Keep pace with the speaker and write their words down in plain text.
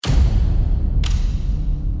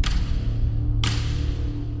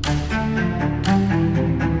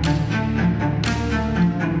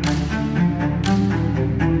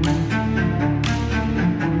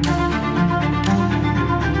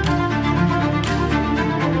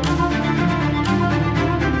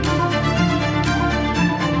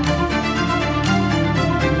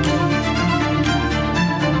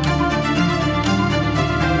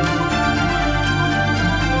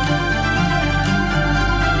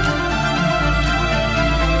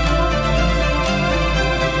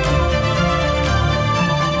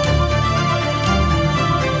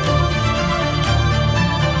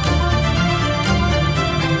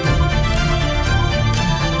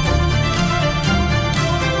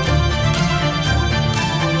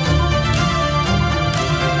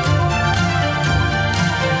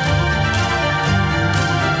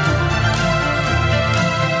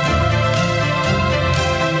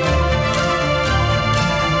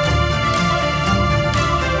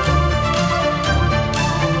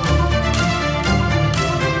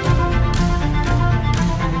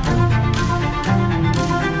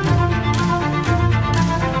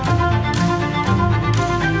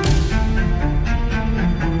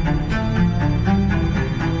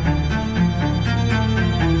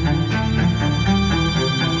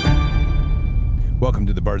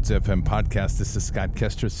FM podcast. This is Scott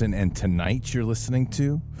Kesterson, and tonight you're listening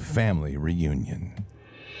to Family Reunion.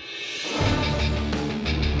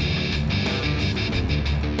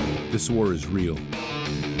 This war is real.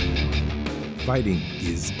 Fighting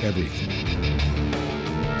is everything.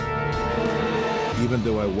 Even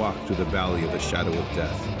though I walk through the valley of the shadow of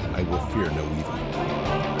death, I will fear no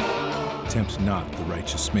evil. Tempt not the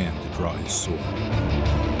righteous man to draw his sword.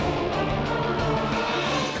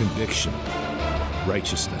 Conviction,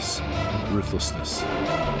 righteousness, ruthlessness.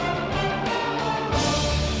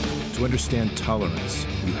 To understand tolerance,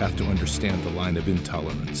 you have to understand the line of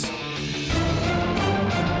intolerance.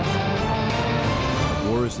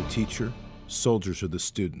 War is the teacher, soldiers are the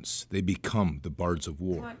students. They become the bards of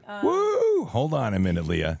war. Woo! Hold on a minute,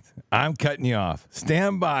 Leah. I'm cutting you off.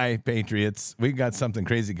 Stand by, Patriots. We got something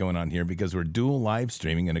crazy going on here because we're dual live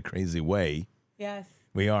streaming in a crazy way. Yes.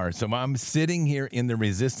 We are. So I'm sitting here in the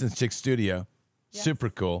Resistance Chick studio. Yes. Super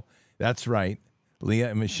cool. That's right. Leah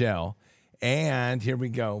and Michelle. And here we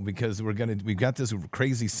go because we've got this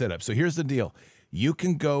crazy setup. So here's the deal. You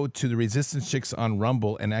can go to the Resistance Chicks on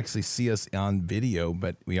Rumble and actually see us on video,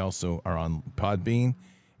 but we also are on Podbean.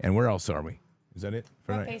 And where else are we? Is that it?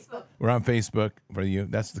 We're on Facebook. We're on Facebook for you.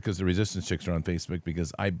 That's because the Resistance Chicks are on Facebook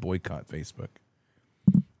because I boycott Facebook.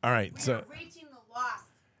 All right. We are reaching the lost.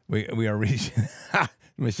 We are reaching.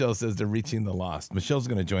 Michelle says they're reaching the lost. Michelle's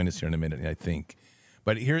going to join us here in a minute, I think.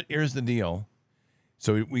 But here's the deal.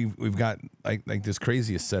 So we've got like this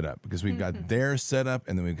craziest setup because we've got their setup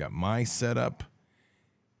and then we've got my setup.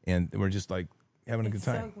 And we're just like having a good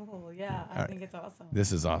time. So cool. Yeah, I think it's awesome.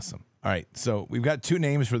 This is awesome. All right. So we've got two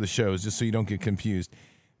names for the shows just so you don't get confused.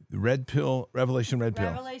 Red Pill, Revelation Red Pill.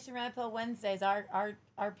 Revelation Red Pill Wednesdays. Our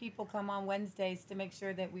people come on Wednesdays to make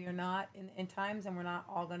sure that we are not in times and we're not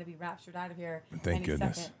all going to be raptured out of here. Thank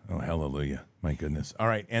goodness. Second. Oh, hallelujah. My goodness. All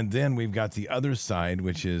right. And then we've got the other side,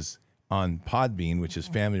 which is on Podbean, which is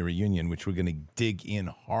Family Reunion, which we're going to dig in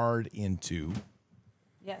hard into.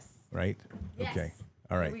 Yes. Right? Yes. Okay.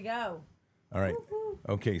 All right. Here we go. All right.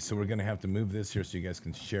 Okay, so we're going to have to move this here so you guys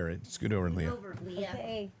can share it. Scoot over, Leah. Over, Leah.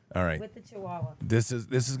 Okay. All right. With the Chihuahua. This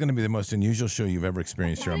is going to be the most unusual show you've ever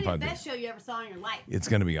experienced here on Probably the Podbean. best show you ever saw in your life. It's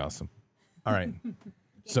going to be awesome. All right.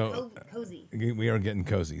 So Cozy. we are getting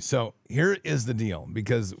cozy. So here is the deal,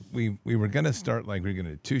 because we were going to start like we're going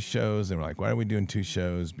to do two shows, and we're like, why are we doing two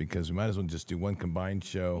shows? Because we might as well just do one combined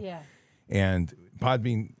show. Yeah. And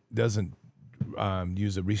Podbean doesn't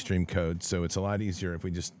use a restream code, so it's a lot easier if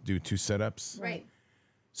we just do two setups. Right.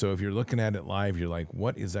 So if you're looking at it live, you're like,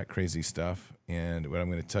 what is that crazy stuff? And what I'm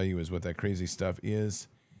going to tell you is what that crazy stuff is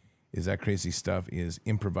that crazy stuff is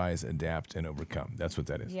improvise, adapt, and overcome. That's what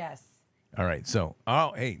that is. Yes. All right. So,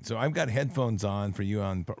 so I've got headphones on for you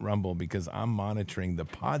on Rumble because I'm monitoring the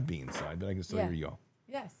Podbean side, but I can still hear you all.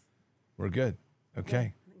 Yes. We're good.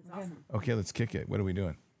 Okay. It's awesome. Okay, let's kick it. What are we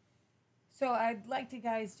doing? So I'd like to,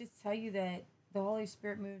 guys, just tell you that the Holy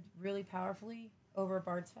Spirit moved really powerfully over at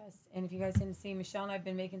Bards Fest. And if you guys didn't see, Michelle and I have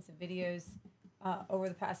been making some videos over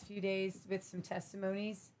the past few days with some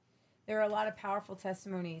testimonies. There are a lot of powerful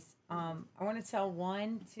testimonies. I want to tell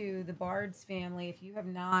one to the Bards family. If you have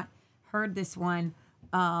not heard this one,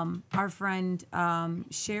 our friend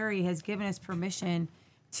Sherry has given us permission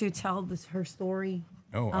to tell her story.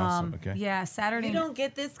 Oh, awesome. Okay. Yeah, Saturday. You don't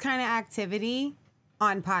get this kind of activity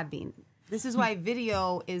on Podbean. This is why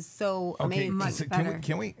video is so amazing. much so better.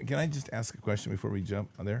 can I just ask a question before we jump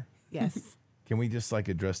on there? Yes. Can we just like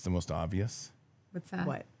address the most obvious? What's that?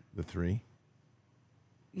 What? The three?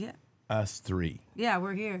 Yeah. Us three. Yeah,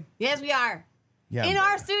 we're here. Yes, we are. Yeah. In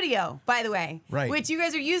our studio, by the way. Right. Which you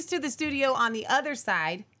guys are used to the studio on the other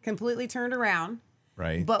side, completely turned around.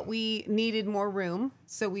 Right. But we needed more room,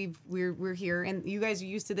 so we're here, and you guys are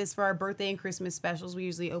used to this for our birthday and Christmas specials. We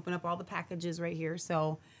usually open up all the packages right here,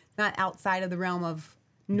 so it's not outside of the realm of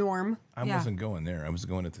norm. I wasn't going there. I was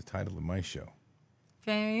going at the title of my show.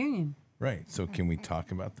 Family reunion. Right. So can we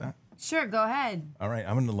talk about that? Sure, go ahead. All right.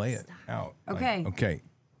 I'm going to lay it out. Okay. Okay.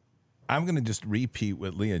 I'm going to just repeat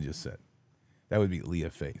what Leah just said. That would be Leah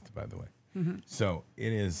Faith, by the way. Mm-hmm. So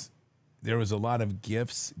there was a lot of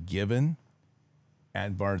gifts given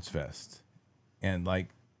at Bards Fest. And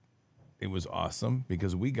it was awesome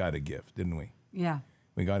because we got a gift, didn't we? Yeah.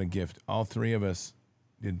 We got a gift. All three of us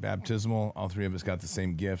did baptismal. All three of us got the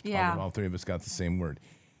same gift. Yeah. All three of us got the same word.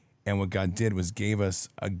 And what God did was gave us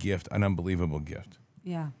a gift, an unbelievable gift.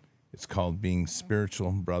 Yeah. It's called being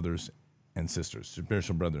spiritual brothers and sisters,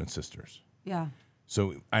 spiritual brother and sisters. Yeah.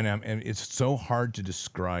 So, and it's so hard to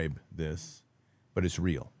describe this, but it's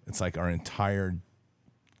real. It's like our entire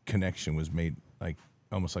connection was made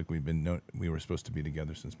almost like we were supposed to be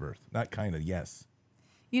together since birth. Not kind of, yes.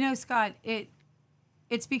 You know, Scott,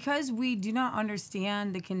 it's because we do not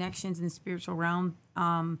understand the connections in the spiritual realm.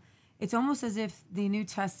 It's almost as if the New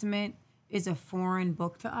Testament is a foreign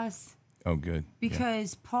book to us. Oh, good.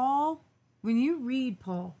 Because Paul, when you read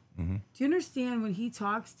Paul, Mm-hmm. do you understand when he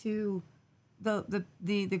talks to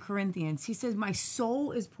the Corinthians? He says, "My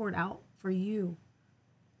soul is poured out for you."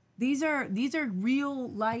 These are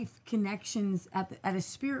real life connections at a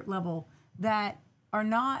spirit level that are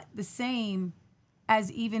not the same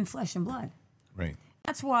as even flesh and blood. Right.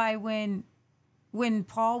 That's why when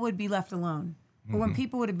Paul would be left alone, or when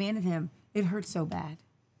people would abandon him, it hurt so bad.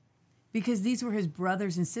 Because these were his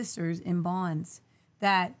brothers and sisters in bonds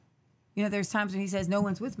that, there's times when he says, "No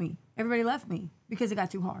one's with me. Everybody left me because it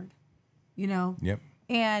got too hard." Yep.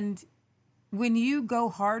 And when you go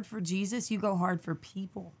hard for Jesus, you go hard for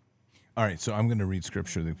people. All right, so I'm going to read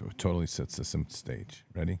scripture that totally sets this on stage.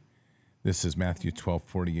 Ready? This is Matthew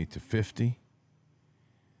 12:48-50.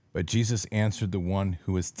 But Jesus answered the one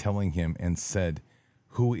who was telling him and said,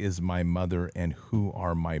 "Who is my mother and who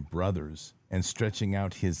are my brothers?" And stretching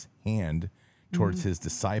out his hand towards his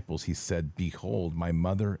disciples, he said, "Behold, my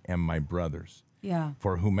mother and my brothers. Yeah.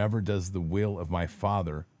 For whomever does the will of my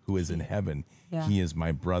Father who is in heaven, Yeah. he is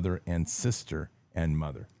my brother and sister and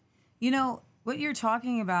mother." What you're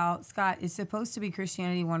talking about, Scott, is supposed to be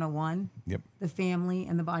Christianity 101, Yep. the family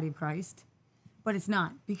and the body of Christ. But it's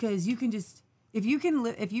not, because you can just, if you can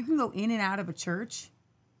go in and out of a church,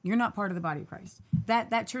 you're not part of the body of Christ.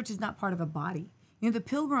 That church is not part of a body. The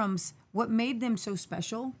Pilgrims, what made them so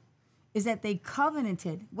special is that they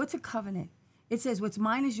covenanted. What's a covenant? It says what's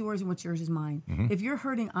mine is yours and what's yours is mine. If you're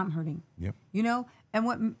hurting, I'm hurting. Yep. And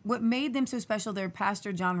what made them so special, their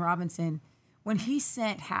pastor John Robinson, when he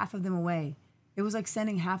sent half of them away, it was like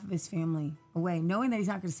sending half of his family away, knowing that he's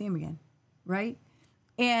not going to see him again, right?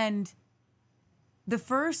 And the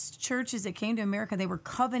first churches that came to America, they were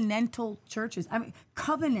covenantal churches. I mean,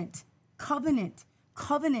 covenant.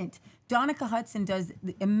 Donica Hudson does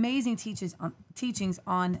the amazing teachings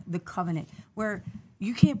on the covenant, where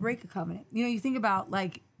you can't break a covenant. You think about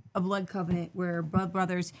like a blood covenant where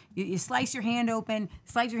brothers, you slice your hand open.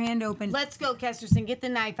 Let's go, Kesterson. Get the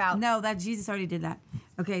knife out. No, that Jesus already did that.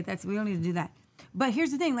 Okay, we don't need to do that. But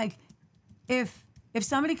here's the thing, like, if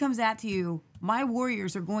somebody comes at you, my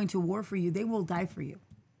warriors are going to war for you. They will die for you,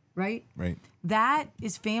 right? Right. That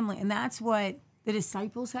is family, and that's what the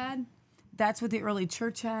disciples had. That's what the early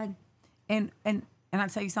church had. And I'll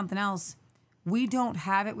tell you something else. We don't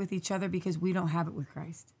have it with each other because we don't have it with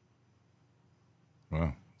Christ.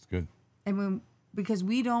 Wow, that's good. And because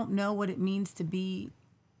we don't know what it means to be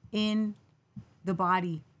in the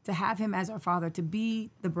body, to have him as our father, to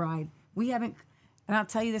be the bride. We haven't, and I'll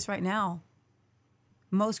tell you this right now,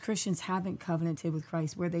 most Christians haven't covenanted with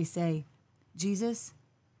Christ, where they say, "Jesus,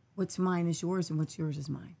 what's mine is yours and what's yours is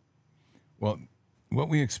mine." Well, what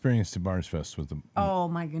we experienced at Bars Fest was Oh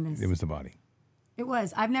my goodness. it was the body. It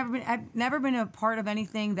was. I've never been a part of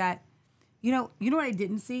anything that, you know what I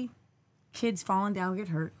didn't see? Kids falling down, get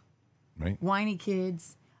hurt. Right? Whiny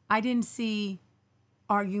kids. I didn't see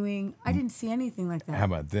arguing. I didn't see anything like that. How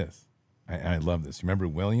about this? I love this. Remember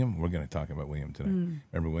William? We're going to talk about William today.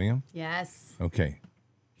 Remember William? Yes. Okay.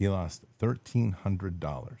 He lost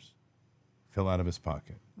 $1,300. Fell out of his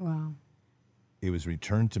pocket. Wow. It was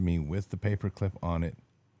returned to me with the paperclip on it,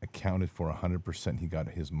 accounted for 100%. He got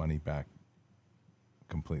his money back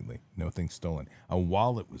completely. Nothing stolen. A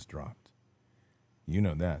wallet was dropped. You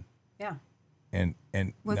know that. Yeah. And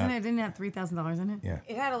Wasn't it? Didn't it have $3,000 in it? Yeah.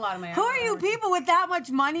 It had a lot of my. Who are you people with that much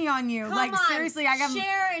money on you? Come like on, seriously, I got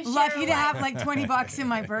share and lucky share to have away. like $20 in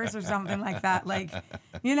my purse or something like that. Like,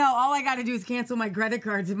 all I got to do is cancel my credit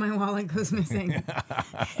cards if my wallet goes missing.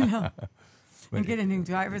 And get a new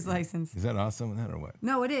driver's license. Is that awesome? That or what?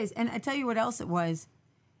 No, it is. And I tell you what else it was.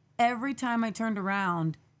 Every time I turned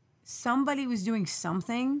around, somebody was doing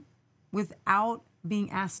something without being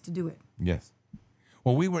asked to do it. Yes.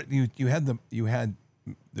 Well, you had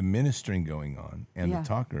the ministering going on and Yeah. the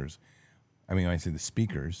talkers. I mean, I say the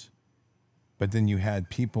speakers, but then you had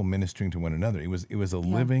people ministering to one another. It was a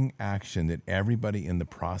living action that everybody in the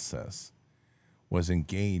process was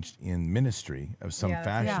engaged in ministry of some Yeah,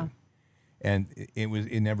 that's fashion. And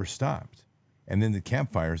it never stopped. And then the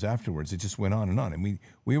campfires afterwards, it just went on. And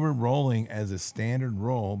we were rolling as a standard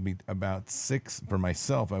roll about 6 for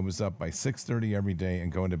myself. I was up by 6:30 every day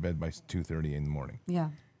and going to bed by 2:30 in the morning. Yeah.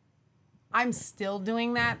 I'm still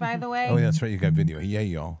doing that, by the way. Oh, yeah, that's right. You got video. Yeah,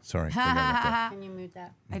 y'all. Sorry. Forgot about that. Can you mute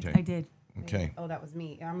that? Okay. I did. Okay. Oh, that was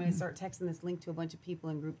me. I'm going to start texting this link to a bunch of people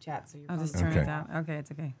in group chat. So you're I'll just probably- turn it Okay. down. Okay,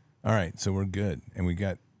 it's okay. All right. So we're good. And we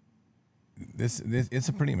got this. It's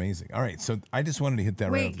a pretty amazing. All right. So I just wanted to hit that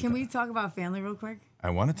right. Wait, can we talk about family real quick?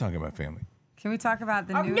 I want to talk about family. Can we talk about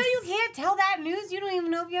the No, news? you can't tell that news. You don't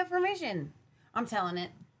even know if you have permission. I'm telling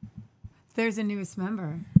it. There's a newest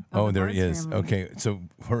member. Oh, the there Bards is. family. Okay, so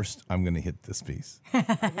first I'm going to hit this piece. Are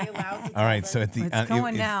we allowed to All right, so at the It's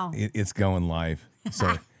going now. it's going live.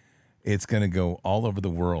 So it's going to go all over the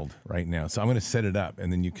world right now. So I'm going to set it up,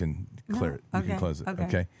 and then you can clear it. You can okay, close it. okay.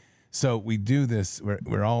 Okay. So we do this.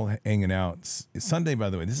 We're all hanging out. Sunday, by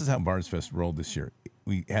the way, this is how Bards Fest rolled this year.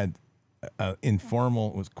 We had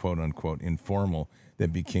informal, was quote unquote informal,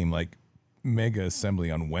 that became like mega assembly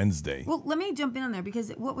on Wednesday. Well, let me jump in on there because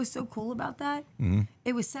what was so cool about that,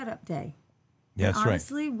 it was setup day. Yeah, And that's right.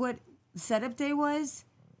 honestly, what setup day was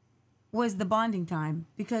the bonding time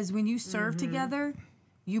because when you serve together,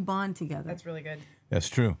 you bond together. That's really good. That's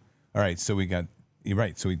true. All right, so you're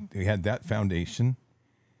right. So we had that foundation,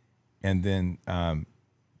 and then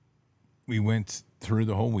we went through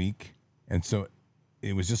the whole week, and so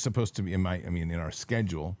it was just supposed to be in our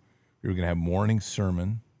schedule. We were going to have morning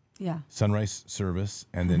sermon, Yeah. sunrise service,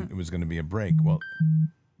 and then it was going to be a break. Well,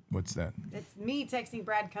 what's that? It's me texting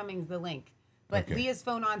Brad Cummings the link. But Okay. Leah's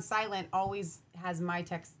phone on silent always has my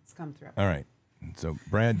texts come through. All right. So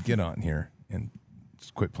Brad, get on here and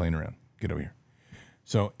just quit playing around. Get over here.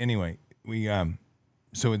 So anyway, we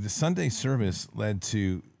so the Sunday service led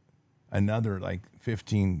to another like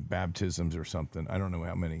 15 baptisms or something. I don't know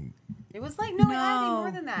how many. It was like, no, it had to be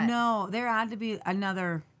more than that. No, there had to be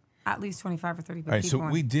another at least 25 or 30 people. All right. So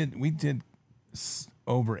we did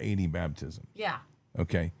over 80 baptisms. Yeah.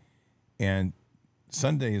 Okay. And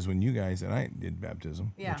Sunday is when you guys and I did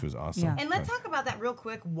baptism, Yeah. which was awesome. Yeah. And let's talk about that real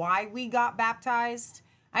quick, why we got baptized.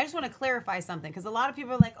 I just want to clarify something because a lot of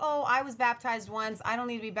people are like, oh, I was baptized once. I don't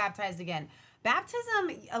need to be baptized again.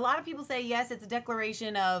 Baptism, a lot of people say, yes, it's a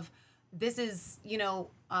declaration of this is,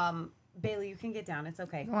 Bailey, you can get down. It's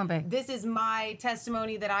okay. Go on, babe. This is my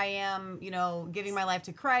testimony that I am, giving my life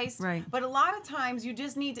to Christ. Right. But a lot of times you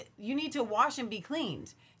just need to wash and be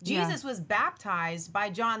cleaned. Yeah. Jesus was baptized by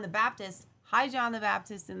John the Baptist. Hi, John the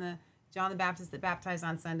Baptist and the John the Baptist that baptized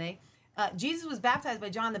on Sunday. Jesus was baptized by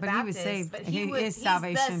John the But he was Baptist, saved. but He is he's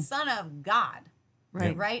salvation. the Son of God.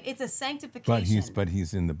 Right. Right? It's a sanctification. But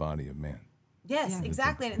he's in the body of man. Yes, Yeah.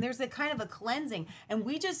 exactly. And there's a kind of a cleansing. And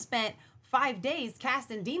we just spent 5 days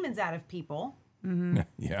casting demons out of people.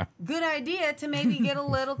 Yeah. Good idea to maybe get a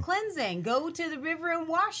little cleansing. Go to the river and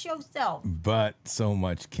wash yourself. But so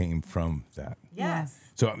much came from that. Yes.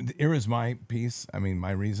 So here was my piece. I mean,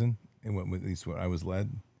 my reason, and at least what I was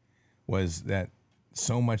led, was that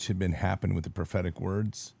so much had been happened with the prophetic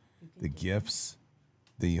words, the gifts,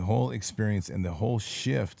 the whole experience, and the whole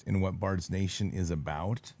shift in what Bard's Nation is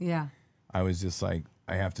about. Yeah. I was just like,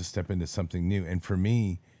 I have to step into something new. And for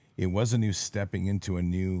me, it was a new stepping into a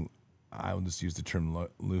new, I'll just use the term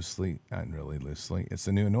loosely, not really loosely, it's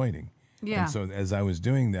a new anointing. Yeah. And so as I was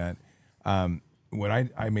doing that, what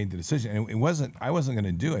I made the decision, and I wasn't going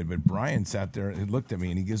to do it, but Brian sat there and looked at me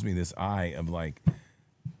and he gives me this eye of like,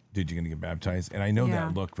 dude, you're going to get baptized? And I know Yeah.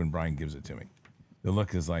 that look when Brian gives it to me. The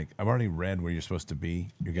look is like, I've already read where you're supposed to be.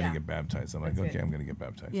 You're going to Yeah. get baptized. I'm like, That's okay, it. I'm going to get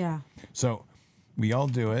baptized. Yeah. So we all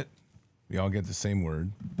do it. We all get the same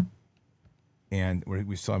word. And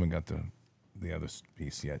we still haven't got the other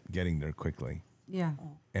piece yet, getting there quickly. Yeah.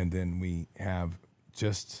 And then we have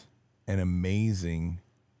just an amazing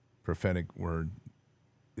prophetic word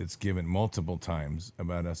that's given multiple times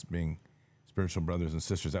about us being spiritual brothers and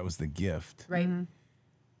sisters. That was the gift. Right.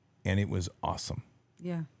 And it was awesome.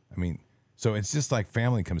 Yeah. I mean, so it's just like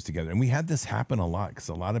family comes together. And we had this happen a lot because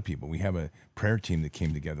a lot of people, we have a prayer team that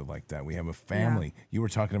came together like that. We have a family. You were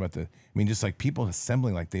talking about just like people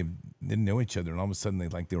assembling like they didn't know each other and all of a sudden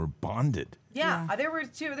they were bonded. Yeah, Yeah. there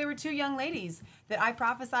were two young ladies that I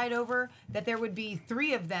prophesied over that there would be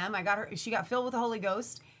 3 of them. She got filled with the Holy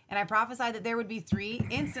Ghost, and I prophesied that there would be 3.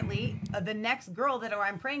 Instantly, the next girl that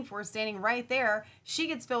I'm praying for, standing right there, she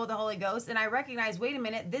gets filled with the Holy Ghost, and I recognize, wait a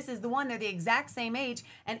minute, this is the one. They're the exact same age,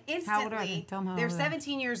 and How old are they? instantly, Tell 'em how they're old they are.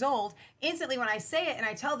 17 years old. Instantly, when I say it and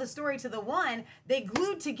I tell the story to the one, they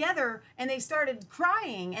glued together and they started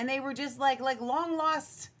crying, and they were just like long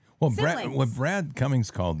lost. Well, siblings. what Brad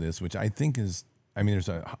Cummings called this, which I think is, there's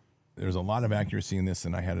a lot of accuracy in this,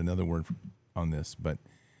 and I had another word on this, but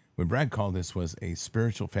what Brad called this was a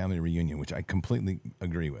spiritual family reunion, which I completely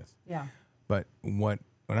agree with. Yeah. But when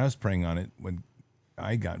I was praying on it, what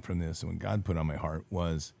I got from this and what God put on my heart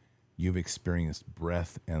was, you've experienced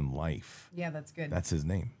breath and life. Yeah, that's good. That's His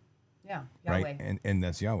name, yeah, Yahweh. right? And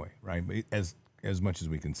that's Yahweh, right? But as much as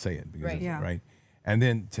we can say it, because Right. it's- Yeah. right. And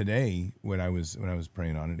then today, when I was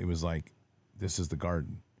praying on it, it was like, this is the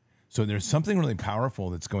garden. So there's something really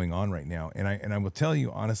powerful that's going on right now, and I will tell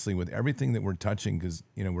you honestly, with everything that we're touching, because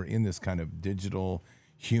we're in this kind of digital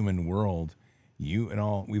human world, you and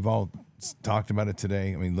all, we've all talked about it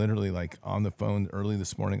today. I mean, literally like on the phone early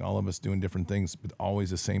this morning, all of us doing different things, but always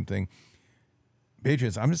the same thing.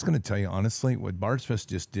 Patriots, I'm just going to tell you honestly, what Bards Fest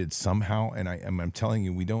just did somehow, and I'm telling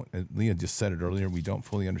you, we don't, Leah just said it earlier, we don't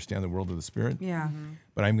fully understand the world of the spirit. Yeah.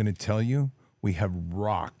 But I'm going to tell you, we have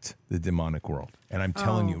rocked the demonic world. And I'm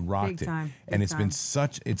telling you, rocked big it. time, And big it's been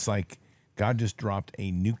time. it's like God just dropped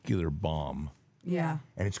a nuclear bomb. Yeah.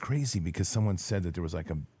 And it's crazy because someone said that there was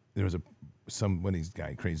somebody's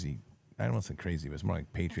guy crazy. I don't want to say crazy, but it's more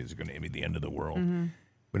like Patriots are going to be the end of the world.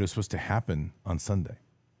 But it was supposed to happen on Sunday.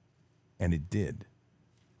 And it did.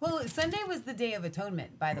 Well, Sunday was the Day of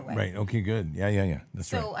Atonement, by the way. Right. Okay, good. Yeah.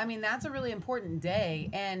 That's right. So, I mean, that's a really important day.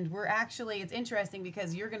 And we're actually, it's interesting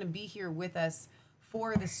because you're going to be here with us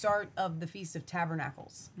for the start of the Feast of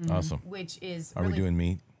Tabernacles, Awesome. which is Are really, we doing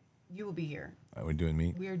meat? You will be here. Are we doing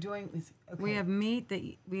meat? We are doing, okay. We have meat that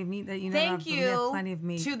you know. Thank We have you plenty of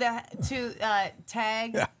meat. to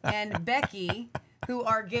Tag and Becky, who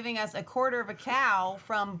are giving us a quarter of a cow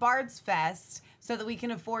from Bard's Fest so that we can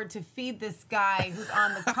afford to feed this guy who's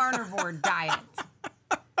on the carnivore diet.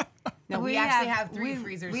 No, we actually have three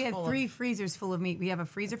freezers We have full three of, freezers full of meat. We have a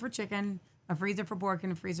freezer for chicken, a freezer for pork,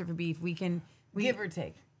 and a freezer for beef. We give or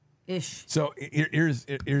take. ish. So here's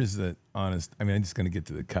the honest. I mean, I'm just going to get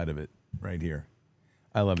to the cut of it right here.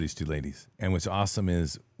 I love these two ladies, and what's awesome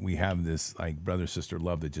is we have this like brother sister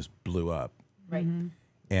love that just blew up. Right.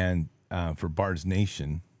 And for Bard's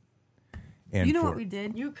Nation, and You know for, what we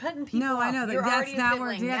did? You're cutting people No, I off. know that You're that's already a not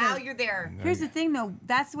where sibling. together. Now you're there. Here's the thing, though.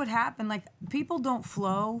 That's what happened. Like people don't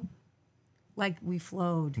flow like we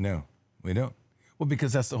flowed. No, we don't. Well,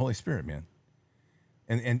 because that's the Holy Spirit, man.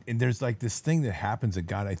 And there's like this thing that happens that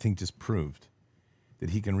God, I think, just proved that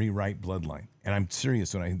He can rewrite bloodline. And I'm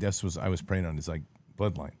serious when I was praying on. It's like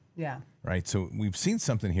bloodline. Yeah. Right? So we've seen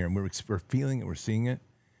something here, and we're feeling it, we're seeing it,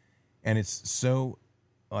 and it's so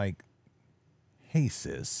like, hey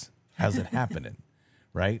sis, how's it happening?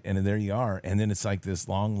 Right? And then there you are, and then it's like this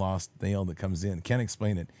long lost nail that comes in. Can't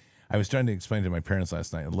explain it. I was trying to explain it to my parents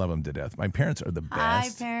last night. I love them to death. My parents are the Hi,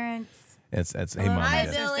 best. parents. It's hey mom. Hi,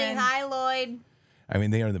 and dad. Billy. Susan. Hi, Lloyd. I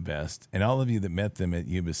mean, they are the best. And all of you that met them at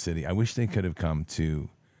Yuba City, I wish they could have come to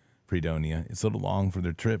Fredonia. It's a little long for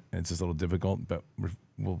their trip, and it's just a little difficult, but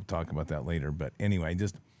we'll talk about that later. But anyway,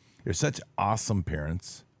 they're such awesome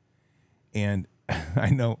parents. And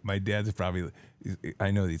I know my dad's probably,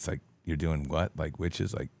 I know it's like, you're doing what? Like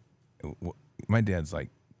witches? Like, my dad's like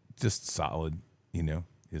just solid,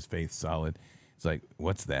 his faith's solid. It's like,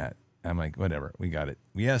 what's that? I'm like, whatever, we got it.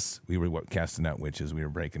 Yes, we were casting out witches. We were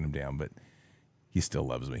breaking them down, but he still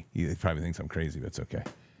loves me. He probably thinks I'm crazy, but it's okay.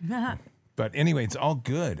 But anyway, it's all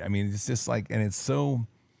good. I mean, it's just like, and it's so,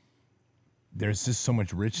 there's just so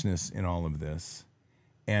much richness in all of this.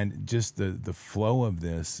 And just the flow of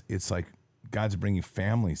this, it's like God's bringing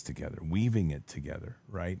families together, weaving it together,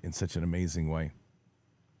 right? In such an amazing way.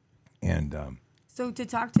 And So to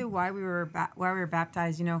talk to why we were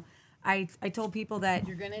baptized, I told people that.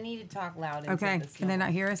 You're going to need to talk loud. And Okay, take this can they note.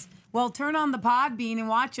 not hear us? Well, turn on the Podbean and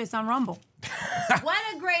watch us on Rumble. What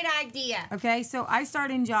a great idea. Okay, so I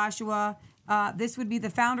start in Joshua. This would be the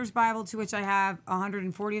Founder's Bible, to which I have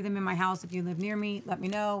 140 of them in my house. If you live near me, let me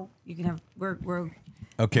know. You can have. We're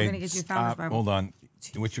okay, gonna get you a Founder's Bible. hold on.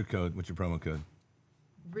 What's your code? What's your promo code?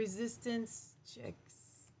 Resistance chicks.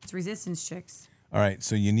 It's Resistance Chicks. All right,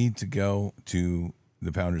 so you need to go to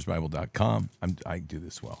thefoundersbible.com. I do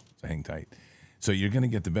this well, so hang tight. So you're going to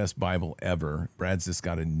get the best Bible ever. Brad's just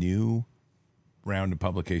got a new round of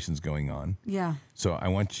publications going on. Yeah. So I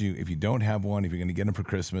want you, if you don't have one, if you're going to get them for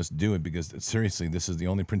Christmas, do it, because seriously, this is the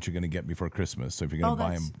only print you're going to get before Christmas. So if you're going to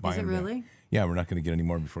buy them, buy is it them now. really? Yeah, we're not going to get any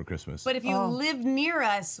more before Christmas. But if you live near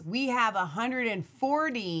us, we have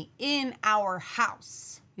 140 in our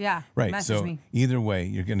house. Yeah. right. Message So me. either way,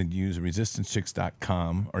 you're going to use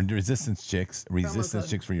resistancechicks.com or Resistance Chicks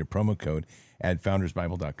for your promo code at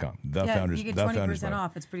foundersbible.com. You get 20%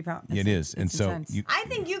 off. It's pretty powerful. It is. And so intense. I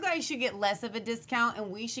think you guys should get less of a discount and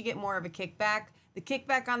we should get more of a kickback. The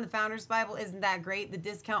kickback on the Founders Bible isn't that great. The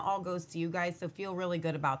discount all goes to you guys, so feel really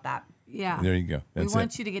good about that. Yeah. there you go. We That's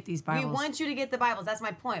want it. you to get these Bibles. We want you to get the Bibles. That's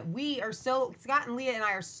my point. We are so, Scott and Leah and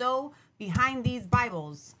I are so behind these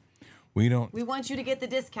Bibles. We don't. We want you to get the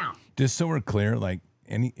discount. Just so we're clear, like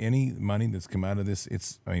any money that's come out of this,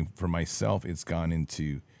 for myself, it's gone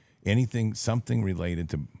into something related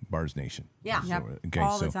to Bars Nation. Yeah. Yep.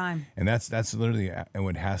 All the time. And that's literally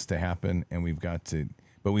what has to happen. And we've got to,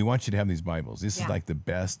 but we want you to have these Bibles. This is Yeah. like the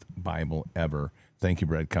best Bible ever. Thank you,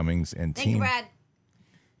 Brad Cummings and Thank team. you, Brad.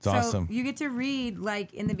 It's awesome. So you get to read,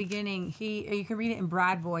 like in the beginning, you can read it in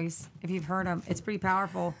Brad voice if you've heard him. It's pretty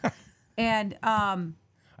powerful. And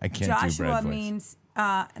I I can't do Joshua Brad voice. means,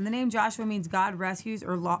 and the name Joshua means God rescues,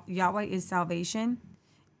 or Yahweh is salvation.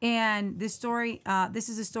 And this story, this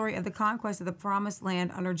is a story of the conquest of the promised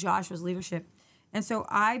land under Joshua's leadership. And so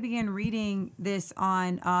I began reading this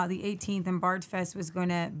on the 18th, and Bard's Fest was going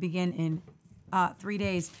to begin in 3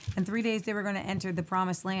 days. In 3 days, they were going to enter the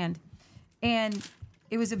promised land. And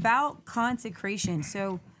it was about consecration.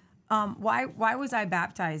 So why was I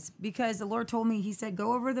baptized? Because the Lord told me, he said,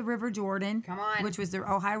 go over the River Jordan, Come on. which was the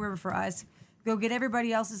Ohio River for us. Go get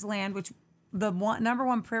everybody else's land, which number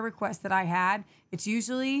one prayer request that I had, it's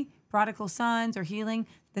usually prodigal sons or healing.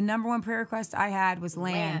 The number one prayer request I had was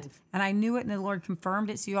land. And I knew it, and the Lord confirmed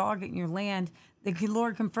it. So you all are getting your land. The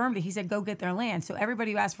Lord confirmed it. He said, go get their land. So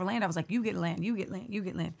everybody who asked for land, I was like, you get land, you get land, you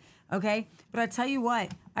get land. Okay? But I tell you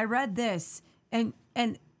what, I read this, and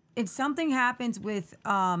something happens with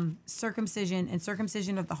circumcision and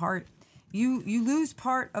circumcision of the heart. You lose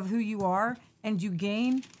part of who you are, and you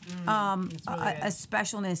gain a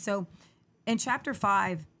specialness. So in chapter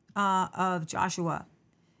 5 of Joshua,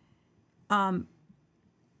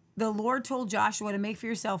 the Lord told Joshua to make for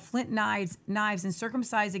yourself flint knives and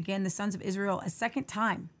circumcise again the sons of Israel a second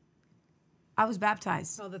time. I was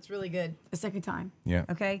baptized Oh, that's really good. a second time. Yeah.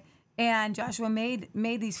 Okay. And Joshua made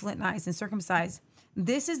these flint knives and circumcised.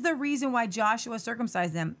 This is the reason why Joshua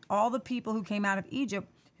circumcised them. All the people who came out of Egypt,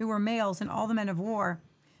 who were males, and all the men of war,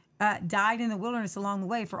 died in the wilderness along the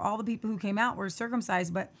way. For all the people who came out were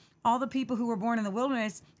circumcised, but all the people who were born in the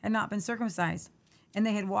wilderness had not been circumcised, and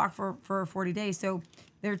they had walked for 40 days. So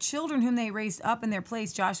their children whom they raised up in their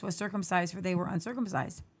place, Joshua circumcised, for they were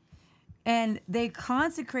uncircumcised. And they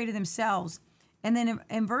consecrated themselves. And then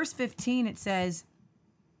in verse 15 it says,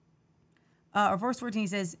 or verse 14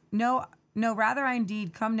 says, no, rather I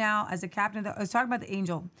indeed come now as a captain of the, I was talking about the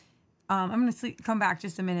angel. I'm going to come back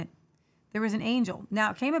just a minute. There was an angel.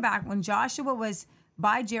 Now it came about when Joshua was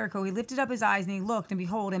by Jericho, he lifted up his eyes and he looked, and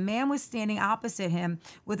behold, a man was standing opposite him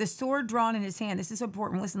with a sword drawn in his hand. This is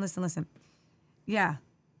important. Listen. Yeah.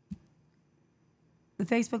 The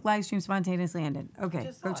Facebook live stream spontaneously ended. Okay,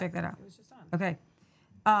 Just go saw check it. that out. It was just on. Okay.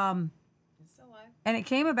 It's still live. And it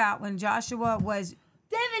came about when Joshua was,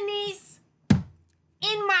 Devonese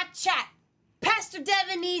in my chat. Pastor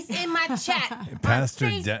Devonese in my chat. Pastor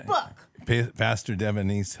on Facebook. Pastor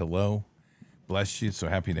Devonese, hello. Bless you. So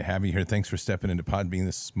happy to have you here. Thanks for stepping into Podbean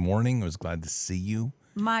this morning. I was glad to see you.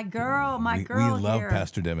 my girl We love here.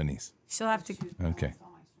 Pastor Devonese. She'll have to, Okay.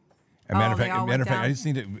 A matter of they fact, all went down? I just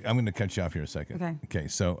need to. I'm going to cut you off here a second. Okay. Okay.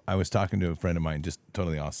 So I was talking to a friend of mine, just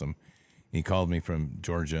totally awesome. He called me from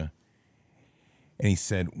Georgia, and he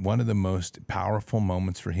said one of the most powerful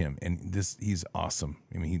moments for him, and he's awesome.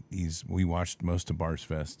 I mean, we watched most of Bars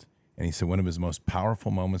Fest, and he said one of his most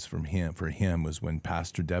powerful moments for him was when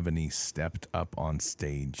Pastor Devonese stepped up on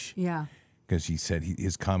stage. yeah. Because he said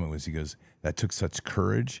his comment was, he goes, that took such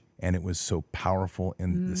courage, and it was so powerful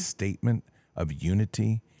in the statement of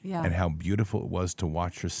unity. Yeah. And how beautiful it was to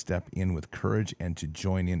watch her step in with courage and to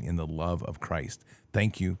join in the love of Christ.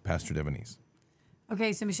 Thank you, Pastor Devonese.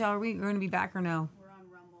 Okay, so Michelle, are we going to be back or no? We're on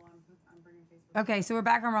Rumble. I'm bringing Facebook. Okay, so we're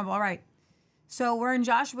back on Rumble. All right. So we're in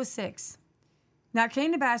Joshua 6. Now it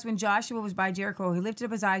came to pass when Joshua was by Jericho, he lifted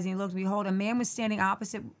up his eyes and he looked, and behold, a man was standing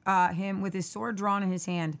opposite him with his sword drawn in his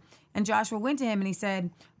hand. And Joshua went to him and he said,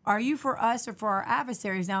 are you for us or for our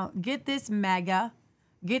adversaries? Now get this, MAGA.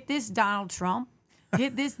 Get this, Donald Trump.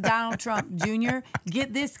 Get this, Donald Trump Jr.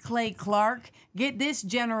 Get this, Clay Clark. Get this,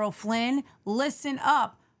 General Flynn. Listen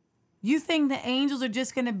up. You think the angels are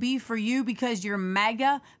just going to be for you because you're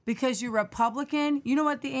MAGA, because you're Republican? You know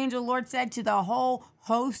what the angel Lord said to the whole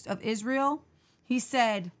host of Israel? He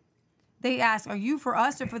said, they asked, are you for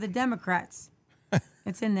us or for the Democrats?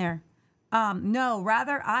 It's in there. No,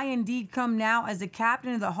 rather, I indeed come now as the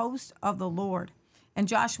captain of the host of the Lord. And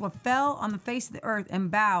Joshua fell on the face of the earth and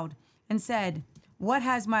bowed and said, what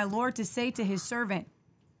has my Lord to say to his servant?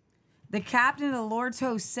 The captain of the Lord's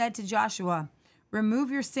host said to Joshua,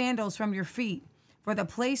 remove your sandals from your feet, for the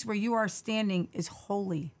place where you are standing is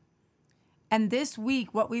holy. And this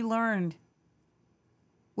week, what we learned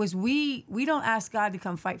was we don't ask God to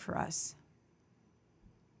come fight for us.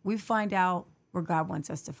 We find out where God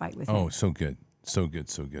wants us to fight with him. Oh, so good. So good,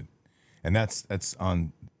 so good. And that's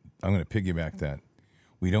on, I'm going to piggyback that.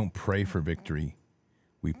 We don't pray for victory.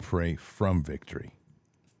 We pray from victory.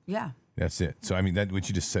 Yeah. That's it. So, I mean, that what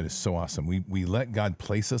you just said is so awesome. We let God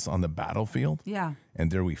place us on the battlefield. Yeah.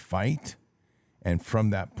 And there we fight. And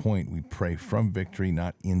from that point, we pray from victory,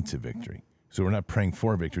 not into victory. So we're not praying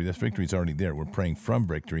for victory. That victory is already there. We're praying from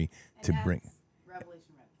victory to bring. Revelation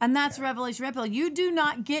Red. And that's Revelation Red Pill. You do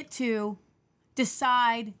not get to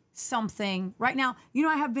decide something right now. You know,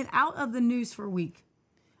 I have been out of the news for a week.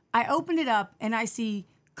 I open it up and I see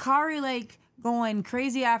Kari Lake going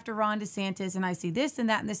crazy after Ron DeSantis, and I see this and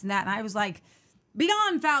that and this and that, and I was like, "Be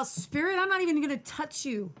gone, foul spirit! I'm not even going to touch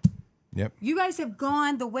you. Yep. You guys have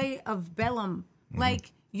gone the way of Balaam,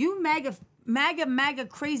 like you MAGA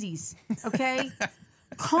crazies. Okay,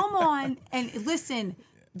 come on and listen.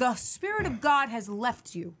 The Spirit of God has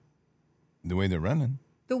left you. The way they're running.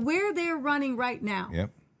 Where they're running right now.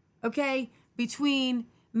 Yep. Okay, between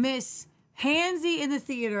Miss Hansy in the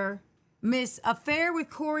theater, Miss Affair with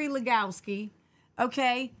Corey Legowski,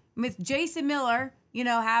 okay, Miss Jason Miller,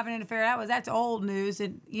 having an affair. That's old news,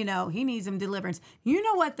 and he needs some deliverance. You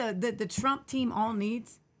know what the Trump team all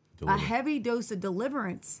needs? A heavy dose of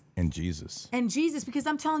deliverance. And Jesus. Because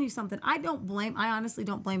I'm telling you something. I honestly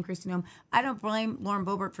don't blame Kristi Noem. I don't blame Lauren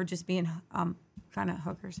Boebert for just being kind of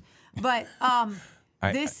hookers. But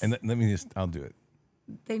let me I'll do it.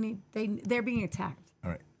 they're being attacked.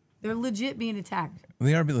 All right. They're legit being attacked.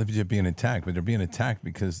 They are legit being attacked, but they're being attacked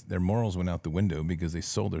because their morals went out the window because they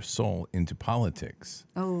sold their soul into politics.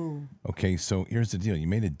 Oh. Okay, so here's the deal. You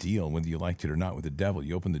made a deal, whether you liked it or not, with the devil.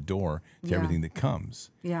 You open the door to everything that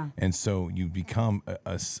comes. Yeah. And so you become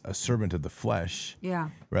a servant of the flesh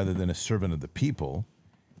rather than a servant of the people.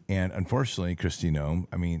 And unfortunately, Kristi Noem,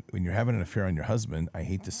 I mean, when you're having an affair on your husband, I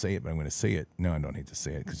hate to say it, but I'm going to say it. No, I don't hate to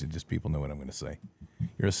say it because just people know what I'm going to say.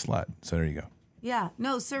 You're a slut. So there you go. Yeah.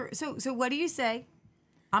 No, sir. So what do you say?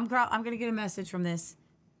 I'm going to get a message from this.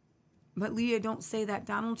 But Leah, don't say that.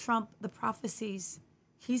 Donald Trump, the prophecies,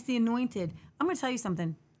 he's the anointed. I'm going to tell you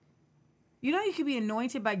something. You know you could be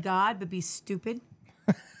anointed by God but be stupid?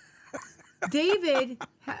 David,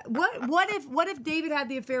 what if David had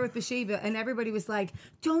the affair with Bathsheba and everybody was like,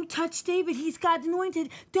 "Don't touch David, he's God's anointed.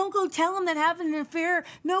 Don't go tell him that having an affair.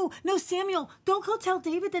 No, Samuel, don't go tell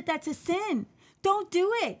David that that's a sin. Don't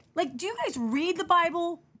do it." Like, do you guys read the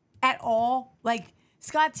Bible at all? Like,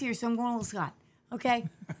 Scott's here, so I'm going with Scott. Okay?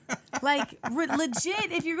 Like,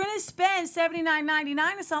 legit, if you're going to spend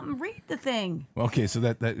 $79.99 or something, read the thing. Okay, so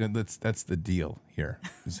that's the deal here.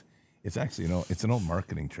 It's actually, it's an old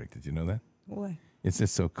marketing trick. Did you know that? Boy. It's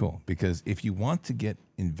just so cool because if you want to get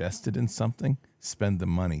invested in something, spend the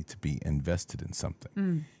money to be invested in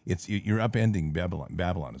something. You're upending Babylon.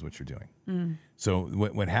 Babylon is what you're doing. So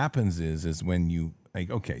what happens is when you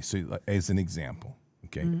so as an example,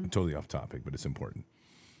 totally off topic, but it's important.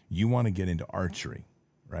 You want to get into archery,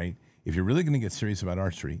 right? If you're really going to get serious about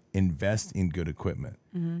archery, invest in good equipment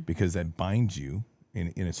because that binds you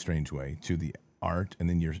in a strange way to the art, and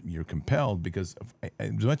then you're compelled because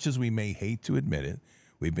as much as we may hate to admit it,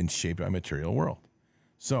 we've been shaped by a material world.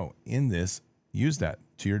 So in this, use that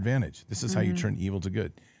to your advantage. This is how you turn evil to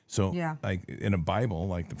good. So like in a Bible,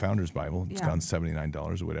 like the Founder's Bible, it's gone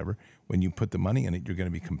 $79 or whatever. When you put the money in it, you're going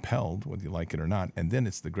to be compelled, whether you like it or not. And then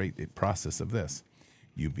it's the great process of this.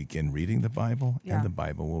 You begin reading the Bible, and the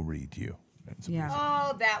Bible will read you.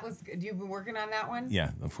 Oh, that was good. You've been working on that one?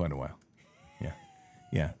 Yeah, for quite a while.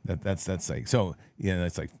 Yeah, that's like so. Yeah,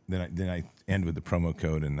 that's like then I end with the promo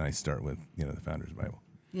code and I start with the Founder's Bible.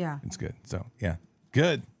 Yeah, it's good. So yeah,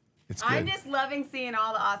 good. It's good. I'm just loving seeing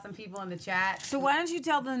all the awesome people in the chat. So why don't you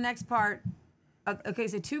tell them the next part? Okay,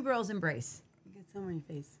 so two girls embrace. You get some on your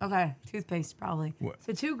face. Okay, toothpaste probably. What?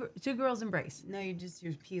 So two girls embrace. No,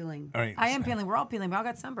 you're peeling. All right, I am peeling. We're all peeling, but I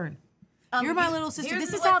got sunburn. You're my little sister. here's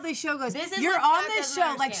This is what- how this show goes. this is You're what on Scott this doesn't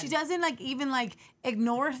show. Like, she understand. doesn't even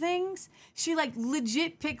ignore things. She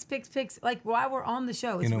legit picks like while we're on the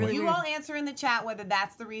show. It's know what? really You weird. all answer in the chat whether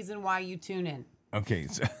that's the reason why you tune in. Okay.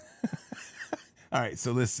 So all right.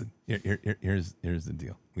 So listen. Here's the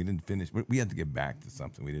deal. We didn't finish. We had to get back to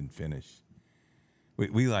something. We didn't finish.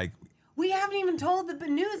 We haven't even told the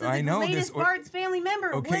news of I the know latest this- Bard's family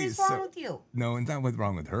member. Okay, what is wrong so- with you? No, it's not what's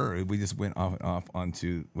wrong with her. We just went off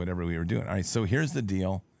onto whatever we were doing. All right, so here's the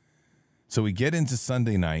deal. So we get into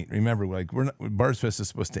Sunday night. Remember, Bard's Fest is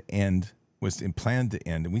supposed to end, planned to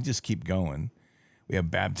end, and we just keep going. We have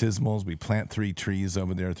baptismals. We plant 3 trees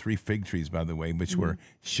over there, 3 fig trees, by the way, which were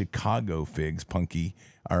Chicago figs. Punky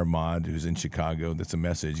Armad, who's in Chicago, that's a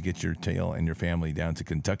message. Get your tail and your family down to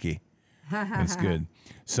Kentucky. That's good.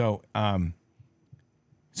 So,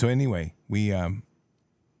 anyway, we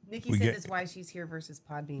Nikki we says get- it's why she's here versus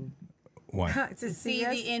Podbean. what? It's a See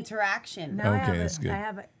CS. the interaction. Now Okay, that's good. I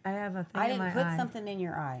have a thing I in my didn't put eye. something in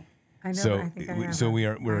your eye. I know. So, I think I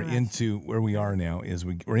have we're eyelash. into where we are now is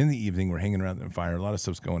we're in the evening. We're hanging around the fire. A lot of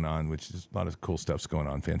stuff's going on, which is a lot of cool stuff's going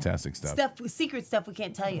on. Fantastic stuff. Secret stuff we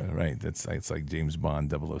can't tell you. Right. It's like James Bond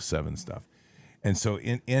 007 stuff. And so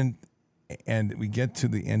and we get to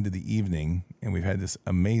the end of the evening, and we've had this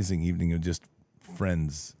amazing evening of just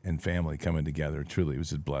friends and family coming together. Truly, it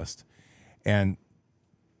was just blessed. And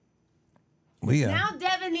Leah. Now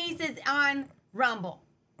Devonese is on Rumble.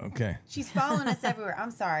 Okay. She's following us everywhere.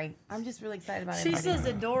 I'm sorry. I'm just really excited about it. She says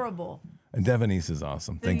adorable. And Devonese is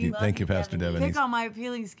awesome. Thank you. Love Thank you, you, Pastor Devonese. Pick Devonese. on my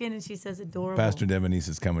appealing skin, and she says adorable. Pastor Devonese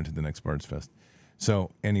is coming to the next Bards Fest.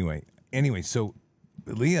 So anyway, so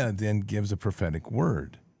Leah then gives a prophetic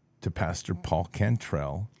word to Pastor Paul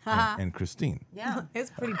Cantrell and Christine. Yeah.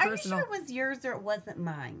 It's pretty Are you personal. sure it was yours or it wasn't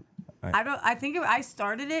mine? I think I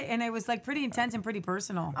started it, and it was like pretty intense and pretty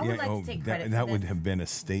personal. I would like to take credit that for would this. have been a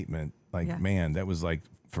statement. Like, Yeah. man, that was like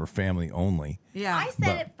for family only. Yeah, I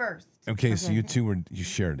said it first. Okay, so you two you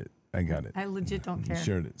shared it. I got it. I legit don't You care.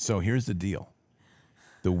 shared it. So here's the deal.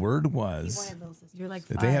 The word He was wanted those. You're like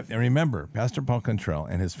that 5. they have, and remember, Pastor Paul Cantrell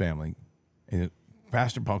and his family,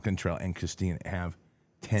 Pastor Paul Cantrell and Christine have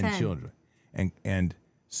 10 children. And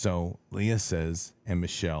so Leah says, and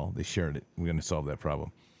Michelle, they shared it. We're going to solve that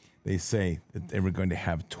problem. They say that they were going to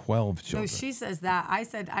have 12 No, children. she says that. I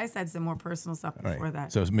said some more personal stuff Right. before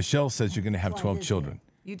that. So Michelle says you're going to have 12 children.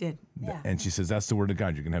 You did. Yeah. And she says, that's the word of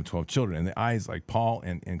God. You're going to have 12 children. And the eyes, like Paul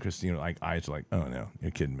and Christine, are like, eyes are like, oh, no,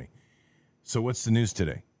 you're kidding me. So what's the news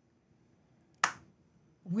today?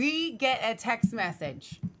 We get a text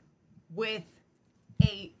message with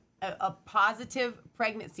a positive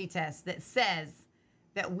pregnancy test that says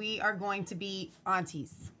that we are going to be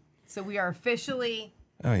aunties. So we are officially.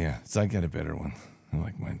 Oh, yeah. So I got a better one. I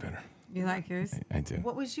like mine better. You like yours? I do.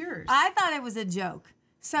 What was yours? I thought it was a joke.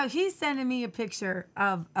 So he's sending me a picture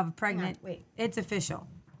of pregnant. wait. It's official,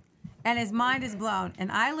 and his mind is blown.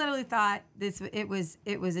 And I literally thought it was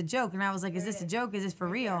a joke. And I was like, "Is this a joke? Is this for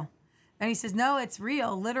real?" And he says, "No, it's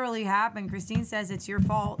real. Literally happened." Christine says it's your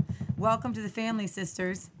fault. Welcome to the family,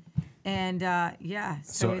 sisters. And yeah,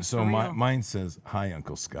 so it's for real. Mine says, hi,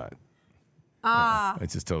 Uncle Scott.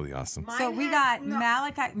 It's just totally awesome. So we got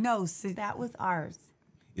Malachi. No, see, That was ours.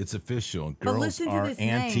 It's official. But Girls listen to are this name.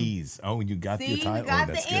 aunties. Oh, you got See, the title. we got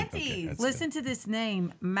that's the good. Okay, aunties. that's listen to this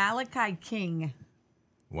name, Malachi King.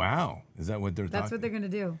 good. Wow. Is that what they're That's talking? what they're gonna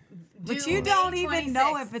do. But Due you don't May even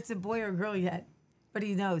know 26th. if it's a boy or girl yet. But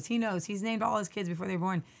he knows. He knows. He's named all his kids before they were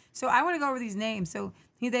born. So I want to go over these names. So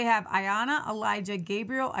they have Ayana, Elijah,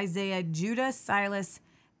 Gabriel, Isaiah, Judah, Silas,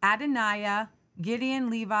 Adoniah, Gideon,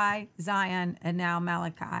 Levi, Zion, and now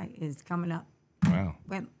Malachi is coming up. Wow.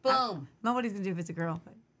 When, Boom. nobody's gonna do if it's a girl,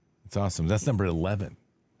 but It's awesome. That's number 11.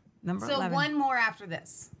 number so 11. one more after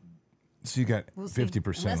this, So you got We'll see.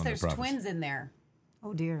 50% unless on the there's prophecy. twins in there.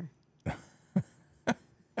 Oh dear.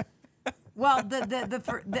 Well,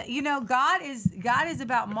 God is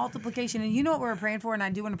about multiplication, and you know what we're praying for, and I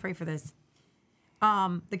do want to pray for this.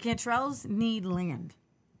 The Cantrells need land,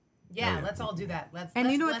 Yeah, yeah. let's all do that. Let's and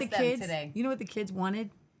let's you know what bless the them kids, today. you know what the kids wanted.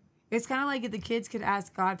 It's kind of like if the kids could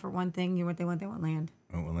ask God for one thing, you know what they want? They want land.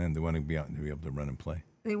 Oh, well, and they want to be out and be able to run and play.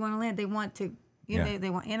 They want land. They want to, you know, Yeah. they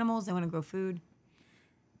want animals. They want to grow food.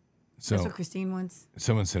 That's So what Christine wants.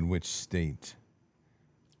 someone said, which state?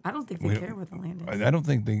 I don't think they We- care what the land is. I don't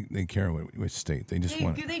think they care which state. They just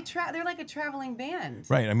want. They're like a traveling band.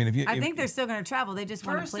 Right. I mean, if you. I think they're still going to travel. They just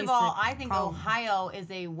want a First place of all, to I think call. Ohio is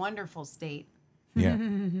a wonderful state. Yeah.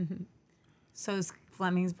 So is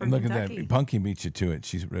Flemingsburg, And look Kentucky. at that. Punky beat you to it.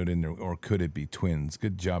 She wrote in there, or could it be twins?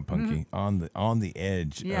 Good job, Punky. On the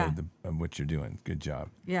edge Mm-hmm. Yeah. of what you're doing. Good job.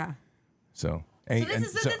 Yeah. So, hey, this and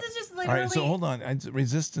is just all right. So literally- hold on.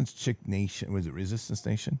 Resistance Chick Nation. Was it Resistance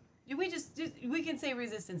Nation? We can say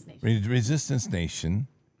Resistance Nation. Resistance Nation.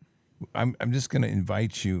 I'm just going to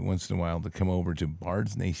invite you once in a while to come over to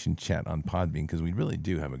Bards Nation chat on Podbean because we really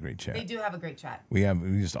do have a great chat. They do have a great chat. We're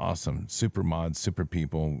just awesome, super mods, super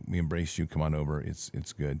people. We embrace you. Come on over. It's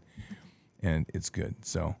good, and it's good.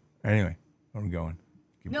 So anyway, where are we going?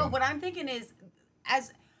 Keep No, going. what I'm thinking is,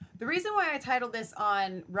 as the reason why I titled this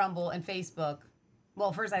on Rumble and Facebook,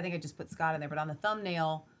 well, first I think I just put Scott in there, but on the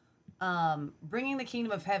thumbnail, bringing the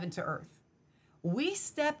kingdom of heaven to earth. We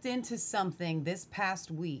stepped into something this past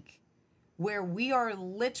week where we are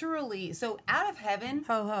literally, so out of heaven.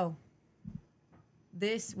 Ho ho.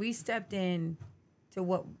 We stepped in to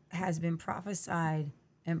what has been prophesied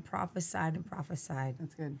and prophesied and prophesied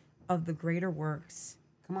That's good. of the greater works.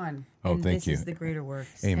 Come on. Oh, And thank this you. is the greater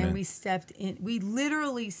works. Amen. And we stepped in. We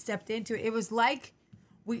literally stepped into it. It was like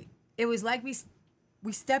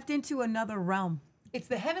we stepped into another realm. It's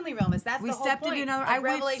the heavenly realm. That's We the whole stepped point. into another. Like I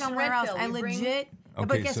went Revelation somewhere Red else. Pill, I we bring- legit. Okay,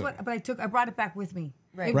 but guess so what? But I brought it back with me.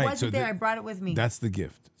 Right. It Right, wasn't so there. the- I brought it with me. That's the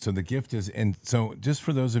gift. So the gift is, and so just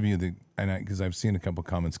for those of you that, and because I've seen a couple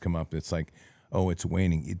comments come up, it's like, oh, it's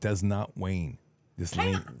waning. It does not wane. Just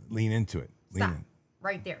lean into it. Lean Stop. in.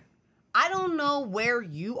 Right there. I don't know where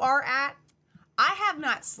you are at. I have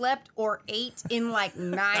not slept or ate in like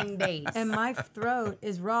 9 days. And my throat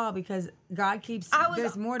is raw because God keeps.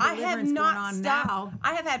 There's more I have deliverance not going on stopped. now.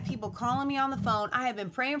 I have had people calling me on the phone. I have been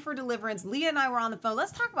praying for deliverance. Leah and I were on the phone.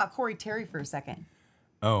 Let's talk about Corey Terry for a second.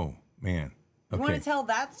 Oh man. You want Okay. to tell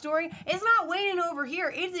that story? It's not waiting over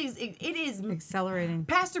here. It is Accelerating.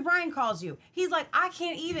 Pastor Brian calls you. He's like, I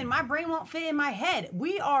can't even. My brain won't fit in my head.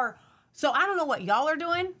 So I don't know what y'all are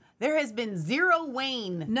doing. There has been zero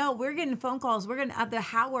Wayne. No, we're getting phone calls. The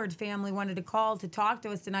Howard family wanted to call to talk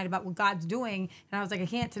to us tonight about what God's doing, and I was like, I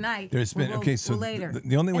can't tonight. There's been We'll- so we'll later.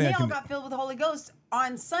 the only And way they I all can got filled with the Holy Ghost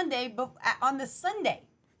on Sunday, but on the Sunday.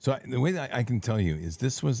 the way that I can tell you is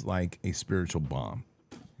this was like a spiritual bomb.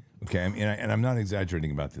 Okay, and I'm not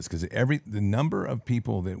exaggerating about this because the number of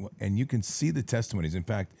people and you can see the testimonies. In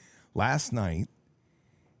fact, last night,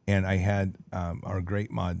 and I had our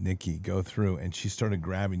great mod Nikki go through, and she started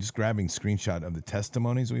grabbing screenshot of the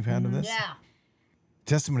testimonies we've had of this. Yeah.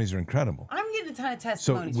 Testimonies are incredible. I'm getting a ton of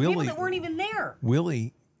testimonies. Willie- People that weren't even there.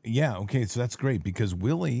 Willie, yeah, okay, so that's great because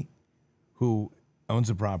Willie, who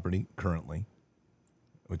owns a property currently,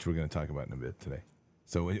 which we're going to talk about in a bit today,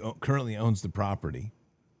 so he currently owns the property.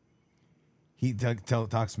 He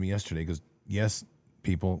talks to me yesterday. He goes, yes,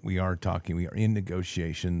 people, we are in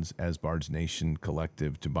negotiations as Bard's Nation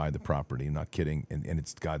Collective to buy the property. I'm not kidding, and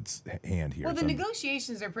it's God's hand here. Well, the So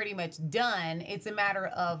negotiations are pretty much done. It's a matter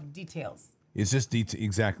of details. it's just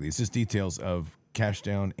exactly. It's just details of cash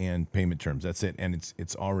down and payment terms. That's it, and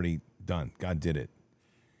it's already done. God did it.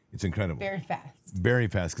 It's incredible. Very fast. Very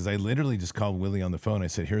fast, because I literally just called Willie on the phone. I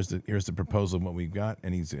said, "Here's the proposal of what we've got,"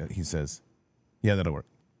 and he says, "Yeah, that'll work."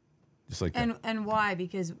 Just like that. And why?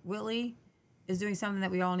 Because Willie is doing something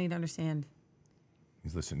that we all need to understand.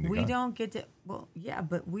 He's listening to We God. don't get to. Well, yeah,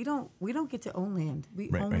 but we don't get to own land. We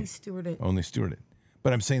only steward it. Only steward it.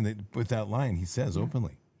 But I'm saying that with that line, he says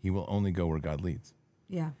openly, he will only go where God leads.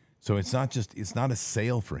 Yeah. So it's not a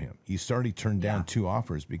sale for him. He's already turned down 2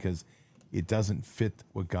 offers because it doesn't fit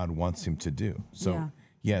what God wants him to do. So Yeah.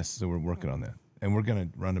 yes, so we're working on that. And we're going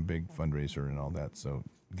to run a big fundraiser and all that. So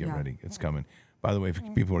get Yeah. ready. It's coming. By the way, if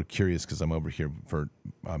people are curious, because I'm over here for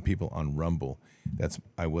people on Rumble,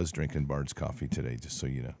 I was drinking Bard's coffee today, just so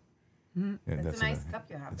you know. And That's a nice cup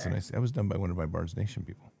you have That's there. that was done by one of my Bard's Nation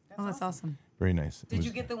people. Oh, that's awesome. Very nice. Did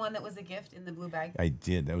you get the one that was a gift in the blue bag? I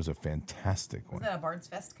did. That was a fantastic one. Was that a Bard's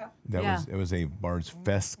Fest cup? It was a Bard's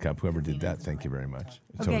Fest cup. Whoever did that, thank you very much.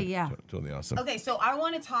 Totally awesome. Okay, so I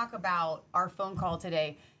want to talk about our phone call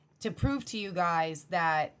today to prove to you guys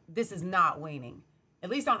that this is not waning, at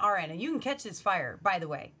least on our end. And you can catch this fire, by the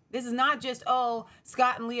way. This is not just,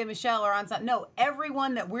 Scott and Leah Michelle are on something. No,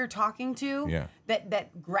 everyone that we're talking to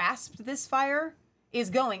that grasped this fire is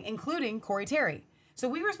going, including Corey Terry. So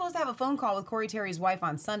we were supposed to have a phone call with Corey Terry's wife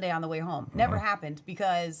on Sunday on the way home. Never happened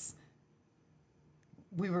because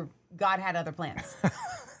God had other plans.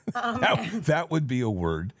 That would be a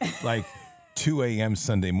word like 2 a.m.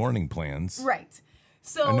 Sunday morning plans. Right.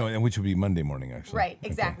 So No, which would be Monday morning, actually. Right,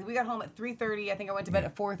 exactly. We got home at 3:30. I think I went to bed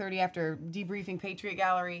at 4:30 after debriefing Patriot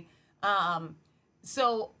Gallery.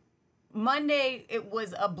 So Monday, it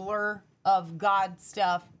was a blur of God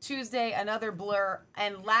stuff. Tuesday, another blur.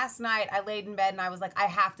 And last night, I laid in bed and I was like, I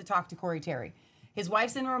have to talk to Corey Terry. His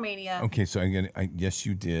wife's in Romania. Okay, so yes,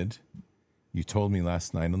 you did. You told me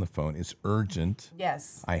last night on the phone. It's urgent.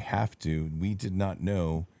 Yes. I have to. We did not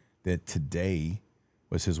know that today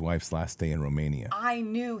was his wife's last day in Romania. I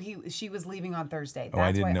knew she was leaving on Thursday. That's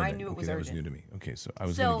I didn't why know I that. knew it Okay, was that urgent. was new to me. Okay, so I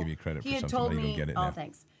was going to give you credit for he had something, told but you me, don't get it oh, now.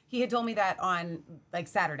 thanks. He had told me that on like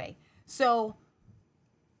Saturday. So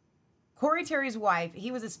Corey Terry's wife,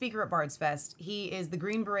 he was a speaker at Bard's Fest. He is the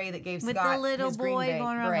Green Beret that gave With Scott the little his Green boy Beret.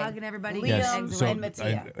 going around hugging everybody. Liam Yes, so and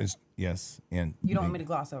Mattia. yes, and You don't want me to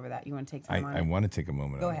gloss over that. You want to take time on I it? want to take a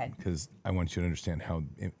moment. Go on it ahead. because I want you to understand how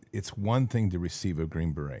it's one thing to receive a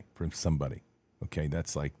Green Beret from somebody. Okay,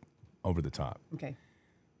 that's like over the top. Okay.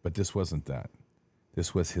 But this wasn't that.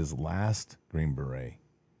 This was his last Green Beret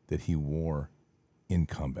that he wore in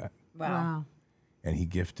combat, Wow. and he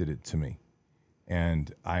gifted it to me.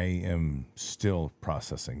 And I am still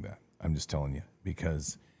processing that. I'm just telling you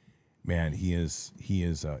because, man, he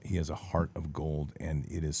has a heart of gold, and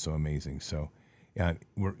it is so amazing. So, yeah,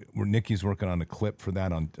 we're Nikki's working on a clip for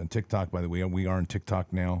that on TikTok. By the way, we are on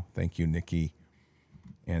TikTok now. Thank you, Nikki,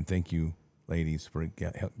 and thank you, ladies, for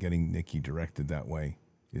getting Nikki directed that way.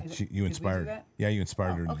 You inspired. that? Yeah, you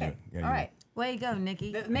inspired her to do Okay. it. Yeah, All you right. Way to go,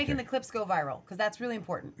 Nikki. Making the clips go viral because that's really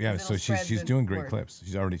important. Yeah, 'cause so it'll spread she's the doing great word. clips.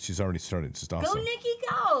 She's already started. It's just awesome. Go, Nikki,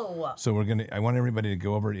 go. So I want everybody to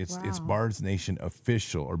go over it. It's Bard's Nation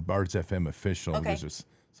Official or Bard's FM Official. Okay. There's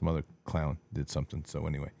some other clown did something. So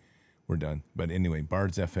anyway, we're done. But anyway,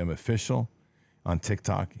 Bard's FM Official. on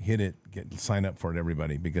TikTok. Hit it. Sign up for it,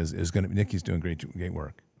 everybody, because it's gonna. Nikki's doing great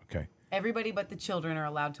work. Okay. Everybody but the children are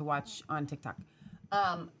allowed to watch on TikTok.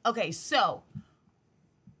 Okay, so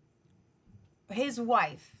his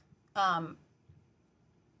wife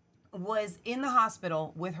was in the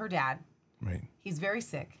hospital with her dad. Right. He's very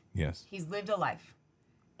sick. Yes. He's lived a life.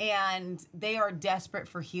 And they are desperate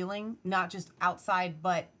for healing, not just outside,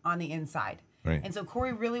 but on the inside. Right. And so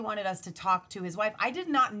Corey really wanted us to talk to his wife. I did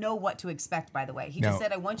not know what to expect, by the way. He just Now-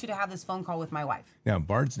 said, I want you to have this phone call with my wife. Now,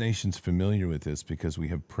 Bard's Nation's familiar with this because we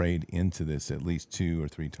have prayed into this at least 2 or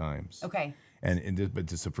 3 times. Okay. But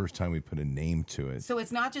this is the first time we put a name to it. So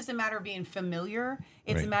it's not just a matter of being familiar.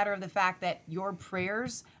 It's Right. a matter of the fact that your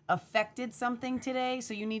prayers affected something today.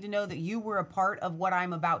 So you need to know that you were a part of what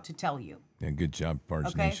I'm about to tell you. Yeah, good job, Bard's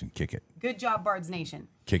Okay. Nation. Kick it. Good job, Bard's Nation.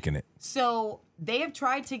 Kicking it. So they have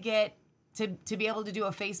tried to get to be able to do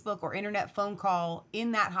a Facebook or internet phone call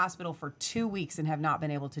in that hospital for 2 weeks and have not been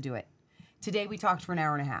able to do it. Today we talked for an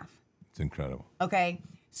hour and a half. It's incredible. Okay.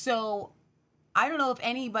 So I don't know if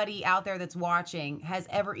anybody out there that's watching has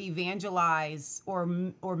ever evangelized or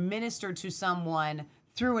ministered to someone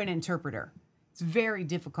through an interpreter. It's very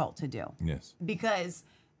difficult to do Yes. because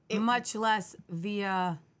Much less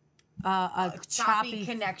via a choppy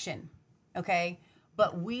connection. Okay.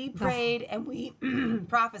 But we prayed and we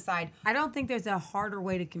prophesied. I don't think there's a harder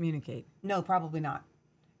way to communicate. No, probably not.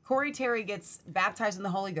 Corey Terry gets baptized in the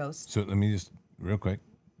Holy Ghost. So let me just, real quick,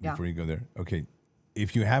 Yeah. before you go there. Okay.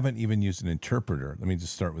 If you haven't even used an interpreter, let me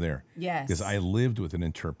just start with there. Yes. Because I lived with an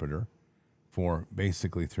interpreter for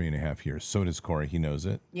basically 3.5 years. So does Corey. He knows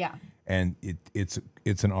it. Yeah. And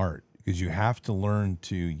it's an art because you have to learn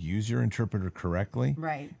to use your interpreter correctly.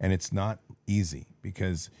 Right. And it's not easy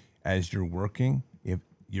because as you're working, if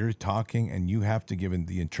you're talking and you have to give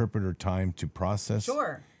the interpreter time to process.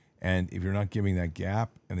 Sure. And if you're not giving that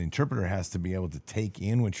gap, and the interpreter has to be able to take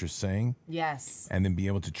in what you're saying Yes. and then be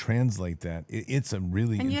able to translate that, it's a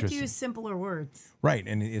really And you have to interesting. use simpler words. Right.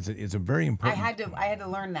 And it's a very I important. had to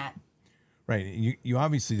learn that. Right. You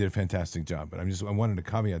obviously did a fantastic job, but I wanted to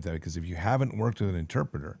caveat that because if you haven't worked with an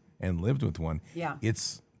interpreter and lived with one, Yeah.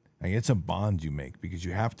 it's a bond you make because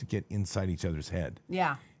you have to get inside each other's head.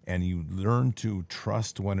 Yeah. And you learn to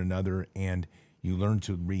trust one another and you learn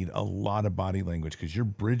to read a lot of body language because you're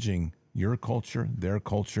bridging your culture, their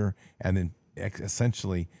culture, and then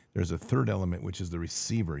essentially there's a third element, which is the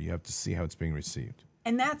receiver. You have to see how it's being received.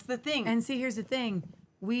 And that's the thing. And see, here's the thing.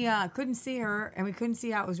 We couldn't see her, and we couldn't see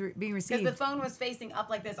how it was being Because received. the phone was facing up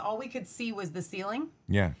like this, all we could see was the ceiling.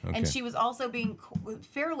 Yeah. Okay. And she was also being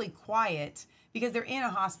fairly quiet because they're in a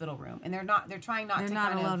hospital room and they're trying not They're to not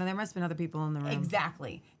kind alone, of, and there must have been other people in the room.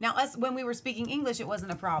 exactly. Now us when we were speaking English, it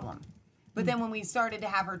wasn't a problem. But then when we started to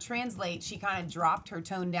have her translate, she kind of dropped her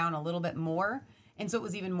tone down a little bit more. And so it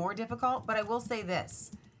was even more difficult. But I will say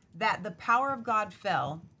this, that the power of God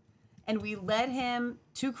fell and we led him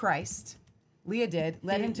to Christ. Leah did,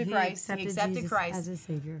 led him to Christ. He accepted Jesus Christ. as his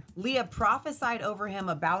savior. Leah prophesied over him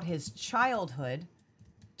about his childhood,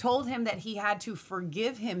 told him that he had to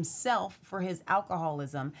forgive himself for his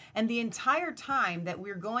alcoholism. And the entire time that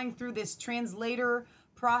we're going through this translator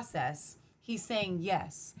process, he's saying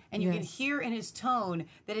yes. And you can Yes. hear in his tone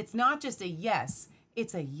that it's not just a yes,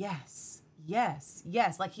 it's a yes, yes,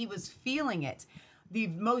 yes. Like he was feeling it. The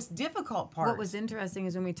most difficult part. What was interesting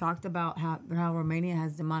is when we talked about how Romania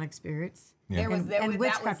has demonic spirits. Yeah. And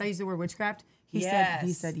witchcraft. I use the word witchcraft. He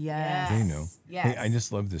said yes. They know. Yes. Hey, I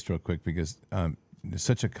just love this real quick because it's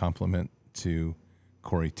such a compliment to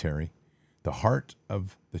Corey Terry. The heart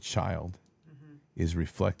of the child is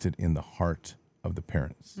reflected in the heart of the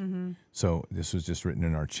parents. So this was just written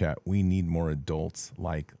in our chat. We need more adults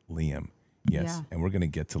like Liam. Yes. Yeah. And we're going to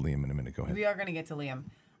get to Liam in a minute. Go ahead. We are going to get to Liam.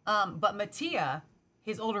 But Mattia,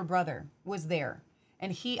 his older brother, was there.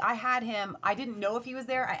 And I had him, I didn't know if he was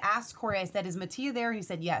there. I asked Corey, I said, is Mattia there? He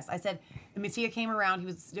said, yes. I said, and Mattia came around. He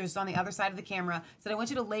was just on the other side of the camera. Said, I want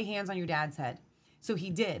you to lay hands on your dad's head. So he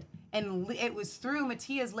did. And it was through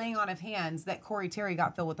Mattia's laying on of hands that Corey Terry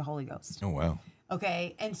got filled with the Holy Ghost. Oh, wow.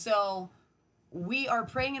 Okay. And so we are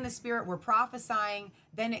praying in the Spirit. We're prophesying.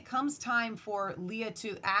 Then it comes time for Leah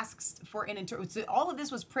to ask for an interpretation. So all of this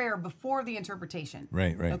was prayer before the interpretation.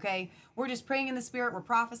 Right. Okay. We're just praying in the Spirit. We're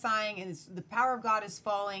prophesying, and the power of God is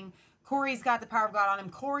falling. Corey's got the power of God on him.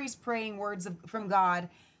 Corey's praying words from God.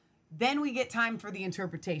 Then we get time for the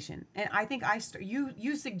interpretation. And I think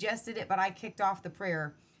you suggested it, but I kicked off the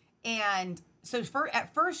prayer. And so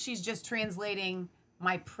at first, she's just translating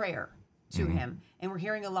my prayer to him. And we're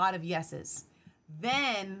hearing a lot of yeses.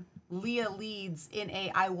 Then Leah leads in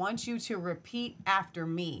I want you to repeat after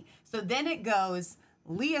me. So then it goes,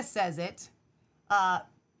 Leah says it,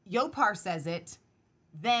 Yopar says it,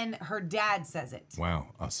 then her dad says it. Wow.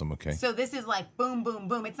 Awesome. Okay. So this is like boom, boom,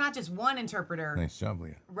 boom. It's not just one interpreter, Nice job,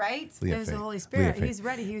 Leah. right? Leah There's the Faith. Holy Leah Spirit. Faith. He's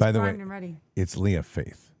ready. He was By the way, primed and ready. it's Leah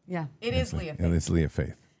Faith. Yeah. It is Leah. Yeah, it's Leah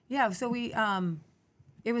Faith. Yeah, so we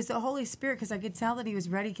it was the Holy Spirit because I could tell that he was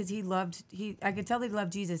ready because I could tell that he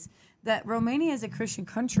loved Jesus. That Romania is a Christian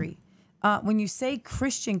country. When you say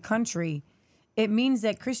Christian country, it means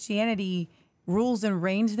that Christianity rules and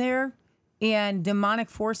reigns there, and demonic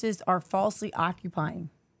forces are falsely occupying.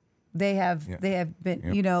 They have been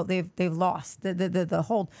they've lost the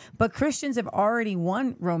hold. But Christians have already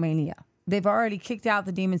won Romania. They've already kicked out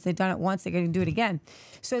the demons. They've done it once. They're going to do it again.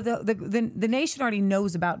 So the nation already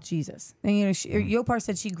knows about Jesus. And Yopar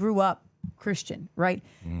said she grew up Christian, right?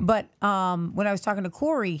 But when I was talking to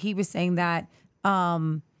Corey, he was saying that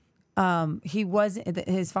he wasn't.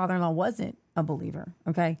 His father-in-law wasn't a believer.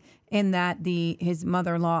 Okay, and that his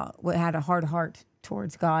mother-in-law had a hard heart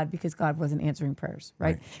towards God because God wasn't answering prayers,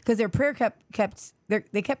 right? Because their prayer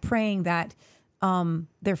they kept praying that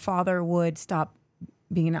their father would stop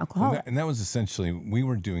being an alcoholic. And that was essentially, we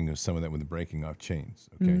were doing some of that with the breaking off chains,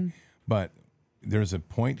 okay? But there's a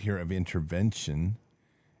point here of intervention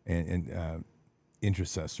and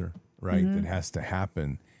intercessor, right, that has to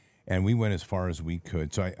happen. And we went as far as we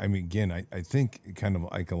could. So, I mean, again, I think kind of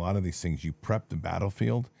like a lot of these things, you prep the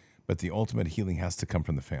battlefield, but the ultimate healing has to come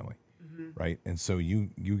from the family, right? And so you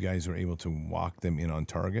guys were able to walk them in on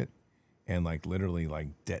target and like literally like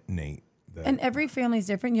detonate. And every family is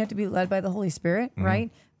different. You have to be led by the Holy Spirit, right?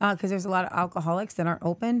 Because there's a lot of alcoholics that aren't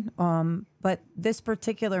open. But this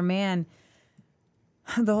particular man,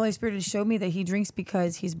 the Holy Spirit has showed me that he drinks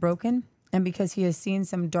because he's broken and because he has seen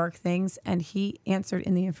some dark things, and he answered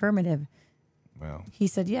in the affirmative. Wow. He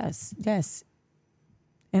said, yes, yes.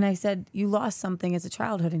 And I said, you lost something as a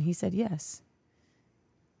childhood? And he said, yes.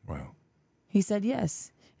 Wow. He said,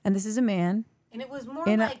 yes. And this is a man. And it was more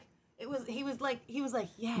And like he was like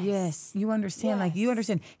yes. Yes, you understand. Like, you Yes.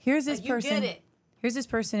 understand. Here's this Like, you person. get it. Here's this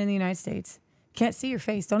person in the United States. Can't see your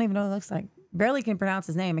face. Don't even know what it looks like. Barely can pronounce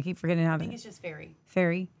his name. I keep forgetting how I to. think it's just fairy.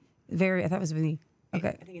 Very. I thought it was V. Okay.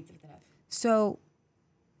 I think it's with an F. So,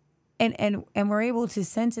 and we're able to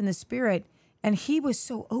sense in the spirit, and he was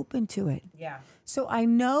so open to it. Yeah. So I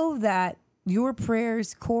know that your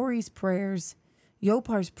prayers, Corey's prayers,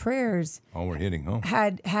 Yopar's prayers, Oh, we're hitting home.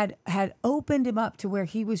 had opened him up to where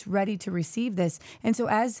he was ready to receive this. And so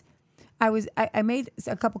as I made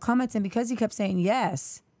a couple comments, and because he kept saying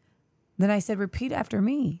yes, then I said, repeat after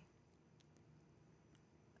me.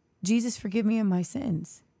 Jesus, forgive me of my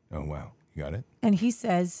sins. Oh, wow. You got it? And he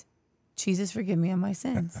says, Jesus, forgive me of my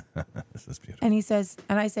sins. This is beautiful. And he says,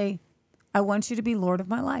 and I say, I want you to be Lord of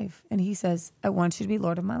my life. And he says, I want you to be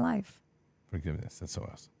Lord of my life. Forgiveness. That's so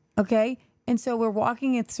awesome. Okay. And so we're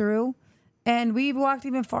walking it through, and we've walked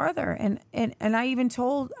even farther. And I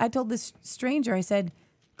told this stranger, I said,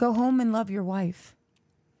 go home and love your wife.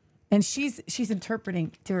 And she's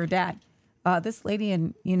interpreting to her dad. This lady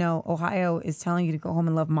in, Ohio is telling you to go home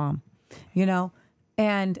and love mom,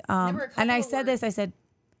 and I said this, I said,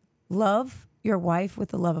 love your wife with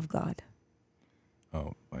the love of God.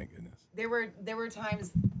 Oh, my goodness. There were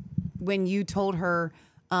times when you told her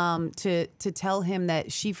to tell him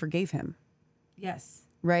that she forgave him, Yes.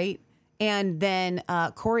 right? And then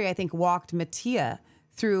Corey, I think, walked Mattia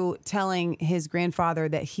through telling his grandfather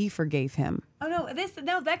that he forgave him. Oh no,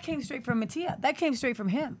 that came straight from Mattia. That came straight from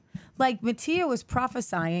him. Like Mattia was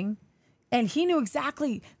prophesying, and he knew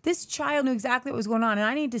exactly, this child knew exactly what was going on. And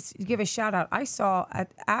I need to give a shout out. I saw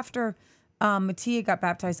after Mattia got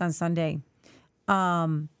baptized on Sunday,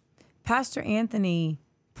 Pastor Anthony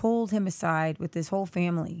pulled him aside with his whole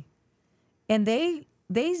family, and they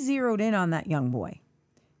zeroed in on that young boy,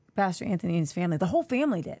 Pastor Anthony and his family. The whole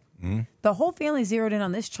family did. The whole family zeroed in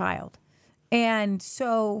on this child. And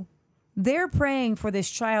so they're praying for this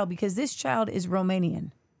child because this child is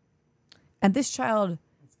Romanian. And this child,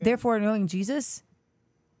 therefore knowing Jesus,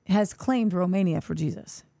 has claimed Romania for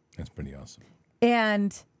Jesus. That's pretty awesome.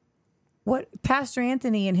 And what Pastor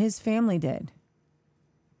Anthony and his family did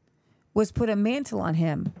was put a mantle on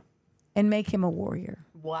him and make him a warrior.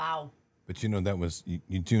 Wow. But that was,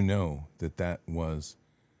 you do know that was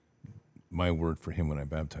my word for him when I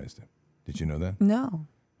baptized him. Did you know that? No.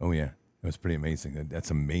 Oh, yeah. It was pretty amazing. That's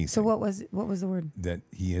amazing. So what was the word? That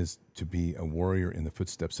he is to be a warrior in the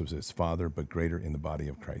footsteps of his father, but greater in the body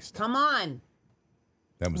of Christ. Come on.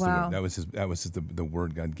 That was Wow. the word. That was the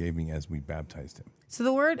word God gave me as we baptized him. So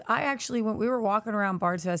the word, when we were walking around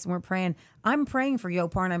Bard's Fest and we're praying, I'm praying for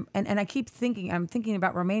Yopar, and I keep thinking, I'm thinking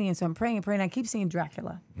about Romanian, so I'm praying and praying. I keep seeing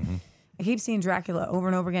Dracula. I keep seeing Dracula over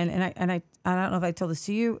and over again, and I don't know if I told this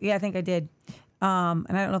to you. Yeah, I think I did. And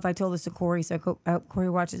I don't know if I told this to Corey, so I hope Corey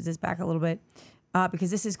watches this back a little bit,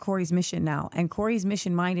 because this is Corey's mission now. And Corey's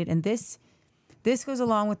mission-minded. And this goes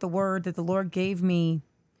along with the word that the Lord gave me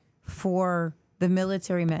for the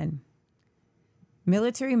military men.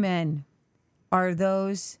 Military men are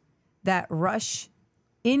those that rush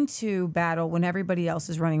into battle when everybody else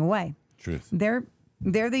is running away. Truth. They're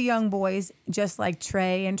the young boys, just like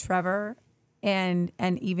Trey and Trevor and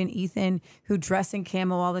even Ethan, who dress in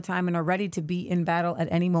camo all the time and are ready to be in battle at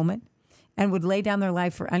any moment and would lay down their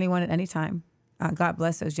life for anyone at any time. God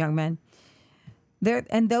bless those young men.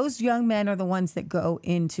 And those young men are the ones that go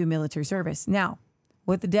into military service. Now,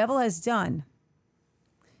 what the devil has done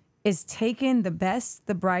is taken the best,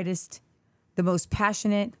 the brightest, the most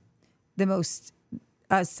passionate, the most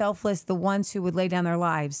selfless, the ones who would lay down their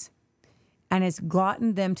lives, and has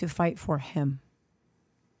gotten them to fight for him.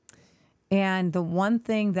 And the one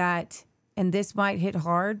thing that, and this might hit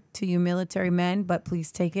hard to you military men, but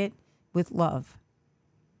please take it with love.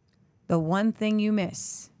 The one thing you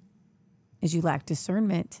miss is you lack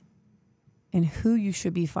discernment in who you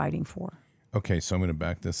should be fighting for. Okay, so I'm going to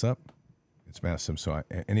back this up. It's massive. So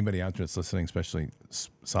anybody out there that's listening, especially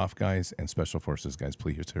soft guys and special forces guys,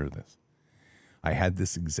 please hear this. I had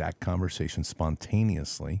this exact conversation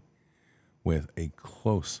spontaneously with a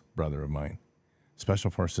close brother of mine.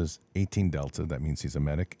 Special Forces 18 Delta, that means he's a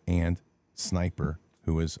medic, and Sniper,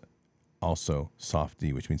 who is also Soft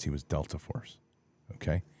D, which means he was Delta Force.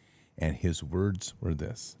 Okay? And his words were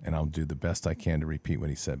this, and I'll do the best I can to repeat what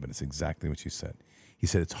he said, but it's exactly what you said. He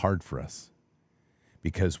said, it's hard for us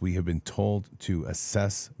because we have been told to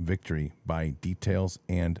assess victory by details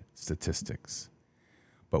and statistics.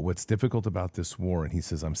 But what's difficult about this war, and he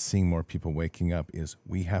says, I'm seeing more people waking up, is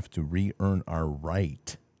we have to re-earn our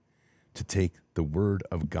right to take the word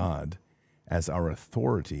of God as our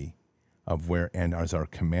authority of where, and as our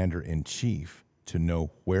commander in chief, to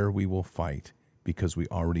know where we will fight because we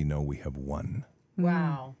already know we have won.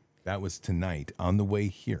 Wow. That was tonight on the way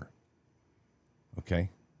here. Okay?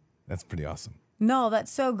 That's pretty awesome. No,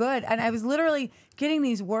 that's so good. And I was literally getting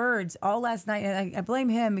these words all last night, and I blame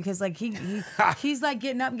him because like he's like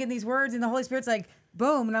getting up and getting these words, and the Holy Spirit's like,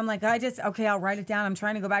 boom. And I'm like, I'll write it down. I'm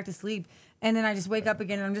trying to go back to sleep. And then I just wake up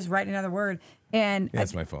again and I'm just writing another word. And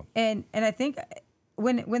That's my fault. And I think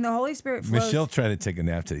when the Holy Spirit flows, Michelle tried to take a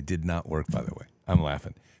nap today. Did not work, by the way. I'm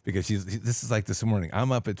laughing because this is like this morning.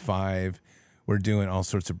 I'm up at 5. I'm doing all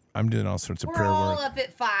sorts of We're prayer all work. up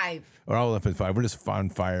at 5. We're all up at 5. We're just on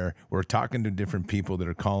fire. We're talking to different people that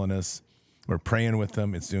are calling us. We're praying with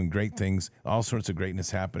them. It's doing great things. All sorts of greatness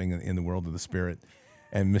happening in the world of the spirit.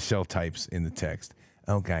 And Michelle types in the text,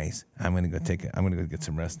 "Oh, guys, I'm gonna go get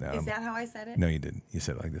some rest now." Is that how I said it? No, you didn't. You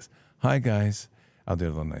said it like this. "Hi, guys." I'll do it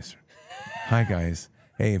a little nicer. "Hi, guys.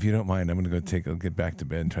 Hey, if you don't mind, I'm going to I'll get back to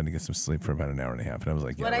bed and try to get some sleep for about an hour and a half." And I was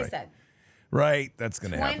like, yeah, What right. I said. Right, that's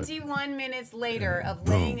going to happen. 21 minutes later of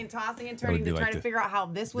laying and tossing and turning be to like try to this. figure out how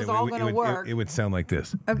this was It all would- going to work. It would sound like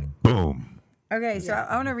this. Okay. Boom. Okay, so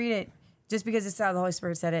I want to read it just because it's how the Holy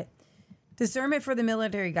Spirit said it. Discernment for the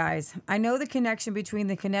military guys. I know the connection between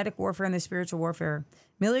the kinetic warfare and the spiritual warfare.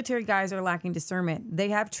 Military guys are lacking discernment. They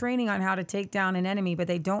have training on how to take down an enemy, but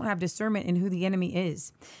they don't have discernment in who the enemy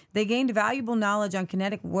is. They gained valuable knowledge on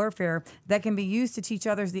kinetic warfare that can be used to teach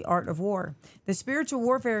others the art of war. The spiritual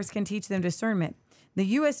warfares can teach them discernment. The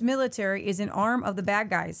U.S. military is an arm of the bad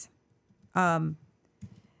guys. Where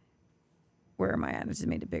am I at? I just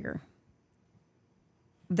made it bigger.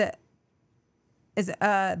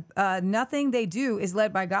 Nothing they do is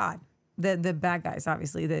led by God. The bad guys,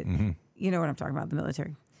 obviously. You know what I'm talking about, the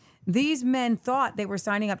military. These men thought they were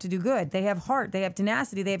signing up to do good. They have heart, they have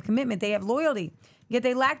tenacity, they have commitment, they have loyalty. Yet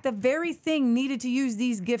they lack the very thing needed to use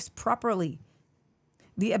these gifts properly.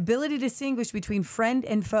 The ability to distinguish between friend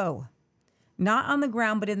and foe. Not on the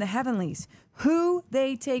ground, but in the heavenlies. Who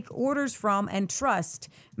they take orders from and trust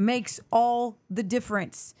makes all the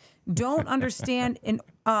difference. Don't understand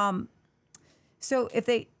so if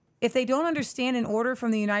they don't understand an order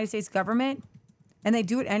from the United States government and they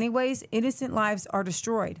do it anyways, innocent lives are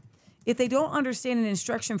destroyed. If they don't understand an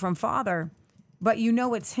instruction from Father, but you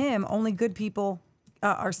know it's Him, only good people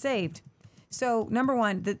are saved. So number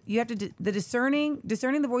one, you have to discerning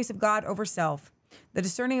the voice of God over self, the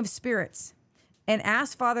discerning of spirits, and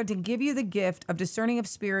ask Father to give you the gift of discerning of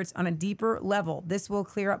spirits on a deeper level. This will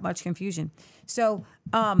clear up much confusion. So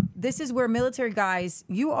this is where military guys,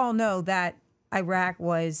 you all know that Iraq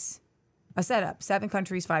was a setup, 7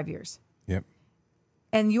 countries, 5 years. Yep.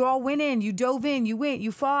 And you all went in, you dove in, you went,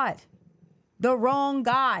 you fought the wrong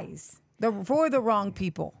guys, for the wrong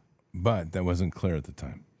people. But that wasn't clear at the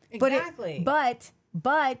time. Exactly. But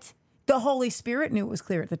the Holy Spirit knew it was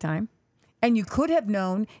clear at the time. And you could have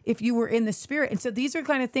known if you were in the Spirit. And so these are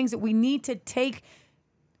kind of things that we need to take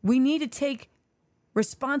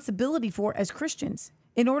responsibility for as Christians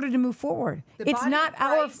in order to move forward. It's not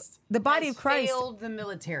the body of Christ failed the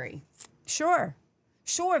military. Sure.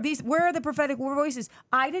 Where are the prophetic voices?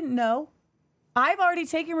 I didn't know. I've already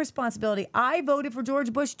taken responsibility. I voted for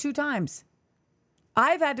George Bush 2 times.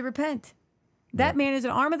 I've had to repent. That man is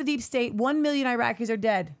an arm of the deep state. 1 million Iraqis are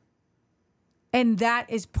dead. And that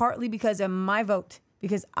is partly because of my vote,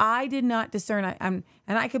 because I did not discern. And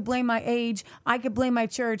I could blame my age. I could blame my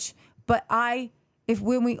church. But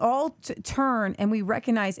when we all turn and we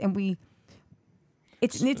recognize and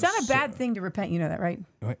it's not a bad thing to repent. You know that, right?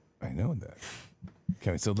 I know that.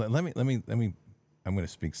 Okay, so let me. I'm going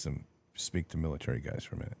to speak to military guys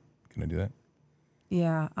for a minute. Can I do that?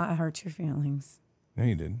 Yeah, I hurt your feelings. No,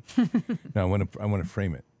 you didn't. No, I want to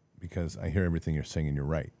frame it because I hear everything you're saying and you're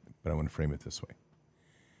right. But I want to frame it this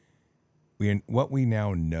way. What we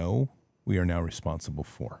now know, we are now responsible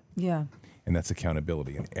for. Yeah. And that's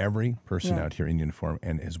accountability. And every person out here in uniform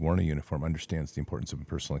and has worn a uniform understands the importance of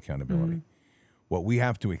personal accountability. Mm-hmm. What we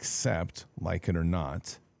have to accept, like it or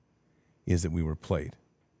not, is that we were played.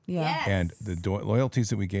 Yeah. Yes. And the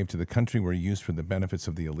loyalties that we gave to the country were used for the benefits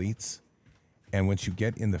of the elites. And once you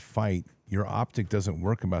get in the fight, your optic doesn't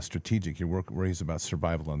work about strategic. Your work worries about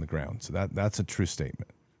survival on the ground. So that's a true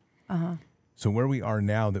statement. Uh-huh. So where we are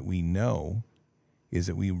now that we know is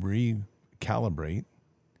that we recalibrate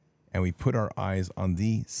and we put our eyes on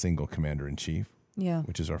the single commander-in-chief,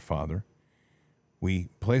 which is our Father. We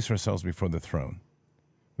place ourselves before the throne.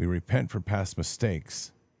 We repent for past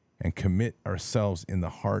mistakes and commit ourselves in the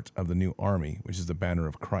heart of the new army, which is the banner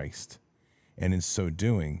of Christ. And in so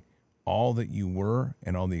doing, all that you were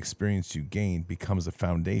and all the experience you gained becomes a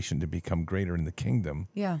foundation to become greater in the kingdom.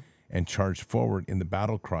 Yeah. And charge forward in the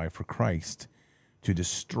battle cry for Christ to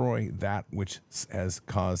destroy that which has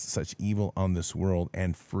caused such evil on this world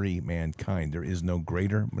and free mankind. There is no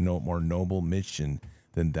greater, no more noble mission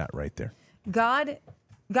than that right there. God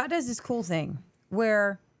does this cool thing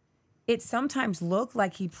where it sometimes looked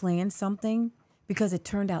like he planned something because it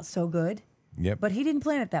turned out so good. Yep. But he didn't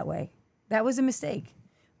plan it that way. That was a mistake.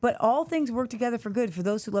 But all things work together for good for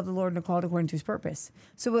those who love the Lord and are called according to his purpose.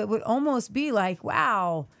 So it would almost be like,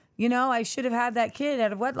 wow, I should have had that kid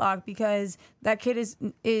out of wedlock because that kid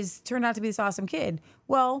is turned out to be this awesome kid.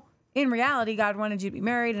 Well, in reality, God wanted you to be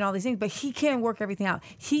married and all these things, but he can work everything out.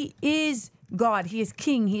 He is God. He is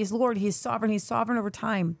King. He is Lord. He is sovereign. He's sovereign over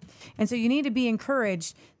time. And so you need to be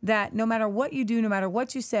encouraged that no matter what you do, no matter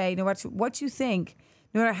what you say, no matter what you think,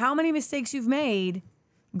 no matter how many mistakes you've made,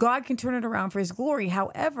 God can turn it around for his glory.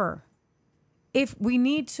 However, if we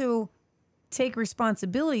need to take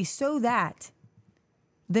responsibility so that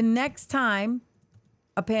the next time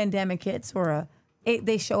a pandemic hits or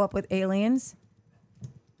they show up with aliens,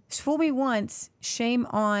 fool me once, shame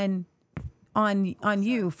on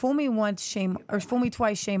you. Fool me once, fool me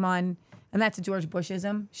twice, shame on, and that's a George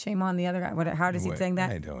Bushism. Shame on the other guy. How does he saying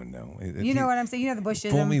that? I don't know. You know what I'm saying? You know the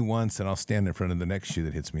Bushism. Fool me once, and I'll stand in front of the next shoe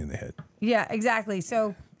that hits me in the head. Yeah, exactly.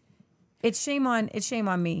 So it's shame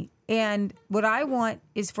on me. And what I want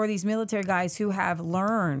is for these military guys who have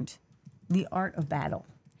learned the art of battle.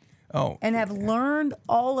 Oh. And have learned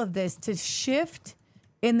all of this to shift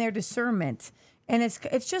in their discernment. And it's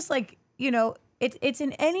just like, it's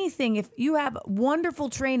in anything. If you have wonderful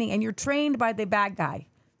training and you're trained by the bad guy,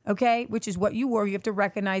 okay, which is what you were, you have to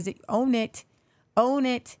recognize it, own it.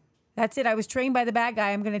 That's it. I was trained by the bad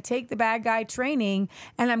guy. I'm going to take the bad guy training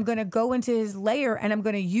and I'm going to go into his lair and I'm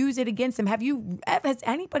going to use it against him. Has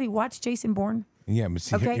anybody watched Jason Bourne? Yeah, but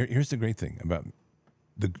see, Okay. here's the great thing about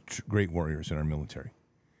the great warriors in our military.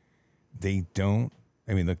 They don't,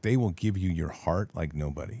 they will give you your heart like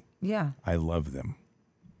nobody. Yeah. I love them.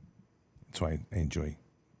 That's why I enjoy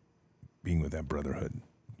being with that brotherhood.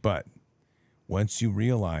 But once you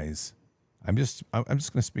realize, I'm just going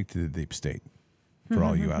to speak to the deep state for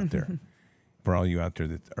all you out there,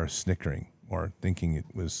 that are snickering or thinking it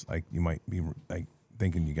was like you might be like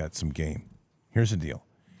thinking you got some game. Here's the deal.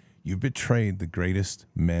 You betrayed the greatest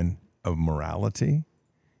men of morality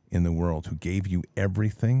in the world who gave you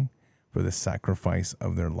everything for the sacrifice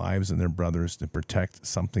of their lives and their brothers to protect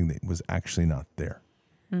something that was actually not there.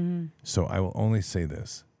 Mm-hmm. So I will only say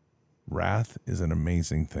this. Wrath is an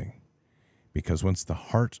amazing thing because once the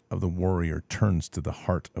heart of the warrior turns to the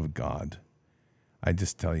heart of God, I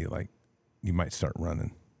just tell you, you might start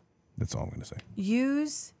running. That's all I'm going to say.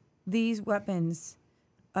 Use these weapons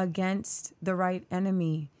against the right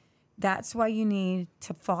enemy. That's why you need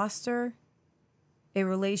to foster a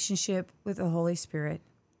relationship with the Holy Spirit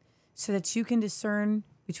so that you can discern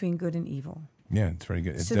between good and evil. Yeah, it's very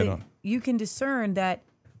good. It's So dead that on. you can discern that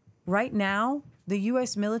right now the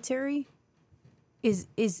U.S. military is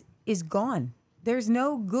gone. There's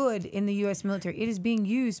no good in the U.S. military. It is being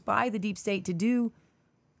used by the deep state to do,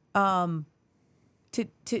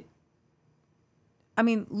 I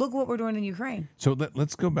mean, look what we're doing in Ukraine. So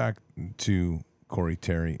let's go back to Corey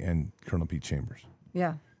Terry and Colonel Pete Chambers.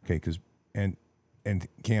 Yeah. Okay, because and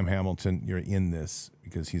Cam Hamilton, you're in this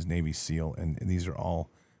because he's Navy SEAL, and these are all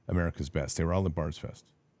America's best. They were all at Bards Fest.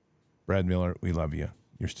 Brad Miller, we love you.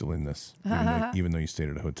 You're still in this, even though you stayed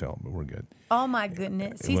at a hotel, but we're good. Oh my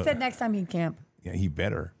goodness. He Well, said next time he'd camp. Yeah, he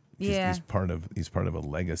better. Yeah. He's part of a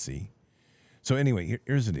legacy. So anyway,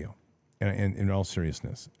 here's the deal, and in all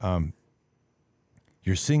seriousness,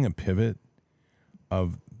 you're seeing a pivot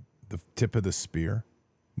of the tip of the spear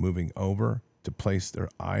moving over to place their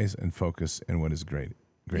eyes and focus in what is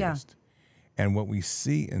greatest. And what we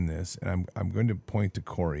see in this, and I'm going to point to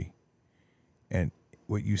Corey, and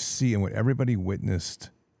what you see and what everybody witnessed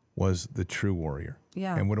was the true warrior.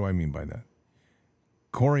 Yeah. And what do I mean by that?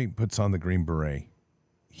 Corey puts on the green beret.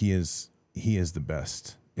 He is the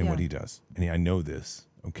best in what Yeah. he does. And I know this,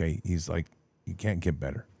 okay? He's like, you can't get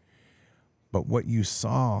better. But what you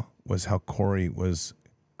saw was how Corey was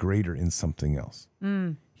greater in something else.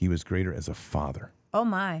 He was greater as a father. Oh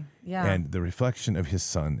my. Yeah. And the reflection of his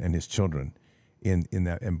son and his children in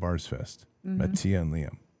Bards Fest, Mattia and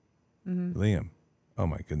Liam. Liam, oh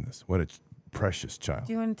my goodness, what a precious child.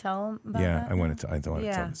 Do you want to tell him about Yeah, that? I want to tell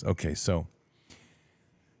Yeah. this. Okay, so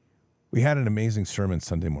we had an amazing sermon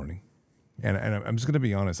Sunday morning. And I'm just going to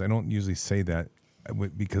be honest, I don't usually say that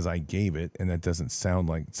because I gave it, and that doesn't sound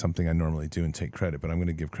like something I normally do and take credit, but I'm going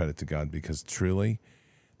to give credit to God because truly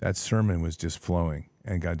that sermon was just flowing,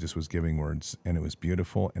 and God just was giving words, and it was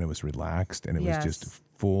beautiful, and it was relaxed, and it was just Yes.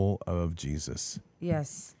 full of Jesus.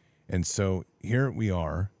 Yes. And so here we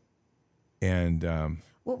are, and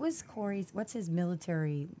What's his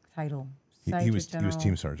military title? he was General?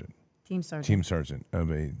 team sergeant. Team sergeant. Of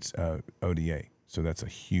a ODA. So that's a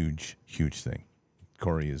huge, huge thing.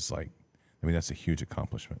 Corey is like, I mean, that's a huge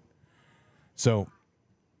accomplishment. So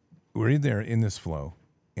we're in there in this flow,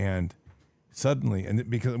 and suddenly, and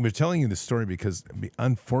because we're telling you this story because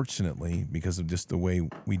unfortunately, because of just the way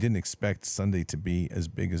we didn't expect Sunday to be as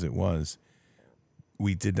big as it was,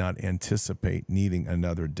 we did not anticipate needing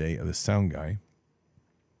another day of the sound guy.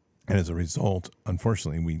 And as a result,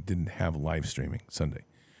 unfortunately, we didn't have live streaming Sunday.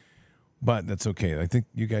 But that's okay. I think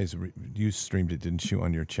you guys, you streamed it, didn't you,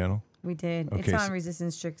 on your channel? We did. Okay, It's on so-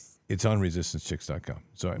 Resistance Chicks. It's on resistancechicks.com.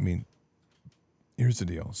 So, I mean, here's the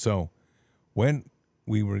deal. So, when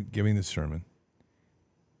we were giving the sermon,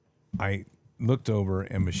 I looked over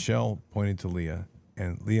and Michelle pointed to Leah,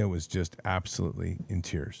 and Leah was just absolutely in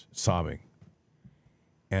tears, sobbing.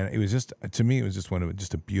 And it was just, to me, it was just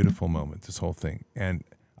just a beautiful moment, this whole thing. And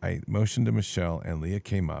I motioned to Michelle, and Leah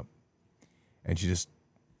came up, and she just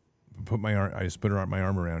put my arm, I just put my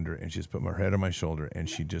arm around her, and she just put her head on my shoulder, and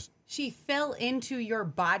she just, She fell into your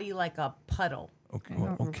body like a puddle. okay, I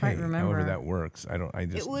well, don't okay, quite remember. however that works.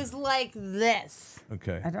 It was like this.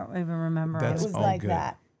 okay. I don't even remember. That's It was all like good.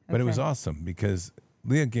 that. But it was Okay. awesome because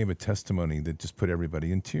Leah gave a testimony that just put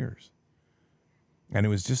everybody in tears. And it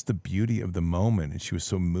was just the beauty of the moment. And she was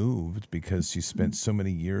so moved because she spent so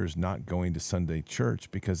many years not going to Sunday church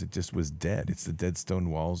because it just was dead. It's the dead stone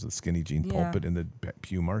walls, the skinny jean Yeah. pulpit, and the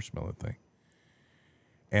pew marshmallow thing.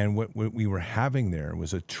 And what we were having there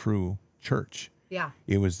was a true church. Yeah.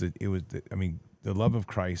 It was the love of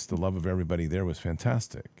Christ, the love of everybody there was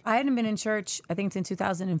fantastic. I hadn't been in church, I think, since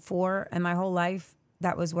 2004, and my whole life,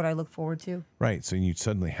 that was what I looked forward to. Right. So you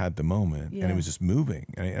suddenly had the moment, and Yeah. it was just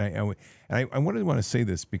moving. And I wanted to want to say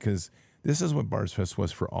this because this is what Bards Fest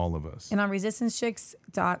was for all of us. And on Resistance Chicks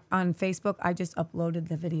on Facebook, I just uploaded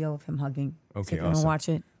the video of him hugging. Okay, so if you want to awesome. watch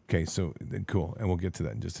it. Okay, so then cool, and we'll get to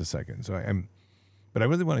that in just a second. But I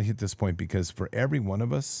really want to hit this point because for every one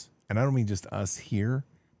of us, and I don't mean just us here,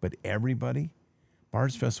 but everybody,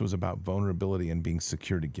 Bards Fest was about vulnerability and being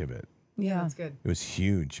secure to give it. Yeah. That's good. It was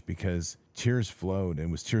huge because tears flowed, and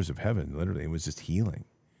it was tears of heaven. Literally, it was just healing.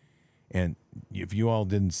 And if you all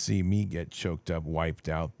didn't see me get choked up, wiped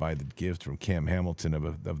out by the gift from Cam Hamilton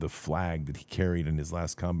of the flag that he carried in his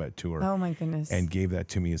last combat tour, Oh my goodness. and gave that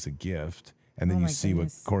to me as a gift, and then Oh you my see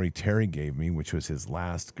goodness. what Corey Terry gave me, which was his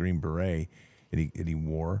last green beret that he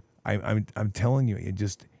wore. I'm telling you, it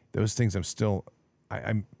just those things.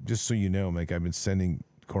 I'm just so you know, like I've been sending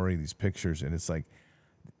Corey these pictures, and it's like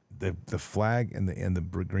the flag and the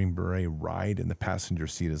green beret ride in the passenger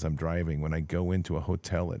seat as I'm driving. When I go into a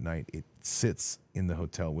hotel at night, it sits in the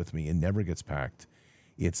hotel with me and never gets packed.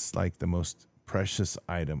 It's like the most precious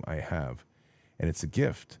item I have, and it's a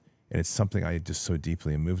gift. And it's something I just so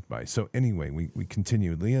deeply am moved by. So anyway, we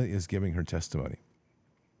continue. Leah is giving her testimony.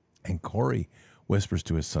 And Corey whispers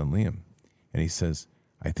to his son Liam, and he says,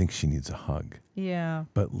 I think she needs a hug. Yeah.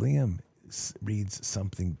 But Liam reads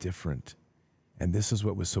something different. And this is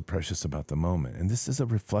what was so precious about the moment. And this is a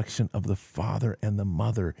reflection of the father and the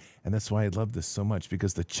mother. And that's why I love this so much,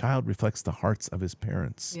 because the child reflects the hearts of his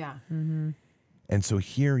parents. Yeah. And so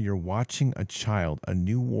here you're watching a child, a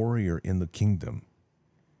new warrior in the kingdom,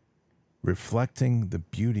 reflecting the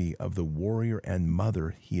beauty of the warrior and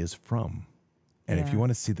mother he is from. And if Yeah. you want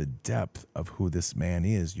to see the depth of who this man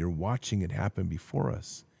is, you're watching it happen before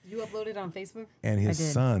us. You uploaded on Facebook? And his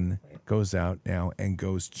did. son goes out now and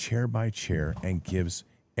goes chair by chair and gives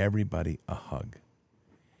everybody a hug.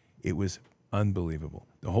 It was unbelievable.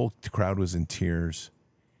 The whole crowd was in tears.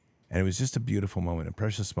 And it was just a beautiful moment, a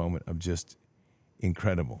precious moment of just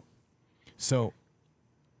incredible. So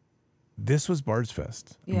this was Bard's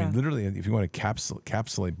Fest. I Yeah. mean, literally, if you want to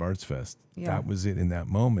capsulate Bard's Fest, Yeah. that was it in that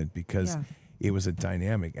moment, because Yeah. it was a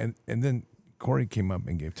dynamic. And then Corey came up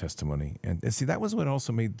and gave testimony. And see, that was what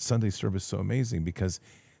also made Sunday service so amazing, because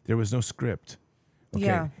there was no script. Okay.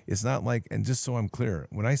 Yeah. It's not like, and just so I'm clear,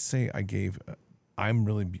 when I say I'm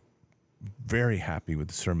really very happy with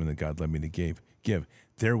the sermon that God led me to give.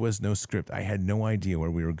 There was no script. I had no idea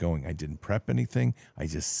where we were going. I didn't prep anything. I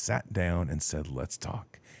just sat down and said, let's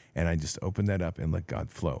talk. And I just opened that up and let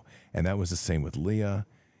God flow. And that was the same with Leah.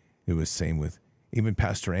 It was the same with even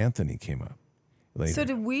Pastor Anthony came up later.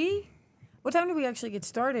 So what time did we actually get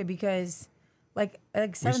started? Because like We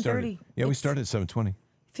 7:30. started. Yeah, we started at 7:20.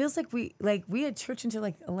 Feels like we had church until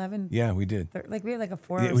like 11. Yeah, we did. Like we had like a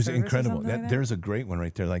 4 hour It was service or incredible. something like that. There's a great one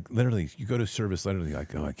right there. Like literally, you go to service, literally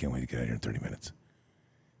like, oh, I can't wait to get out of here in 30 minutes.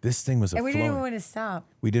 This thing was a And we didn't even flowing. want to stop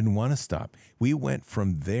We didn't want to stop. We went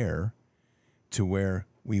from there to where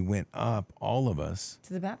we went up, all of us.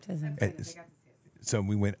 to the baptism. So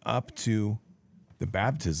we went up to the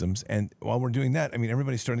baptisms, and while we're doing that, I mean,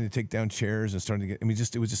 everybody's starting to take down chairs and starting to get. I mean,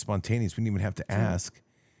 it was just spontaneous. We didn't even have to ask.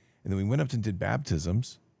 And then we went up and did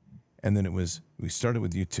baptisms, and then we started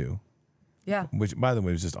with you two, Yeah. which, by the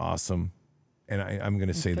way, was just awesome. And I'm going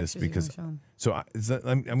to say this pictures you because can show 'em. so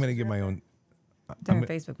I'm going to give my own. They're on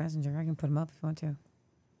Facebook Messenger. I can put them up if you want to.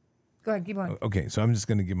 Go ahead, keep going. Okay, so I'm just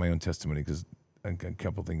going to give my own testimony because a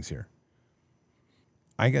couple things here.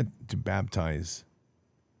 I got to baptize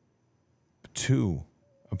two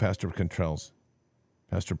of Pastor Cantrell's,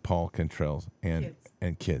 Pastor Paul Cantrell's, and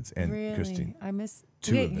kids and Really? Christine. I miss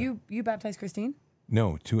Two of them. You baptized Christine?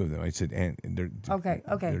 No, two of them. I said, and they're Okay.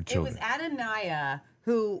 They're It children. was Adonaiah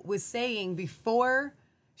who was saying before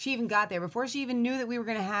she even got there, before she even knew that we were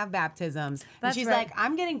going to have baptisms. And That's she's right. like,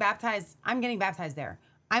 I'm getting baptized there.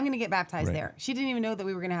 I'm going to get baptized Right. there. She didn't even know that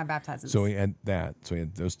we were going to have baptisms. So we had that. So we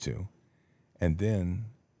had those two, and then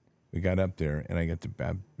we got up there, and I got to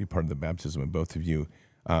be part of the baptism of both of you.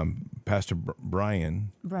 Pastor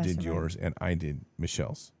Brian did yours, and I did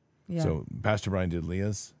Michelle's. Yeah. So Pastor Brian did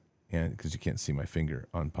Leah's, and because you can't see my finger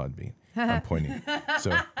on Podbean, I'm pointing.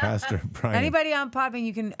 So Pastor Brian. Anybody on Podbean,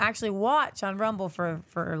 you can actually watch on Rumble for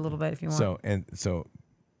a little bit if you want.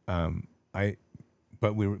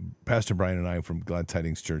 But Pastor Brian and I from Glad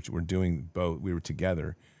Tidings Church were doing both. We were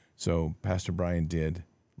together. So Pastor Brian did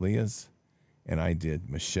Leah's, and I did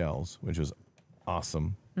Michelle's, which was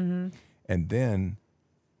awesome. Mm-hmm. And then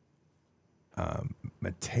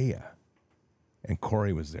Matea and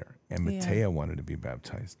Corey was there, and Matea wanted to be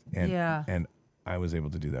baptized, and I was able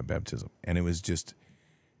to do that baptism, and it was just,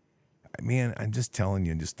 man, I'm just telling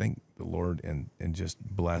you, just thank the Lord and just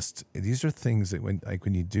blessed. These are things that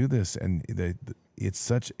when you do this, and it's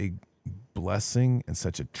such a blessing and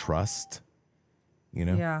such a trust, you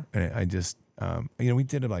know. Yeah. And I just, we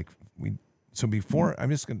did it so before. I'm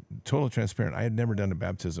just gonna total transparent. I had never done a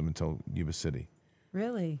baptism until Yuba City.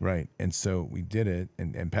 Really? Right. And so we did it,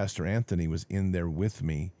 and Pastor Anthony was in there with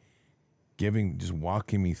me, just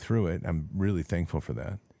walking me through it. I'm really thankful for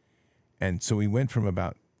that. And so we went from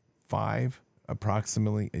about 5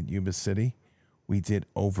 approximately at Yuba City. We did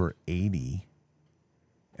over 80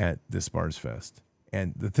 at this Bard's Fest.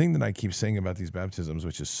 And the thing that I keep saying about these baptisms,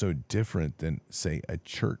 which is so different than, say, a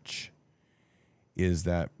church, is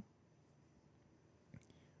that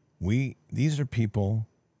these are people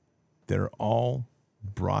that are all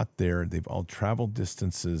brought there. They've all traveled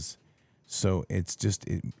distances. So it's just,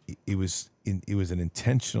 it was an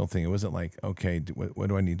intentional thing. It wasn't like, okay, what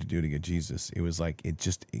do I need to do to get Jesus? It was like, it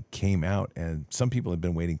came out, and some people have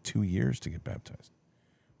been waiting 2 years to get baptized,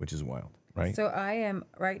 which is wild, right? So I am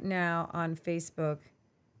right now on Facebook.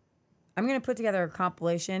 I'm going to put together a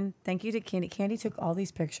compilation. Thank you to Candy. Candy took all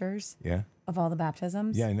these pictures Yeah. of all the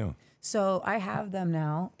baptisms. Yeah, I know. So I have them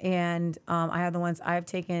now, and I have the ones I've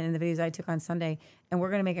taken and the videos I took on Sunday, and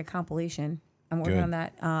we're gonna make a compilation. I'm working Good. on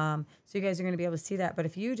that, so you guys are gonna be able to see that. But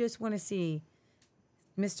if you just want to see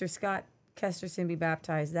Mr. Scott Kesterson be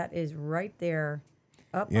baptized, that is right there,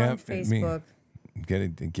 up Yeah, on Facebook.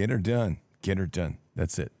 Get her done. Get her done.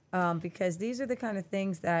 That's it. Because these are the kind of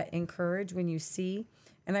things that encourage when you see.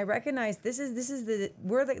 And I recognize we're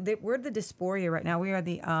the dysphoria right now. We are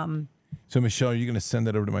the So, Michelle, are you going to send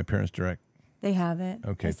that over to my parents direct? they have it.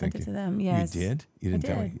 Okay, I sent thank it you. to them. You Yes, did? You didn't I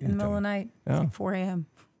tell did me. You in didn't the middle tell of the me. night. It's Oh. like 4 a.m.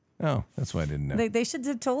 Oh, that's why I didn't know. They should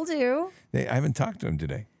have told you. I haven't talked to him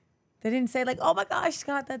today. They didn't say like, "Oh my gosh,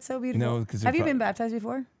 Scott, that's so beautiful." No, 'cause have they you pro- been baptized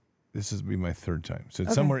before? This will be my third time. So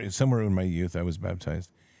somewhere in my youth, I was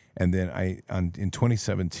baptized, and then in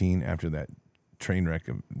 2017, after that train wreck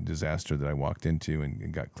of disaster that I walked into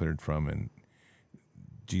and got cleared from, and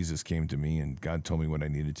Jesus came to me, and God told me what I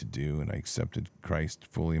needed to do, and I accepted Christ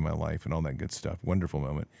fully in my life, and all that good stuff. Wonderful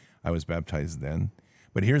moment. I was baptized then,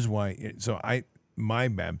 but here's why. My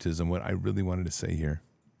baptism. What I really wanted to say here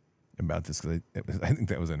about this, because I think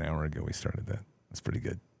that was an hour ago we started that. That's pretty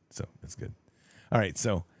good. So that's good. All right.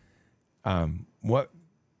 So, what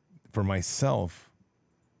for myself,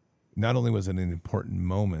 not only was it an important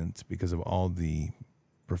moment because of all the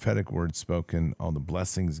prophetic words spoken, all the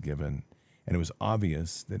blessings given, and it was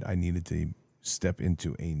obvious that I needed to step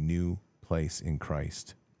into a new place in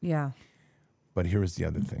Christ. Yeah. But here was the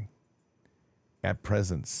other thing. At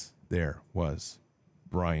presence, there was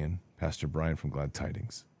Pastor Brian from Glad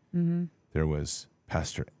Tidings. Mm-hmm. There was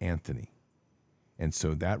Pastor Anthony. And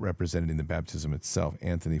so that represented in the baptism itself,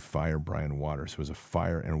 Anthony Fire, Brian Water. So it was a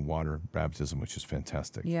fire and water baptism, which is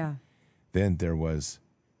fantastic. Yeah. Then there was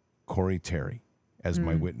Corey Terry as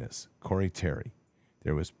my witness. Corey Terry.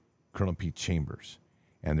 There was Colonel Pete Chambers.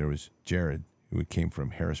 And there was Jared, who came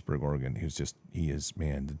from Harrisburg, Oregon.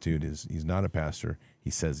 The dude he's not a pastor. He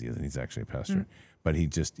says he is, and he's actually a pastor. But he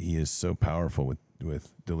is so powerful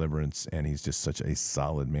with deliverance, and he's just such a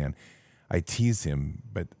solid man. I tease him,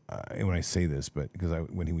 but when I say this, but because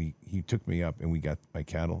when he took me up and we got my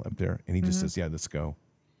cattle up there, and he just says, "Yeah, let's go."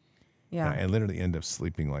 Yeah. And I literally ended up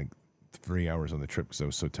sleeping like 3 hours on the trip because I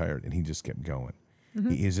was so tired, and he just kept going.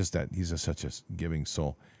 He's just such a giving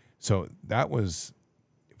soul. So that was,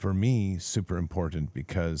 for me, super important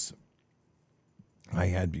because I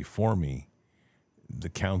had before me the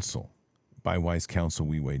counsel. By wise counsel,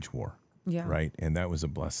 we wage war. Yeah. Right? And that was a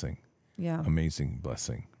blessing. Yeah. Amazing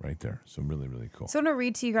blessing right there. So really, really cool. So I'm going to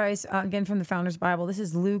read to you guys again from the Founder's Bible. This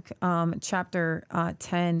is Luke chapter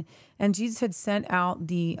 10. And Jesus had sent out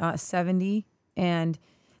the 70, and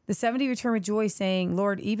the 70 returned with joy, saying,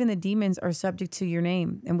 "Lord, even the demons are subject to your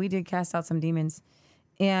name." And we did cast out some demons.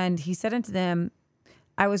 And he said unto them,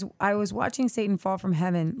 I was watching Satan fall from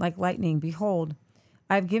heaven like lightning. Behold,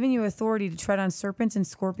 I have given you authority to tread on serpents and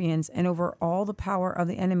scorpions and over all the power of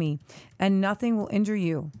the enemy, and nothing will injure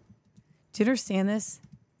you. Do you understand this?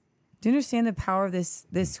 Do you understand the power of this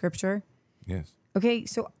scripture? Yes. Okay,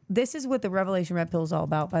 so this is what the Revelation Red Pill is all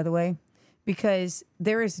about, by the way, because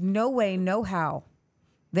there is no way, no how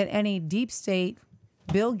that any deep state,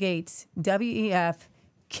 Bill Gates, WEF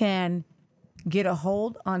can get a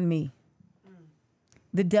hold on me.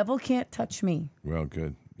 The devil can't touch me. Well,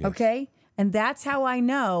 good. Yes. Okay? And that's how I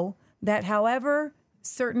know that however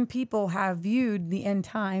certain people have viewed the end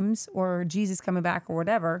times or Jesus coming back or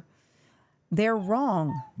whatever, they're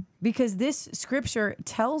wrong, because this scripture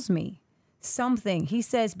tells me something. He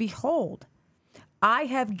says, "Behold, I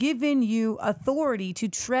have given you authority to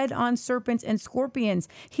tread on serpents and scorpions."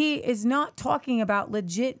 He is not talking about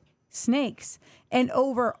legit snakes. "And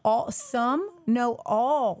over all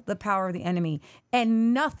the power of the enemy,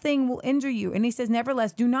 and nothing will injure you." And he says,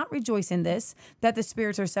 "Nevertheless, do not rejoice in this, that the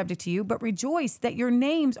spirits are subject to you, but rejoice that your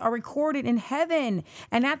names are recorded in heaven."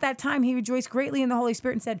 And at that time, he rejoiced greatly in the Holy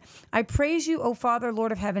Spirit and said, "I praise you, O Father,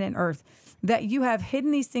 Lord of heaven and earth, that you have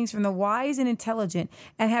hidden these things from the wise and intelligent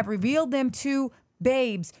and have revealed them to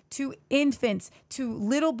babes, to infants, to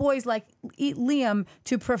little boys like Liam,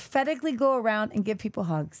 to prophetically go around and give people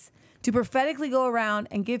hugs, to prophetically go around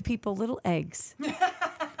and give people little eggs."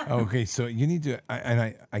 Okay, so you need to,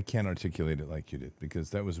 I can't articulate it like you did, because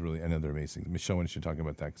that was really another amazing. Michelle, why don't you talk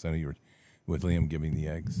about that? Because I know you were with Liam giving the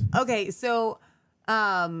eggs. Okay, so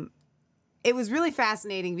it was really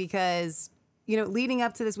fascinating because, leading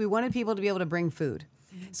up to this, we wanted people to be able to bring food.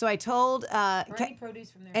 So I told Any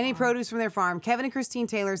produce from their farm. produce from their farm. Kevin and Christine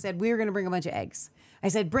Taylor said we were going to bring a bunch of eggs. I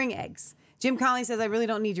said, bring eggs. Jim Conley says, I really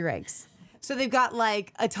don't need your eggs. So they've got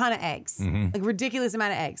like a ton of eggs, like ridiculous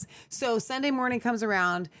amount of eggs. So Sunday morning comes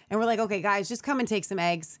around and we're like, okay, guys, just come and take some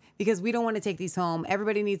eggs because we don't want to take these home.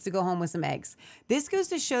 Everybody needs to go home with some eggs. This goes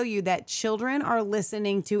to show you that children are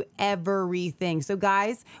listening to everything. So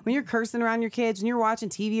guys, when you're cursing around your kids and you're watching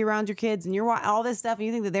TV around your kids and you're all this stuff and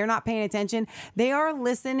you think that they're not paying attention, they are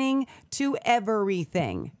listening to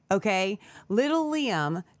everything. Okay, little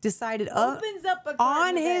Liam decided Opens up a carton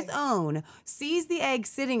on of his eggs. own, sees the egg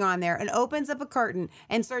sitting on there and opens up a carton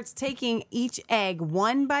and starts taking each egg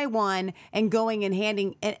one by one and going and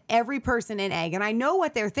handing every person an egg. And I know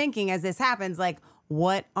what they're thinking as this happens, like,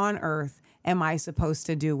 what on earth am I supposed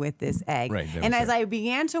to do with this egg? Right, that And was as it. I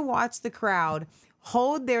began to watch the crowd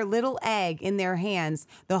hold their little egg in their hands,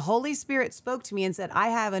 the Holy Spirit spoke to me and said, I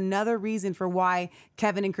have another reason for why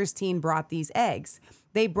Kevin and Christine brought these eggs.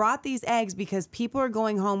 They brought these eggs because people are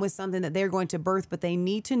going home with something that they're going to birth, but they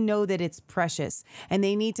need to know that it's precious and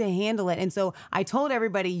they need to handle it. And so I told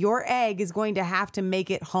everybody, your egg is going to have to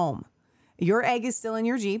make it home. Your egg is still in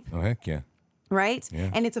your Jeep, Oh, heck yeah. right?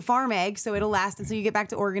 Yeah. And it's a farm egg, so it'll last until you get back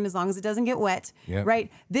to Oregon as long as it doesn't get wet, Yep.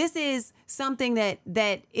 right? This is something that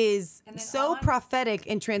is And then so on- prophetic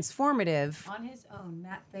and transformative. On his own,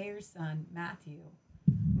 Matt Thayer's son, Matthew,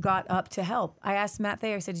 got up to help. I asked Matt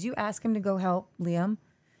Thayer, I said, did you ask him to go help Liam?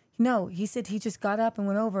 No, he said he just got up and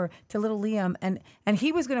went over to little Liam, and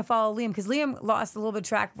he was going to follow Liam because Liam lost a little bit of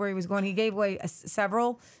track of where he was going. He gave away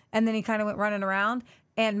several, and then he kind of went running around,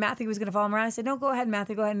 and Matthew was going to follow him around. I said, no, go ahead,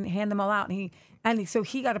 Matthew, go ahead and hand them all out. So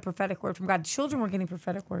he got a prophetic word from God. Children were getting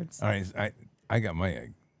prophetic words. All right, I got my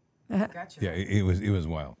egg. Gotcha. Yeah, it was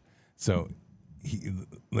wild. So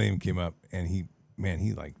Liam came up and he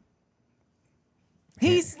like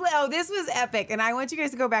This was epic. And I want you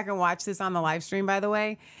guys to go back and watch this on the live stream, by the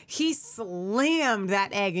way. He slammed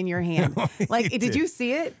that egg in your hand. Like, He did did. you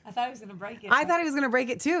see it? I thought he was going to break it. I thought he was going to break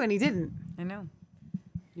it too, and he didn't. I know.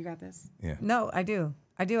 You got this? yeah. No, I do.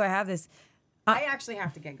 I have this. I actually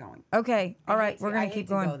have to get going. Okay. All right. hate We're to- going I to hate keep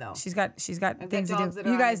to going. go, though. She's got I've things got to dogs do. that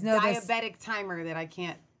are You guys on know a this. diabetic timer that I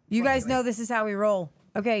can't. You guys know this is how we roll.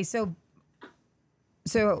 Okay, so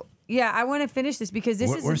yeah, I want to finish this because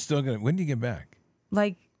this is We're still gonna. When do you get back?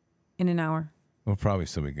 like in an hour. We'll probably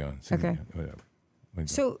still be going. So Okay. Whatever. We go.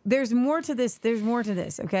 So there's more to this. There's more to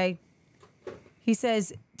this. Okay. He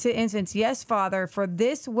says to infants, "Yes, Father, for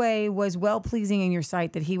this way was well pleasing in your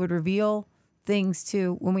sight, that He would reveal things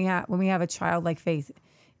to when we have a childlike faith."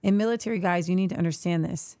 In military, guys, you need to understand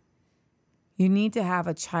this. You need to have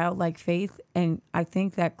a childlike faith, and I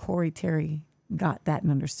think that Corey Terry got that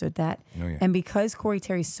and understood that. Oh, yeah. And because Corey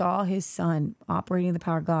Terry saw his son operating in the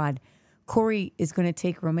power of God, Corey is going to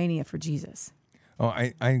take Romania for Jesus. Oh,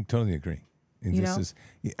 I totally agree. It You just know? is.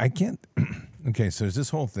 I can't. Okay, so there's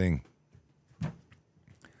this whole thing.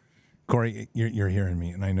 Corey, you're hearing me,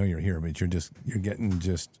 and I know you're here, but you're getting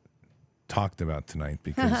just talked about tonight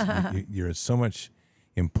because you're so much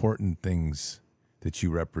important things that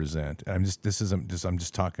you represent. I'm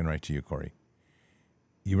just talking right to you, Corey.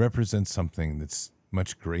 You represent something that's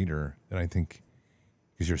much greater than I think,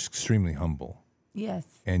 because you're extremely humble, Yes.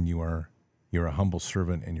 and you're a humble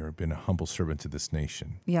servant, and you've been a humble servant to this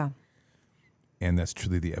nation. Yeah. And that's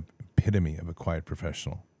truly the epitome of a quiet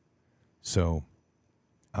professional. So,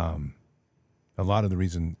 a lot of the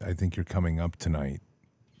reason I think you're coming up tonight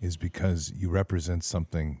is because you represent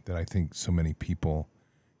something that I think so many people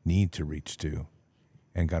need to reach to,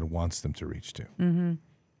 and God wants them to reach to. Mm-hmm.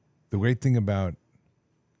 A great thing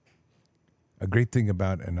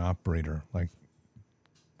about an operator like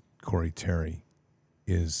Corey Terry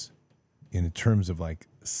is, in terms of like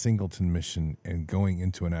singleton mission and going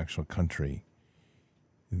into an actual country,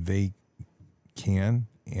 they can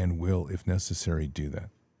and will, if necessary, do that.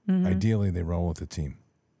 Ideally, they roll with a team.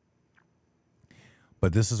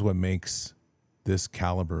 But this is what makes this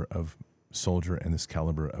caliber of soldier and this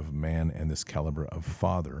caliber of man and this caliber of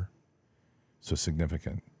father so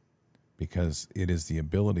significant, because it is the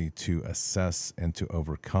ability to assess and to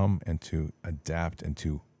overcome and to adapt and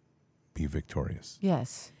to be victorious.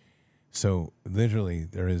 Yes. So literally,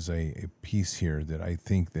 there is a piece here that I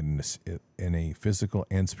think that in a physical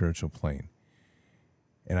and spiritual plane,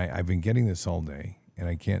 and I've been getting this all day, and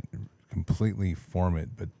I can't completely form it,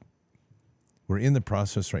 but we're in the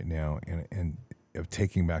process right now and of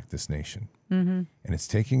taking back this nation. Mm-hmm. And it's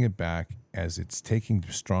taking it back as it's taking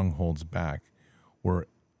strongholds back. We're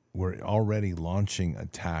already launching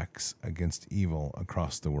attacks against evil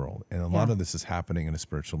across the world. And a lot of this is happening at a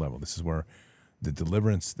spiritual level. This is where the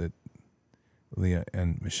deliverance that Leah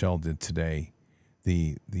and Michelle did today,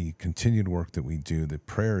 the continued work that we do, the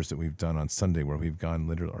prayers that we've done on Sunday, where we've gone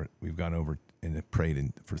over and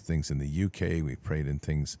prayed for things in the UK, we've prayed in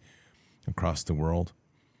things across the world.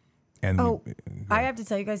 And Oh, I have to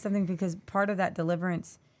tell you guys something because part of that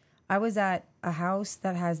deliverance, I was at a house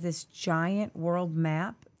that has this giant world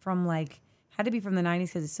map from had to be from the 90s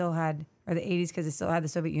because it still had, or the 80s because it still had the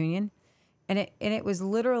Soviet Union. And it was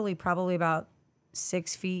literally probably about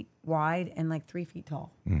 6 feet wide and 3 feet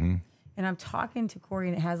tall. Mm-hmm. And I'm talking to Corey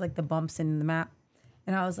and it has the bumps in the map.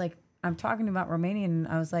 And I was like, I'm talking about Romania. And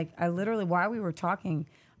I was like, I literally, while we were talking,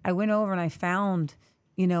 I went over and I found,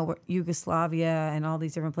 Yugoslavia and all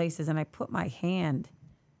these different places. And I put my hand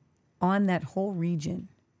on that whole region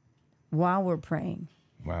while we're praying.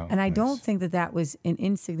 wow. And I nice. don't think that was an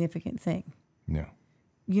insignificant thing. No.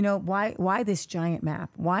 Why this giant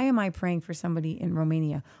map? Why am I praying for somebody in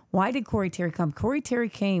Romania? Why did Corey Terry come? Corey Terry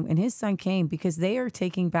came and his son came because they are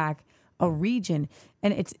taking back a region.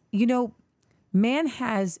 And it's, man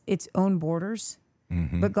has its own borders,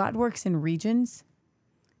 but God works in regions.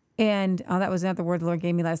 And that was another word the Lord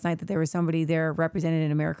gave me last night, that there was somebody there represented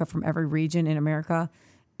in America from every region in America.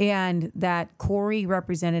 And that Corey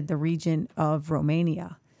represented the region of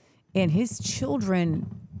Romania. And his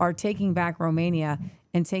children are taking back Romania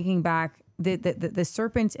and taking back the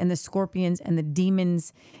serpents and the scorpions and the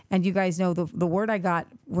demons. And you guys know the word I got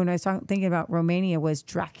when I was thinking about Romania was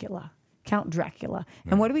Dracula, Count Dracula.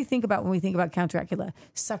 And what do we think about when we think about Count Dracula?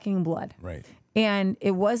 Sucking blood. Right. And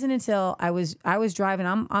it wasn't until I was driving,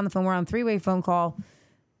 I'm on the phone, we're on a 3-way phone call,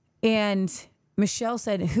 and Michelle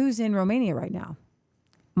said, "Who's in Romania right now?"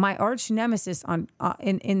 My arch nemesis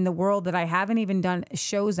in the world that I haven't even done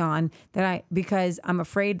shows on, because I'm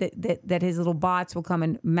afraid that his little bots will come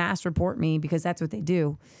and mass report me, because that's what they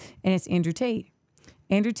do. And it's Andrew Tate.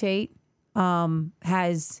 Andrew Tate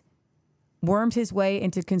has wormed his way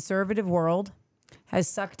into conservative world, has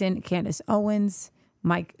sucked in Candace Owens,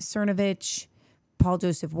 Mike Cernovich, Paul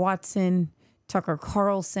Joseph Watson, Tucker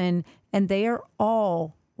Carlson, and they are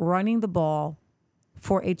all running the ball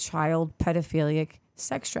for a child pedophilic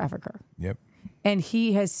sex trafficker. Yep. And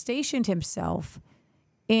he has stationed himself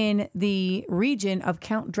in the region of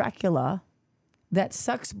Count Dracula that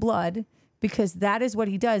sucks blood, because that is what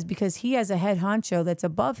he does, because he has a head honcho that's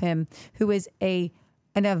above him who is an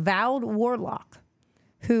avowed warlock,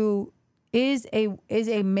 who is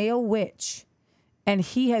a male witch, and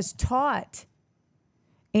he has taught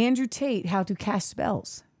Andrew Tate how to cast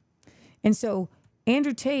spells. And so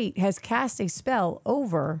Andrew Tate has cast a spell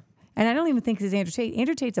over, and I don't even think it's Andrew Tate.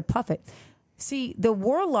 Andrew Tate's a puppet. See, the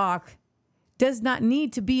warlock does not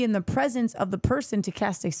need to be in the presence of the person to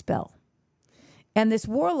cast a spell. And this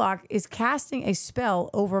warlock is casting a spell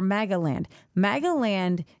over Magaland.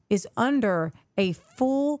 Magaland is under a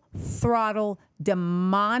full throttle,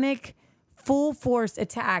 demonic, full force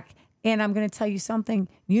attack. And I'm going to tell you something.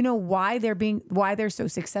 You know why they're so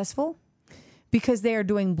successful? Because they are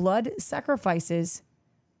doing blood sacrifices,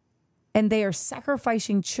 and they are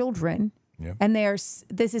sacrificing children. Yep. And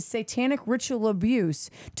this is satanic ritual abuse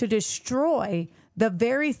to destroy the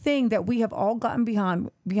very thing that we have all gotten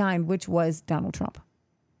behind, which was Donald Trump.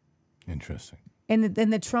 Interesting. And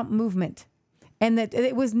the Trump movement. And that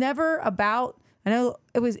it was never about, I know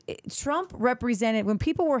Trump represented, when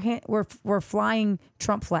people were flying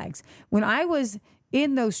Trump flags, when I was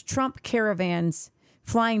in those Trump caravans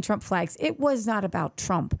flying Trump flags, it was not about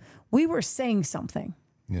Trump. We were saying something.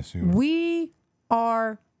 Yes, you are. We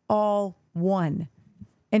are all one.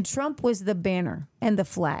 And Trump was the banner and the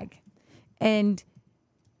flag. And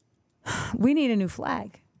we need a new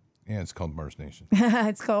flag. Yeah, it's called Bard's Nation.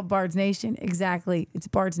 It's called Bard's Nation. Exactly. It's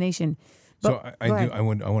Bard's Nation. So But, I go do. ahead. I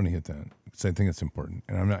want to hit that because I think it's important,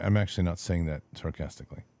 and I'm actually not saying that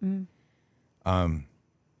sarcastically.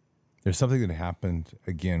 There's something that happened.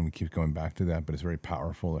 Again, we keep going back to that, but it's very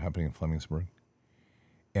powerful. Happening in Flemingsburg,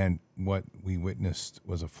 and what we witnessed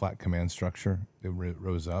was a flat command structure that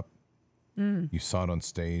rose up. You saw it on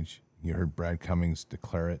stage. You heard Brad Cummings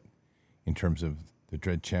declare it in terms of the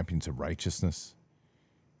dread champions of righteousness.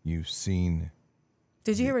 You've seen.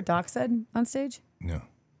 Did you hear what Doc said on stage? No.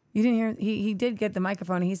 You didn't hear? He did get the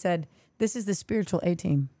microphone. And he said, "This is the spiritual A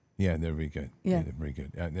team." Yeah, they're very good. Yeah. They're very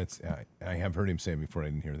good. I have heard him say it before. I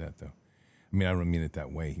didn't hear that though. I mean, I don't mean it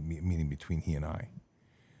that way. Meaning between he and I.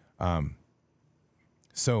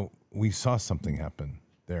 So we saw something happen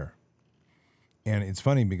there, and it's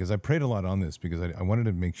funny because I prayed a lot on this because I wanted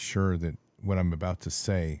to make sure that what I'm about to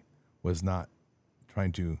say was not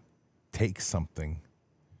trying to take something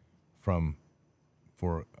for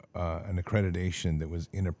an accreditation that was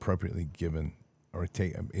inappropriately given or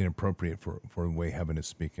inappropriate for the way heaven is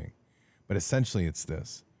speaking. But essentially it's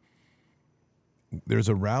this. there's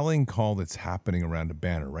a rallying call that's happening around a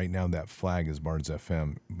banner right now. That flag is Bards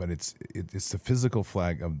FM, but it's the physical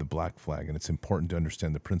flag of the black flag, and it's important to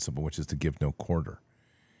understand the principle, which is to give no quarter.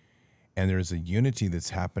 And there's a unity that's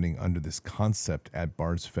happening under this concept at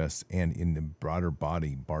Bards Fest and in the broader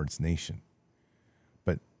body, Bards Nation.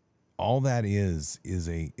 But all that is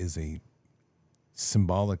a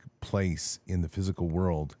symbolic place in the physical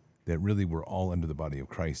world that really we're all under the body of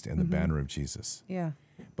Christ and the banner of Jesus. Yeah.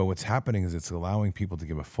 But what's happening is it's allowing people to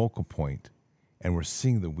give a focal point, and we're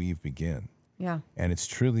seeing the weave begin. Yeah. And it's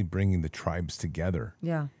truly bringing the tribes together.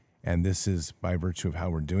 Yeah. And this is by virtue of how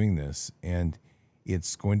we're doing this. And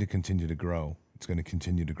it's going to continue to grow. It's going to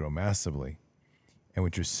continue to grow massively. And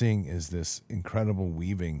what you're seeing is this incredible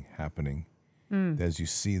weaving happening as you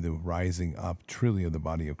see the rising up truly of the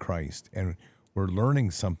body of Christ. And we're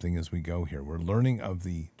learning something as we go here. We're learning of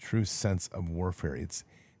the true sense of warfare.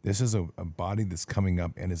 This is a body that's coming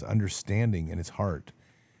up and is understanding in its heart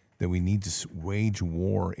that we need to wage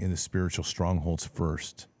war in the spiritual strongholds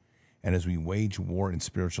first. And as we wage war in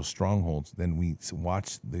spiritual strongholds, then we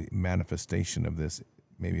watch the manifestation of this,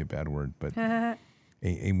 maybe a bad word, but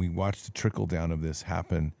and we watch the trickle down of this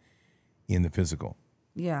happen in the physical.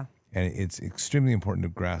 Yeah. And it's extremely important to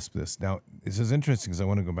grasp this. Now, this is interesting because I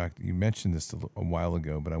want to go back. You mentioned this a while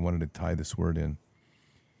ago, but I wanted to tie this word in.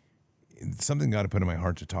 It's something God had put in my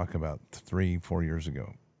heart to talk about 3-4 years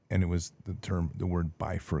ago, and it was the word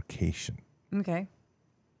bifurcation. Okay.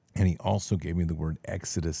 And he also gave me the word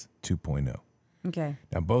Exodus 2.0. Okay.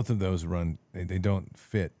 Now, both of those they don't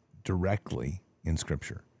fit directly in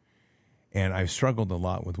Scripture. And I've struggled a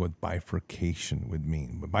lot with what bifurcation would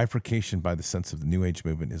mean. But bifurcation, by the sense of the New Age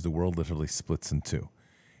movement, is the world literally splits in two.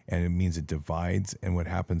 And it means it divides. And what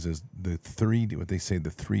happens is what they say, the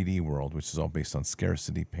 3D world, which is all based on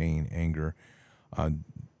scarcity, pain, anger,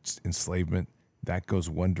 enslavement, that goes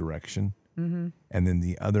one direction. Mm-hmm. And then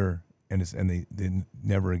the other, and they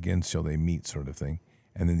never again shall they meet, sort of thing.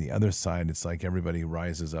 And then the other side, it's like everybody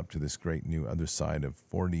rises up to this great new other side of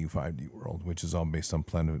 4D, 5D world, which is all based on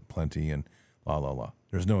plenty and la, la, la.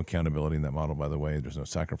 There's no accountability in that model, by the way. There's no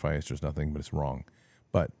sacrifice. There's nothing, but it's wrong.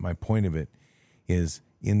 But my point of it is,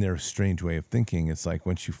 in their strange way of thinking, it's like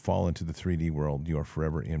once you fall into the 3D world, you are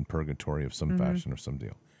forever in purgatory of some fashion or some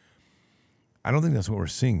deal. I don't think that's what we're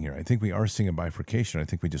seeing here. I think we are seeing a bifurcation. I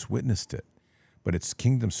think we just witnessed it. But it's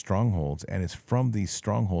kingdom strongholds, and it's from these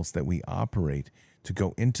strongholds that we operate to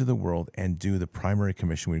go into the world and do the primary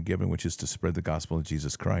commission we're given, which is to spread the gospel of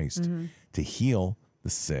Jesus Christ, to heal the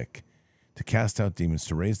sick, to cast out demons,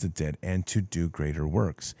 to raise the dead, and to do greater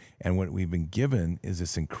works. And what we've been given is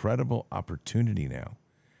this incredible opportunity now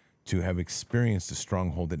to have experienced a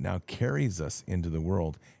stronghold that now carries us into the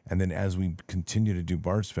world. And then as we continue to do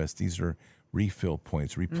Bards Fest, these are refill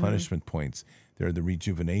points, replenishment points. They're the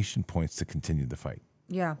rejuvenation points to continue the fight.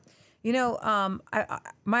 Yeah. You know,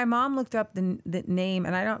 my mom looked up the name,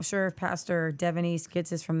 and I'm not sure if Pastor Devonese gets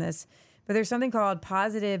this from this, but there's something called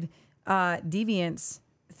positive deviance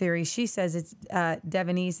theory. She says it's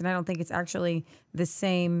Devonese, and I don't think it's actually the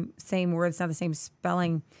same word. It's not the same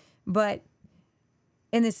spelling. But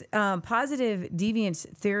in this positive deviance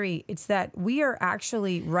theory, it's that we are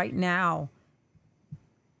actually right now,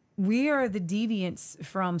 we are the deviants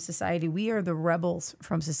from society. We are the rebels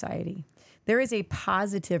from society. There is a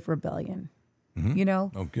positive rebellion, you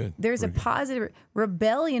know? Oh, good. There's Very a good. positive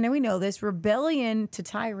rebellion, and we know this. Rebellion to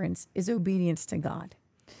tyrants is obedience to God.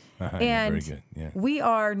 And Very good. Yeah. we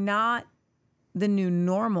are not the new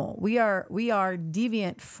normal. We are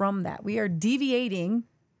deviant from that. We are deviating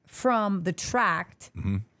from the tract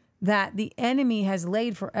that the enemy has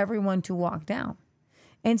laid for everyone to walk down.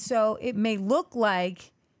 And so it may look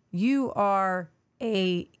like you are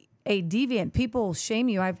a deviant. People shame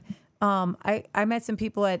you. I met some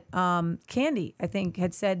people at Candy, I think,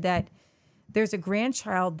 had said that there's a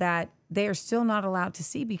grandchild that they are still not allowed to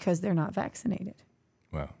see because they're not vaccinated.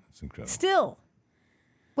 Wow, that's incredible. Still.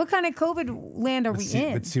 What kind of COVID land are we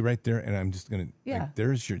in? But see right there, and I'm just going to, Yeah.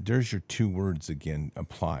 there's your two words again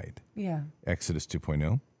applied. Yeah. Exodus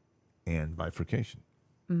 2.0 and bifurcation,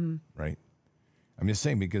 right? I'm just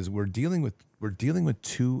saying because we're dealing with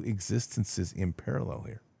two existences in parallel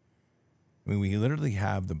here. I mean, we literally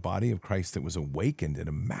have the body of Christ that was awakened at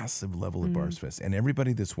a massive level at Bards Fest, and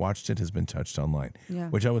everybody that's watched it has been touched online, Yeah.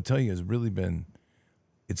 which I will tell you has really been,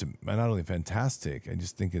 not only fantastic, I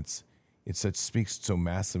just think it speaks so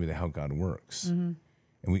massively to how God works. And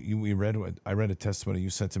I read a testimony you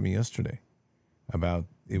sent to me yesterday about,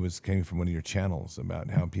 came from one of your channels about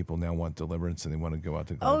how people now want deliverance and they want to go out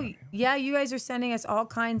to God. Oh, yeah. You guys are sending us all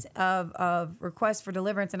kinds of requests for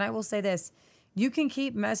deliverance. And I will say this, you can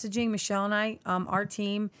keep messaging Michelle and I, our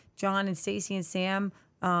team, John and Stacy and Sam,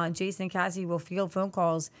 Jason and Cassie will field phone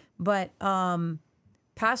calls. But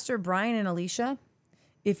Pastor Brian and Alicia,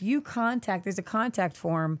 if you there's a contact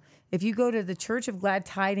form. If you go to the Church of Glad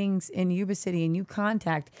Tidings in Yuba City and you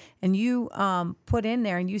contact and you put in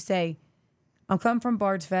there and you say, I'm coming from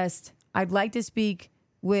Bard's Fest. I'd like to speak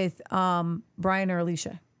with Brian or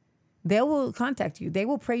Alicia. They will contact you. They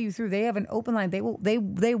will pray you through. They have an open line.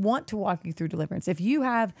 They want to walk you through deliverance. If you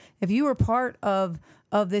are part of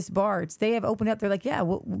this Bards, they have opened up. They're like, yeah,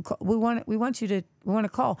 we want to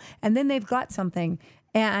call. And then they've got something,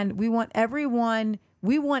 and we want everyone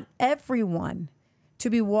to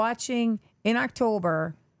be watching in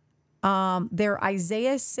October their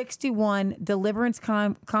Isaiah 61 Deliverance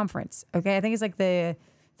Conference. Okay, I think it's like the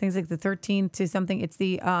 13th to something.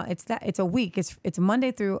 It's a week. It's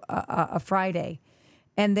Monday through a Friday,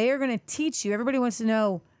 and they are going to teach you. Everybody wants to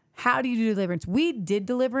know, how do you do deliverance? We did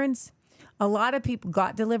deliverance. A lot of people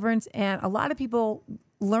got deliverance, and a lot of people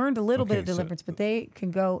learned a little bit of deliverance, but they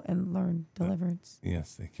can go and learn deliverance.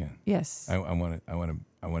 Yes, they can. Yes. I want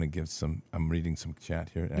to give some. I'm reading some chat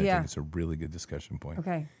here, and I think it's a really good discussion point.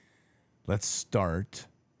 Okay. Let's start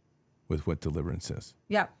with what deliverance is.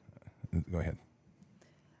 Yeah. Go ahead.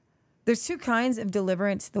 There's two kinds of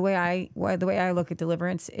deliverance. The way I look at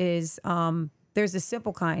deliverance is there's a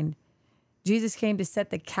simple kind. Jesus came to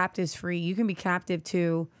set the captives free. You can be captive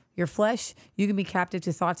to your flesh. You can be captive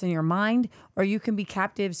to thoughts in your mind, or you can be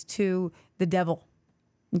captives to the devil.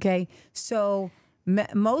 Okay, so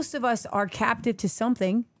most of us are captive to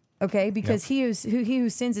something. Okay, because he who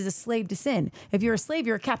sins is a slave to sin. If you're a slave,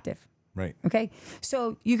 you're a captive. Right. Okay.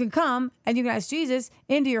 So you can come and you can ask Jesus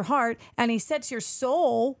into your heart, and he sets your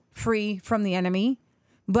soul free from the enemy.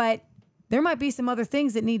 But there might be some other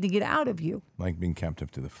things that need to get out of you. Like being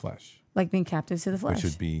captive to the flesh. Like being captive to the flesh. Which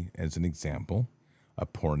would be, as an example, a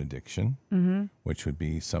porn addiction, which would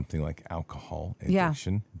be something like alcohol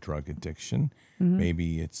addiction, drug addiction.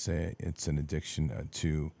 Maybe it's an addiction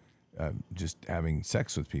to just having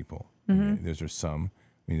sex with people. Those are some.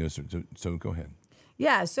 So go ahead.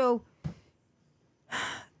 Yeah. So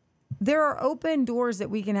there are open doors that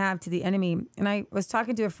we can have to the enemy. And I was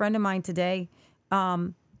talking to a friend of mine today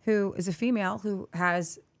who is a female who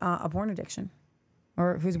has a porn addiction,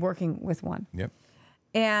 or who's working with one. Yep.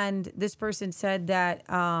 And this person said that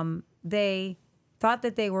they thought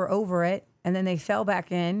that they were over it, and then they fell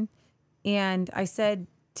back in. And I said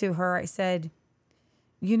to her, it's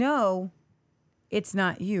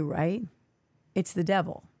not you, right? It's the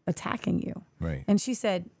devil attacking you. Right. And she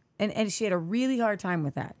said, and she had a really hard time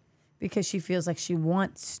with that, because she feels like she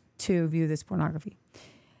wants to view this pornography.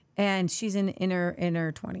 And she's in her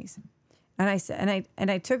 20s. And I said,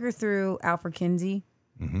 and I took her through Alfred Kinsey,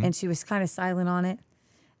 and she was kind of silent on it.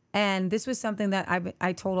 And this was something that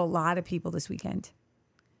I told a lot of people this weekend.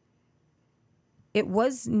 It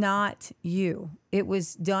was not you. It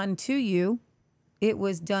was done to you. It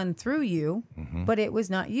was done through you, but it was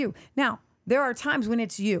not you. Now, there are times when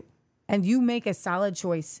it's you, and you make a solid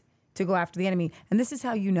choice to go after the enemy. And this is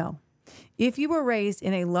how you know. If you were raised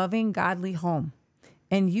in a loving, godly home,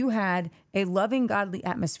 and you had a loving, godly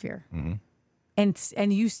atmosphere,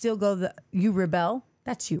 and you still you rebel,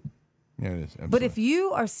 that's you. Yeah, it is. Absolutely. But if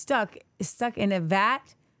you are stuck in a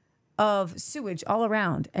vat of sewage all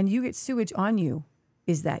around, and you get sewage on you,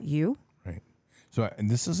 is that you? Right. So, and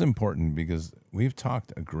this is important because we've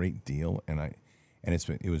talked a great deal, and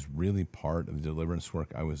it was really part of the deliverance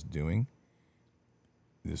work I was doing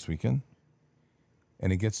this weekend.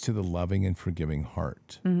 And it gets to the loving and forgiving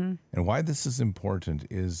heart. And why this is important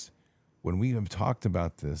is when we have talked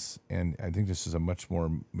about this, and I think this is a much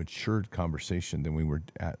more matured conversation than we were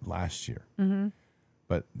at last year.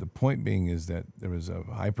 But the point being is that there was a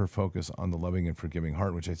hyper focus on the loving and forgiving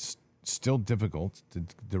heart, which is still difficult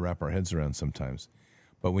to wrap our heads around sometimes.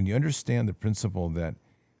 But when you understand the principle that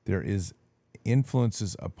there is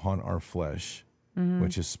influences upon our flesh,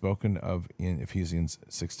 which is spoken of in Ephesians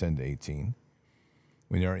 6:10 to 18,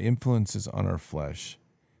 when there are influences on our flesh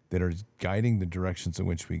that are guiding the directions in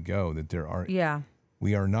which we go,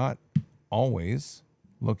 we are not always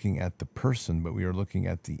looking at the person, but we are looking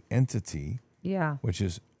at the entity, which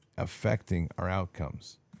is affecting our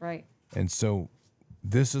outcomes. Right. And so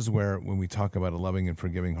this is where, when we talk about a loving and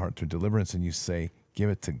forgiving heart through deliverance, and you say, give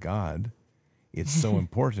it to God, it's so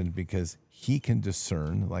important because he can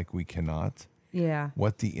discern, like we cannot,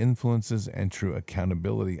 what the influences and true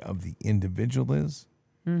accountability of the individual is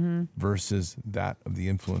versus that of the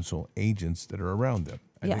influential agents that are around them.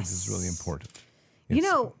 I think this is really important.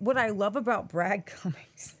 What I love about Brad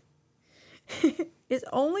Cummings is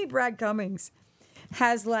only Brad Cummings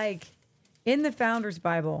has in the Founder's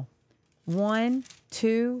Bible, 1,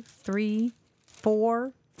 2, 3,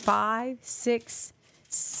 4, 5, 6,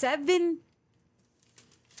 7.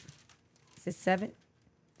 Is it 7?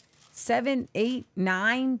 7, 8,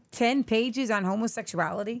 9, 10 pages on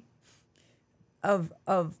homosexuality of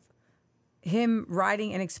him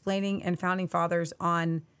writing and explaining and founding fathers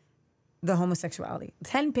on the homosexuality.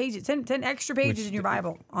 10 pages, 10 extra pages in your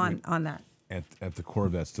Bible on that. At the core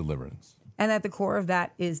of that's deliverance. And at the core of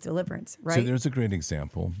that is deliverance, right? So there's a great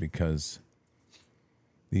example because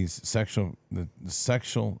these sexual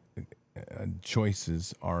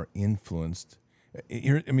choices are influenced.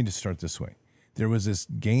 Here, let me just start this way. There was this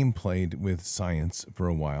game played with science for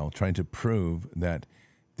a while, trying to prove that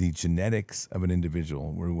the genetics of an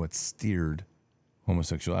individual were what steered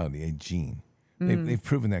homosexuality, a gene. They've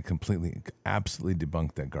proven that completely, absolutely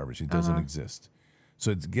debunked that garbage. It doesn't exist. So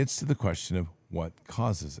it gets to the question of what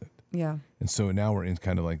causes it. Yeah. And so now we're in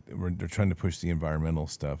kind of like they're trying to push the environmental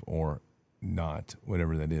stuff or not,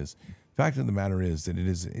 whatever that is. Fact of the matter is that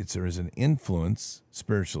there is an influence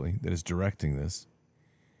spiritually that is directing this.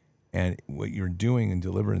 And what you're doing in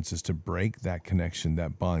deliverance is to break that connection,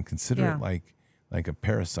 that bond. Consider it like a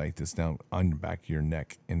parasite that's now on the back of your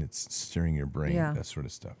neck and it's steering your brain, that sort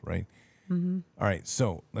of stuff, right? Mm-hmm. All right,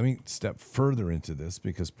 so let me step further into this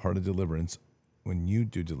because part of deliverance, when you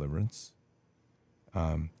do deliverance,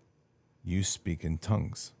 you speak in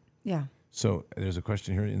tongues. Yeah. So there's a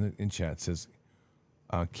question here in chat. It says,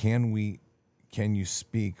 can you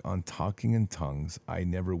speak on talking in tongues? I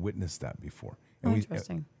never witnessed that before. And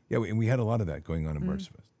interesting. We had a lot of that going on in Bards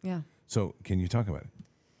Fest. Yeah. So can you talk about it?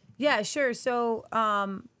 Yeah, sure. So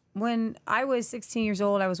when I was 16 years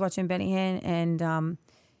old, I was watching Benny Hinn, and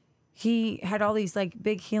he had all these like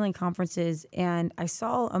big healing conferences, and I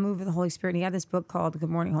saw a move of the Holy Spirit. And he had this book called Good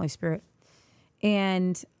Morning, Holy Spirit.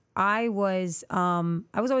 And I was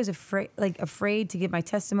always afraid to give my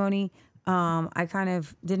testimony. I kind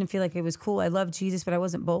of didn't feel like it was cool. I loved Jesus, but I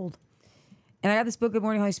wasn't bold. And I got this book, Good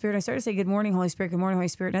Morning, Holy Spirit. And I started to say, Good morning, Holy Spirit, Good morning, Holy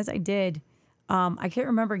Spirit. And as I did, I can't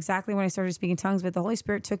remember exactly when I started speaking tongues, but the Holy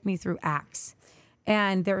Spirit took me through Acts.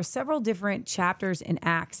 And there are several different chapters in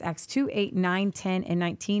Acts, Acts 2, 8, 9, 10, and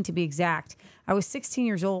 19 to be exact. I was 16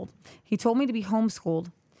 years old. He told me to be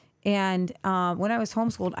homeschooled. And when I was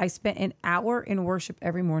homeschooled, I spent an hour in worship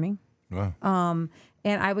every morning. Wow. And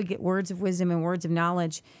I would get words of wisdom and words of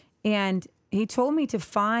knowledge. And he told me to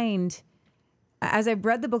find, as I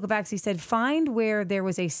read the book of Acts, he said, find where there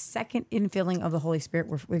was a second infilling of the Holy Spirit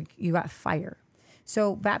where you got fire.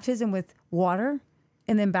 So baptism with water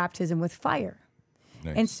and then baptism with fire.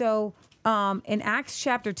 Nice. And so in Acts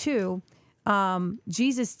chapter 2,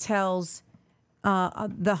 Jesus tells the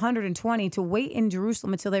 120 to wait in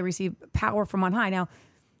Jerusalem until they receive power from on high. Now,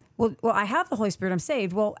 well, I have the Holy Spirit, I'm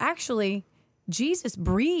saved. Well, actually, Jesus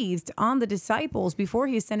breathed on the disciples before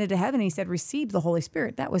he ascended to heaven. He said, receive the Holy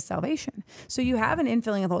Spirit. That was salvation. So you have an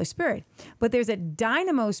infilling of the Holy Spirit. But there's a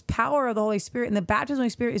dynamos power of the Holy Spirit. And the baptism of the Holy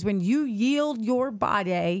Spirit is when you yield your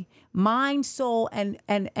body, mind, soul,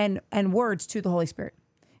 and words to the Holy Spirit.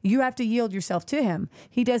 You have to yield yourself to him.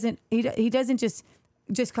 He doesn't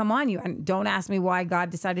just come on you. And don't ask me why God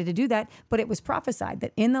decided to do that. But it was prophesied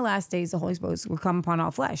that in the last days, the Holy Spirit will come upon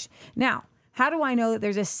all flesh. Now, how do I know that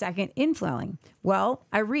there's a second infilling? Well,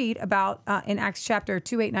 I read about in Acts chapter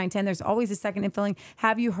 2, 8, 9, 10, there's always a second infilling.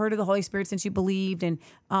 Have you heard of the Holy Spirit since you believed? And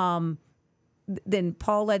then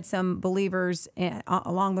Paul led some believers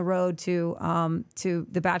along the road to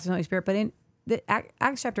the baptism of the Holy Spirit. But in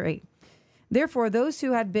Acts chapter 8, therefore, those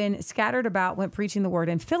who had been scattered about went preaching the word.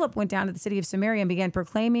 And Philip went down to the city of Samaria and began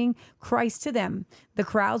proclaiming Christ to them. The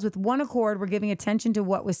crowds with one accord were giving attention to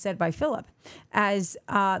what was said by Philip as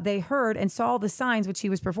they heard and saw the signs which he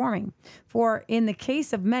was performing. For in the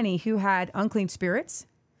case of many who had unclean spirits,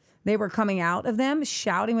 they were coming out of them,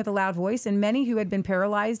 shouting with a loud voice, and many who had been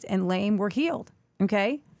paralyzed and lame were healed.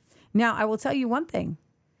 Okay? Now, I will tell you one thing.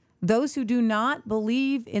 Those who do not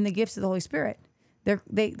believe in the gifts of the Holy Spirit,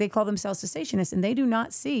 they call themselves cessationists, and they do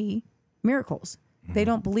not see miracles. They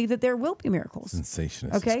don't believe that there will be miracles.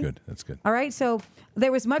 Cessationist. Okay? That's good. That's good. All right. So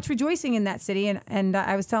there was much rejoicing in that city. And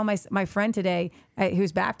I was telling my friend today,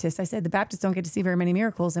 who's Baptist, I said, the Baptists don't get to see very many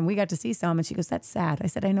miracles, and we got to see some. And she goes, that's sad. I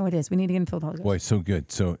said, I know it is. We need to get filled with the Holy Ghost. Boy, so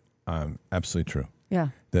good. So absolutely true. Yeah.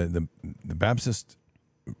 The Baptist.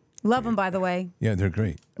 Love them, by the way. Yeah, they're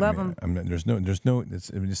great. Love them. There's no.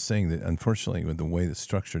 I'm just saying that unfortunately, with the way it's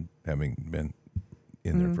structured, having been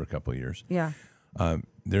in there for a couple of years, Yeah.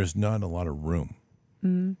 there's not a lot of room.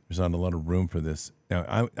 There's not a lot of room for this.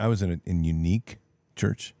 Now, I was in Unique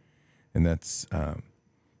Church, and that's down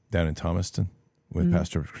in Thomaston with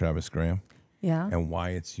Pastor Travis Graham. Yeah. And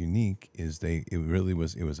why it's unique is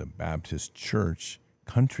it was a Baptist church,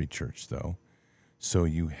 country church though. So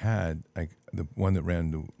you had like the woman that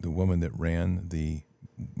ran the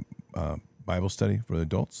Bible study for the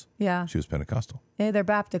adults. Yeah. She was Pentecostal. Yeah, they're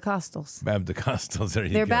Baptist-costals. Baptist-costals, there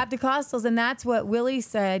you They're go. Baptist-costals, and that's what Willie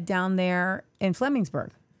said down there in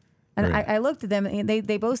Flemingsburg. And Right. I looked at them, and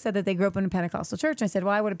they both said that they grew up in a Pentecostal church. I said,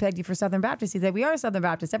 well, I would have pegged you for Southern Baptist. He said, we are Southern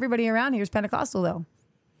Baptist. Everybody around here is Pentecostal, though.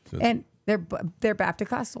 So it's- And they're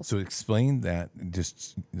Baptist-costals. So explain that.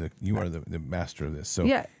 You are the master of this. So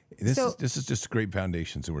Yeah. this So- is just great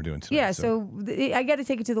foundations that we're doing today. Yeah, so I got to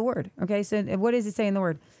take it to the word. Okay, so what does it say in the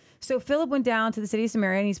word? So Philip went down to the city of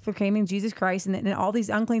Samaria, and he's proclaiming Jesus Christ, and all these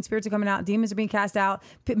unclean spirits are coming out, demons are being cast out,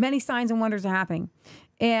 many signs and wonders are happening.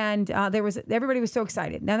 And everybody was so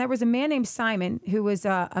excited. Now there was a man named Simon who was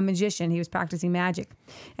a magician. He was practicing magic,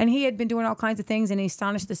 and he had been doing all kinds of things, and he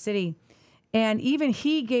astonished the city. And even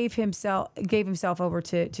he gave himself over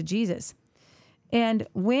to Jesus. And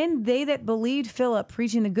when they that believed Philip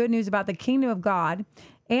preaching the good news about the kingdom of God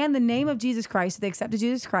and the name of Jesus Christ, they accepted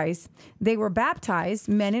Jesus Christ, they were baptized,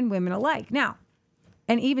 men and women alike. Now,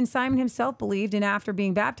 and even Simon himself believed, and after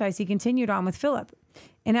being baptized, he continued on with Philip.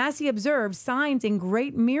 And as he observed, signs and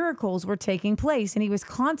great miracles were taking place, and he was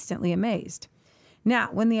constantly amazed. Now,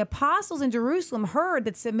 when the apostles in Jerusalem heard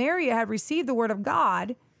that Samaria had received the word of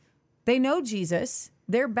God, they know Jesus,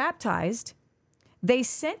 they're baptized, they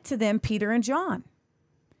sent to them Peter and John,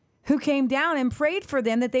 who came down and prayed for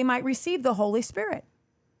them that they might receive the Holy Spirit.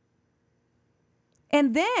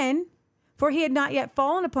 And then, for he had not yet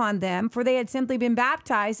fallen upon them, for they had simply been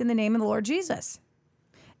baptized in the name of the Lord Jesus.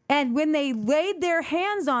 And when they laid their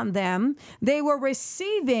hands on them, they were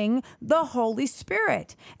receiving the Holy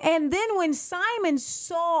Spirit. And then when Simon's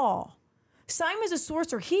a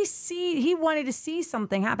sorcerer. He wanted to see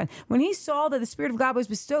something happen. When he saw that the Spirit of God was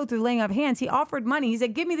bestowed through the laying of hands, he offered money. He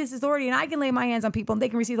said, give me this authority and I can lay my hands on people and they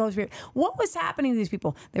can receive the Holy Spirit. What was happening to these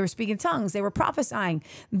people? They were speaking tongues. They were prophesying.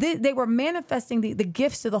 They were manifesting the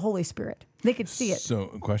gifts of the Holy Spirit. They could see it. So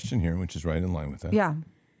a question here, which is right in line with that. Yeah.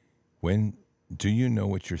 When do you know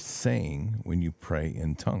what you're saying when you pray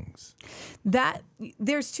in tongues?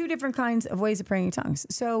 There's two different kinds of ways of praying in tongues.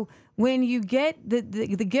 So when you get the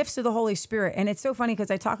gifts of the Holy Spirit, and it's so funny because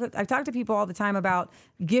I talk to people all the time about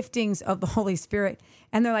giftings of the Holy Spirit,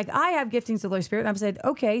 and they're like, I have giftings of the Holy Spirit. And I've said,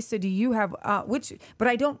 okay, so do you have which? But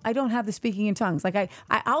I don't have the speaking in tongues. Like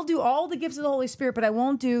I'll do all the gifts of the Holy Spirit, but I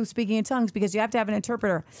won't do speaking in tongues because you have to have an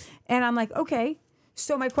interpreter. And I'm like, okay.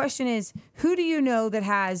 So my question is, who do you know that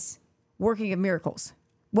has working of miracles?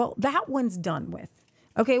 Well, that one's done with.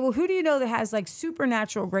 Okay, well, who do you know that has like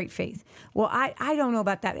supernatural great faith? Well, I don't know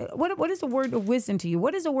about that. What is a word of wisdom to you?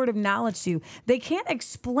 What is a word of knowledge to you? They can't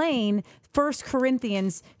explain 1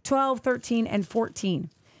 Corinthians 12, 13, and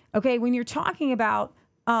 14. Okay, when you're talking about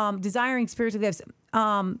desiring spiritual gifts,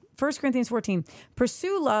 1 Corinthians 14,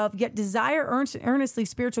 pursue love, yet desire earnestly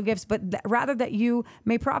spiritual gifts, but rather that you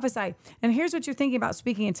may prophesy. And here's what you're thinking about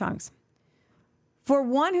speaking in tongues. For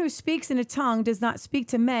one who speaks in a tongue does not speak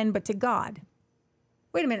to men, but to God.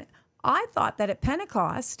 Wait a minute. I thought that at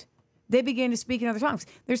Pentecost, they began to speak in other tongues.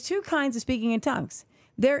 There's two kinds of speaking in tongues.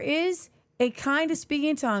 There is a kind of speaking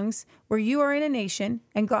in tongues where you are in a nation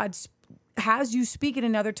and God has you speak in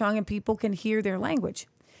another tongue and people can hear their language.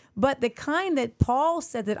 But the kind that Paul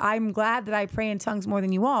said that I'm glad that I pray in tongues more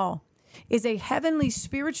than you all is a heavenly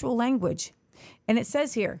spiritual language. And it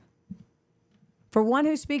says here, for one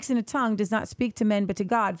who speaks in a tongue does not speak to men but to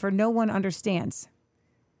God, for no one understands.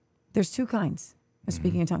 There's two kinds of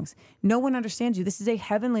speaking in tongues. No one understands you. This is a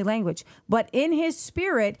heavenly language. But in his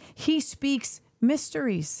spirit, he speaks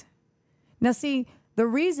mysteries. Now see, the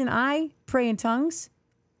reason I pray in tongues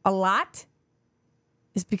a lot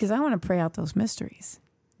is because I want to pray out those mysteries.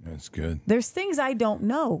 That's good. There's things I don't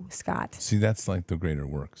know, Scott. See, that's like the greater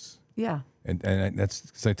works. Yeah. And that's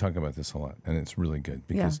because I talk about this a lot, and it's really good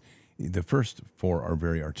because the first four are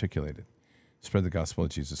very articulated. Spread the gospel of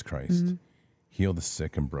Jesus Christ, heal the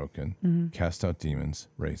sick and broken, cast out demons,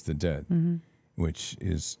 raise the dead, which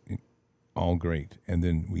is all great. And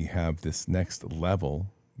then we have this next level,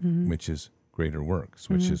 which is greater works,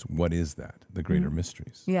 which is, what is that? The greater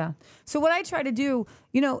mysteries. Yeah. So what I try to do,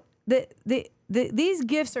 these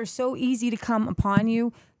gifts are so easy to come upon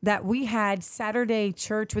you that we had Saturday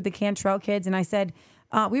church with the Cantrell kids, and I said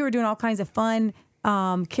we were doing all kinds of fun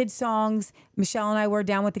kids songs. Michelle and I were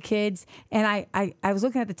down with the kids, and I was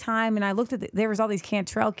looking at the time, and I looked at there was all these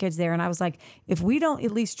Cantrell kids there, and I was like, if we don't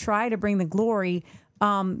at least try to bring the glory,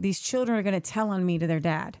 these children are going to tell on me to their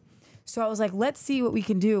dad. So I was like, let's see what we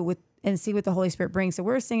can do and see what the Holy Spirit brings. So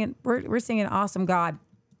we're singing Awesome God.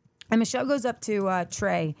 And Michelle goes up to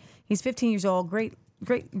Trey. He's 15 years old. Great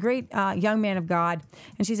young man of God.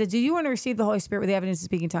 And she said, do you want to receive the Holy Spirit with the evidence of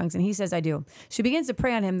speaking tongues? And he says, I do. She begins to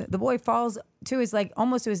pray on him. The boy falls to his, like,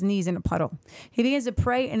 almost to his knees in a puddle. He begins to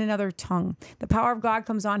pray in another tongue. The power of God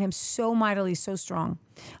comes on him so mightily, so strong.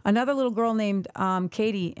 Another little girl named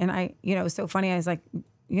Katie, and it was so funny. I was like,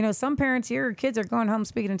 some parents here, your kids are going home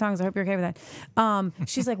speaking in tongues. I hope you're okay with that.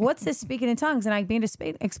 She's like, what's this speaking in tongues? And I began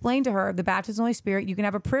to explain to her the baptism of the Holy Spirit. You can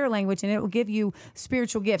have a prayer language and it will give you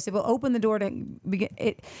spiritual gifts. It will open the door to begin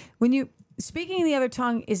it. When you speaking in the other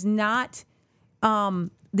tongue is not,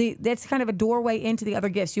 that's kind of a doorway into the other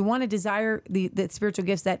gifts. You want to desire the spiritual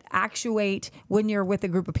gifts that actuate when you're with a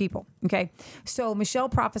group of people. Okay. So Michelle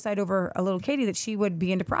prophesied over a little Katie that she would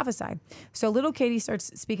begin to prophesy. So little Katie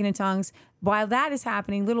starts speaking in tongues. While that is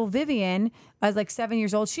happening, little Vivian, as like 7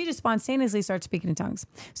 years old, she just spontaneously starts speaking in tongues.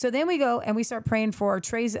 So then we go and we start praying for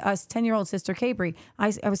Trey's 10-year-old sister, Capri.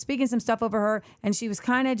 I was speaking some stuff over her and she was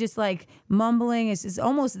kind of just like mumbling. It's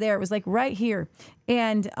almost there. It was like right here.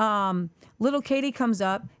 And little Katie comes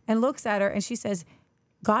up and looks at her and she says,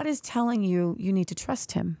 God is telling you need to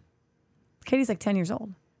trust him. Katie's like 10 years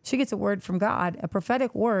old. She gets a word from God, a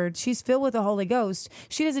prophetic word. She's filled with the Holy Ghost.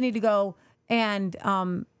 She doesn't need to go and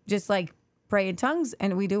just like pray in tongues.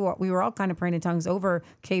 And we were all kind of praying in tongues over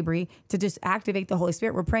Cabri to just activate the Holy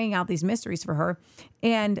Spirit. We're praying out these mysteries for her.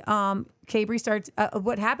 And Cabri starts,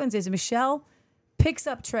 what happens is Michelle picks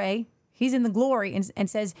up Trey. He's in the glory and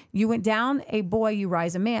says, you went down a boy, you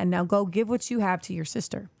rise a man. Now go give what you have to your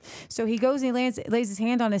sister. So he goes and he lays his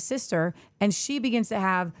hand on his sister and she begins to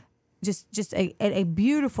have just a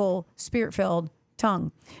beautiful spirit-filled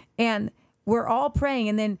tongue. And we're all praying.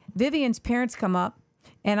 And then Vivian's parents come up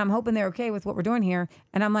and I'm hoping they're okay with what we're doing here.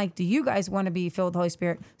 And I'm like, do you guys want to be filled with the Holy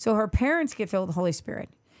Spirit? So her parents get filled with the Holy Spirit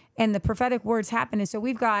and the prophetic words happen. And so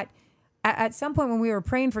we've got, at some point when we were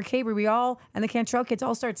praying for Cabri, we all, and the Cantrell kids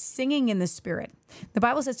all start singing in the Spirit. The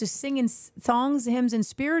Bible says to sing in songs, hymns, and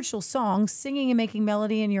spiritual songs, singing and making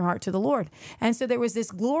melody in your heart to the Lord. And so there was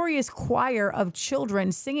this glorious choir of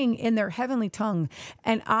children singing in their heavenly tongue.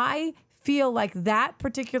 And I feel like that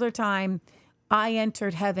particular time I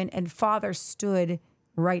entered heaven and Father stood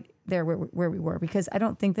right there where we were, because I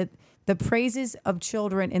don't think that the praises of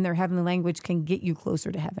children in their heavenly language can get you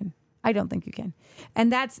closer to heaven. I don't think you can.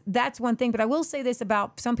 And that's one thing. But I will say this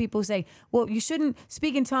about some people who say, well, you shouldn't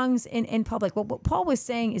speak in tongues in public. Well, what Paul was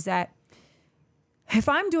saying is that if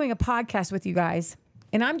I'm doing a podcast with you guys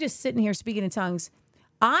and I'm just sitting here speaking in tongues,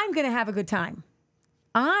 I'm going to have a good time.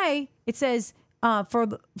 It says,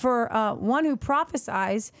 for one who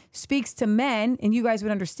prophesies speaks to men, and you guys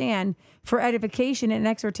would understand, for edification and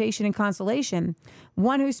exhortation and consolation.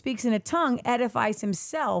 One who speaks in a tongue edifies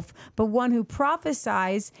himself, but one who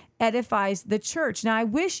prophesies edifies the church. Now, I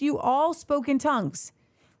wish you all spoke in tongues.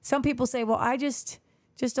 Some people say, well, I just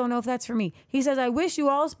don't know if that's for me. He says, I wish you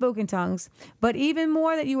all spoke in tongues, but even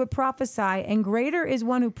more that you would prophesy, and greater is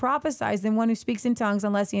one who prophesies than one who speaks in tongues,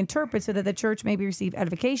 unless he interprets, so that the church may receive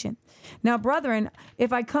edification. Now, brethren,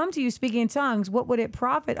 if I come to you speaking in tongues, what would it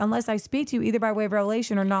profit unless I speak to you either by way of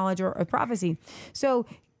revelation or knowledge or prophecy? So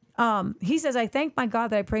he says, I thank my God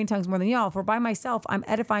that I pray in tongues more than y'all, for by myself, I'm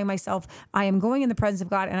edifying myself. I am going in the presence of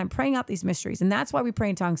God and I'm praying out these mysteries. And that's why we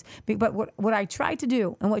pray in tongues. But what I try to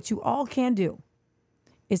do, and what you all can do,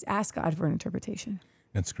 is ask God for an interpretation.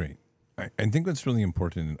 That's great. I think what's really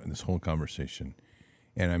important in this whole conversation,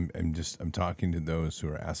 and I'm talking to those who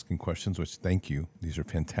are asking questions, which thank you. These are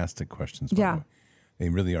fantastic questions. By the way. They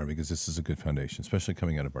really are, because this is a good foundation, especially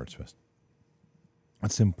coming out of Bards Fest.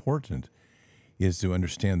 What's important is to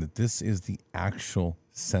understand that this is the actual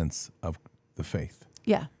sense of the faith.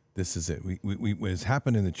 Yeah. This is it. What has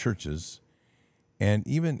happened in the churches, and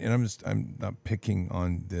I'm not picking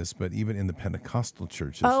on this, but even in the Pentecostal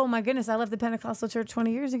churches. Oh my goodness, I left the Pentecostal church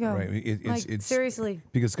 20 years ago. Right. It's seriously.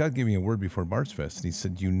 Because God gave me a word before Bards Fest, and he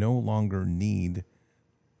said, you no longer need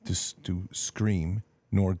to scream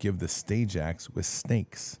nor give the stage acts with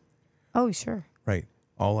snakes. Oh, sure. Right.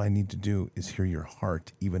 All I need to do is hear your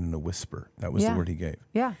heart, even in a whisper. That was the word he gave.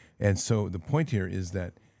 Yeah. And so the point here is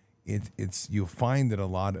that you'll find that a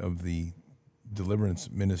lot of the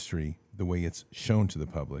deliverance ministry, the way it's shown to the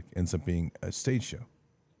public, ends up being a stage show.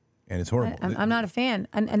 And it's horrible. I'm not a fan.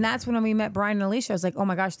 And that's when we met Brian and Alicia. I was like, oh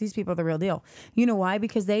my gosh, these people are the real deal. You know why?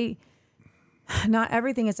 Because not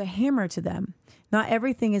everything is a hammer to them. Not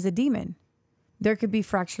everything is a demon. There could be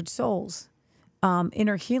fractured souls,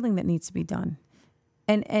 inner healing that needs to be done.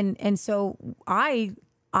 And so I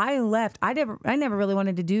left. I never really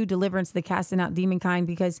wanted to do deliverance, the casting out demon kind,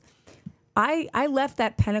 because I left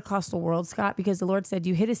that Pentecostal world, Scott, because the Lord said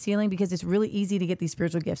you hit a ceiling, because it's really easy to get these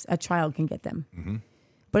spiritual gifts. A child can get them. Mm-hmm.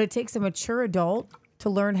 But it takes a mature adult to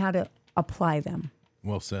learn how to apply them.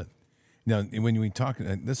 Well said. Now, when we talk,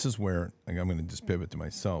 this is where I'm going to just pivot to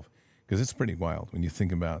myself because it's pretty wild when you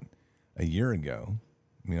think about a year ago.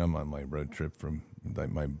 I mean, I'm on my road trip from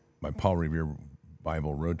my Paul Revere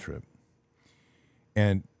Bible road trip,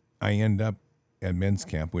 and I end up at men's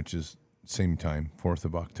camp, which is same time, 4th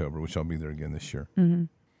of October, which I'll be there again this year. A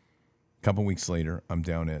couple weeks later, I'm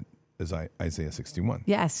down at Isaiah 61.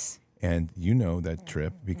 Yes. And you know that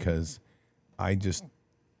trip because I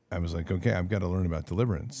was like, okay, I've got to learn about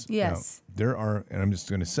deliverance. Yes. Now, there are, and I'm just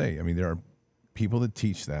going to say, I mean, there are people that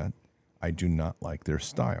teach that. I do not like their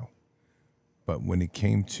style. But when it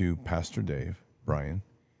came to Pastor Dave, Brian,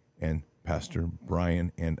 and Pastor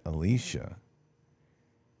Brian and Alicia,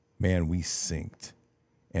 man, we synced.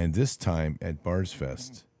 And this time at Bars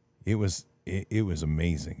Fest, it was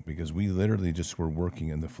amazing because we literally just were working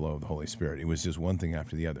in the flow of the Holy Spirit. It was just one thing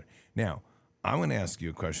after the other. Now, I'm going to ask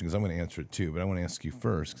you a question because I'm going to answer it too, but I want to ask you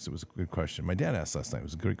first because it was a good question. My dad asked last night. It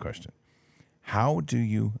was a good question. How do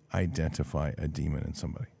you identify a demon in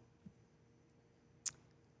somebody?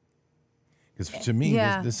 Because to me,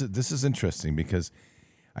 Yeah. this is interesting because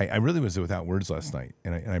I really was without words last night,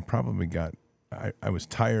 and I probably I was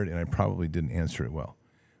tired and I probably didn't answer it well,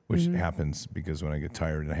 which happens because when I get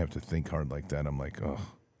tired and I have to think hard like that, I'm like, oh,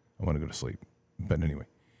 I want to go to sleep. But anyway,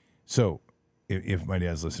 so if my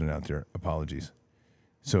dad's listening out there, apologies.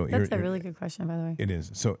 So That's a really good question, by the way. it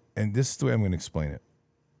is. So, and this is the way I'm going to explain it.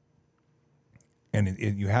 And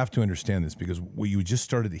you have to understand this because you just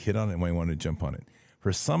started to hit on it and I want to jump on it.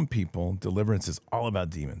 For some people, deliverance is all about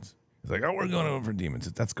demons. It's like, oh, we're going over for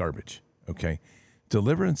demons. That's garbage. Okay.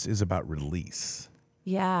 Deliverance is about release.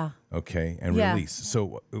 Yeah. Okay. And Yeah. release.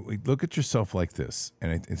 So look at yourself like this.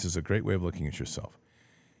 And this is a great way of looking at yourself.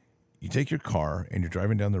 You take your car and you're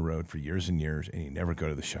driving down the road for years and years and you never go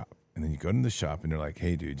to the shop. And then you go to the shop and they're like,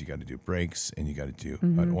 hey, dude, you got to do brakes and you got to do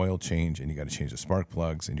an oil change and you got to change the spark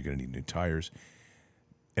plugs and you're going to need new tires.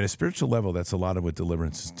 At a spiritual level, that's a lot of what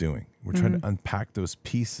deliverance is doing. We're trying to unpack those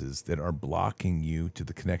pieces that are blocking you to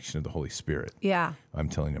the connection of the Holy Spirit. Yeah. I'm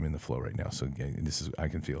telling you, I'm in the flow right now. So I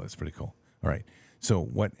can feel it. It's pretty cool. All right. So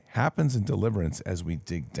what happens in deliverance as we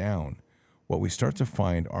dig down, what we start to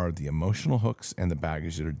find are the emotional hooks and the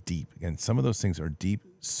baggage that are deep. And some of those things are deep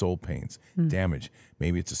soul pains, damage.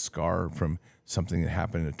 Maybe it's a scar from something that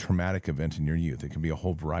happened in a traumatic event in your youth. It can be a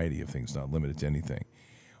whole variety of things, not limited to anything.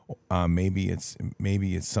 Maybe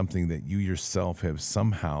it's something that you yourself have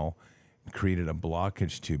somehow created a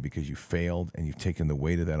blockage to because you failed and you've taken the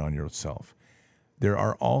weight of that on yourself. There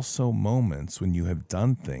are also moments when you have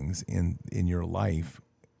done things in your life,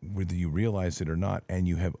 whether you realize it or not, and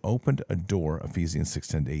you have opened a door, Ephesians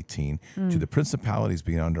 6:10-18, to the principalities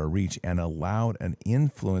beyond our reach and allowed an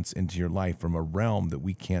influence into your life from a realm that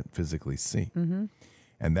we can't physically see.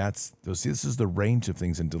 And this is the range of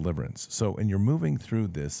things in deliverance. So when you're moving through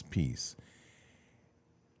this piece,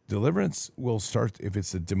 deliverance will start, if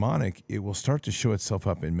it's a demonic, it will start to show itself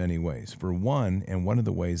up in many ways. For one, and one of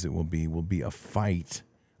the ways it will be a fight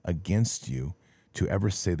against you to ever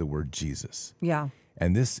say the word Jesus. Yeah.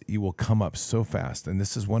 And this, you will come up so fast. And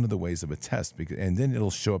this is one of the ways of a test, and then it'll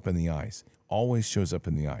show up in the eyes. Always shows up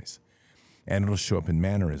in the eyes. And it'll show up in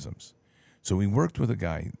mannerisms. So we worked with a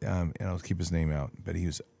guy, and I'll keep his name out, but he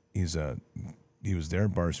was there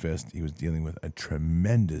at Bars Fest. He was dealing with a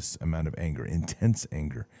tremendous amount of anger, intense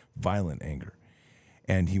anger, violent anger.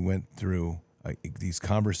 And he went through these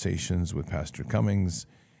conversations with Pastor Cummings,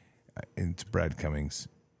 and it's Brad Cummings.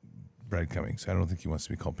 Brad Cummings. I don't think he wants to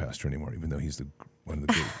be called pastor anymore, even though he's one of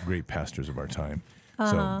the great pastors of our time.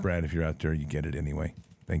 So Brad, if you're out there, you get it anyway.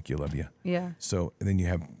 Thank you. Love you. Yeah. So and then you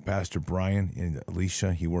have Pastor Brian and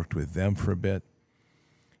Alicia. He worked with them for a bit.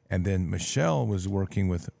 And then Michelle was working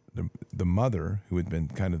with the mother who had been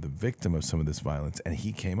kind of the victim of some of this violence. And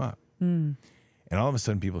he came up. And all of a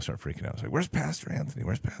sudden people start freaking out. It's like, where's Pastor Anthony?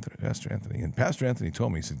 Where's Pastor Anthony? And Pastor Anthony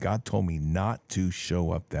told me, he said, God told me not to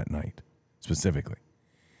show up that night specifically.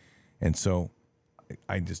 And so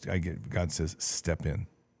God says, step in.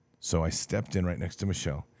 So I stepped in right next to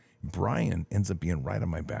Michelle. Brian ends up being right on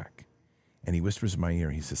my back. And he whispers in my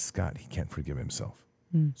ear, he says, Scott, he can't forgive himself.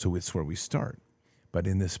 So it's where we start. But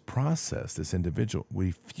in this process, this individual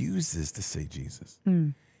refuses to say Jesus.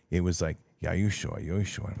 It was like,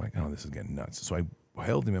 Yahushua. I'm like, oh, this is getting nuts. So I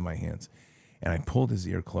held him in my hands and I pulled his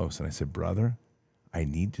ear close and I said, brother, I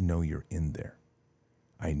need to know you're in there.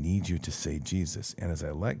 I need you to say Jesus. And as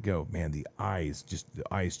I let go, man, the eyes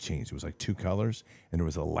changed. It was like two colors and there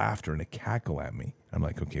was a laughter and a cackle at me. I'm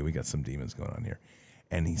like, okay, we got some demons going on here.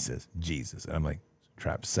 And he says, Jesus. And I'm like,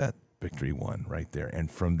 trap set, victory won right there.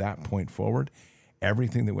 And from that point forward,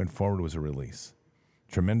 everything that went forward was a release.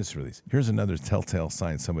 tremendous release. Here's another telltale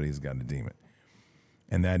sign somebody's got a demon.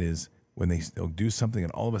 And that is when they'll do something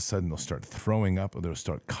and all of a sudden they'll start throwing up or they'll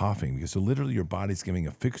start coughing because so literally your body's giving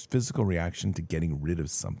a fixed physical reaction to getting rid of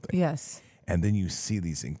something. Yes. And then you see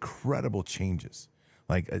these incredible changes.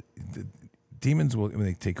 Like the demons will, when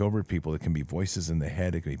they take over people, it can be voices in the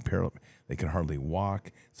head. It can be they can hardly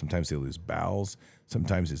walk. Sometimes they lose bowels.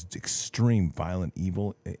 Sometimes it's extreme, violent,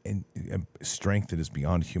 evil, and strength that is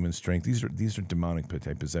beyond human strength. These are demonic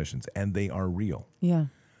type possessions, and they are real. Yeah.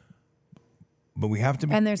 But we have to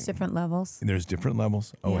be, And there's different levels. and there's different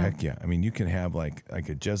levels. Oh, Yeah. heck yeah. I mean, you can have like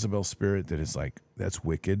a Jezebel spirit that is like, that's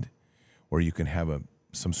wicked. Or you can have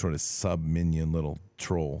some sort of sub-minion little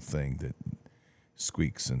troll thing that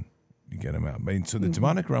squeaks and you get them out. I mean, so the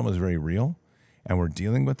demonic realm is very real and we're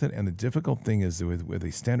dealing with it. And the difficult thing is that with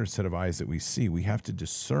a standard set of eyes that we see, we have to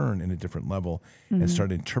discern in a different level and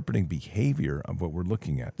start interpreting behavior of what we're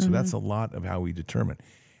looking at. So that's a lot of how we determine.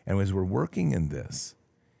 And as we're working in this,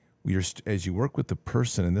 as you work with the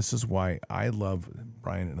person, and this is why I love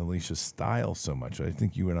Brian and Alicia's style so much. I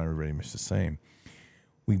think you and I are very much the same.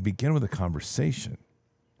 We begin with a conversation.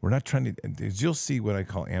 We're not trying to, as you'll see what I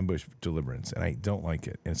call ambush deliverance, and I don't like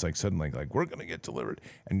it. And it's like suddenly like we're going to get delivered.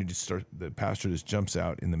 And you just the pastor just jumps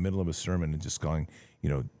out in the middle of a sermon and just going,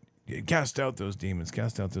 cast out those demons,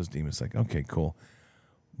 cast out those demons. Like, okay, cool.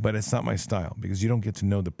 But it's not my style because you don't get to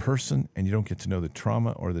know the person and you don't get to know the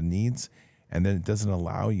trauma or the needs. And then it doesn't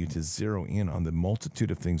allow you to zero in on the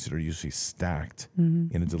multitude of things that are usually stacked in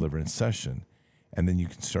a deliverance session. And then you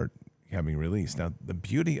can start having release. Now, the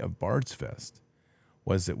beauty of Bard's Fest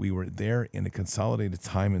was that we were there in a consolidated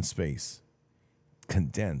time and space,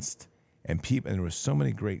 condensed, and there were so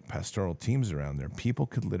many great pastoral teams around there, people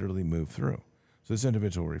could literally move through. So this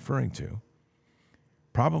individual we're referring to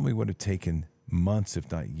probably would have taken months,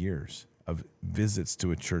 if not years, of visits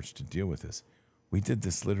to a church to deal with this. We did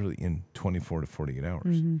this literally in 24 to 48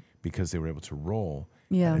 hours because they were able to roll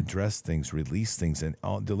and address things, release things. And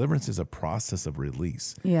deliverance is a process of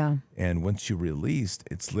release. Yeah. And once you released,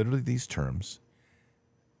 it's literally these terms: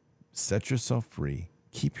 set yourself free,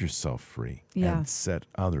 keep yourself free, and set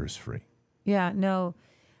others free. Yeah. No,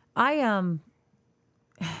 I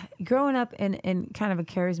growing up in kind of a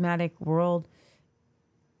charismatic world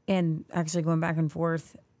and actually going back and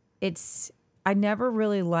forth, I never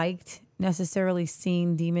really liked necessarily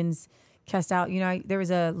seeing demons cast out. There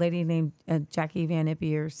was a lady named Jackie Van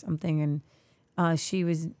Ippy or something, and she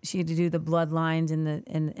had to do the bloodlines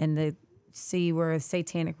and the see where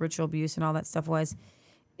satanic ritual abuse and all that stuff was,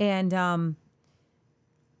 and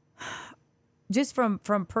just from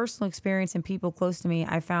personal experience and people close to me,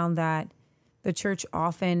 I found that the church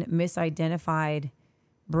often misidentified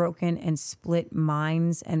broken and split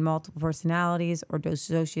minds and multiple personalities or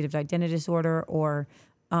dissociative identity disorder or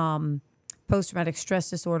post-traumatic stress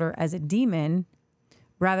disorder as a demon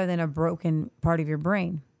rather than a broken part of your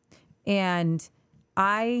brain. And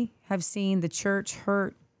I have seen the church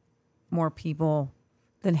hurt more people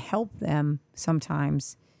than help them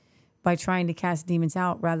sometimes by trying to cast demons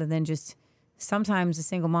out rather than just sometimes a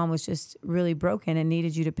single mom was just really broken and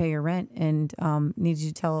needed you to pay her rent and needed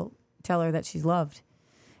you to tell her that she's loved.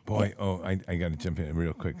 Boy, I got to jump in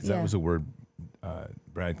real quick because that was a word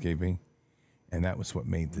Brad gave me. And that was what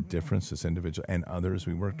made the difference, this individual and others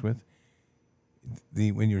we worked with.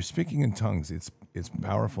 When you're speaking in tongues, it's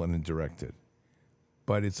powerful and directed.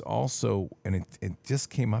 But it's also, and it just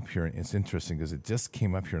came up here, and it's interesting because it just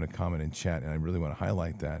came up here in a comment in chat, and I really want to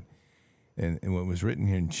highlight that. And what was written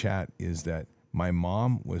here in chat is that my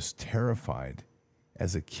mom was terrified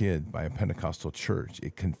as a kid by a Pentecostal church.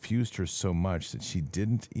 It confused her so much that she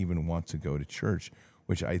didn't even want to go to church,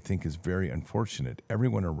 which I think is very unfortunate.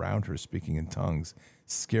 Everyone around her speaking in tongues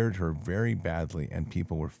scared her very badly, and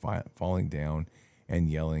people were falling down and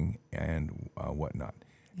yelling and whatnot.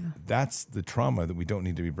 Yeah. That's the trauma that we don't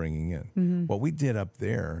need to be bringing in. Mm-hmm. What we did up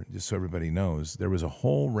there, just so everybody knows, there was a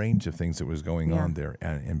whole range of things that was going on there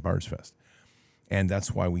in Bard's Fest. And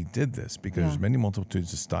that's why we did this, because there's many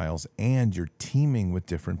multitudes of styles, and you're teaming with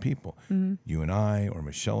different people. Mm-hmm. You and I, or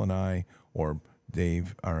Michelle and I, or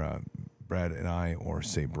Dave, or Brad and I, or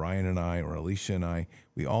say Brian and I, or Alicia and I,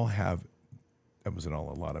 we all have, that wasn't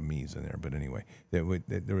all a lot of me's in there, but anyway, there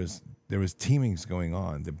was teamings going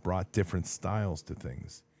on that brought different styles to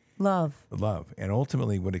things. Love. And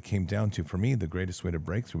ultimately what it came down to, for me, the greatest way to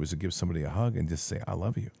break through was to give somebody a hug and just say, I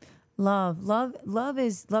love you. Love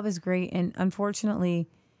is great. And unfortunately,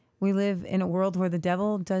 we live in a world where the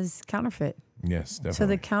devil does counterfeit. Yes, definitely. So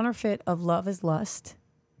the counterfeit of love is lust.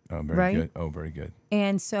 Oh, very good. Oh, very good.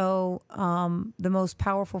 And so the most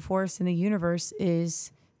powerful force in the universe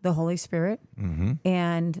is the Holy Spirit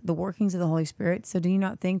and the workings of the Holy Spirit. So do you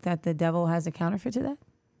not think that the devil has a counterfeit to that?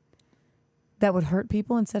 That would hurt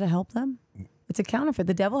people instead of help them? It's a counterfeit.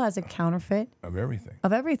 The devil has a counterfeit Of everything.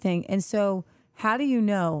 of everything. And so how do you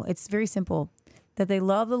know? It's very simple. That they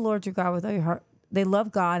love the Lord your God with all your heart. They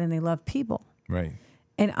love God and they love people. Right.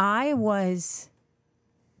 And I was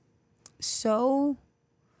so,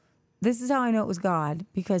 this is how I know it was God,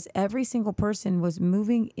 because every single person was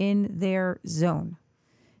moving in their zone.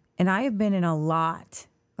 And I have been in a lot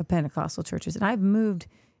of Pentecostal churches, and I've moved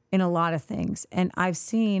in a lot of things. And I've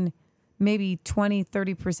seen maybe 20,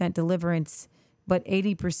 30% deliverance, but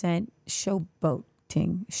 80% showboat,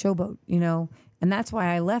 you know. And that's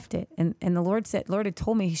why I left it. And the Lord had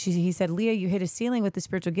told me, he said, Leah, you hit a ceiling with the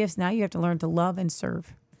spiritual gifts. Now you have to learn to love and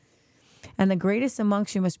serve. And the greatest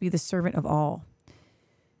amongst you must be the servant of all.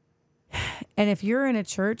 And if you're in a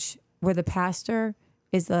church where the pastor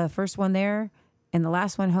is the first one there and the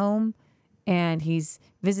last one home, and he's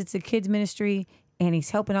visits the kids ministry and he's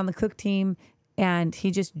helping on the cook team and he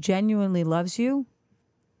just genuinely loves you,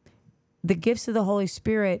 the gifts of the Holy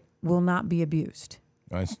Spirit will not be abused.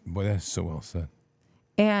 Boy, that's so well said.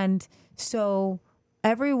 And so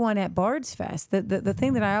everyone at Bard's Fest, the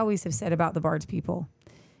thing that I always have said about the Bard's people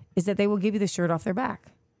is that they will give you the shirt off their back.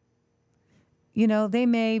 You know, they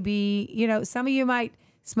may be, you know, some of you might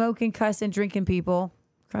smoke and cuss and drinking people.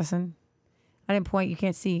 Cussing. I didn't point. You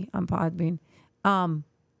can't see on Podbean.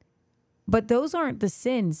 But those aren't the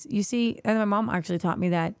sins. You see, and my mom actually taught me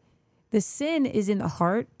that the sin is in the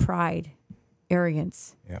heart, pride,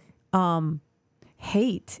 arrogance. Yeah.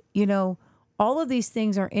 Hate, you know, all of these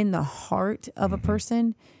things are in the heart of a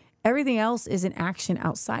person. Everything else is an action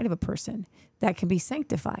outside of a person that can be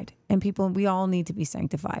sanctified. And people, we all need to be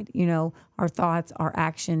sanctified, you know, our thoughts, our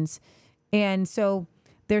actions. And so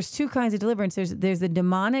there's two kinds of deliverance. There's the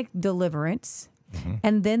demonic deliverance,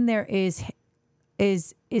 and then there is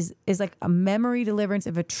like a memory deliverance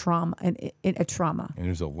of a trauma, a trauma. And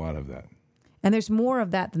there's a lot of that. And there's more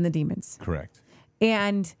of that than the demons. Correct.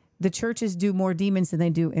 And the churches do more demons than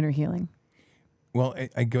they do inner healing. Well,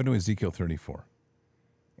 I go to Ezekiel 34,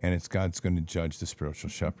 and it's God's going to judge the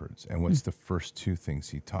spiritual shepherds. And what's the first two things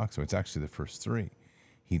he talks about? It's actually the first three.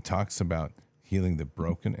 He talks about healing the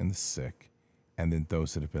broken and the sick, and then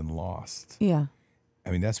those that have been lost. Yeah.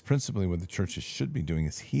 I mean, that's principally what the churches should be doing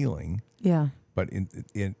is healing. Yeah. But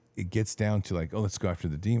it gets down to like, oh, let's go after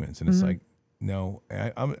the demons. And it's like, no.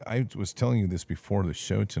 I was telling you this before the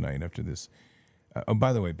show tonight after this. Oh,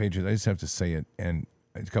 by the way, Patriots, I just have to say it. And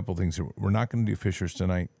a couple of things. We're not going to do Fishers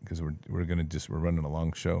tonight because we're running a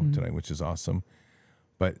long show tonight, which is awesome.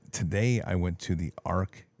 But today I went to the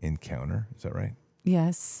Ark Encounter. Is that right?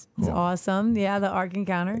 Yes. It's awesome. Yeah, the Ark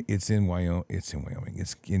Encounter. It's in Wyoming. It's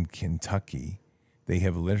in Kentucky. They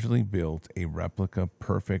have literally built a replica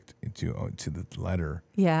perfect to the letter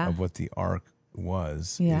of what the Ark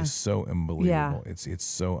was. Yeah. It is so unbelievable. Yeah. It's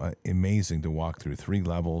so amazing to walk through 3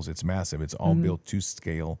 levels. It's massive. It's all built to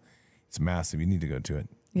scale. It's massive. You need to go to it.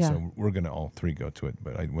 Yeah. So we're going to all 3 go to it,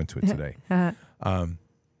 but I went to it today. I don't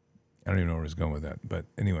even know where I was going with that. But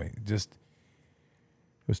anyway, it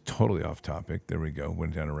was totally off topic. There we go.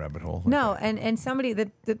 Went down a rabbit hole. No, and somebody,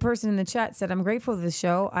 the person in the chat said, I'm grateful for this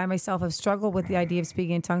show. I myself have struggled with the idea of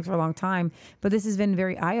speaking in tongues for a long time, but this has been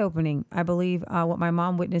very eye-opening. I believe what my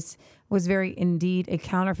mom witnessed was very indeed a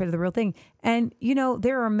counterfeit of the real thing. And, you know,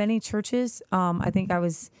 there are many churches. I think I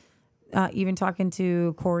was even talking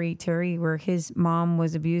to Corey Terry, where his mom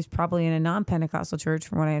was abused, probably in a non-Pentecostal church,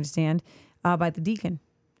 from what I understand, by the deacon.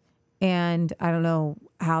 And I don't know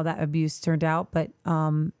how that abuse turned out, but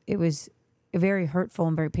it was very hurtful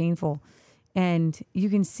and very painful. And you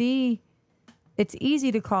can see it's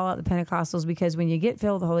easy to call out the Pentecostals because when you get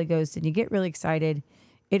filled with the Holy Ghost and you get really excited,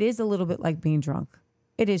 it is a little bit like being drunk.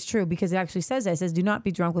 It is true because it actually says that. It says, do not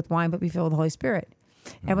be drunk with wine, but be filled with the Holy Spirit.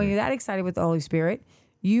 And when you're that excited with the Holy Spirit,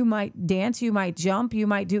 you might dance, you might jump, you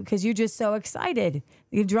might do, because you're just so excited.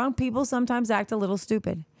 Drunk people sometimes act a little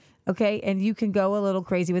stupid. Okay, and you can go a little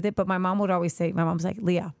crazy with it, but my mom would always say, my mom's like,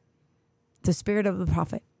 Leah, the spirit of the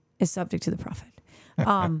prophet is subject to the prophet.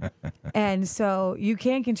 And so you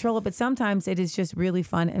can control it, but sometimes it is just really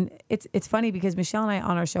fun. And it's funny because Michelle and I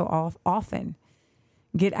on our show often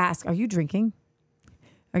get asked, are you drinking?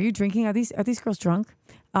 Are you drinking? Are these girls drunk?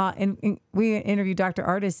 And we interviewed Dr.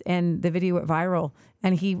 Artis, and the video went viral,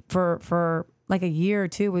 and he, for like a year or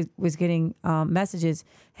two, was getting messages.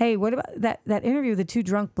 Hey, what about that interview with the 2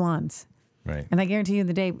 drunk blondes? Right. And I guarantee you in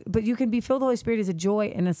the day, but you can be filled with the Holy Spirit as a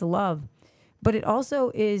joy and as a love. But it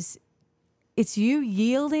also is, it's you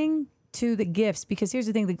yielding to the gifts, because here's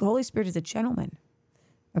the thing, the Holy Spirit is a gentleman.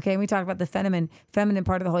 Okay, and we talked about the feminine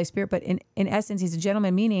part of the Holy Spirit, but in essence, he's a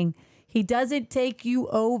gentleman, meaning he doesn't take you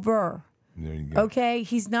over. There you go. Okay,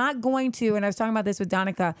 he's not going to. And I was talking about this with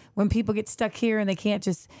Donica when people get stuck here and they can't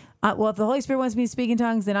just. Well, if the Holy Spirit wants me to speak in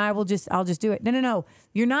tongues, then I'll just do it. No.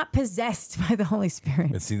 You're not possessed by the Holy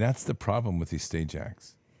Spirit. But see, that's the problem with these stage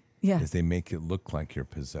acts. Yeah. Is they make it look like you're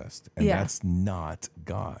possessed, and Yeah. that's not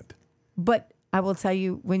God. But I will tell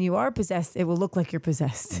you, when you are possessed, it will look like you're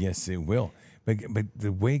possessed. Yes, it will. But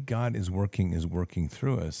the way God is working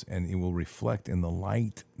through us, and it will reflect in the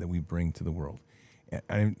light that we bring to the world.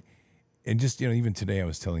 And just, even today I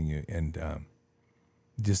was telling you, and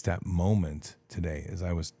just that moment today as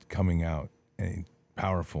I was coming out, and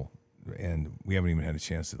powerful, and we haven't even had a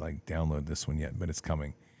chance to download this one yet, but it's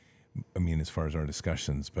coming. I mean, as far as our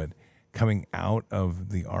discussions, but coming out of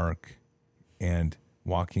the ark and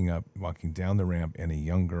walking down the ramp, and a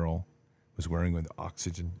young girl was wearing with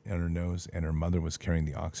oxygen in her nose, and her mother was carrying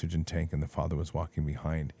the oxygen tank, and the father was walking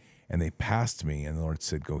behind, and they passed me, and the Lord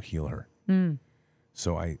said, "Go heal her."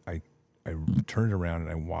 So I turned around and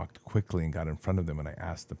I walked quickly and got in front of them, and I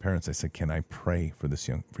asked the parents, I said, "Can I pray for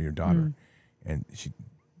for your daughter?" And she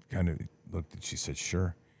kind of looked and she said,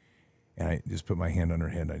 "Sure." And I just put my hand on her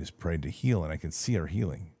head and I just prayed to heal, and I could see her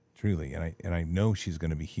healing truly. And I know she's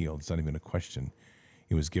going to be healed. It's not even a question.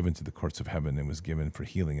 It was given to the courts of heaven. It was given for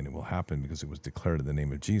healing, and it will happen because it was declared in the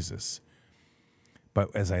name of Jesus.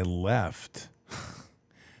 But as I left,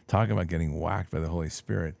 talking about getting whacked by the Holy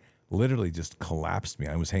Spirit, literally just collapsed me.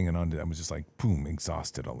 I was hanging on to it. I was just boom,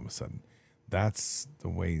 exhausted all of a sudden. That's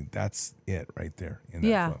it right there in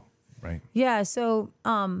that flow, right? Yeah. So,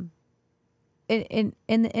 in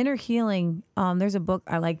the inner healing, there's a book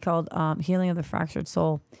I like called Healing of the Fractured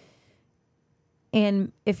Soul.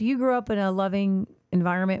 And if you grew up in a loving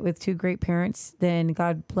environment with two great parents, then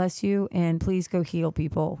God bless you, and please go heal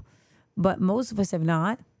people. But most of us have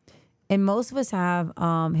not. And most of us have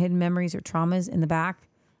hidden memories or traumas in the back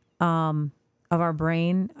of our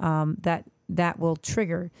brain that will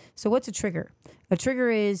trigger. So what's a trigger? A trigger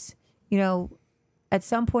is, at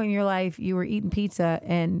some point in your life, you were eating pizza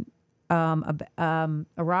and a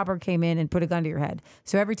robber came in and put a gun to your head.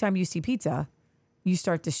 So every time you see pizza, you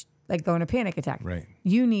start to go in a panic attack. Right.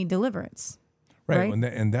 You need deliverance. Right.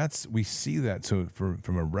 And that's, we see that. So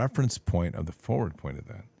from a reference point of the forward point of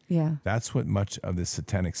that, Yeah. that's what much of this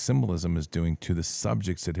satanic symbolism is doing to the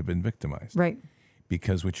subjects that have been victimized. Right.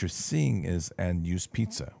 Because what you're seeing is, and use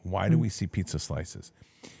pizza. Why do we see pizza slices?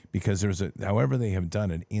 Because however they have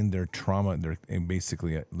done it in their trauma, they're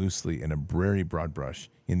basically loosely in a very broad brush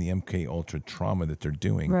in the MK Ultra trauma that they're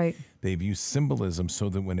doing. Right. They've used symbolism so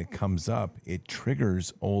that when it comes up, it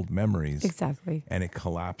triggers old memories. Exactly. And it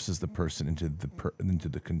collapses the person into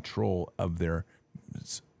the control of their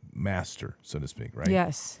master, so to speak, right?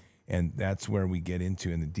 Yes. And that's where we get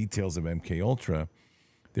into, in the details of MK Ultra,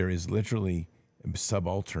 there is literally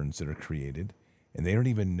subalterns that are created, and they don't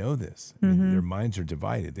even know this. I mean, their minds are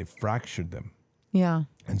divided. They've fractured them. Yeah.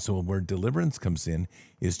 And so where deliverance comes in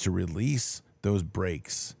is to release those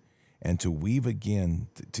breaks and to weave again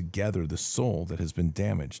together the soul that has been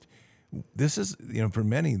damaged. This is, for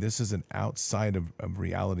many, this is an outside of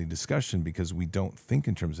reality discussion, because we don't think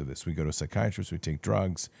in terms of this. We go to a psychiatrist, we take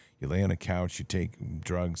drugs, you lay on a couch, you take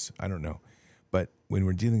drugs, I don't know. But when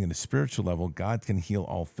we're dealing at a spiritual level, God can heal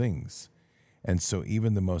all things. And so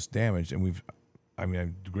even the most damaged, and I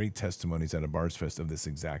have great testimonies out of Bard's Fest of this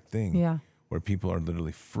exact thing. Yeah. Where people are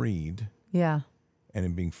literally freed. Yeah. And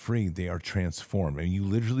in being freed, they are transformed. And you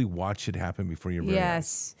literally watch it happen before your very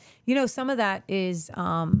eyes. Yes. Some of that is,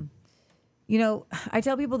 I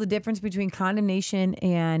tell people the difference between condemnation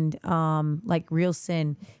and real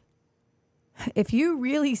sin. If you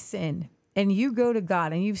really sin and you go to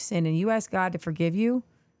God and you've sinned and you ask God to forgive you,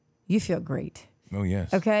 you feel great. Oh,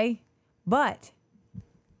 yes. Okay? But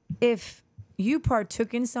if you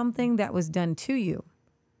partook in something that was done to you,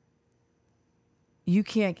 you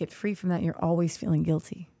can't get free from that. You're always feeling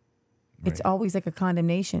guilty. It's Right. always like a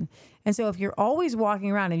condemnation. And so if you're always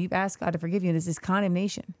walking around and you've asked God to forgive you, this is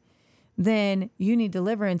condemnation, then you need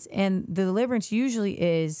deliverance. And the deliverance usually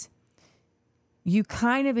is you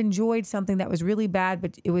kind of enjoyed something that was really bad,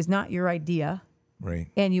 but it was not your idea. Right.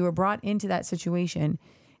 And you were brought into that situation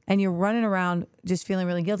and you're running around just feeling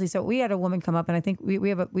really guilty. So we had a woman come up, and I think we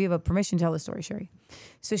have a permission to tell the story, Sherry.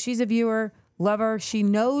 So she's a viewer, love her. She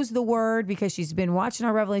knows the word because she's been watching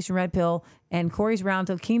our Revelation Red Pill and Corey's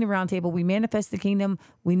Kingdom Roundtable. We manifest the kingdom.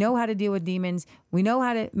 We know how to deal with demons. We know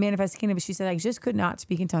how to manifest the kingdom. But she said, I just could not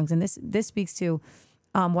speak in tongues. And this speaks to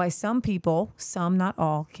why some people, some, not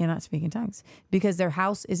all, cannot speak in tongues, because their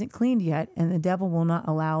house isn't cleaned yet and the devil will not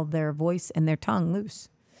allow their voice and their tongue loose.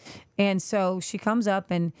 And so she comes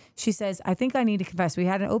up and she says, I think I need to confess. We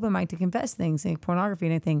had an open mic to confess things, like pornography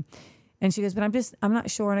and anything. And she goes, but I'm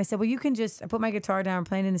not sure. And I said, well, I put my guitar down,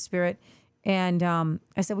 playing in the Spirit. And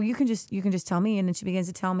I said, well, you can just tell me. And then she begins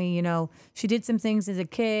to tell me, she did some things as a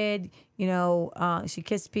kid, she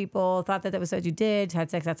kissed people, thought that was what you did,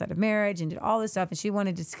 had sex outside of marriage and did all this stuff. And she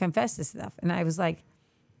wanted to confess this stuff. And I was like,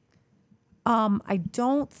 I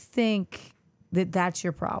don't think that that's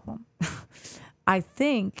your problem. I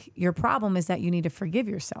think your problem is that you need to forgive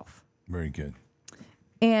yourself. Very good.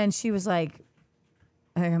 And she was like,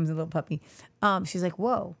 here comes a little puppy. She's like,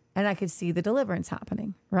 whoa. And I could see the deliverance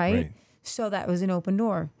happening, right? So that was an open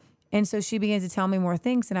door. And so she began to tell me more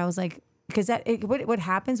things. And I was like, because what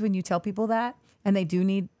happens when you tell people that and they do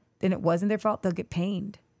need, and it wasn't their fault, they'll get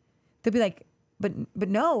pained. They'll be like, but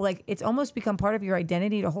no, like it's almost become part of your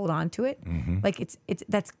identity to hold on to it. Mm-hmm. Like it's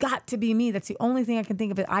that's got to be me. That's the only thing I can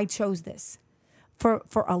think of. It. I chose this.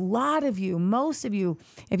 For a lot of you, most of you,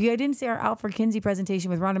 if you didn't see our Alfred Kinsey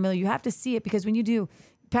presentation with Rhonda Miller, you have to see it because when you do,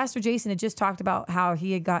 Pastor Jason had just talked about how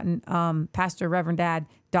he had gotten Pastor Reverend Dad,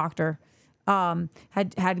 Doctor,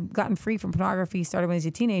 had gotten free from pornography, started when he was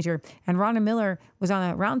a teenager. And Rhonda Miller was on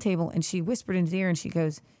a round table and she whispered in his ear and she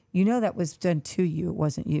goes, that was done to you. It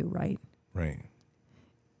wasn't you, right? Right.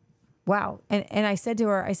 Wow. And I said to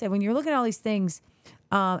her, when you're looking at all these things,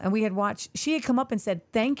 and we had watched, she had come up and said,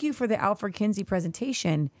 thank you for the Alfred Kinsey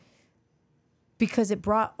presentation because it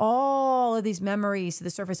brought all of these memories to the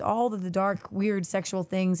surface, all of the dark, weird sexual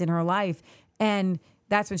things in her life. And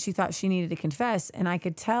that's when she thought she needed to confess. And I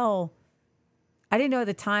could tell, I didn't know at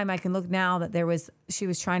the time, I can look now that she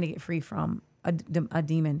was trying to get free from a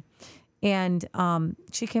demon. And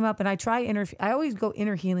she came up and I always go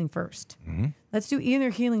inner healing first. Mm-hmm. Let's do inner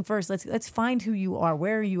healing first. Let's find who you are.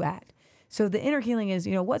 Where are you at? So the inner healing is,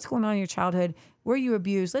 what's going on in your childhood? Were you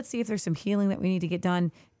abused? Let's see if there's some healing that we need to get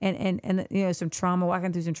done and some trauma,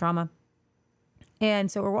 walking through some trauma. And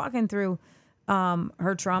so we're walking through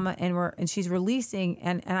her trauma and she's releasing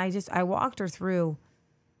and I walked her through,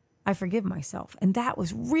 I forgive myself. And that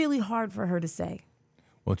was really hard for her to say.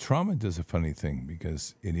 Well, trauma does a funny thing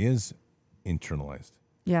because it is internalized.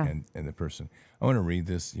 Yeah. And the person. I want to read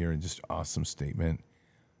this here, just awesome statement.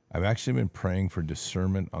 I've actually been praying for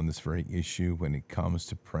discernment on this very issue when it comes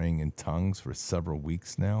to praying in tongues for several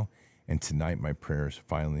weeks now. And tonight my prayers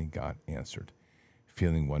finally got answered.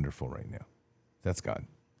 Feeling wonderful right now. That's God.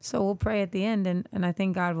 So we'll pray at the end, and I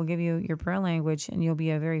think God will give you your prayer language, and you'll be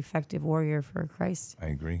a very effective warrior for Christ. I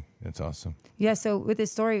agree. That's awesome. Yeah, so with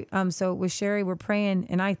this story, so with Sherry, we're praying,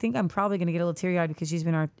 and I think I'm probably going to get a little teary-eyed because she's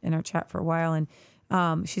been in our chat for a while,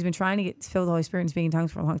 and she's been trying to get filled with the Holy Spirit and speaking in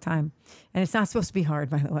tongues for a long time. And it's not supposed to be hard,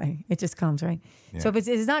 by the way. It just comes, right? Yeah. So if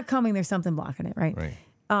it's not coming, there's something blocking it, right?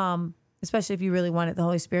 Right. Especially if you really want it. The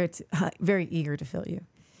Holy Spirit's very eager to fill you.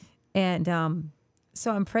 And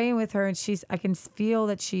so I'm praying with her, and I can feel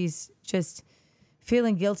that she's just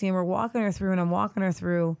feeling guilty, and we're walking her through, and I'm walking her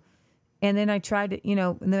through. And then I tried to,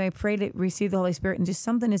 and then I prayed to receive the Holy Spirit, and just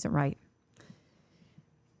something isn't right.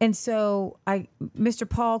 And so Mr.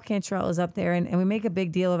 Paul Cantrell is up there, and we make a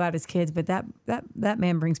big deal about his kids, but that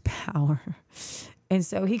man brings power. And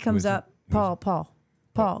so he comes up, Paul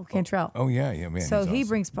Cantrell. Oh yeah, man. So he awesome.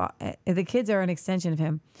 brings, the kids are an extension of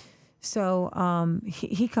him. So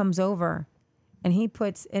he comes over, and he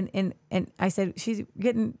puts, and I said, she's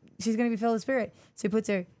going to be filled with Spirit. So he puts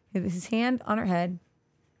his hand on her head,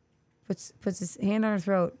 puts his hand on her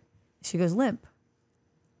throat. She goes limp.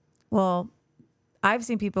 Well, I've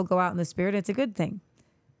seen people go out in the Spirit. It's a good thing.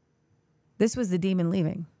 This was the demon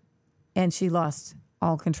leaving, and she lost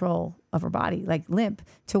all control of her body, like limp,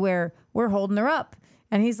 to where we're holding her up.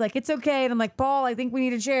 And he's like, it's okay. And I'm like, Paul, I think we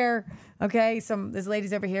need a chair. Okay. This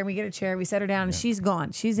lady's over here, and we get a chair. We set her down, and she's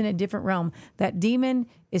gone. She's in a different realm. That demon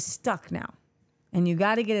is stuck now, and you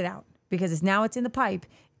got to get it out because it's in the pipe,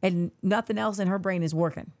 and nothing else in her brain is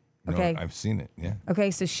working. Okay. No, I've seen it. Yeah.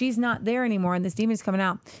 Okay. So she's not there anymore, and this demon's coming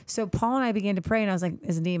out. So Paul and I began to pray, and I was like,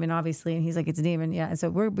 it's a demon, obviously. And he's like, it's a demon. Yeah. And so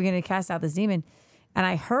we're beginning to cast out this demon. And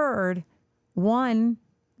I heard one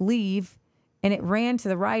leave, and it ran to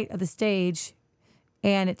the right of the stage,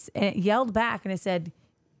 and it yelled back, and it said,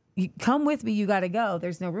 come with me. You got to go.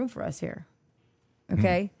 There's no room for us here.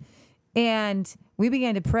 Okay. And we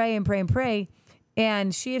began to pray and pray and pray.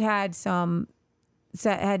 And she had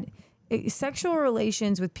sexual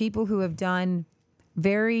relations with people who have done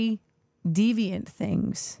very deviant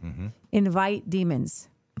things, invite demons.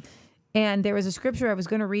 And there was a scripture I was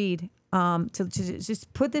going to read to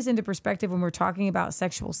just put this into perspective when we're talking about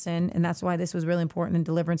sexual sin. And that's why this was really important, and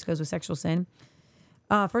deliverance goes with sexual sin.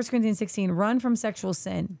 1 Corinthians 16, run from sexual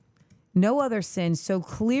sin. No other sin so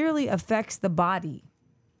clearly affects the body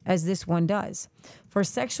as this one does. For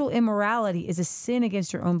sexual immorality is a sin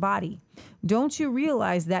against your own body. Don't you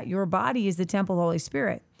realize that your body is the temple of the Holy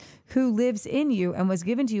Spirit, who lives in you and was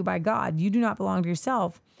given to you by God? You do not belong to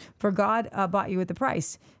yourself, for God bought you at the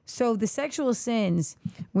price. So the sexual sins,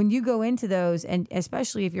 when you go into those, and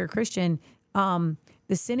especially if you're a Christian, the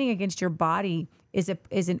sinning against your body is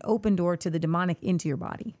an open door to the demonic into your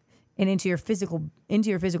body and into your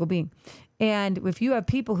physical being. And if you have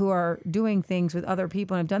people who are doing things with other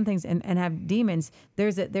people and have done things and have demons,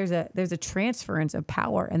 there's a transference of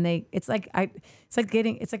power, and it's like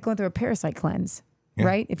going through a parasite cleanse,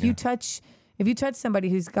 right? If you touch somebody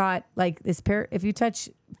who's got like this if you touch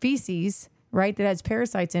feces, right, that has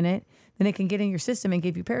parasites in it, then it can get in your system and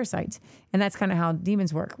give you parasites. And that's kind of how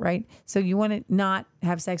demons work, right? So you want to not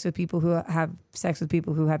have sex with people who have sex with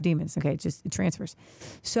people who have demons. Okay, it transfers.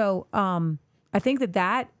 So I think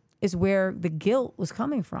that is where the guilt was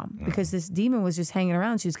coming from, because this demon was just hanging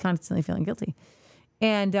around. She was constantly feeling guilty.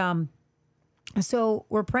 And so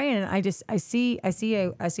we're praying, and I see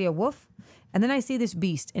a wolf, and then I see this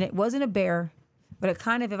beast, and it wasn't a bear, but it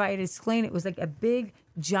kind of, if I had to explain, it was like a big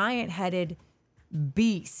giant-headed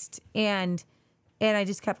beast, and I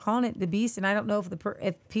just kept calling it the beast. And I don't know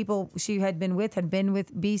if people she had been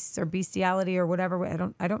with beasts or bestiality or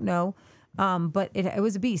whatever. I don't know, but it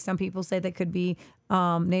was a beast. Some people say that could be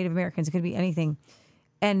Native Americans. It could be anything.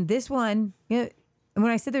 And this one, and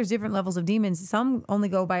when I said there's different levels of demons, some only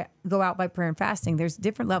go out by prayer and fasting. There's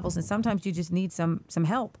different levels, and sometimes you just need some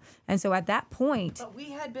help. And so at that point, But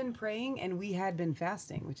we had been praying and we had been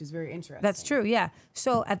fasting, which is very interesting. that's true, yeah.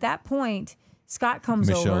 So at that point, Scott comes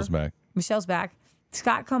over. Michelle's back.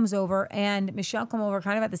 Scott comes over, and Michelle come over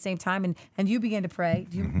kind of at the same time, and you begin to pray.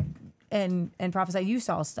 And prophesy. You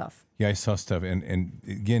saw stuff. Yeah, I saw stuff, and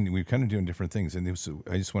again, we were kind of doing different things. And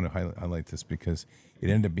I just want to highlight this because it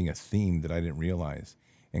ended up being a theme that I didn't realize.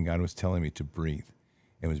 And God was telling me to breathe.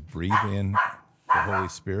 It was breathe in the Holy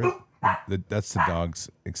Spirit. That's the dogs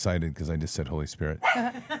excited because I just said Holy Spirit.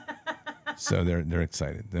 So they're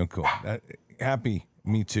excited. They're cool. Happy.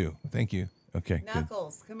 Me too. Thank you. Okay.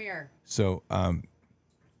 Knuckles, come here. So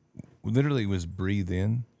literally it was breathe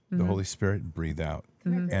in the Holy Spirit, breathe out.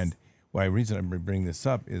 And why reason I'm bringing this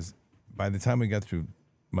up is by the time we got through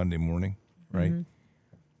Monday morning, right?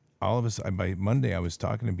 All of us, by Monday, I was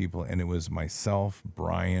talking to people, and it was myself,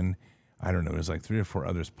 Brian, I don't know, it was like 3 or 4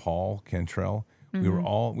 others, Paul Cantrell. We were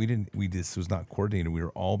all, this was not coordinated. We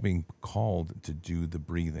were all being called to do the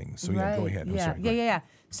breathing. So yeah, go ahead. I'm sorry. Yeah.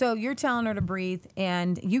 So you're telling her to breathe,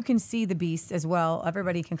 and you can see the beast as well.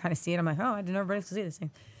 Everybody can kind of see it. I'm like, oh, I didn't know everybody could see this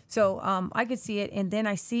thing. So I could see it, and then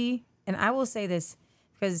I see, and I will say this,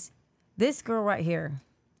 because this girl right here,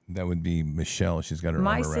 that would be Michelle. She's got her arm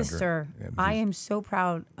around her. My sister, I am so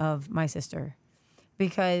proud of my sister,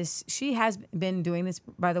 because she has been doing this,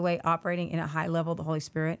 by the way, operating in a high level of the Holy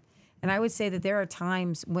Spirit. And I would say that there are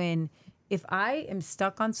times when if I am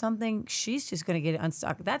stuck on something, she's just going to get it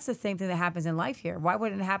unstuck. That's the same thing that happens in life here. Why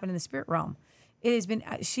wouldn't it happen in the spirit realm?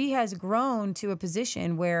 She has grown to a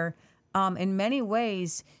position where in many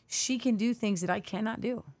ways she can do things that I cannot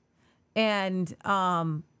do. And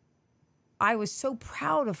I was so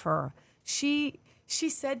proud of her. She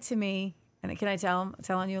said to me, and can I tell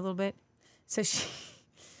on you a little bit? So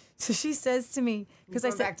she says to me, because I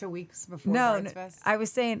said back to weeks before no, Fest. I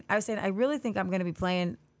was saying I really think I'm going to be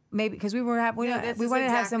playing, maybe because we wanted to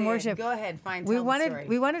have some worship. Go ahead, fine. We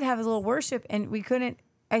wanted to have a little worship, and we couldn't.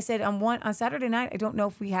 I said on Saturday night, I don't know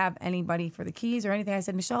if we have anybody for the keys or anything. I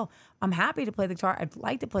said, Michelle, I'm happy to play the guitar. I'd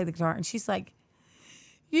like to play the guitar, and she's like,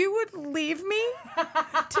 you would leave me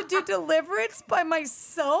to do deliverance by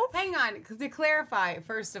myself? Hang on, to clarify,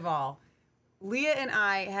 first of all, Leah and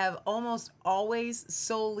I have almost always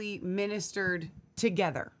solely ministered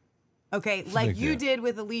together. Okay, like you did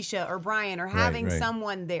with Alicia or Brian, or having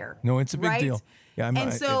someone there. No, it's a big deal. Yeah,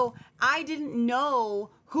 I didn't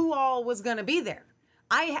know who all was going to be there.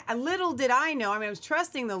 Little did I know. I mean, I was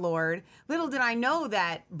trusting the Lord. Little did I know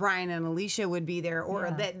that Brian and Alicia would be there,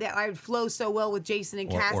 or that I would flow so well with Jason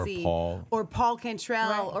and Cassie, or Paul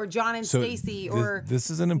Cantrell, or John and Stacy, or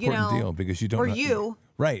this is an important deal because you don't. Or know, you,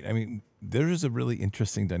 right? I mean, there is a really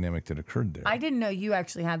interesting dynamic that occurred there. I didn't know you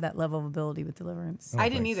actually had that level of ability with deliverance. I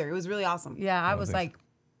didn't either. It was really awesome. Yeah, I was like,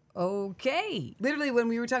 okay. Literally, when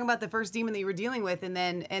we were talking about the first demon that you were dealing with, and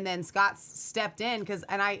then Scott stepped in because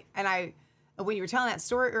I when you were telling that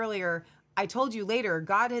story earlier, I told you later,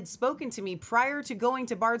 God had spoken to me prior to going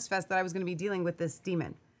to Bard's Fest that I was going to be dealing with this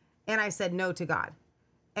demon. And I said no to God.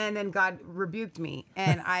 And then God rebuked me.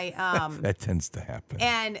 And I... that tends to happen.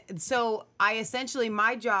 And so I essentially,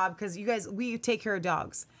 my job, because you guys, we take care of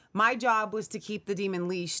dogs. my job was to keep the demon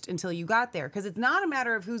leashed until you got there. Because it's not a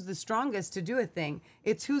matter of who's the strongest to do a thing.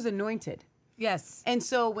 It's who's anointed. Yes. And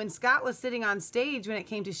so when Scott was sitting on stage, when it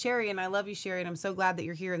came to Sherry, and I love you, Sherry, and I'm so glad that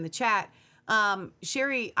you're here in the chat.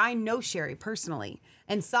 Sherry, I know Sherry personally.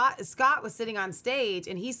 And Scott was sitting on stage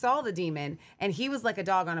and he saw the demon and he was like a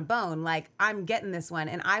dog on a bone. Like, I'm getting this one.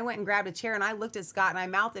 And I went and grabbed a chair and I looked at Scott and I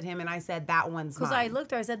mouthed at him and I said, that one's mine. Because I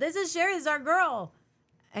looked at her, I said, "This is Sherry, this is our girl."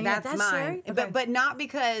 And you're like, That's mine. Sherry? Okay. But not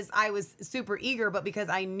because I was super eager, but because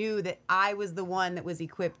I knew that I was the one that was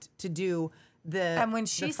equipped to do the And when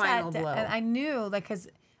she the final sat blow. down, and I knew, like, because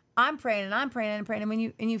I'm praying and I'm praying and I'm praying, and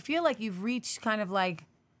when you feel like you've reached kind of like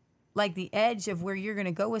the edge of where you're going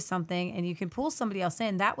to go with something, and you can pull somebody else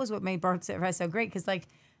in. That was what made Bards Fest so great, because like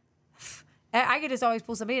I could just always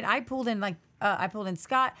pull somebody in. I pulled in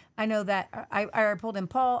Scott. I know that I pulled in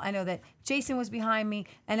Paul. I know that Jason was behind me,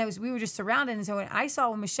 and we were just surrounded. And so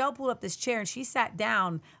when Michelle pulled up this chair and she sat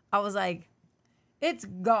down, I was like, it's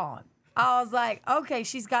gone. I was like, okay,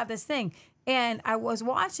 she's got this thing. And I was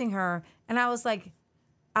watching her, and I was like,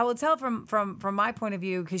 I will tell from my point of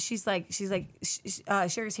view, because she's like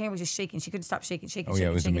Sherry's hand was just shaking. She couldn't stop shaking. Oh yeah,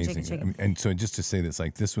 it was amazing. I mean, and so just to say this,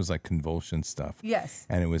 like this was like convulsion stuff. Yes.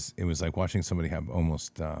 And it was like watching somebody have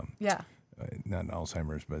almost Yeah. not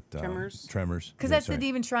Alzheimer's, but Tremors. Tremors. Because that's the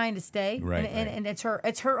demon trying to stay. Right, And it's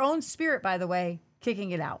her own spirit, by the way,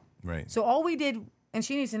 kicking it out. Right. So all we did, and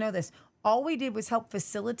she needs to know this, all we did was help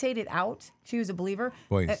facilitate it out. She was a believer.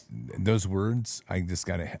 Boys, those words I just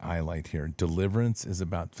got to highlight here. Deliverance is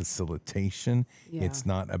about facilitation. Yeah. It's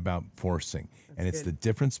not about forcing. And it's good. the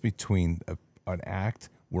difference between an act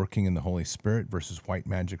working in the Holy Spirit versus white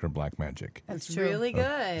magic or black magic. That's really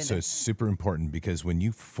good. So it's super important, because when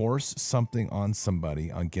you force something on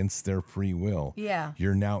somebody against their free will, Yeah.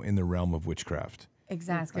 you're now in the realm of witchcraft.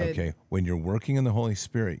 Exactly. good. Okay. When you're working in the Holy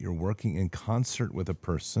Spirit, you're working in concert with a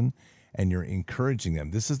person and you're encouraging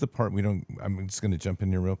them. This is the part I'm just going to jump in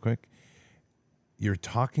here real quick. You're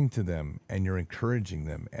talking to them and you're encouraging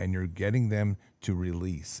them and you're getting them to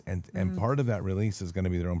release. And part of that release is going to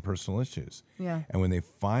be their own personal issues. Yeah. And when they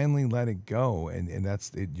finally let it go, and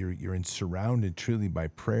that's it, you're surrounded truly by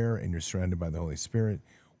prayer and you're surrounded by the Holy Spirit.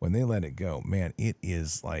 When they let it go, man, it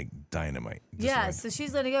is like dynamite. Just Yeah. like- So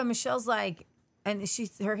she's letting go. Michelle's like, and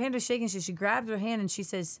her hand was shaking. So she grabbed her hand and she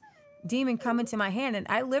says, "Demon, come into my hand." And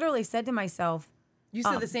I literally said to myself, You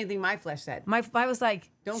said the same thing my flesh said. I was like,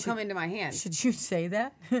 Don't come into my hand. should you say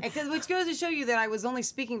that? Because which goes to show you that I was only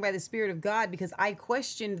speaking by the Spirit of God, because I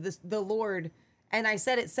questioned the Lord, and I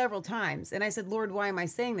said it several times. And I said, "Lord, why am I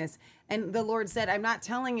saying this?" And the Lord said, "I'm not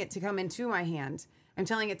telling it to come into my hand. I'm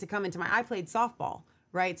telling it to come into I played softball,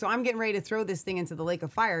 right? So I'm getting ready to throw this thing into the lake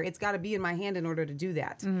of fire. It's got to be in my hand in order to do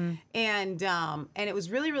that." And it was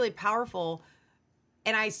really, really powerful.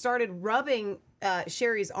 And I started rubbing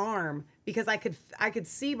Sherry's arm, because I could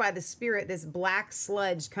see by the Spirit this black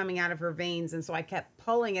sludge coming out of her veins, and so I kept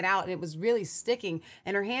pulling it out, and it was really sticking,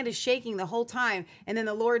 and her hand is shaking the whole time. And then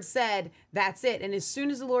the Lord said, "That's it." And as soon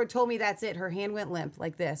as the Lord told me that's it, her hand went limp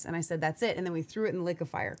like this, and I said, "That's it." And then we threw it in the lake of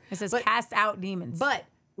fire. It says, "Cast out demons." But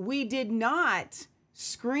we did not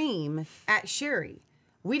scream at Sherry.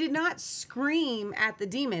 We did not scream at the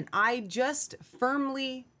demon. I just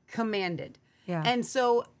firmly commanded. Yeah. And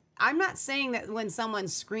so I'm not saying that when someone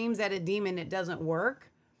screams at a demon, it doesn't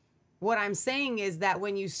work. What I'm saying is that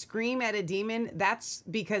when you scream at a demon, that's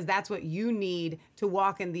because that's what you need to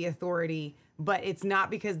walk in the authority, but it's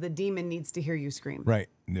not because the demon needs to hear you scream. Right.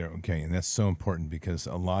 There. Okay. And that's so important, because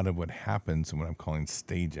a lot of what happens, and what I'm calling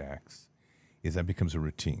stage acts, is that becomes a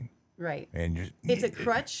routine. Right. And It's a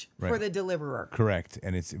crutch for Right. the deliverer. Correct.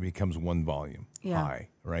 And it becomes one volume Yeah. high,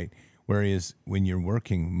 right? Whereas when you're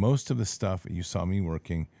working, most of the stuff you saw me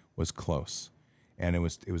working was close. And it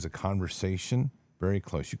was a conversation very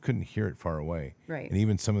close. You couldn't hear it far away. Right. And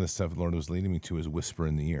even some of the stuff the Lord was leading me to is whisper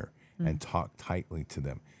in the ear and talk tightly to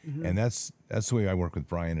them. And that's the way I work with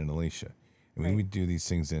Brian and Alicia. I mean, we do these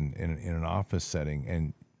things in an office setting,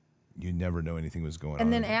 and you never know anything was going on.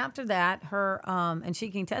 And then after that, her and she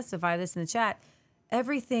can testify this in the chat,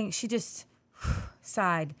 everything, she just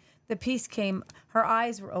sighed. The peace came, her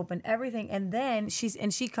eyes were open, everything, and then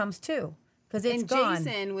she comes to, because it's And gone.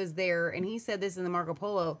 Jason was there, and he said this in the Marco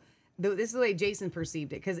Polo. This is the way Jason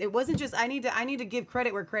perceived it, because it wasn't just I need to give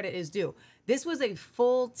credit where credit is due. This was a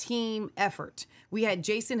full team effort. We had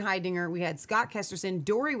Jason Heidinger, we had Scott Kesterson,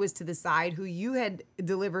 Dory was to the side, who you had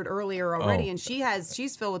delivered earlier already, and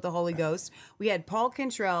she's filled with the Holy Ghost. We had Paul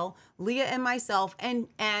Cantrell, Leah, and myself, and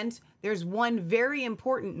there's one very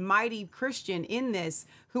important, mighty Christian in this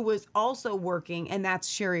who was also working, and that's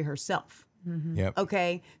Sherry herself. Yep.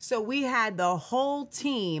 Okay, so we had the whole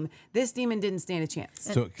team. This demon didn't stand a chance.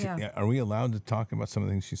 So, Yeah. are we allowed to talk about some of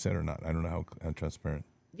the things she said or not? I don't know how transparent.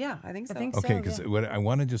 Yeah, I think so. I think Okay, so, because yeah. what I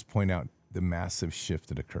want to just point out the massive shift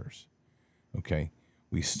that occurs. Okay,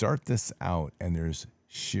 we start this out, and there's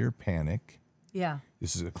sheer panic. Yeah.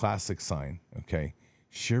 This is a classic sign. Okay,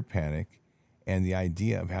 sheer panic, and the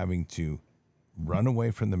idea of having to run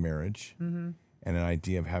away from the marriage, and an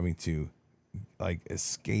idea of having to like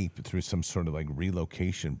escape through some sort of like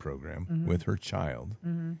relocation program with her child.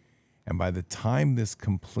 And by the time this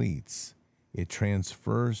completes, it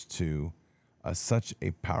transfers to such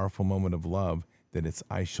a powerful moment of love that it's,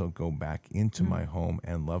 I shall go back into my home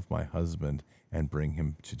and love my husband and bring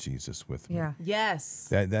him to Jesus with me. Yeah.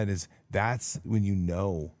 Yes. That's when you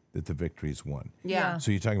know that the victory's won. Yeah.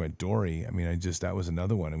 So you're talking about Dory. I mean, that was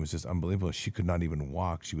another one. It was just unbelievable. She could not even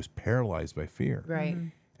walk. She was paralyzed by fear. Right.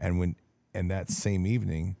 And that same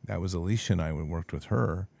evening, that was Alicia and I, we worked with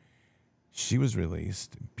her. She was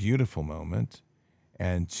released. Beautiful moment.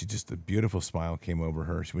 And a beautiful smile came over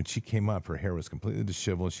her. When she came up, her hair was completely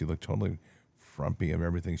disheveled. She looked totally frumpy of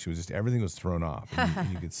everything. Everything was thrown off.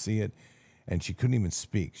 And you could see it. And she couldn't even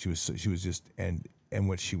speak. She was just, and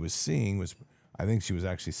what she was seeing was, I think she was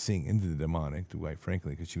actually seeing into the demonic, quite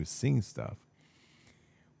frankly, because she was seeing stuff.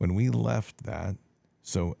 When we left that,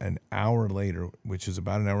 so an hour later, which is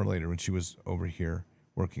about an hour later, when she was over here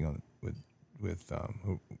working on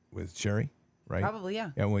with Sherry, right? Probably, yeah.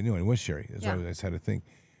 Yeah, well, no, it was Sherry. That's Yeah. why I just had to think.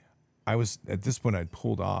 I was at this point, I'd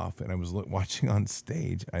pulled off, and I was watching on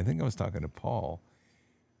stage. I think I was talking to Paul,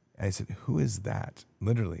 and I said, "Who is that?"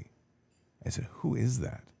 Literally, I said, "Who is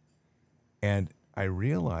that?" And I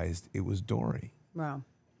realized it was Dory. Wow.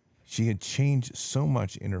 She had changed so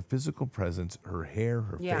much in her physical presence, her hair,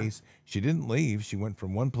 her Yeah. face. She didn't leave. She went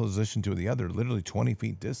from one position to the other, literally 20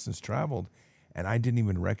 feet distance traveled. And I didn't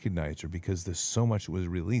even recognize her because there's so much was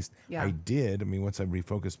released. Yeah. I did. I mean, once I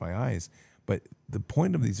refocused my eyes. But the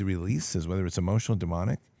point of these releases, whether it's emotional,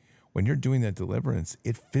 demonic, when you're doing that deliverance,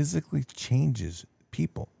 it physically changes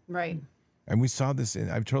people. Right. And we saw this,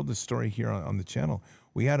 I've told this story here on the channel.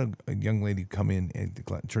 We had a young lady come in at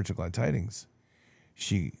the Church of Glad Tidings.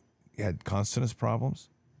 She had consonance problems.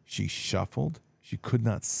 She shuffled. She could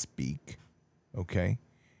not speak. Okay.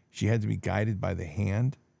 She had to be guided by the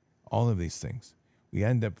hand. All of these things. We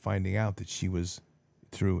ended up finding out that she was,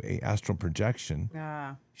 through a astral projection,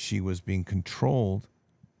 she was being controlled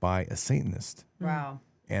by a Satanist. Wow.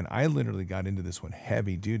 And I literally got into this one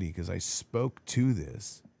heavy duty because I spoke to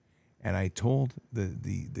this, and I told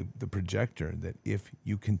the projector that if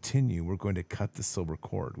you continue, we're going to cut the silver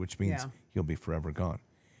cord, which means he'll be forever gone.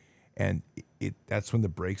 And that's when the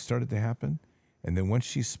break started to happen. And then once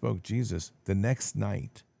she spoke Jesus, the next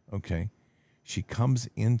night, okay, she comes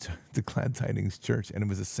into the Glad Tidings church, and it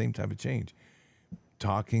was the same type of change.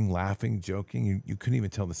 Talking, laughing, joking. You couldn't even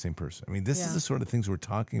tell the same person. I mean, this is the sort of things we're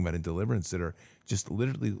talking about in deliverance that are just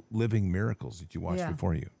literally living miracles that you watch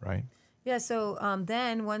before you, right? Yeah. So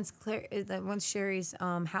then once Sherry's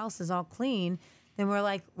house is all clean, then we're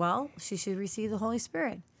like, well, she should receive the Holy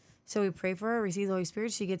Spirit. So we pray for her, receive the Holy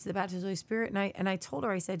Spirit. She gets the baptism of the Holy Spirit, and I told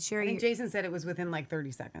her, I said, I Sherry, think Jason said it was within like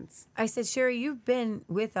 30 seconds. I said, Sherry, you've been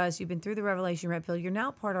with us. You've been through the Revelation Red Pill. You're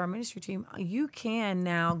now part of our ministry team. You can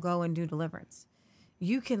now go and do deliverance.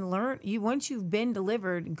 You can learn. Once you've been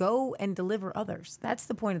delivered, go and deliver others. That's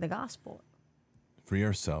the point of the gospel. Free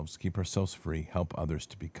ourselves, keep ourselves free, help others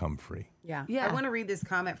to become free. Yeah. Yeah. I want to read this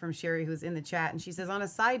comment from Sherry, who's in the chat. And she says, on a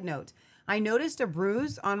side note, I noticed a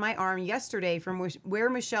bruise on my arm yesterday from where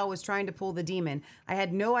Michelle was trying to pull the demon. I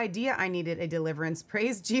had no idea I needed a deliverance.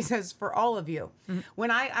 Praise Jesus for all of you.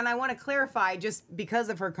 Mm-hmm. I want to clarify, just because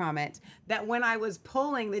of her comment, that when I was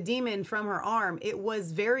pulling the demon from her arm, it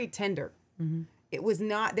was very tender. Mm-hmm. It was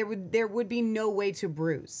not, there would be no way to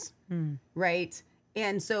bruise. Right?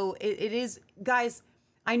 And so it is, guys,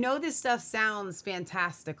 I know this stuff sounds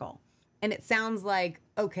fantastical. And it sounds like,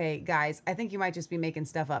 okay, guys, I think you might just be making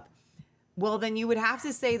stuff up. Well, then you would have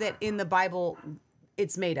to say that in the Bible,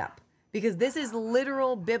 it's made up. Because this is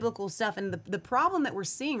literal biblical stuff. And the problem that we're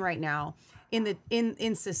seeing right now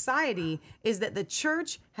in society is that the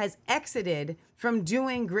church has exited from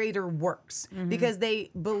doing greater works. Mm-hmm. Because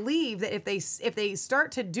they believe that if they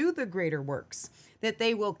start to do the greater works, that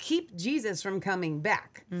they will keep Jesus from coming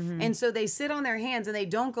back. Mm-hmm. And so they sit on their hands and they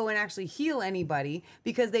don't go and actually heal anybody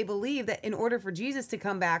because they believe that in order for Jesus to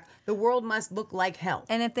come back, the world must look like hell.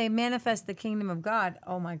 And if they manifest the kingdom of God,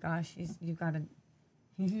 oh my gosh, you got to,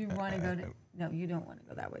 you want to go to, no, you don't want to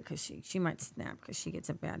go that way because she might snap because she gets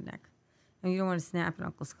a bad neck. And you don't want to snap at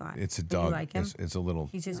Uncle Scott. It's a Do you dog. like him? It's a little.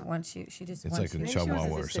 He just wants you. She just It's wants like a you. Maybe she wants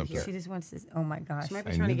chihuahua us or to sit something. here. She just wants this. Oh my gosh. She might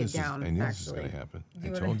be I trying to knew get this down. was, I knew this was actually. going to happen. I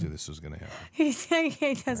You told you this was going to happen. He's saying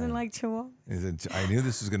he doesn't like Chihuahua. I knew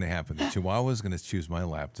this was going to happen. The Chihuahua is going to choose my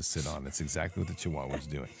lap to sit on. That's exactly what the Chihuahua is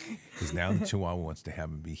doing. Because now the Chihuahua wants to have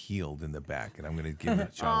him be healed in the back, and I'm going to give the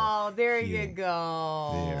Chihuahua. Oh, there you healing.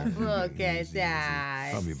 go. There. Look Easy, at easy. that.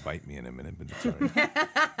 Probably bite me in a minute, but it's all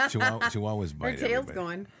right. Chihuahuas bite tail's everybody.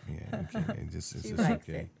 going. Yeah, okay. It's just likes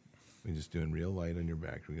okay. it. We're just doing real light on your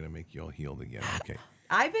back. We're going to make you all healed again. Okay.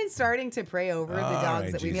 I've been starting to pray over the All dogs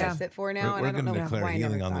right, that we've Jesus. had sit for now, We're and I don't going to know declare why I never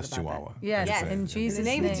healing on thought this about that. Chihuahua. Yes, That's in it. Jesus' In the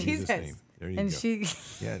name of name. Jesus. There you And go. she,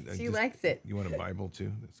 Yeah, She likes it. You want a Bible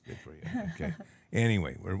too? That's good for you. Okay.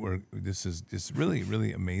 Anyway, this is just really,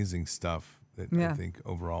 really amazing stuff that I Yeah. think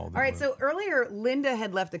overall. that All right, we're- so earlier Linda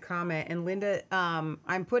had left a comment, and Linda,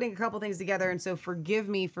 I'm putting a couple things together, and so forgive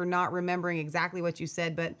me for not remembering exactly what you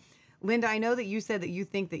said, but Linda, I know that you said that you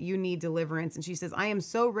think that you need deliverance, and she says, I am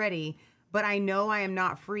so ready, but I know I am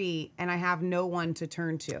not free, and I have no one to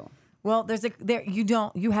turn to. well,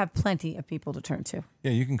 you have plenty of people to turn to. yeah,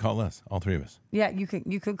 you can call us, all three of us. Yeah, you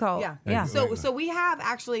could call. Yeah. Yeah. So we have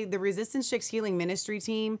actually the Resistance Chicks Healing Ministry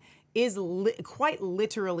team is quite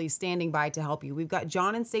literally standing by to help you. We've got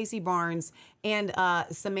John and Stacey Barnes and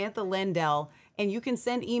Samantha Lendell, and you can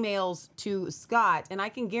send emails to Scott. And I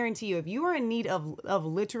can guarantee you, if you are in need of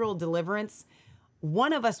literal deliverance,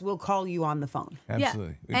 one of us will call you on the phone.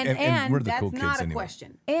 Absolutely. And we're the That's cool kids not a anyway.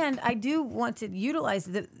 question. And I do want to utilize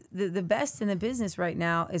the best in the business right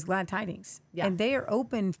now is Glad Tidings. Yeah. And they are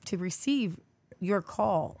open to receive your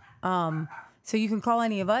call. So you can call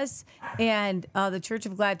any of us and the Church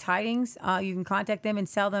of Glad Tidings. You can contact them and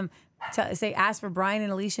tell them, say, ask for Brian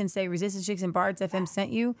and Alicia and say Resistance Chicks and Bards FM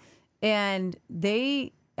sent you. And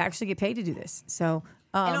they actually get paid to do this. So,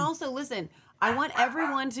 And also, listen, I want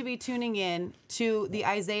everyone to be tuning in to the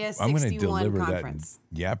Isaiah I'm going to 61 deliver conference.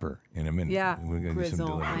 that yapper in a minute. Yeah. We're going to do some Grizzle,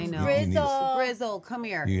 deliverance. I know. You need- Grizzle, come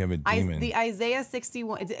here. You have a demon. The Isaiah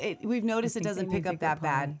 61. We've noticed it think doesn't they pick need up bigger that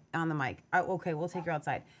bad on the mic. Okay, we'll take her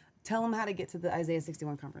outside. Tell them how to get to the Isaiah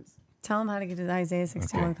 61 conference. tell them how to get to the Isaiah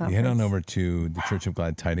 61 Okay. conference. You head on over to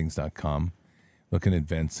thechurchofgladtidings.com, look in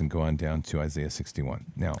events, and go on down to Isaiah 61.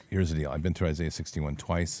 Now, here's the deal. I've been to Isaiah 61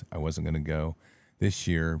 twice. I wasn't going to go this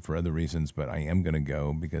year for other reasons, but I am going to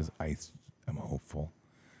go because I'm hopeful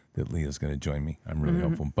that Leah's going to join me. I'm really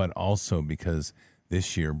hopeful. But also because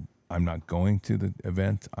this year I'm not going to the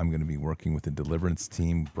event. I'm going to be working with the deliverance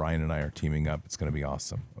team. Brian and I are teaming up. It's going to be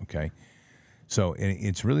awesome. Okay. So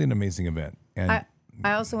it's really an amazing event. And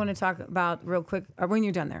I also want to talk about real quick, or when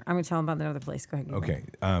you're done there, I'm going to tell them about another place. Go ahead. Gabriel.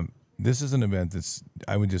 okay, this is an event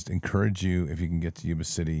I would just encourage you, if you can get to Yuba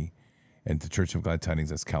City and the Church of Glad Tidings,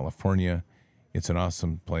 that's California. It's an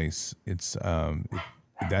awesome place. It's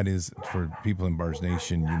that is for people in Bars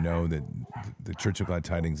Nation. You know that the Church of Glad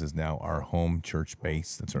Tidings is now our home church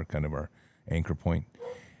base. That's our kind of our anchor point.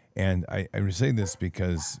 And I say this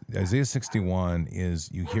because Isaiah 61 is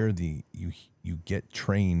you get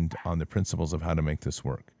trained on the principles of how to make this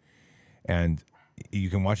work. And you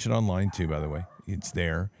can watch it online too, by the way. It's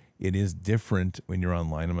there. It is different when you're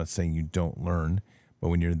online. I'm not saying you don't learn, but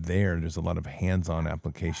when you're there's a lot of hands-on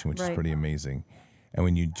application, which is Right. pretty amazing. And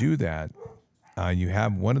when you do that, you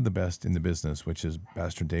have one of the best in the business, which is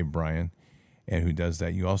Pastor Dave Bryan, and who does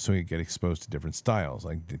that. You also get exposed to different styles.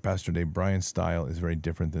 Like Pastor Dave Bryan's style is very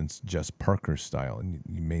different than Jess Parker's style. And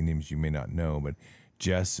names you may not know, but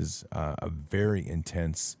Jess is a very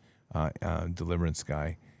intense deliverance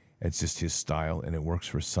guy. It's just his style, and it works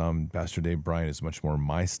for some. Pastor Dave Bryan is much more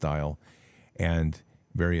my style and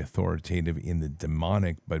very authoritative in the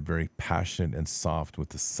demonic, but very passionate and soft with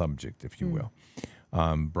the subject, if you will.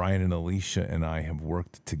 Brian and Alicia and I have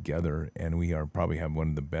worked together, and we probably have one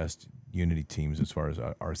of the best unity teams as far as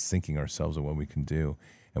our syncing ourselves and what we can do,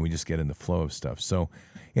 and we just get in the flow of stuff. So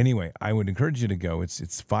anyway, I would encourage you to go.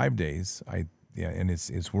 It's 5 days. And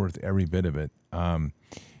it's worth every bit of it. And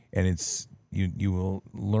it's you will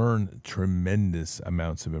learn tremendous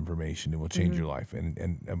amounts of information. It will change your life. And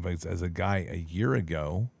as a guy a year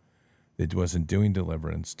ago that wasn't doing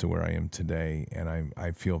deliverance to where I am today, and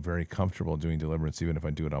I feel very comfortable doing deliverance even if I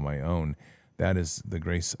do it on my own. That is the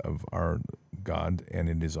grace of our God, and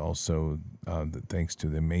it is also thanks to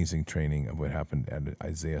the amazing training of what happened at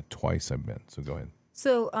Isaiah twice I've been. So go ahead.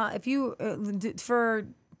 So if you, for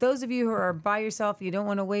those of you who are by yourself, you don't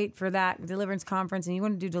want to wait for that deliverance conference and you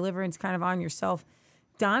want to do deliverance kind of on yourself,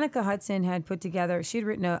 Donica Hudson had put together, she had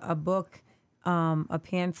written a book, a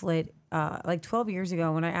pamphlet, like 12 years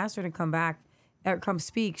ago. When I asked her to come back or come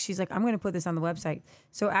speak, she's like, I'm going to put this on the website.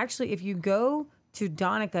 So actually, if you go to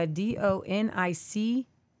Donica,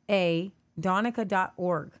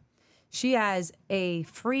 Donica.org. She has a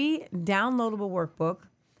free downloadable workbook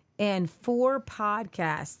and 4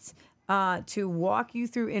 podcasts to walk you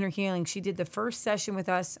through inner healing. She did the first session with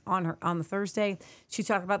us on the Thursday. She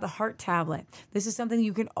talked about the heart tablet. This is something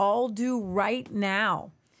you can all do right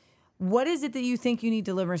now. What is it that you think you need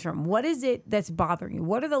deliverance from? What is it that's bothering you?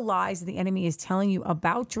 What are the lies that the enemy is telling you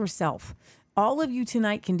about yourself? All of you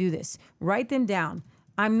tonight can do this. Write them down.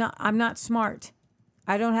 I'm not smart.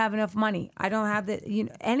 I don't have enough money. I don't have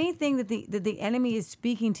anything that the enemy is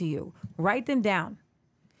speaking to you. Write them down.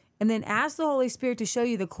 And then ask the Holy Spirit to show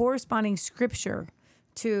you the corresponding scripture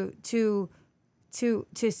to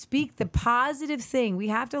speak the positive thing. We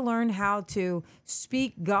have to learn how to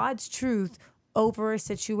speak God's truth over a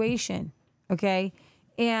situation, okay?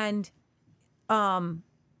 And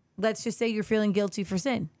let's just say you're feeling guilty for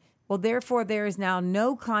sin. Well, therefore, there is now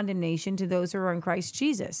no condemnation to those who are in Christ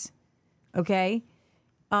Jesus, okay?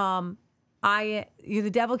 The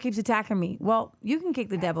devil keeps attacking me. Well, you can kick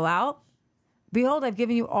the devil out. Behold, I've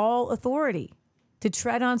given you all authority to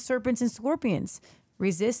tread on serpents and scorpions.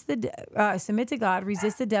 Submit to God,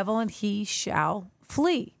 resist the devil, and he shall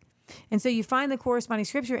flee. And so you find the corresponding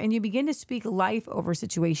scripture and you begin to speak life over a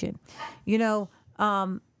situation.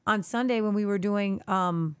 On Sunday when we were doing,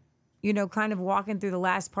 kind of walking through the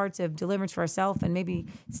last parts of deliverance for ourselves, and maybe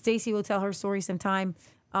Stacy will tell her story sometime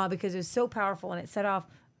because it was so powerful and it set off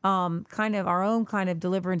kind of our own kind of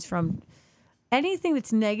deliverance from anything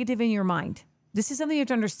that's negative in your mind. This is something you have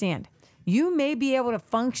to understand. You may be able to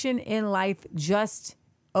function in life just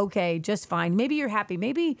okay, just fine. Maybe you're happy.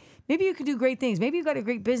 Maybe you can do great things. Maybe you've got a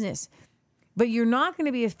great business. But you're not going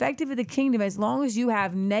to be effective in the kingdom as long as you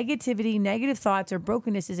have negativity, negative thoughts, or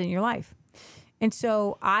brokennesses in your life. And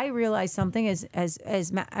so I realized something as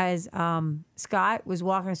Scott was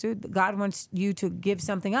walking us through. God wants you to give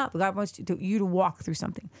something up. God wants you to walk through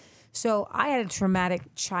something. So I had a traumatic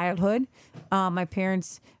childhood. My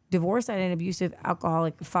parents divorced. I had an abusive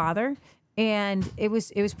alcoholic father, and it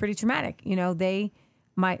was pretty traumatic.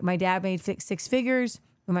 My dad made 6 figures.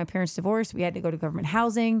 When my parents divorced, we had to go to government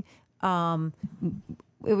housing.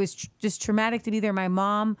 It was just traumatic to be there. My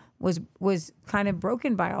mom was kind of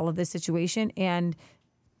broken by all of this situation and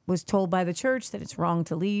was told by the church that it's wrong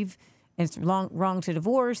to leave and it's wrong to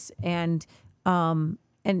divorce, and she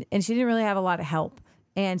didn't really have a lot of help.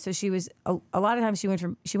 And so she was a lot of times she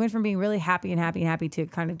went from being really happy to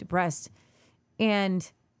kind of depressed.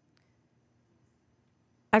 And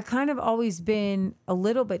I've kind of always been a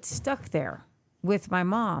little bit stuck there with my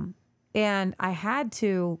mom. And I had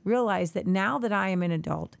to realize that now that I am an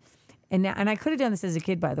adult, and I could have done this as a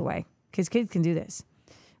kid, by the way, because kids can do this.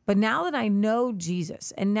 But now that I know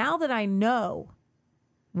Jesus, and now that I know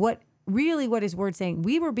what his word's saying,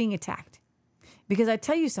 we were being attacked. Because I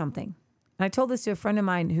tell you something, and I told this to a friend of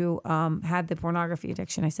mine who had the pornography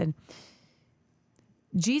addiction. I said,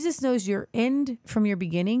 Jesus knows your end from your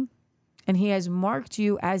beginning, and he has marked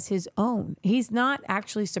you as his own. He's not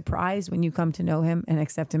actually surprised when you come to know him and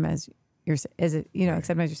accept him as your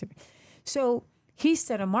Savior. So he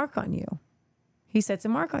set a mark on you. He sets a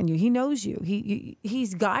mark on you. He knows you.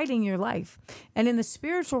 He's guiding your life. And in the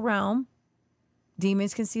spiritual realm,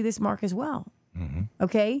 demons can see this mark as well. Mm-hmm.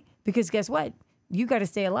 Okay? Because guess what? You got to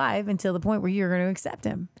stay alive until the point where you're going to accept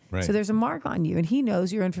him. Right. So there's a mark on you, and he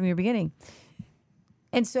knows you're in from your beginning.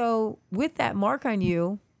 And so with that mark on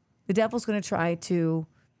you, the devil's going to try to,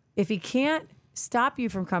 if he can't stop you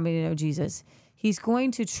from coming to know Jesus, he's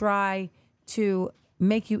going to try to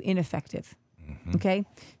make you ineffective. Mm-hmm. Okay?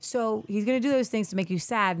 So he's going to do those things to make you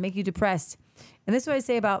sad, make you depressed. And this is what I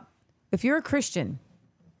say about, if you're a Christian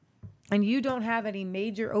and you don't have any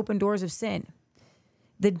major open doors of sin,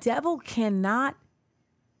 the devil cannot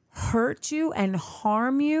hurt you and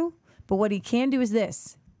harm you, but what he can do is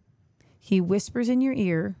this. He whispers in your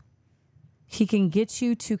ear. He can get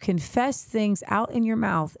you to confess things out in your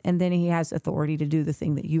mouth, and then he has authority to do the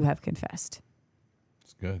thing that you have confessed.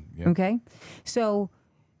 It's good. Yeah. Okay? So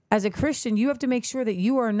as a Christian, you have to make sure that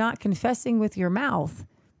you are not confessing with your mouth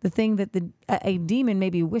the thing that a demon may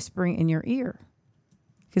be whispering in your ear.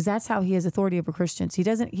 Because that's how he has authority over Christians. He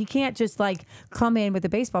can't just like come in with a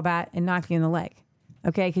baseball bat and knock you in the leg.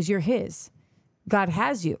 Okay? Because you're his. God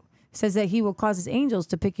has you. Says that he will cause his angels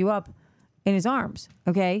to pick you up in his arms.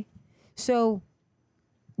 Okay? So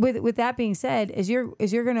with that being said, as you're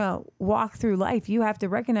going to walk through life, you have to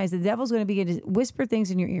recognize the devil's going to begin to whisper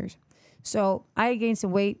things in your ears. So I gained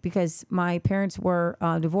some weight because my parents were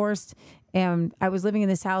divorced, and I was living in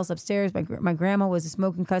this house upstairs. My grandma was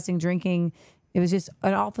smoking, cussing, drinking. It was just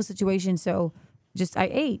an awful situation. So I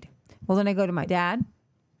ate. Well, then I go to my dad,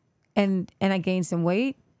 and I gained some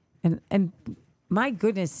weight, and my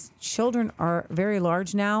goodness, children are very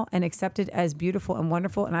large now and accepted as beautiful and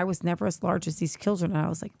wonderful. And I was never as large as these children. And I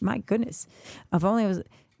was like, my goodness, if only I was,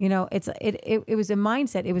 you know, it was a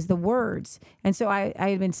mindset. It was the words. And so I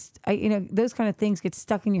had been, you know, those kind of things get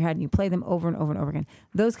stuck in your head and you play them over and over and over again.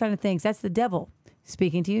 Those kind of things, that's the devil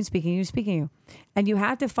speaking to you, speaking to you, speaking to you. And you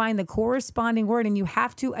have to find the corresponding word and you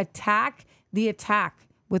have to attack the attack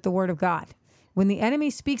with the word of God. When the enemy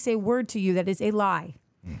speaks a word to you that is a lie,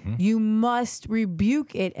 you must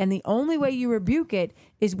rebuke it. And the only way you rebuke it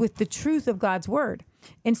is with the truth of God's word.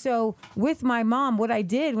 And so with my mom, what I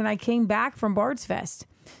did when I came back from Bard's Fest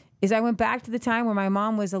is I went back to the time where my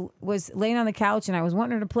mom was laying on the couch and I was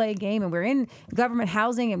wanting her to play a game and we're in government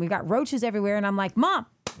housing and we got roaches everywhere. And I'm like, Mom,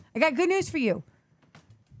 I got good news for you.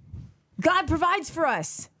 God provides for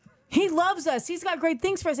us. He loves us. He's got great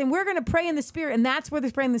things for us. And we're going to pray in the Spirit. And that's where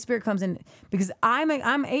this praying in the Spirit comes in. Because I'm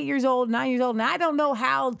 8 years old, 9 years old, and I don't know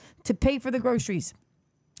how to pay for the groceries.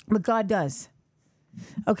 But God does.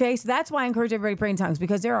 Okay? So that's why I encourage everybody to pray in tongues.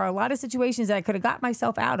 Because there are a lot of situations that I could have got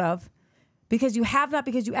myself out of. Because you have not,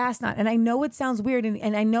 because you ask not. And I know it sounds weird.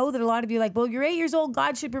 And I know that a lot of you are like, well, you're 8 years old.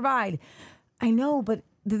 God should provide. I know, but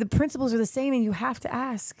the principles are the same and you have to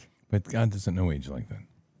ask. But God doesn't know age like that.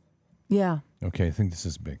 Yeah. Okay, I think this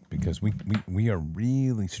is big because we are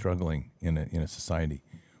really struggling in a society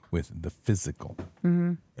with the physical,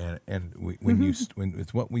 and when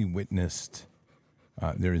it's what we witnessed.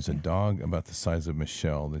 There is a dog about the size of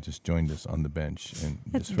Michelle that just joined us on the bench, and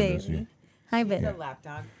That's just for those of Bailey. you- Hi, Bailey. The lap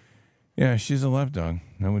dog. yeah, she's a lap dog.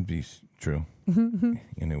 That would be true.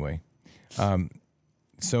 Anyway,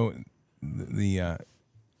 so the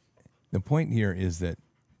point here is that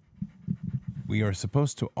we are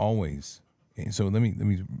supposed to always. So let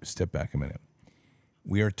me step back a minute.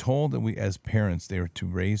 We are told that we, as parents, they are to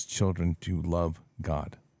raise children to love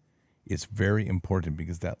God. It's very important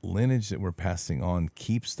because that lineage that we're passing on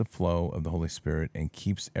keeps the flow of the Holy Spirit and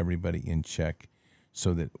keeps everybody in check,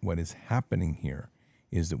 so that what is happening here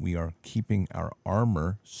is that we are keeping our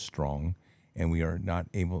armor strong and we are not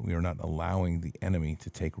allowing the enemy to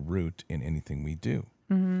take root in anything we do.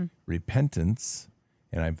 Repentance.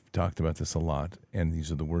 And I've talked about this a lot, and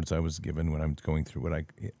these are the words I was given when I'm going through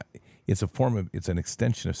it's an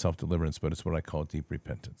extension of self-deliverance, but it's what I call deep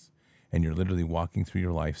repentance. And you're literally walking through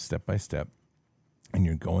your life step by step, and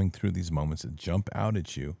you're going through these moments that jump out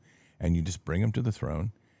at you, and you just bring them to the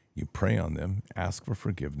throne, you pray on them, ask for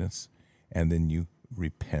forgiveness, and then you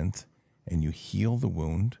repent, and you heal the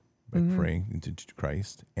wound by praying into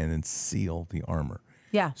Christ, and then seal the armor.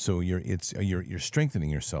 Yeah. So you're strengthening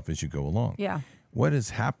yourself as you go along. Yeah. What is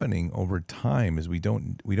happening over time is we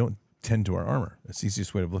don't tend to our armor. That's the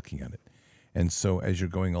easiest way of looking at it. And so as you're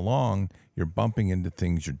going along, you're bumping into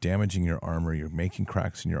things, you're damaging your armor, you're making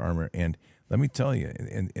cracks in your armor. And let me tell you,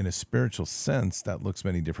 in a spiritual sense, that looks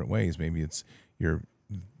many different ways. Maybe it's the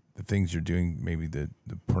things you're doing, maybe the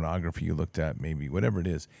pornography you looked at, maybe whatever it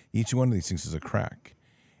is. Each one of these things is a crack.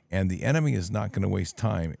 And the enemy is not going to waste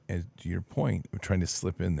time, to your point, of trying to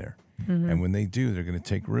slip in there. And when they do, they're going to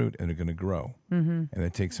take root and they're going to grow. And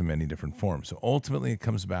it takes in many different forms. So ultimately, it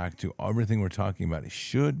comes back to everything we're talking about. It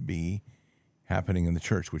should be happening in the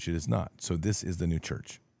church, which it is not. So this is the new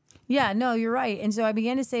church. Yeah, no, you're right. And so I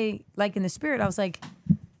began to say, like in the Spirit, I was like,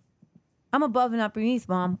 I'm above and not beneath,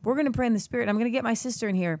 Mom. We're going to pray in the Spirit. I'm going to get my sister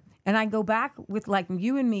in here. And I go back with like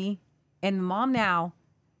you and me and Mom now,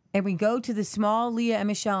 and we go to the small Leah and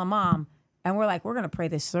Michelle and Mom, and we're like, we're going to pray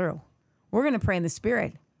this through. We're going to pray in the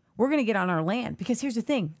Spirit. We're going to get on our land. Because here's the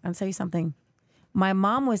thing. I'll tell you something. My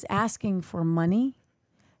mom was asking for money,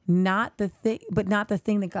 not the thing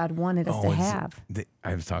that God wanted us to have.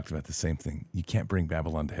 I've talked about the same thing. You can't bring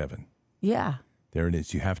Babylon to heaven. Yeah. There it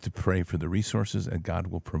is. You have to pray for the resources, and God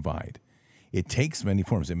will provide. It takes many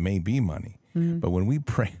forms. It may be money. But when we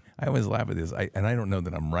pray, I always laugh at this, and I don't know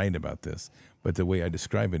that I'm right about this, but the way I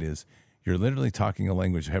describe it is you're literally talking a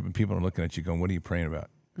language, having people are looking at you going, what are you praying about?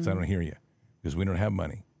 Because I don't hear you, because we don't have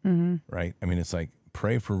money, right? I mean, it's like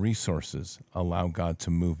pray for resources, allow God to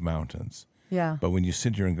move mountains. Yeah. But when you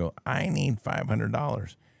sit here and go, I need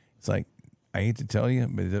 $500, it's like, I hate to tell you,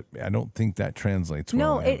 but I don't think that translates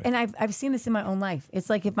well. No, and I've seen this in my own life. It's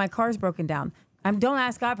like if my car's broken down, don't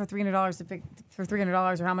ask God for $300 to fix for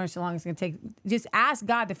 $300 or how much long it's going to take. Just ask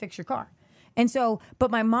God to fix your car. And so, but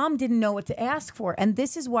my mom didn't know what to ask for, and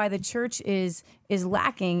this is why the church is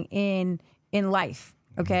lacking in life.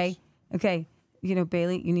 Okay, okay. You know,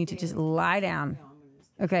 Bailey, you need to just lie down.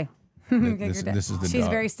 Okay. This is the She's dog. a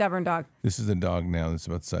very stubborn dog. This is the dog now that's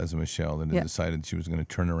about the size of Michelle that had decided she was going to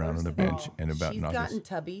turn around on a bench and about She's knock us. gotten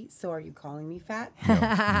tubby, so are you calling me fat?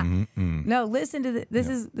 No, listen to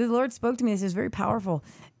this. The Lord spoke to me. This is very powerful,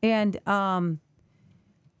 and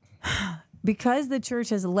because the church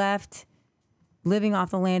has left living off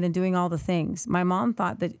the land and doing all the things, my mom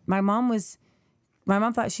thought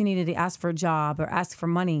she needed to ask for a job or ask for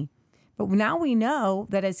money. But now we know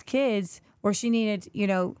that as kids, or she needed,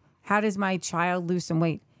 how does my child lose some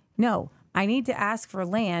weight? No, I need to ask for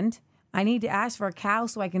land. I need to ask for a cow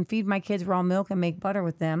so I can feed my kids raw milk and make butter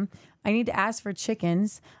with them. I need to ask for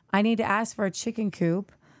chickens. I need to ask for a chicken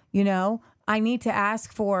coop. I need to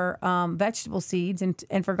ask for vegetable seeds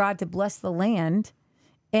and for God to bless the land.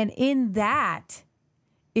 And in that,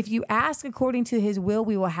 if you ask according to his will,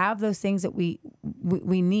 we will have those things that we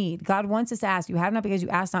need. God wants us to ask. You have not because you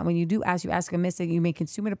ask not. When you do ask, you ask amiss, that you may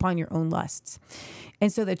consume it upon your own lusts.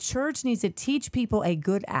 And so the church needs to teach people a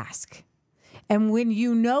good ask. And when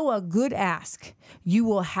you know a good ask, you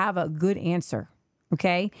will have a good answer.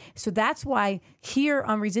 Okay? So that's why here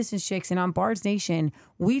on Resistance Chicks and on Bard's Nation,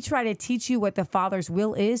 we try to teach you what the Father's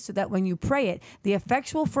will is so that when you pray it, the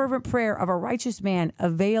effectual fervent prayer of a righteous man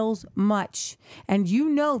avails much. And you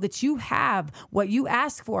know that you have what you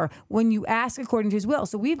ask for when you ask according to his will.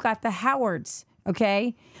 So we've got the Howards.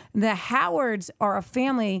 Okay. The Howards are a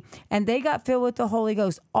family and they got filled with the Holy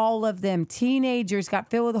Ghost. All of them, teenagers, got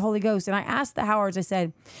filled with the Holy Ghost. And I asked the Howards, I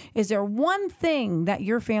said, is there one thing that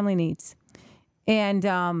your family needs? And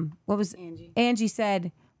Angie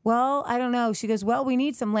said, well, I don't know. She goes, well, we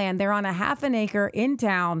need some land. They're on a half an acre in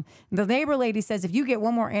town. The neighbor lady says, if you get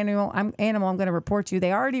one more animal, I'm going to report you.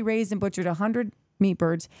 They already raised and butchered 100 meat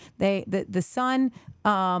birds. The son,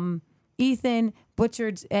 Ethan,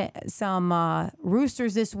 butchered some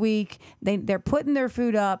roosters this week. They're putting their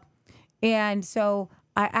food up. And so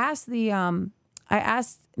I asked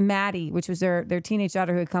Maddie, which was their teenage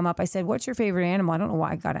daughter who had come up. I said, what's your favorite animal? I don't know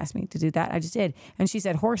why God asked me to do that. I just did. And she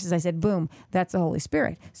said, horses. I said, boom, that's the Holy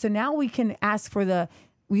Spirit. So now we can ask for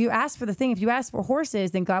you ask for the thing. If you ask for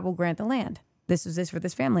horses, then God will grant the land. This is this for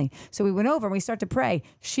this family. So we went over and we start to pray.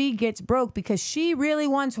 She gets broke because she really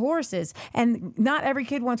wants horses. And not every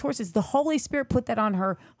kid wants horses. The Holy Spirit put that on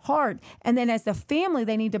her heart. And then as the family,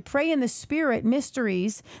 they need to pray in the Spirit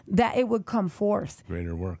mysteries that it would come forth.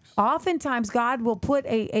 Greater works. Oftentimes, God will put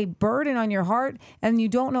a burden on your heart and you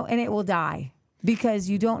don't know, and it will die because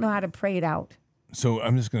you don't know how to pray it out. So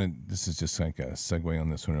I'm just this is just like a segue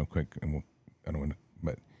on this one real quick. And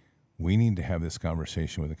but we need to have this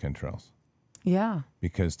conversation with the Cantrells. Yeah.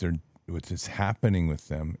 Because what is happening with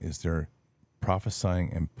them is they're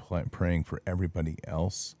prophesying and praying for everybody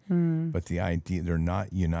else, but the idea they're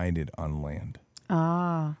not united on land.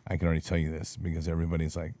 I can already tell you this because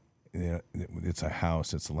everybody's like, it's a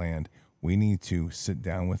house, it's land. We need to sit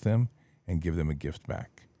down with them and give them a gift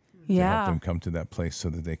back. To help them come to that place so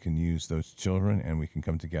that they can use those children and we can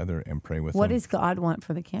come together and pray with them. What does God want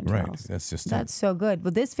for the Cantrells? Right. That's so good.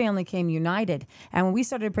 But this family came united. And when we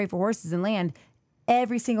started to pray for horses and land,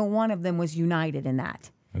 every single one of them was united in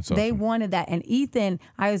that. That's They awesome. wanted that. And Ethan,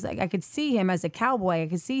 I was like, I could see him as a cowboy. I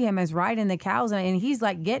could see him as riding the cows, and he's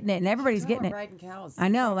like getting it, and everybody's getting it. Riding cows. I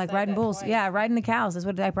know, like riding bulls. Twice. Yeah, riding the cows. That's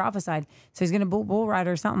what I prophesied. So he's going to bull ride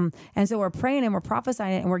or something. And so we're praying and we're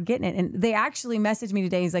prophesying it and we're getting it. And they actually messaged me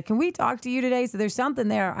today. He's like, can we talk to you today? So there's something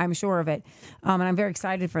there. I'm sure of it. And I'm very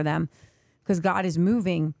excited for them because God is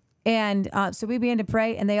moving. And so we began to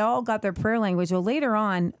pray, and they all got their prayer language. Well, later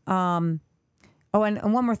on,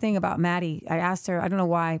 and one more thing about Maddie. I asked her, I don't know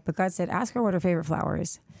why, but God said, ask her what her favorite flower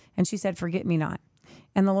is. And she said, forget me not.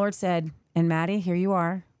 And the Lord said, and Maddie, here you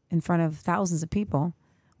are in front of thousands of people,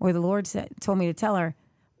 where the Lord told me to tell her,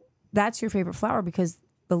 that's your favorite flower because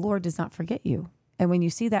the Lord does not forget you. And when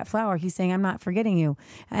you see that flower, he's saying, I'm not forgetting you.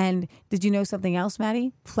 And did you know something else,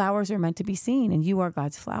 Maddie? Flowers are meant to be seen, and you are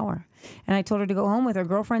God's flower. And I told her to go home with her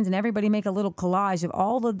girlfriends and everybody make a little collage of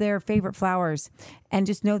all of their favorite flowers and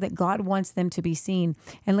just know that God wants them to be seen.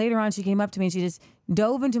 And later on, she came up to me and she just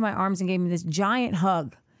dove into my arms and gave me this giant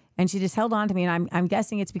hug. And she just held on to me. And I'm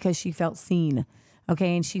guessing it's because she felt seen.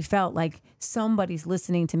 Okay, and she felt like somebody's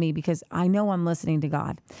listening to me because I know I'm listening to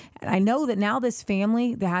God. And I know that now this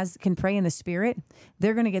family that can pray in the Spirit,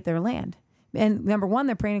 they're going to get their land. And number one,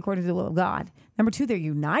 they're praying according to the will of God. Number two, they're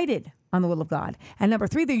united on the will of God. And number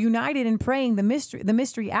three, they're united in praying the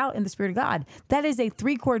mystery out in the Spirit of God. That is a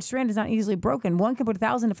 3-cord strand is not easily broken. One can put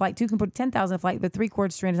 1,000 to flight, two can put 10,000 to flight, but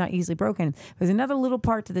 3-cord strand is not easily broken. There's another little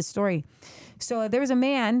part to this story. So there was a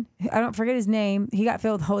man, I don't forget his name. He got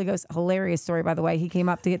filled with the Holy Ghost. Hilarious story, by the way. He came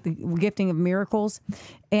up to get the gifting of miracles.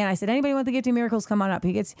 And I said, anybody want the gifting of miracles? Come on up.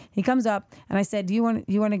 He comes up and I said, do you want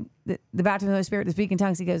the baptism of the Holy Spirit to speak in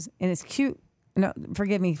tongues? He goes, and it's cute. No,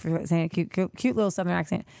 forgive me for saying a cute little Southern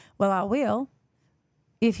accent. Well, I will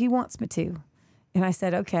if he wants me to. And I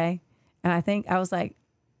said, okay. And I was like,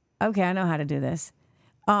 okay, I know how to do this.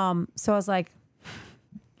 So I was like,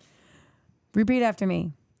 Repeat after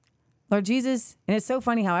me. Lord Jesus, and it's so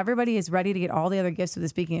funny how everybody is ready to get all the other gifts of the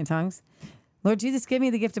speaking in tongues. Lord Jesus, give me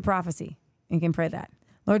the gift of prophecy. And can pray that.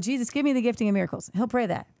 Lord Jesus, give me the gifting of miracles. He'll pray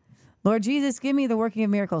that. Lord Jesus, give me the working of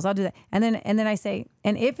miracles. I'll do that. And then I say,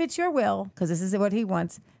 and if it's your will, because this is what he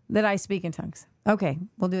wants, that I speak in tongues. Okay,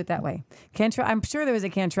 we'll do it that way. Cantrell, I'm sure there was a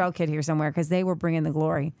Cantrell kid here somewhere because they were bringing the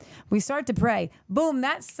glory. We start to pray. Boom,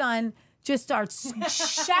 that son just starts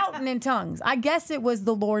shouting in tongues. I guess it was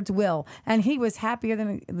the Lord's will. And he was happier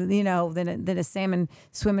than a salmon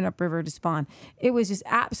swimming upriver to spawn. It was just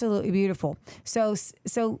absolutely beautiful. So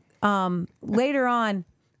later on,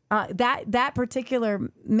 that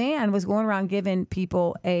particular man was going around giving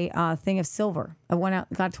people a thing of silver.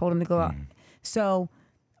 God told him to go out. So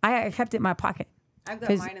I kept it in my pocket. I've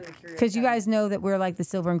got mine in the curious. Because you guys know that we're like the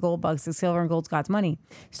silver and gold bugs. The silver and gold's God's money.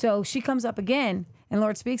 So she comes up again, and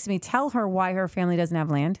Lord speaks to me. Tell her why her family doesn't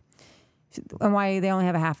have land and why they only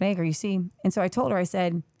have a half an acre, you see. And so I told her, I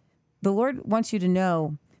said, the Lord wants you to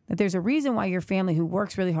know that there's a reason why your family who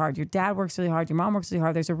works really hard, your dad works really hard, your mom works really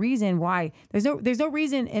hard. There's a reason why. There's no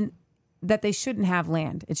reason that they shouldn't have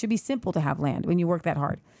land. It should be simple to have land when you work that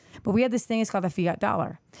hard. But we have this thing, it's called the fiat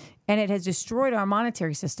dollar. And it has destroyed our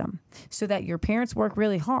monetary system so that your parents work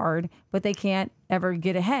really hard, but they can't ever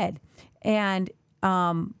get ahead. And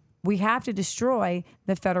we have to destroy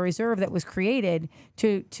the Federal Reserve that was created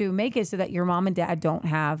to make it so that your mom and dad don't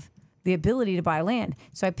have the ability to buy land.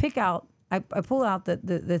 So I pull out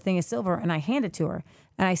the thing of silver and I hand it to her.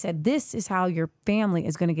 And I said, this is how your family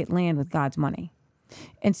is going to get land with God's money.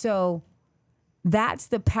 And so that's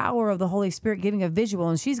the power of the Holy Spirit giving a visual.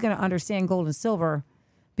 And she's going to understand gold and silver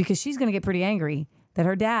because she's going to get pretty angry that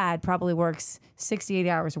her dad probably works 68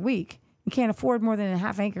 hours a week and can't afford more than a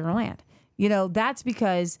half acre of land. You know, that's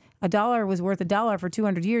because a dollar was worth $1 for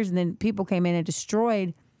 200 years. And then people came in and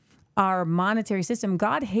destroyed our monetary system.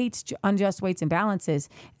 God hates unjust weights and balances.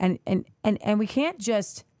 And we can't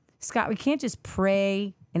just, Scott, we can't just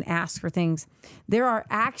pray and ask for things. There are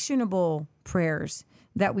actionable prayers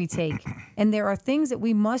that we take. And there are things that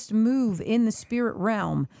we must move in the spirit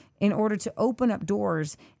realm in order to open up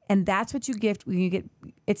doors. And that's what you gift when you get,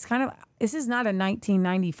 it's kind of, this is not a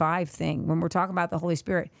 1995 thing when we're talking about the Holy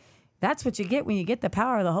Spirit. That's what you get when you get the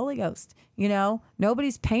power of the Holy Ghost. You know,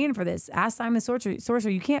 nobody's paying for this. Ask Simon the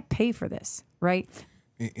Sorcerer, you can't pay for this, right?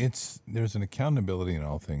 There's an accountability in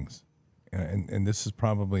all things. And this is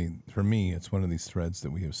probably, for me, it's one of these threads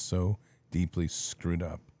that we have so deeply screwed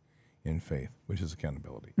up in faith, which is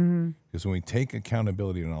accountability. Because when we take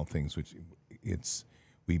accountability in all things,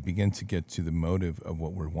 we begin to get to the motive of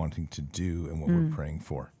what we're wanting to do and what we're praying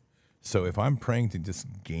for. So if I'm praying to just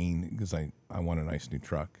gain, because I want a nice new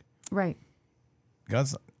truck. Right.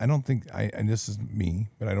 I don't think, and this is me,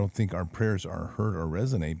 but I don't think our prayers are heard or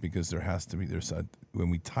resonate because when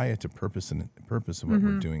we tie it to purpose and purpose of what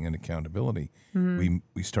we're doing and accountability,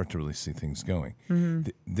 we start to really see things going.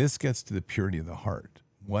 This gets to the purity of the heart.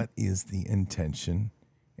 What is the intention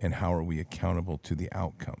and how are we accountable to the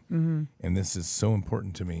outcome? And this is so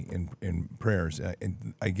important to me in prayers.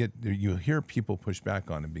 And you'll hear people push back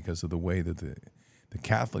on it because of the way that the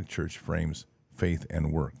Catholic Church frames faith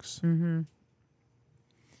and works.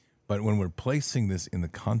 But when we're placing this in the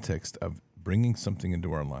context of bringing something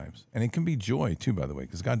into our lives, and it can be joy too, by the way,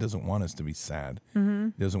 because God doesn't want us to be sad.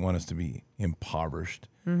 He doesn't want us to be impoverished.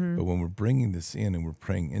 But when we're bringing this in and we're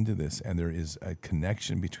praying into this, and there is a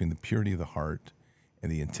connection between the purity of the heart and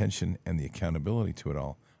the intention and the accountability to it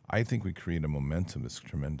all, I think we create a momentum that's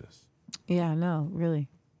tremendous. Yeah, no, really.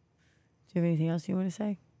 Do you have anything else you want to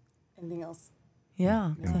say? Anything else?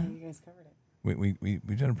 Yeah. No, you guys covered it.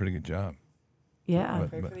 We've done a pretty good job. Yeah.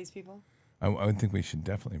 Pray for these people? I would think we should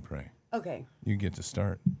definitely pray. Okay. You get to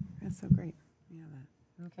start. That's so great. Yeah.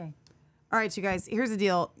 Okay. All right, you guys. Here's the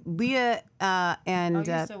deal. Leah and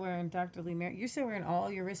you're still wearing Dr. Lee Merritt. You're still wearing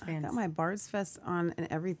all your wristbands. I got my Bards Fest on and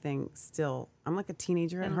everything still. I'm like a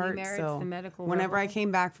teenager at And heart. Lee Merritt's So the medical whenever I rebel.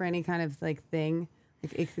 came back for any kind of like thing,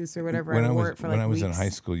 like ichthus or whatever, When I I wore was it for when like I was weeks. in high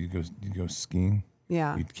school, you'd go skiing.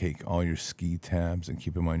 Yeah. You'd take all your ski tabs and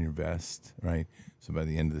keep them on your vest, right? So by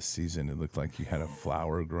the end of the season, it looked like you had a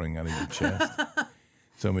flower growing out of your chest.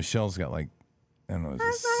 So Michelle's got like, I don't know,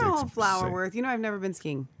 That's not all flower worth. You know, I've never been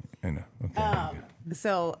skiing. I know. Okay.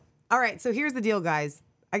 So, all right. So here's the deal, guys.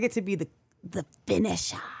 I get to be the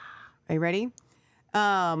finisher. Are you ready?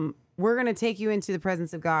 We're going to take you into the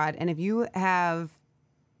presence of God. And if you have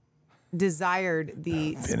desired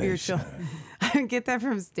the spiritual, I get that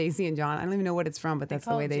from Stacy and John. I don't even know what it's from, but that's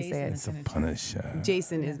the way they say it. The Punisher.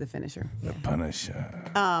 Jason is the finisher. The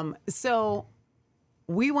Punisher. So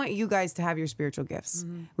we want you guys to have your spiritual gifts.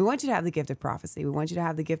 We want you to have the gift of prophecy. We want you to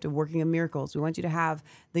have the gift of working of miracles. We want you to have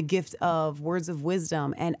the gift of words of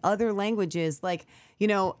wisdom and other languages. Like, you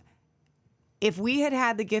know, if we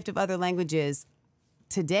had the gift of other languages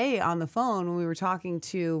today on the phone when we were talking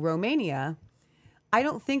to Romania, I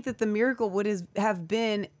don't think that the miracle would have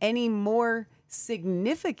been any more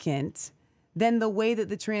significant than the way that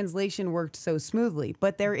the translation worked so smoothly.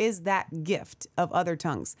 But there is that gift of other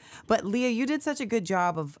tongues. But Leah, you did such a good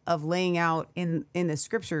job of laying out in the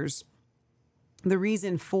scriptures the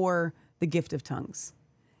reason for the gift of tongues.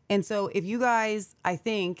 And so if you guys, I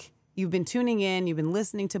think you've been tuning in, you've been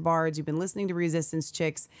listening to Bards, you've been listening to Resistance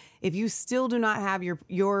Chicks, if you still do not have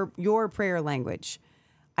your prayer language,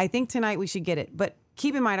 I think tonight we should get it. But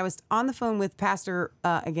keep in mind, I was on the phone with Pastor,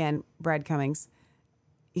 again, Brad Cummings.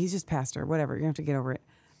 He's just pastor, whatever. You have to get over it.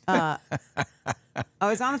 I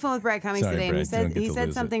was on the phone with Brad Cummings Sorry, today, Brad, and he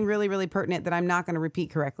said something really, really pertinent that I'm not going to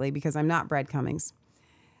repeat correctly because I'm not Brad Cummings.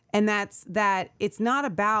 And that's that it's not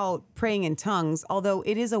about praying in tongues, although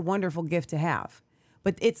it is a wonderful gift to have.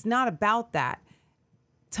 But it's not about that.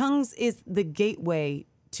 Tongues is the gateway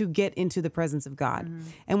to get into the presence of God. Mm-hmm.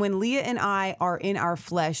 And when Leah and I are in our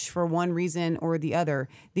flesh for one reason or the other,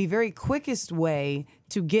 the very quickest way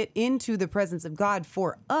to get into the presence of God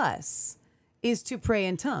for us is to pray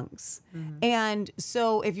in tongues. Mm-hmm. And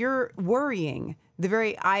so if you're worrying,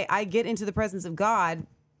 I get into the presence of God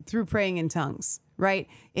through praying in tongues, right?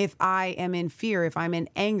 If I am in fear, if I'm in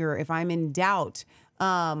anger, if I'm in doubt,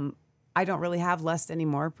 I don't really have lust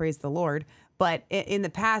anymore, praise the Lord. But in the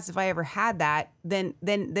past, if I ever had that, then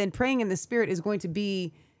praying in the Spirit is going to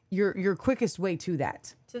be your quickest way to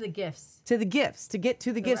that. To the gifts. To the gifts, to get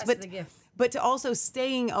to the gifts. Rest of the gifts. But to also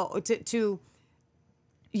staying, to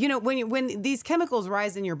you know, when these chemicals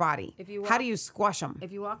rise in your body, how do you squash them?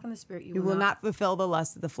 If you walk in the Spirit, you will not fulfill the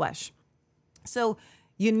lust of the flesh. So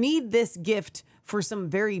you need this gift for some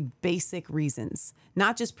very basic reasons,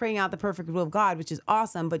 not just praying out the perfect will of God, which is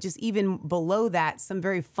awesome, but just even below that, some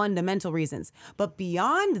very fundamental reasons. But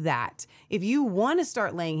beyond that, if you want to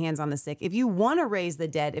start laying hands on the sick, if you want to raise the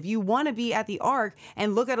dead, if you want to be at the ark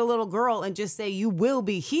and look at a little girl and just say you will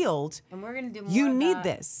be healed, and we're going to do more you of need that.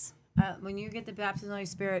 this. When you get the baptism of the Holy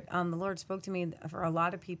Spirit, the Lord spoke to me for a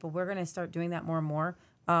lot of people. We're going to start doing that more and more.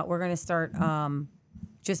 We're going to start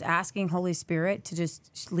just asking Holy Spirit to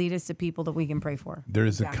just lead us to people that we can pray for. There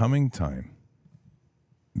is a coming time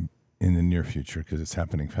in the near future, because it's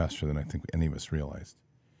happening faster than I think any of us realized,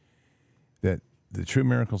 that the true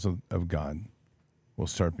miracles of God will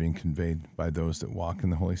start being conveyed by those that walk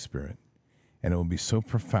in the Holy Spirit. And it will be so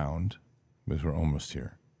profound, because we're almost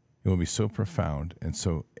here, it will be so profound and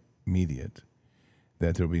so immediate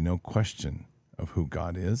that there will be no question of who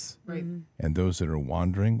God is. Right. And those that are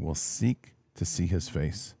wandering will seek to see his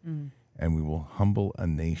face, and we will humble a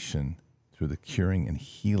nation through the curing and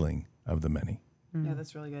healing of the many. Yeah,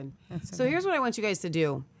 that's really good. So here's what I want you guys to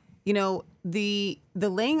do. You know, the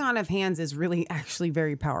laying on of hands is really actually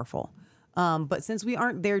very powerful. But since we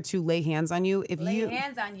aren't there to lay hands on you, Lay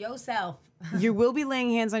hands on yourself. you will be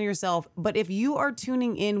laying hands on yourself. But if you are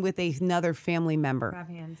tuning in with another family member, Grab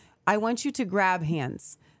hands. I want you to grab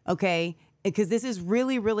hands, okay? Because this is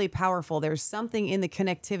really, really powerful. There's something in the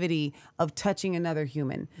connectivity of touching another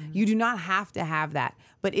human. Mm-hmm. You do not have to have that.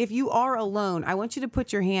 But if you are alone, I want you to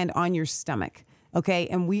put your hand on your stomach, okay?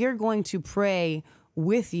 And we are going to pray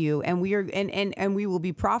with you, and we are and we will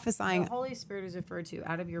be prophesying. The Holy Spirit is referred to.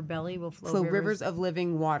 Out of your belly will flow rivers of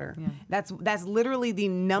living water. Yeah. That's literally the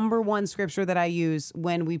number one scripture that I use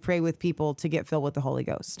when we pray with people to get filled with the Holy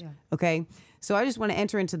Ghost. Yeah. Okay? So I just want to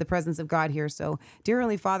enter into the presence of God here. So, dear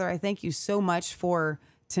Heavenly Father, I thank you so much for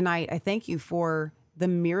tonight. I thank you for the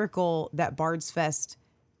miracle that Bards Fest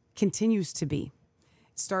continues to be.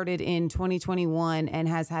 It started in 2021 and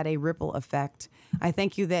has had a ripple effect. I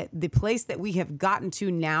thank you that the place that we have gotten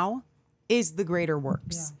to now is the greater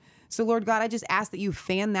works. Yeah. So, Lord God, I just ask that you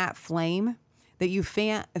fan that flame, that you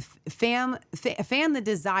fan the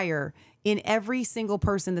desire in every single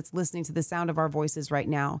person that's listening to the sound of our voices right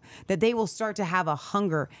now, that they will start to have a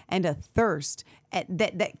hunger and a thirst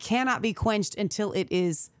that cannot be quenched until it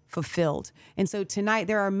is fulfilled. And so tonight,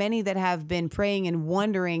 there are many that have been praying and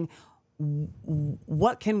wondering,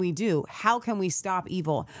 what can we do? How can we stop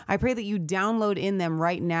evil? I pray that you download in them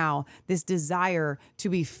right now this desire to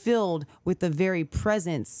be filled with the very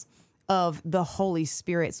presence of the Holy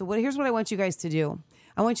Spirit. So here's what I want you guys to do.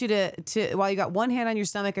 I want you to while you got one hand on your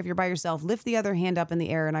stomach, if you're by yourself, lift the other hand up in the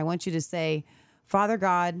air, and I want you to say, Father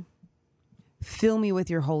God, fill me with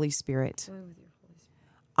your Holy Spirit.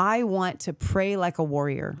 I want to pray like a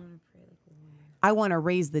warrior. I want to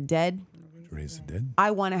raise the dead. raise the dead.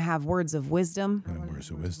 I want to have words of wisdom. I want words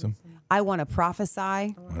of wisdom. I want to prophesy.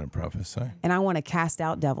 I want to prophesy. And I want to cast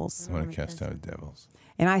out devils. I want to cast out devils.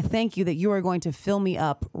 And I thank you that you are going to fill me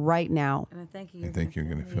up right now. And I thank you. I think you're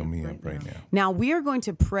going to fill me up right now. Now we are going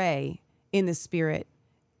to pray in the Spirit,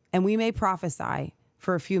 and we may prophesy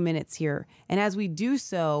for a few minutes here. And as we do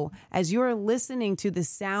so, as you're listening to the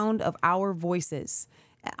sound of our voices,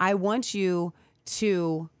 I want you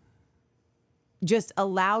to just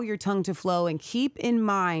allow your tongue to flow and keep in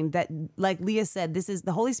mind that, like Leah said, this is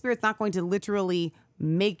the Holy Spirit's not going to literally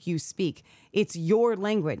make you speak. It's your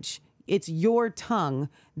language. It's your tongue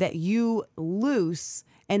that you loose,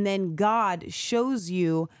 and then God shows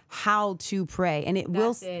you how to pray. And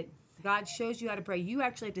That's it. God shows you how to pray. You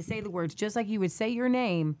actually have to say the words just like you would say your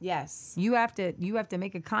name. Yes. You have to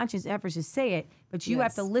make a conscious effort to say it, but you have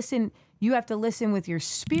Yes. to listen. You have to listen with your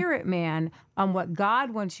spirit, man, on what God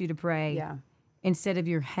wants you to pray. Yeah. Instead of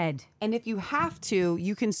your head. And if you have to,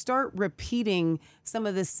 you can start repeating some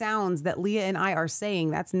of the sounds that Leah and I are saying.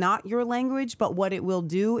 That's not your language, but what it will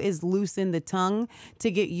do is loosen the tongue to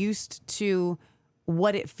get used to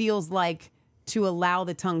what it feels like to allow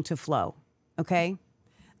the tongue to flow. Okay?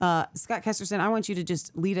 Scott Kesterson, I want you to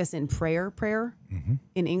just lead us in prayer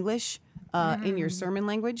in English, in your sermon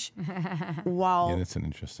language, Yeah, while that's an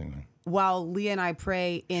interesting one. Leah and I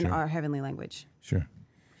pray in Sure. our heavenly language. Sure.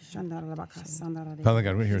 Father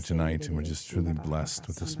God, we're here tonight and we're just truly blessed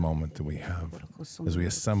with this moment that we have as we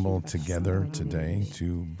assemble together today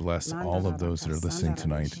to bless all of those that are listening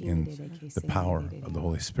tonight in the power of the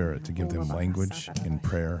Holy Spirit, to give them language in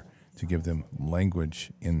prayer, to give them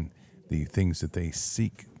language in the things that they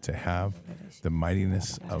seek to have, the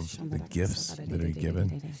mightiness of the gifts that are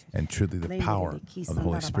given, and truly the power of the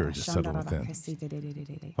Holy Spirit to settle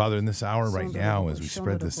within. Father, in this hour right now, as we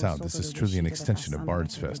spread this out, this is truly an extension of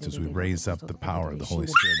Bard's Fest as we raise up the power of the Holy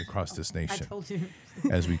Spirit across this nation.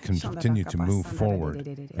 As we continue to move forward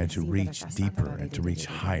and to reach deeper and to reach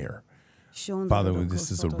higher. Father, this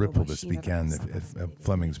is a ripple that's began at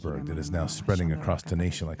Flemingsburg that is now spreading across the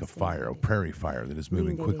nation like a fire, a prairie fire that is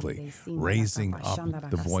moving quickly, raising up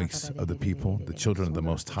the voice of the people, the children of the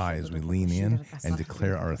Most High, as we lean in and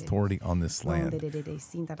declare our authority on this land.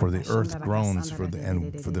 For the earth groans for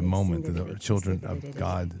the moment that the children of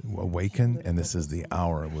God awaken, and this is the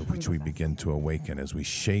hour with which we begin to awaken as we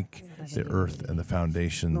shake the earth and the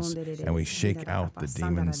foundations, and we shake out the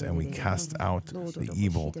demons, and we cast out the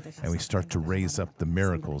evil, and we start to raise up the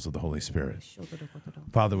miracles of the Holy Spirit.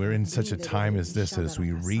 Father, we're in such a time as this, as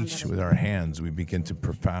we reach with our hands, we begin to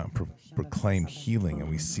proclaim healing, and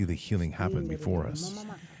we see the healing happen before us.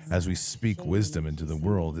 As we speak wisdom into the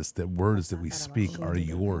world, it's the words that we speak are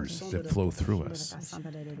yours that flow through us.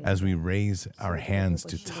 As we raise our hands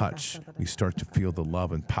to touch, we start to feel the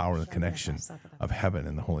love and power and the connection of heaven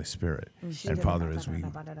and the Holy Spirit. And Father, as we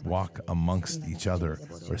walk amongst each other,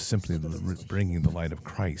 we're simply bringing the light of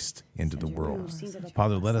Christ into the world.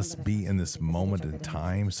 Father, let us be in this moment in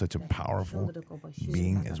time such a powerful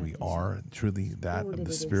being as we are, truly that of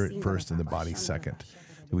the Spirit first and the body second.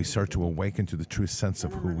 We start to awaken to the true sense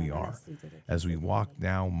of who we are. As we walk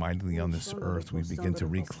now mightily on this earth, we begin to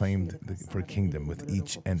reclaim the kingdom with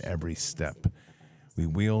each and every step. We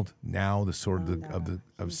wield now the sword of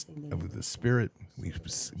the Spirit. We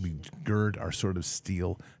gird our sword of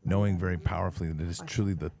steel, knowing very powerfully that it is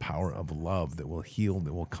truly the power of love that will heal,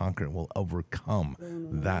 that will conquer, and will overcome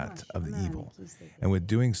that of the evil. And with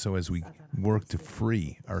doing so, as we work to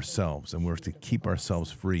free ourselves and work to keep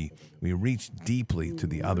ourselves free, we reach deeply to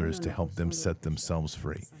the others to help them set themselves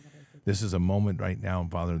free. This is a moment right now,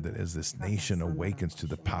 Father, that as this nation awakens to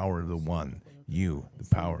the power of the one, you, the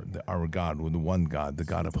power, our God, the one God, the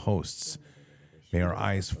God of hosts. May our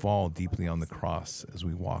eyes fall deeply on the cross as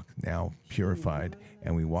we walk now purified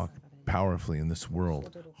and we walk powerfully in this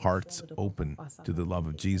world, hearts open to the love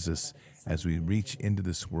of Jesus as we reach into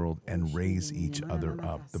this world and raise each other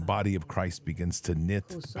up. The body of Christ begins to knit,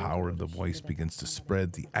 the power of the voice begins to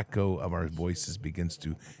spread, the echo of our voices begins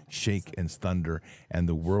to shake and thunder, and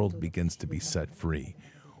the world begins to be set free.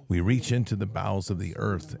 We reach into the bowels of the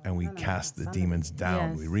earth and we cast the demons down.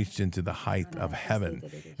 Yes. We reach into the height of heaven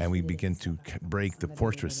and we begin to break the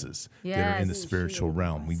fortresses that are in the spiritual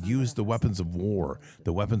realm. We use the weapons of war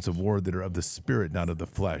that are of the spirit, not of the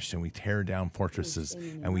flesh, and we tear down fortresses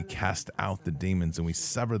and we cast out the demons and we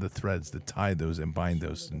sever the threads that tie those and bind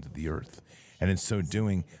those into the earth. And in so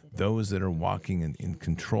doing, those that are walking in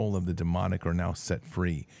control of the demonic are now set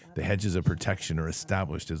free. The hedges of protection are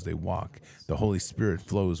established as they walk. The Holy Spirit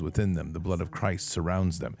flows within them. The blood of Christ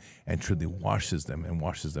surrounds them and truly washes them and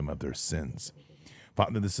washes them of their sins.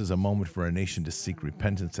 Father, this is a moment for our nation to seek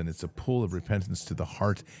repentance, and it's a pull of repentance to the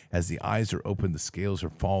heart. As the eyes are open, the scales are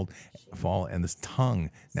fall, and this tongue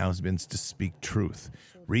now begins to speak truth,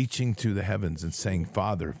 reaching to the heavens and saying,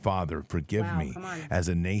 Father, Father, forgive me. As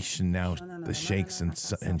a nation now the shakes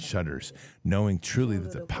and shudders, knowing truly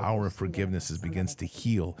that the power of forgiveness begins to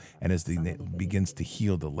heal, and as it begins to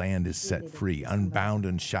heal, the land is set free, unbound,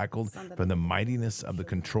 unshackled from the mightiness of the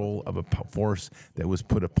control of a force that was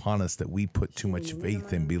put upon us that we put too much faith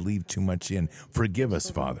and believe too much in. Forgive us,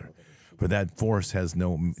 Father, for that force has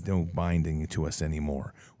no binding to us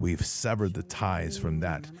anymore. We've severed the ties from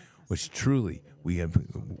that which truly we have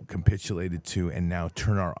capitulated to, and now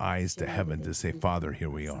turn our eyes to heaven to say, Father, here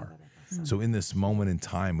we are. So in this moment in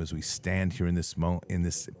time, as we stand here in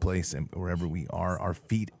this place and wherever we are, our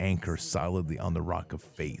feet anchor solidly on the rock of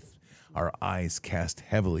faith. Our eyes cast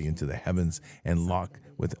heavily into the heavens and lock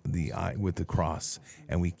with the cross,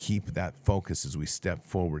 and we keep that focus as we step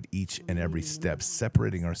forward each and every step,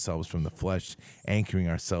 separating ourselves from the flesh, anchoring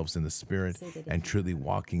ourselves in the spirit, and truly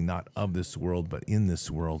walking not of this world but in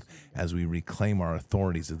this world, as we reclaim our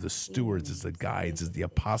authorities as the stewards, as the guides, as the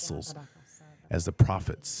apostles, as the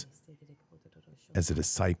prophets, as the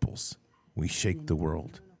disciples. We shake the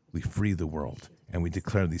world, we free the world, and we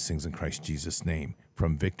declare these things in Christ Jesus' name.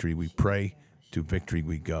 From victory we pray, to victory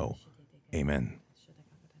we go. Amen.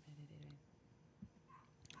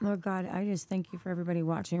 Lord God, I just thank you for everybody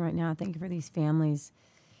watching right now. Thank you for these families.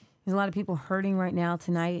 There's a lot of people hurting right now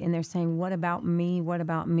tonight, and they're saying, what about me? What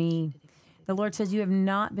about me? The Lord says you have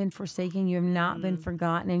not been forsaken. You have not been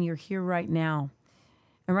forgotten, and you're here right now.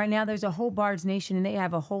 And right now there's a whole Bard's Nation, and they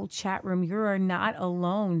have a whole chat room. You are not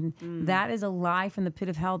alone. That is a lie from the pit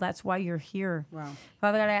of hell. That's why you're here. Wow.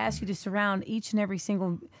 Father God, I ask you to surround each and every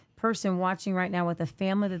single person watching right now with a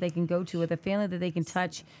family that they can go to, with a family that they can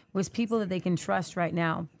touch, with people that they can trust right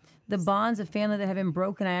now. The bonds of family that have been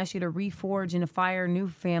broken, I ask you to reforge and to fire new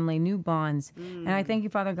family, new bonds. And I thank you,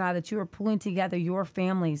 Father God, that you are pulling together your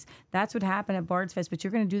families. That's what happened at Bard's Fest, but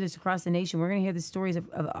you're going to do this across the nation. We're going to hear the stories of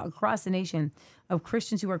across the nation of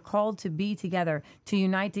Christians who are called to be together, to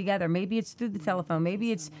unite together. Maybe it's through the telephone.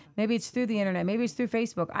 Maybe it's through the internet. Maybe it's through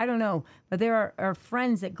Facebook. I don't know. But there are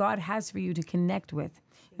friends that God has for you to connect with.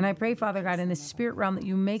 And I pray, Father God, in the spirit realm that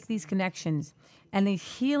you make these connections and the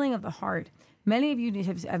healing of the heart. Many of you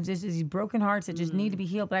have just these broken hearts that just need to be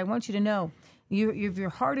healed. But I want you to know, if your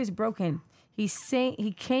heart is broken,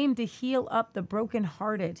 he came to heal up the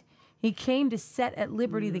brokenhearted. He came to set at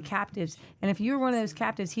liberty the captives. And if you're one of those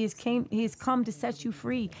captives, he has come to set you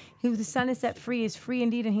free. Who the Son is set free is free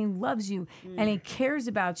indeed, and he loves you, and he cares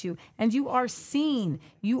about you. And you are seen.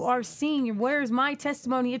 You are seen. Where's my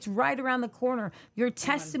testimony? It's right around the corner. Your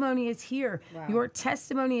testimony is here. Wow. Your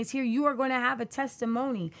testimony is here. You are going to have a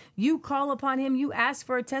testimony. You call upon him. You ask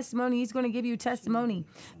for a testimony. He's going to give you a testimony.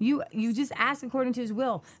 You just ask according to his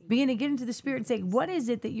will. Begin to get into the spirit and say, what is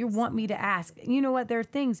it that you want me to ask? You know what? There are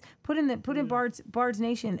things. Put in Bard's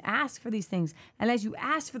Nation. Ask for these things. And as you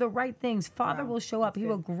ask for the right things, Father will show up. He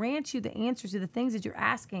will grant you the answers to the things that you're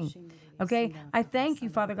asking. Okay? I thank you,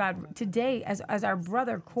 Father God, today as our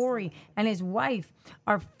brother Corey and his wife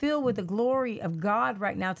are filled with the glory of God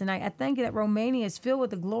right now tonight. I thank you that Romania is filled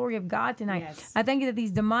with the glory of God tonight. Yes. I thank you that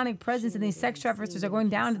these demonic presence and these sex traffickers are going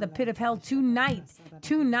down to the pit of hell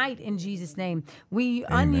tonight in Jesus' name. We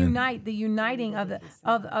unite the uniting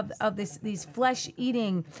of these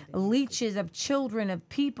flesh-eating leeches of children, of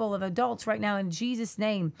people, of adults right now in Jesus'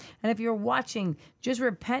 name. And if you're watching, just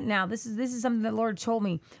repent now. This is something the Lord told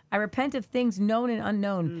me. I repent of things known and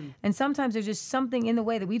unknown. And sometimes there's just something in the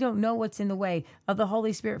way that we don't know what's in the way of the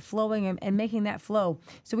Holy Spirit flowing and making that flow.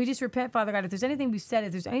 So we just repent, Father God. If there's anything we've said,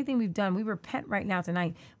 if there's anything we've done, we repent right now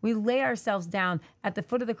tonight. We lay ourselves down at the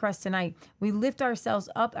foot of the cross tonight. We lift ourselves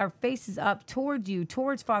up, our faces up toward you,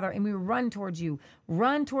 towards Father, and we run towards you.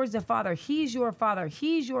 Run towards the Father. He's your Father.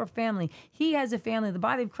 He's your family. He has a family. The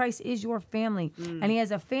body of Christ is your family. And he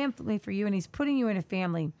has a family for you, and he's putting you in a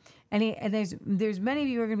family. And there's many of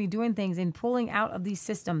you who are going to be doing things and pulling out of these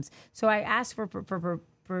systems. So I ask for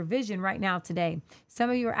provision right now today. Some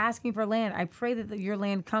of you are asking for land. I pray that your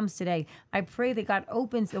land comes today. I pray that God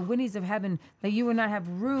opens the windows of heaven, that you will not have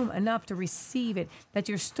room enough to receive it, that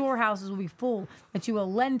your storehouses will be full, that you will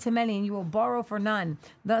lend to many and you will borrow for none.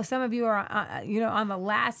 Some of you are on the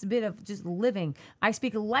last bit of just living. I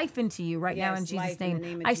speak life into you right now in Jesus'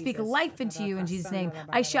 name. I speak life into you in Jesus' name.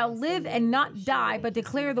 I shall live and not die, but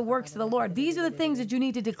declare the works of the Lord. These are the things that you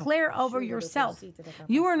need to declare over yourself.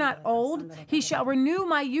 You are not old. He shall renew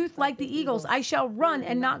my my youth like the eagles. I shall run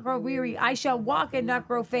and not grow weary. I shall walk and not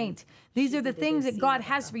grow faint. These are the things that God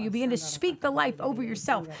has for you. Begin to speak the life over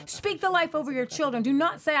yourself. Speak the life over your children. Do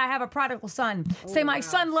not say, I have a prodigal son. Say, my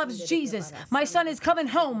son loves Jesus. My son is coming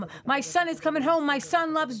home. My son is coming home. My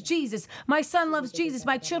son loves Jesus. My son loves Jesus.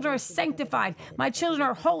 My children are sanctified. My children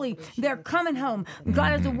are holy. They're coming home.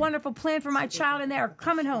 God has a wonderful plan for my child, and they are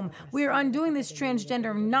coming home. We are undoing this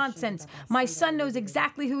transgender nonsense. My son knows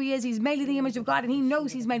exactly who he is. He's made in the image of God, and he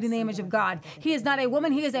knows he's made in the image of God. He is not a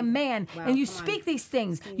woman. He is a man. And you speak these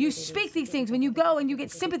things. You speak these things when you go and you get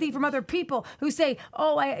sympathy from other people who say,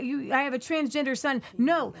 oh, I have a transgender son.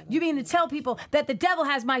 No, you begin to tell people that the devil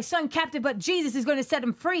has my son captive, but Jesus is going to set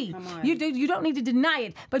him free. You don't need to deny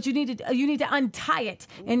it, but you need to untie it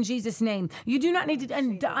in Jesus' name. You do not need to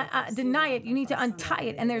deny it. You need to untie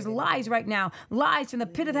it. And there's lies right now, lies from the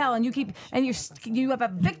pit of hell, and you have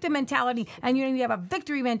a victim mentality, and you have a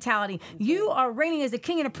victory mentality. You are reigning as a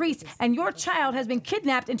king and a priest, and your child has been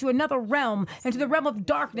kidnapped into another realm, into the realm of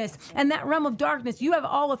darkness. And that realm of darkness, you have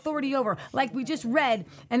all authority over, like we just read,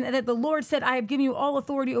 and that the Lord said, I have given you all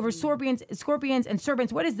authority over scorpions and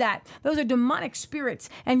serpents. What is that? Those are demonic spirits,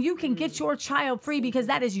 and you can get your child free because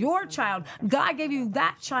that is your child. God gave you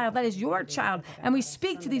that child. That is your child. And we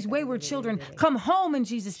speak to these wayward children. Come home in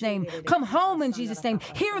Jesus' name. Come home in Jesus' name.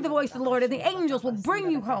 Hear the voice of the Lord, and the angels will bring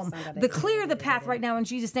you home. Clear the path right now in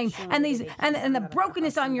Jesus' name. And the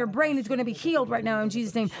brokenness on your brain is going to be healed right now in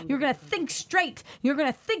Jesus' name. You're going to think straight. You're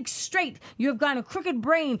going to think straight. You have got a crooked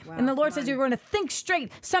brain, and the Lord says you're going to think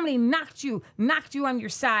straight. Somebody knocked you on your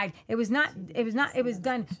side. It was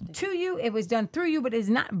done to you. It was done through you, but it is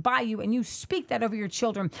not by you. And you speak that over your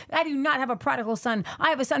children. I do not have a prodigal son. I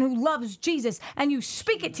have a son who loves Jesus, and you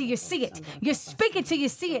speak it till you see it. You speak it till you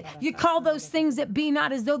see it. You call those things that be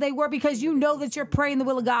not as though they were, because you know that you're praying the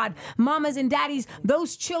will of God. Mamas and daddies,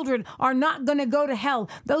 those children are not going to go to hell.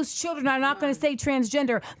 Those children are not going to stay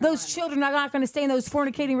transgender. Those children are not going to stay in those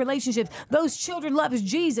fornicating relationships. Those children love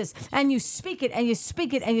Jesus, and you speak it, and you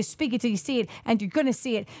speak it, and you speak it till you see it, and you're going to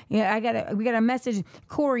see it. Yeah, we got a message.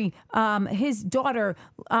 Corey, his daughter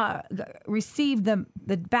received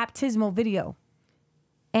the baptismal video,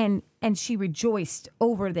 and she rejoiced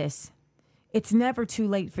over this. It's never too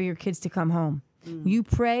late for your kids to come home. You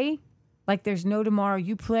pray like there's no tomorrow.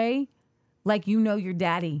 You pray like you know your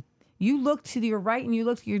daddy. You look to your right and you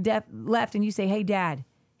look to your left, and you say, hey, Dad.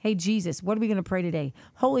 Hey, Jesus, what are we going to pray today?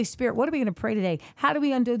 Holy Spirit, what are we going to pray today? How do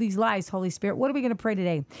we undo these lies, Holy Spirit? What are we going to pray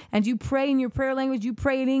today? And you pray in your prayer language. You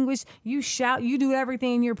pray in English. You shout. You do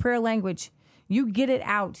everything in your prayer language. You get it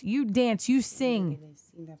out. You dance. You sing.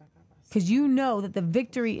 Because you know that the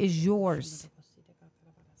victory is yours.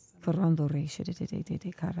 There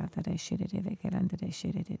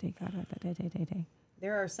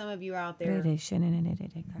are some of you out there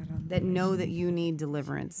that know that you need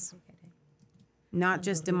deliverance. Not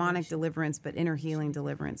just demonic deliverance, but inner healing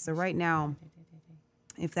deliverance. So right now,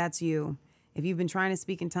 if that's you, if you've been trying to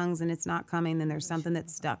speak in tongues and it's not coming, then there's something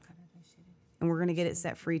that's stuck. And we're going to get it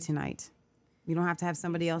set free tonight. You don't have to have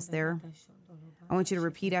somebody else there. I want you to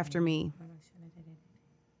repeat after me.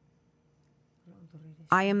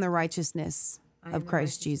 I am the righteousness of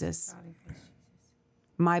Christ Jesus.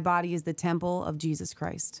 My body is the temple of Jesus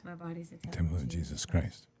Christ. My body's a Temple of Jesus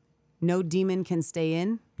Christ. No demon can stay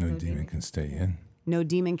in. No demon can stay in. No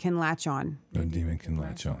demon can latch on. No demon can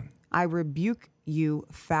latch on. I rebuke you,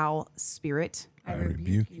 foul spirit. I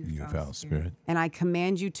rebuke you, foul spirit. And I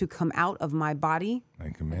command you to come out of my body. I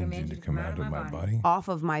command you to come out of my body. Off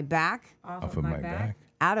of my back. Off of my back.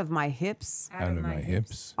 Out of my hips. Out of my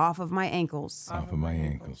hips. Off of my ankles. Off of my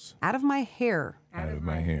ankles. Out of my hair. Out of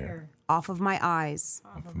my hair. Off of my eyes.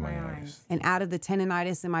 Off of my eyes. And out of the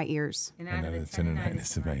tendonitis in my ears. And out of the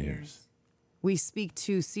tendonitis in my ears. We speak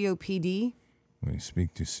to COPD. We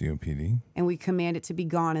speak to COPD. And we command it to be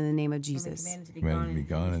gone in the name of Jesus. Command it to be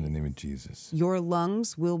gone in the name of Jesus. Your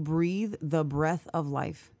lungs will breathe the breath of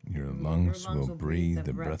life. Your lungs will breathe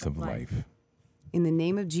the breath of life. In the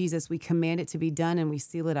name of Jesus, we command it to be done, and we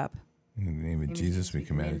seal it up. In the name of Jesus, we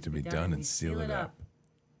command it to be done and seal it up.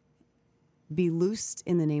 Be loosed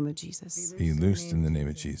in the name of Jesus. Be loosed in the name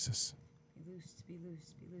of Jesus. Be loosed, be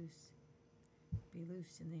loosed, be loosed. Be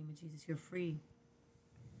loosed in the name of Jesus. You're free.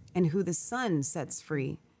 And who the Son sets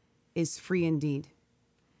free is free indeed.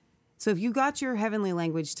 So if you got your heavenly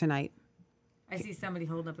language tonight, I see somebody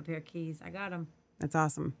holding up a pair of keys. I got them. that's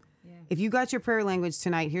awesome. Yeah. If you got your prayer language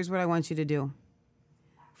tonight, here's what I want you to do.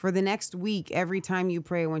 For the next week, every time you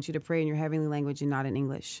pray, I want you to pray in your heavenly language and not in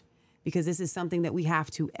English. Because this is something that we have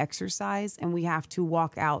to exercise and we have to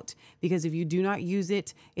walk out. Because if you do not use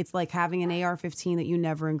it, it's like having an AR-15 that you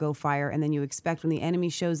never and go fire, and then you expect when the enemy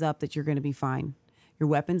shows up that you're going to be fine. your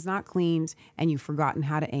weapon's not cleaned, and you've forgotten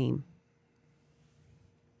how to aim.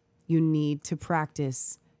 You need to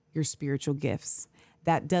practice your spiritual gifts.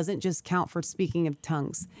 That doesn't just count for speaking of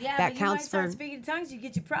tongues. Yeah, that but counts you might start for. speaking tongues. You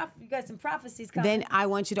get you got some prophecies coming. Then I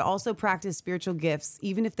want you to also practice spiritual gifts,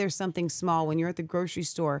 even if there's something small. When you're at the grocery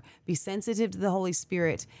store, be sensitive to the Holy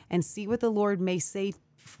Spirit and see what the Lord may say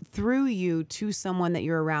through you to someone that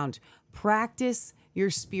you're around. Practice your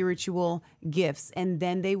spiritual gifts, and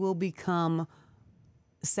then they will become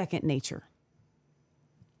second nature.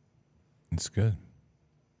 It's good.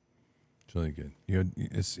 It's really good.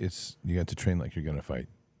 You got to train like you're going to fight.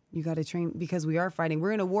 You got to train because we are fighting.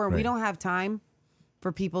 We're in a war, and we Right. don't have time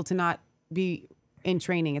for people to not be in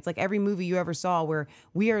training. It's like every movie you ever saw where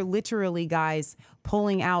we are literally, guys,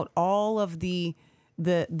 pulling out all of the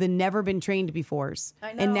never been trained befores.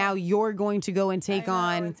 I know. And now you're going to go and take I know,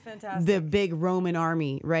 on it's fantastic. the big Roman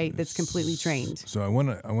army, right? That's completely trained. So I want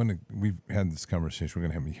to. We've had this conversation. We're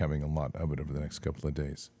going to be having a lot of it over the next couple of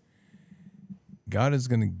days. God is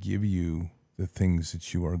going to give you the things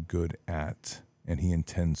that you are good at, and He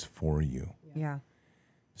intends for you. Yeah.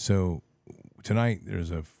 So tonight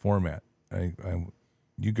there's a format.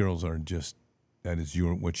 You girls are just that is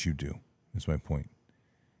what you do. Is my point.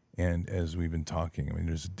 And as we've been talking, I mean,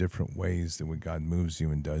 there's different ways that when God moves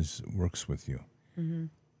you and works with you. Mm-hmm.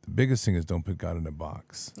 The biggest thing is don't put God in a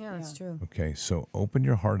box. Yeah, that's true. Okay, so open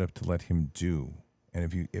your heart up to let Him do.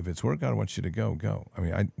 And if it's where God wants you to go, go. I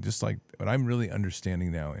mean, I just like what I'm really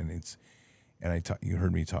understanding now, you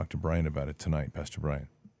heard me talk to Brian about it tonight, Pastor Brian.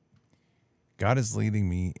 God is leading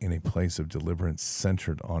me in a place of deliverance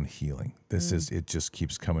centered on healing. It just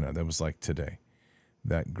keeps coming out. That was like today.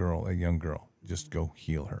 That girl, a young girl, just go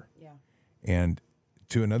heal her. Yeah. And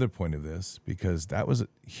to another point of this, because that was a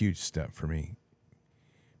huge step for me,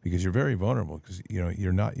 because you're very vulnerable because you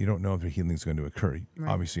don't know if the healing is going to occur. Right.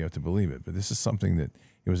 Obviously, you have to believe it. But this is something that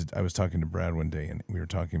I was talking to Brad one day, and we were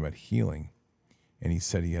talking about healing, and he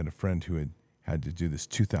said he had a friend who had to do this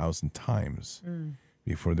 2,000 times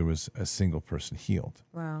before there was a single person healed.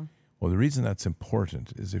 Wow. Well, the reason that's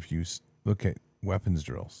important is if you look at weapons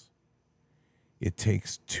drills, it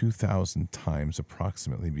takes 2,000 times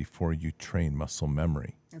approximately before you train muscle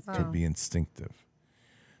memory to be instinctive.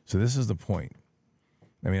 So this is the point.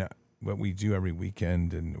 I mean, what we do every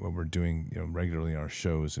weekend and what we're doing, regularly in our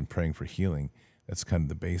shows and praying for healing, that's kind of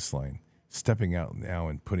the baseline. Stepping out now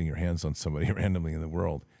and putting your hands on somebody randomly in the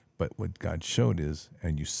world. But what God showed is,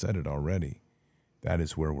 and you said it already, that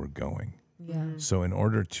is where we're going. Yeah. So in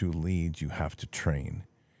order to lead, you have to train.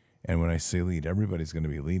 And when I say lead, everybody's going to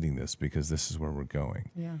be leading this because this is where we're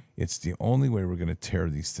going. Yeah. It's the only way we're going to tear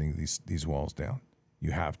these walls down.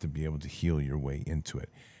 You have to be able to heal your way into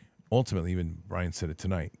it. Ultimately, even Brian said it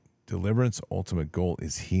tonight, deliverance ultimate goal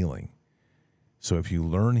is healing. So if you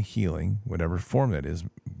learn healing, whatever form that is,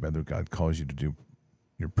 whether God calls you to do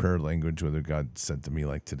your prayer language, whether God said to me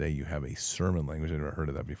like today, you have a sermon language. I never heard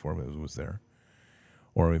of that before, but it was there.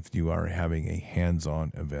 Or if you are having a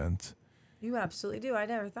hands-on event. You absolutely do. I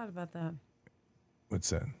never thought about that. What's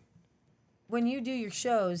that? When you do your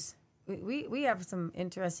shows, we have some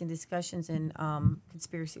interesting discussions in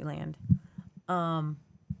conspiracy land.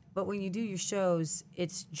 But when you do your shows,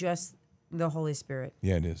 it's just the Holy Spirit.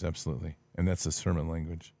 Yeah, it is, absolutely. And that's the sermon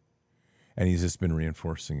language. And He's just been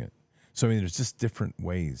reinforcing it. So, I mean, there's just different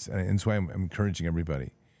ways. And that's why I'm encouraging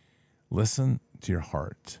everybody. Listen to your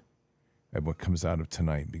heart at what comes out of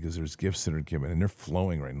tonight, because there's gifts that are given, and they're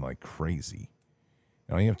flowing right now like crazy.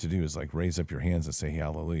 And all you have to do is like raise up your hands and say,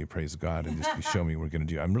 hallelujah, praise God, and just show me what we're going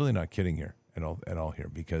to do. I'm really not kidding here at all here,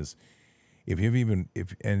 because if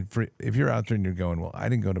you're out there and you're going, well, I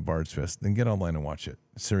didn't go to Bard's Fest, then get online and watch it.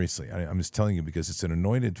 Seriously, I'm just telling you, because it's an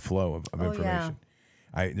anointed flow of information.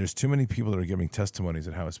 There's too many people that are giving testimonies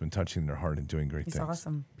of how it's been touching their heart and doing great It's things.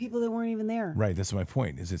 awesome. People that weren't even there. Right, that's my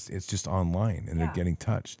point. Is it's just online and they're getting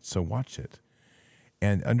touched. So watch it,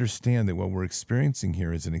 and understand that what we're experiencing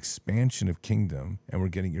here is an expansion of kingdom, and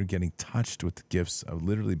you're getting touched with the gifts of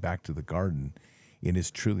literally back to the garden. It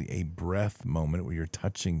is truly a breath moment where you're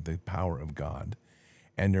touching the power of God,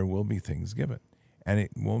 and there will be things given, and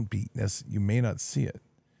it won't be. You may not see it,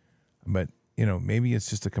 but maybe it's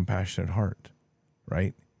just a compassionate heart.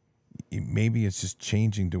 Right? Maybe it's just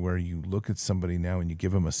changing to where you look at somebody now and you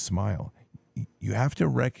give them a smile. You have to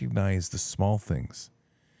recognize the small things,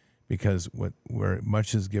 because where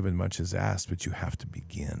much is given, much is asked, but you have to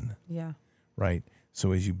begin. Yeah. Right?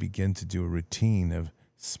 So as you begin to do a routine of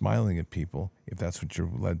smiling at people, if that's what you're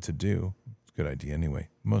led to do, it's a good idea anyway,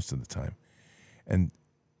 most of the time. And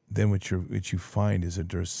then what you find is that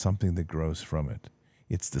there's something that grows from it.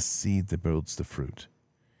 It's the seed that builds the fruit.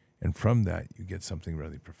 And from that, you get something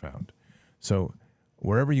really profound. So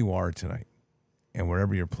wherever you are tonight and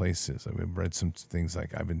wherever your place is, I've read some things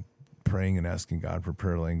like I've been praying and asking God for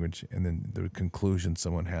prayer language, and then the conclusion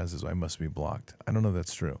someone has is I must be blocked. I don't know if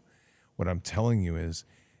that's true. What I'm telling you is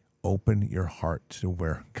open your heart to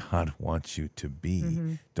where God wants you to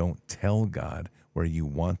be. Don't tell God where you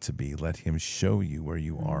want to be. Let him show you where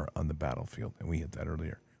you are on the battlefield. And we hit that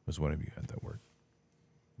earlier. Was one of you had that word.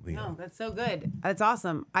 Leah. No, that's so good. That's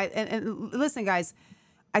awesome. And listen, guys,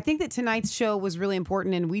 I think that tonight's show was really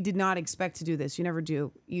important, and we did not expect to do this. You never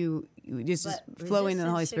do. You just flowing in the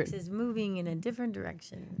Holy Spirit. Resistance Chicks is moving in a different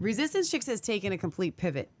direction. Resistance Chicks has taken a complete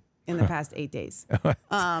pivot in the past 8 days.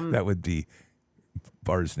 That would be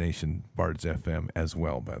Bards Nation, Bards FM as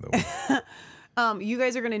well, by the way. You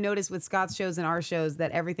guys are going to notice with Scott's shows and our shows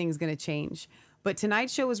that everything's going to change. But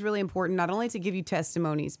tonight's show was really important, not only to give you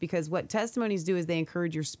testimonies, because what testimonies do is they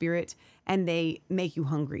encourage your spirit and they make you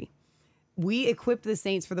hungry. We equipped the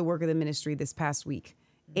saints for the work of the ministry this past week.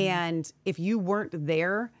 And if you weren't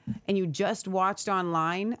there and you just watched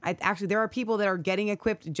online, actually, there are people that are getting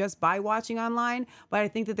equipped just by watching online. But I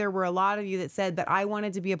think that there were a lot of you that said that I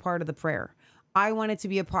wanted to be a part of the prayer. I wanted to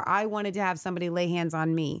be a part. I wanted to have somebody lay hands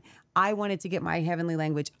on me. I wanted to get my heavenly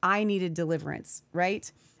language. I needed deliverance, right?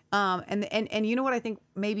 And you know what I think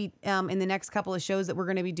maybe in the next couple of shows that we're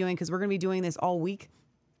going to be doing, because we're going to be doing this all week,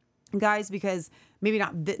 guys, because maybe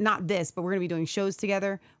not this, but we're going to be doing shows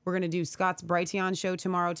together. We're going to do Scott's Brighteon show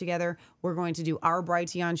tomorrow together. We're going to do our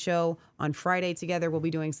Brighteon show on Friday together. We'll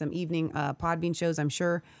be doing some evening Podbean shows, I'm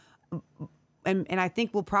sure. And I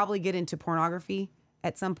think we'll probably get into pornography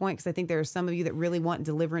at some point, because I think there are some of you that really want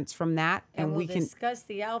deliverance from that, And we we'll can discuss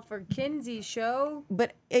the Alfred Kinsey show.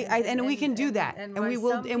 But we can do that, and and we why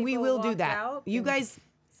will, some and we people will do walked that. out You and guys,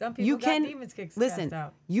 Some people you got can demons kicked listen.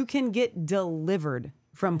 out. You can get delivered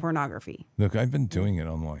from pornography. Look, I've been doing it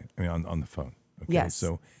online. I mean, on the phone. Okay? Yes.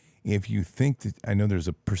 So if you think that, I know there's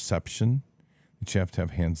a perception that you have to have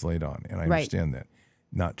hands laid on, and I Right. understand that.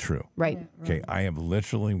 Not true. Right. Okay. I have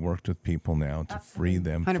literally worked with people now to free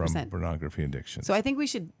them from 100%. pornography addiction. So I think we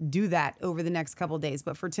should do that over the next couple of days.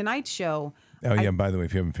 But for tonight's show, Oh yeah. By the way,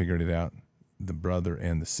 if you haven't figured it out, the brother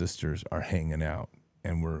and the sisters are hanging out,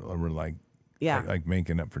 and we're like, Yeah. like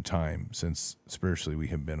making up for time, since spiritually we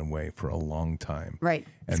have been away for a long time. right, it's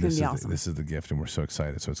And going this to be is awesome. this is the gift, and we're so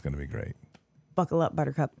excited. So it's going to be great. Buckle up,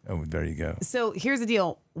 Buttercup. Oh, there you go. So here's the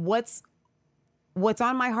deal. What's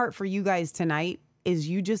on my heart for you guys tonight is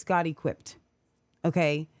you just got equipped.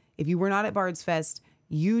 Okay? If you were not at Bards Fest,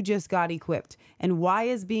 you just got equipped. And why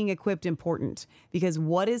is being equipped important? Because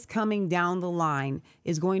what is coming down the line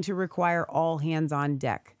is going to require all hands on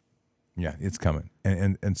deck. Yeah, it's coming.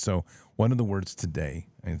 And so one of the words today,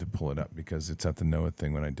 I need to pull it up because it's at the Noah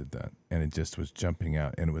thing when I did that, and it just was jumping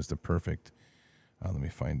out, and it was the perfect. Let me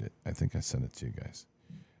find it. I think I sent it to you guys,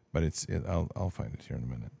 but I'll find it here in a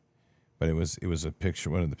minute. But it was a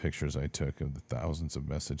picture, one of the pictures I took of the thousands of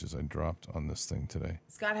messages I dropped on this thing today.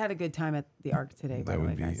 Scott had a good time at the Ark today, by That the way,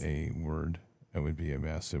 would be guys. a word. That would be a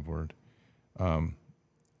massive word. You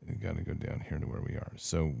got to go down here to where we are.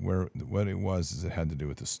 So what it was is it had to do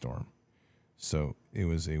with the storm. So it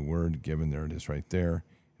was a word given. There it is right there.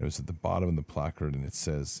 It was at the bottom of the placard, and it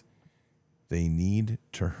says, "They need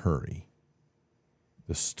to hurry.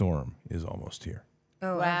 The storm is almost here."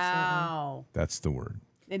 Oh, Wow. That's the word.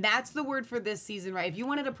 And that's the word for this season, right? If you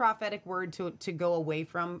wanted a prophetic word to go away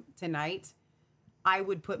from tonight, I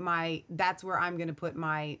would put that's where I'm going to put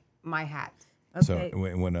my hat. Okay.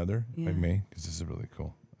 So one other, if I may, because this is really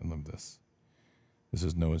cool. I love this. This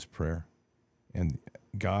is Noah's prayer. And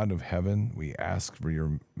God of heaven, we ask for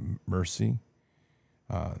your mercy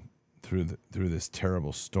through this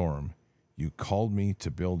terrible storm. You called me to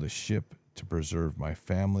build a ship to preserve my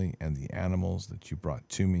family and the animals that you brought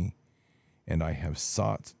to me. And I have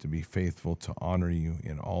sought to be faithful to honor you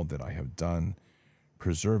in all that I have done.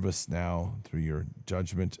 Preserve us now through your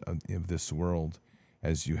judgment of this world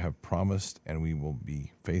as you have promised, and we will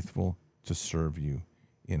be faithful to serve you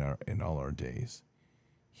in all our days.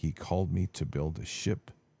 He called me to build a ship,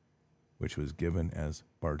 which was given as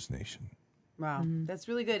Bards Nation. Wow, that's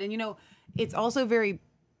really good. And it's also very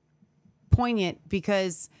poignant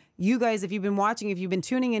because you guys, if you've been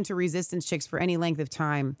tuning into Resistance Chicks for any length of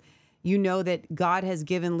time, you know that God has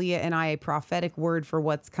given Leah and I a prophetic word for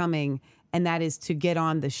what's coming, and that is to get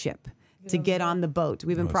on the ship, to get on the boat.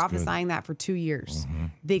 We've been That's good. prophesying that for 2 years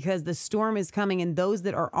because the storm is coming, and those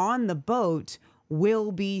that are on the boat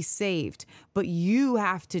will be saved. But you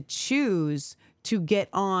have to choose to get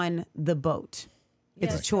on the boat.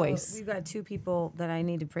 It's a So choice. we've got two people that I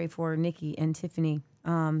need to pray for, Nikki and Tiffany.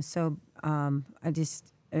 I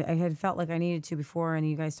had felt like I needed to before, and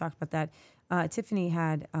you guys talked about that. Tiffany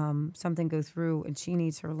had something go through and she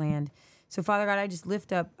needs her land. So, Father God, I just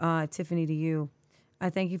lift up Tiffany to you. I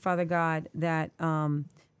thank you, Father God, that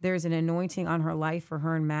there's an anointing on her life for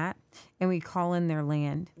her and Matt, and we call in their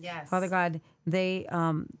land. Yes. Father God, they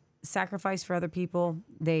sacrifice for other people,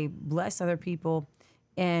 they bless other people,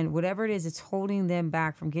 and whatever it is, it's holding them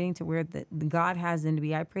back from getting to where the God has them to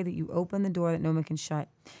be. I pray that you open the door that no one can shut,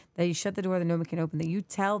 that you shut the door that no one can open, that you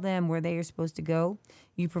tell them where they are supposed to go,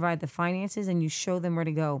 you provide the finances, and you show them where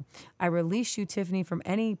to go. I release you, Tiffany, from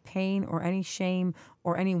any pain or any shame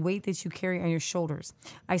or any weight that you carry on your shoulders.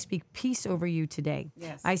 I speak peace over you today.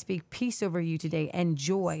 Yes. I speak peace over you today and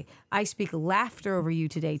joy. I speak laughter over you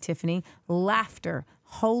today, Tiffany. Laughter.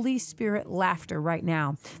 Holy Spirit laughter right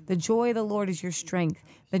now. The joy of the Lord is your strength.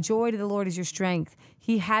 The joy of the Lord is your strength.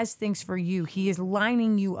 He has things for you. He is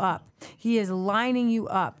lining you up. He is lining you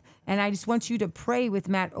up. And I just want you to pray with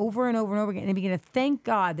Matt over and over and over again and begin to thank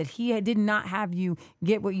God that he did not have you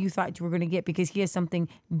get what you thought you were going to get, because he has something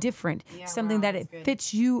different, something that it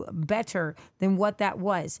fits you better than what that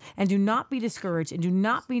was. And do not be discouraged and do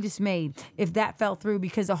not be dismayed if that fell through,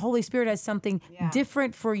 because the Holy Spirit has something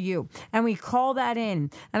different for you. And we call that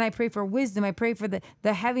in. And I pray for wisdom. I pray for the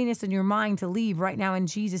heaviness in your mind to leave right now in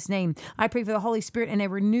Jesus' name. I pray for the Holy Spirit and a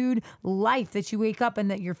renewed life, that you wake up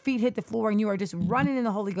and that your feet hit the floor and you are just running in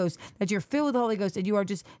the Holy Ghost, that you're filled with the Holy Ghost, and you are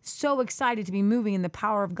just so excited to be moving in the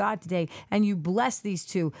power of God today. And you bless these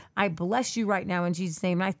two. I bless you right now in Jesus'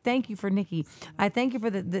 name. And I thank you for Nikki. I thank you for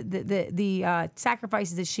the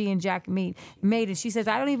sacrifices that she and Jack made. And she says,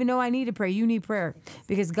 I don't even know I need to pray. You need prayer,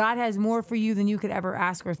 because God has more for you than you could ever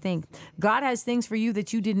ask or think. God has things for you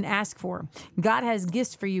that you didn't ask for. God has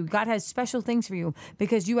gifts for you. God has special things for you,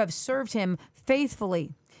 because you have served him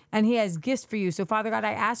faithfully. And he has gifts for you. So, Father God,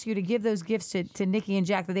 I ask you to give those gifts to Nikki and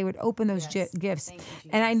Jack, that they would open those gifts.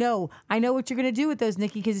 And I know what you're going to do with those,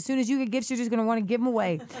 Nikki, because as soon as you get gifts, you're just going to want to give them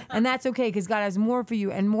away. And that's okay, because God has more for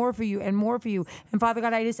you and more for you and more for you. And Father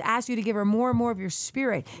God, I just ask you to give her more and more of your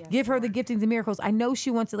spirit. Give her the giftings and miracles. I know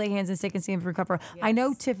she wants to lay hands and sick and see him recover. I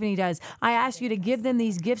know Tiffany does. I ask you to give them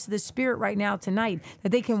these gifts of the Spirit right now tonight,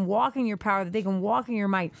 that they can walk in your power, that they can walk in your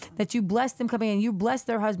might, that you bless them coming in, you bless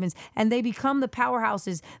their husbands, and they become the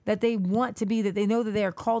powerhouses that they want to be, that they know that they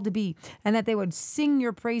are called to be, and that they would sing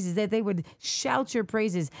your praises, that they would shout your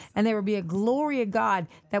praises, and there would be a glory of God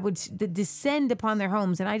that would descend upon their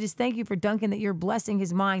homes. And I just thank you for Duncan, that you're blessing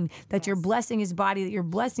his mind, that you're blessing his body, that you're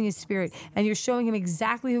blessing his spirit, and you're showing him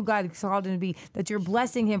exactly who God called him to be, that you're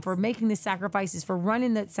blessing him for making the sacrifices, for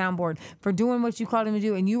running that soundboard, for doing what you called him to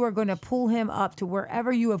do, and you are going to pull him up to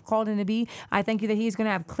wherever you have called him to be. I thank you that he's going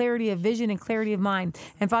to have clarity of vision and clarity of mind.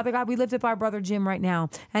 And Father God, we lift up our brother Jim right now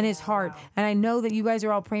and his heart. And I know that you guys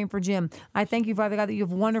are all praying for Jim. I thank you, Father God, that you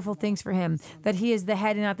have wonderful things for him, that he is the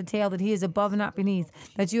head and not the tail, that he is above and not beneath,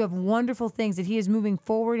 that you have wonderful things, that he is moving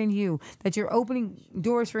forward in you, that you're opening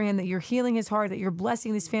doors for him, that you're healing his heart, that you're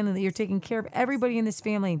blessing this family, that you're taking care of everybody in this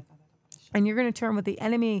family. And you're going to turn what the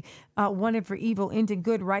enemy wanted for evil into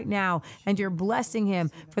good right now. And you're blessing him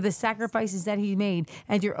for the sacrifices that he made.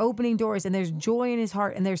 And you're opening doors. And there's joy in his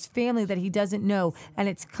heart. And there's family that he doesn't know. And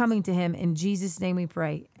it's coming to him. In Jesus' name we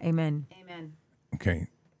pray. Amen. Amen. Okay,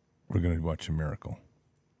 we're going to watch a miracle.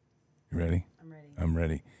 You ready? I'm ready. I'm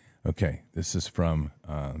ready. Okay, this is from,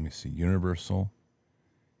 let me see, Universal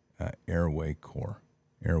Airways Corps.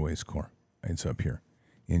 It's up here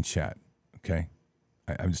in chat, okay?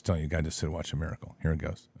 I'm just telling you, God just said watch a miracle. Here it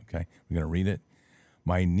goes, okay? We're going to read it.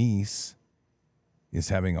 My niece is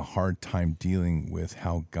having a hard time dealing with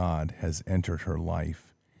how God has entered her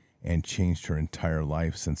life and changed her entire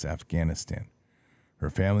life since Afghanistan. Her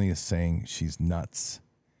family is saying she's nuts.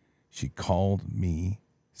 She called me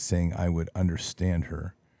saying I would understand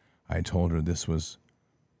her. I told her this was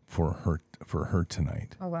for her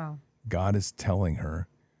tonight. Oh, wow. God is telling her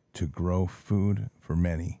to grow food for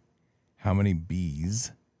many, how many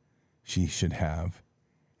bees she should have,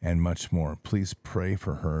 and much more. Please pray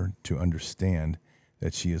for her to understand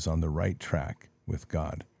that she is on the right track with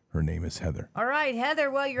God. Her name is Heather. All right,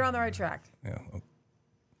 Heather, well, you're on the right track. Yeah.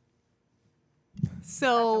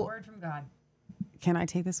 So, Word from God. can I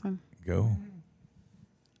take this one? Go.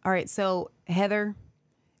 All right. So, Heather,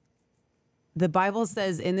 the Bible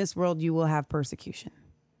says in this world you will have persecution,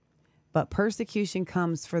 but persecution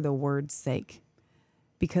comes for the word's sake.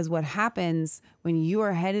 Because what happens when you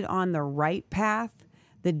are headed on the right path,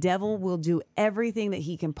 the devil will do everything that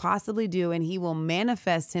he can possibly do, and he will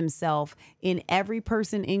manifest himself in every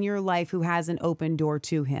person in your life who has an open door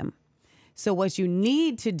to him. So what you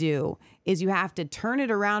need to do is you have to turn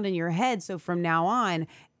it around in your head. So from now on,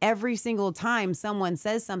 every single time someone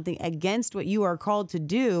says something against what you are called to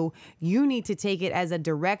do, you need to take it as a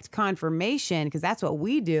direct confirmation, because that's what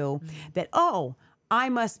we do, that, oh, I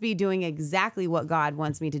must be doing exactly what God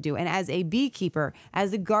wants me to do. And as a beekeeper,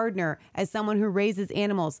 as a gardener, as someone who raises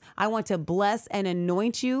animals, I want to bless and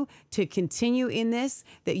anoint you to continue in this,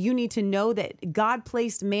 that you need to know that God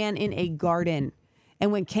placed man in a garden.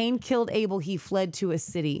 And when Cain killed Abel, he fled to a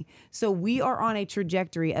city. So we are on a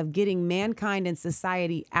trajectory of getting mankind and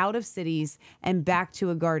society out of cities and back to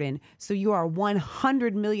a garden. So you are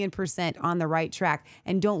 100 million% on the right track.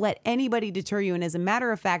 And don't let anybody deter you. And as a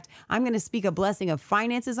matter of fact, I'm going to speak a blessing of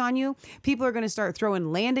finances on you. People are going to start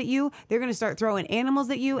throwing land at you. They're going to start throwing animals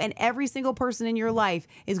at you. And every single person in your life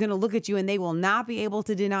is going to look at you, and they will not be able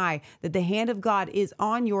to deny that the hand of God is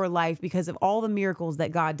on your life because of all the miracles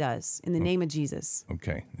that God does. In the name of Jesus.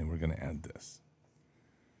 Okay, and we're going to add this.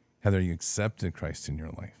 Heather, you accepted Christ in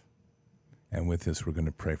your life. And with this, we're going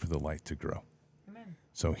to pray for the light to grow. Amen.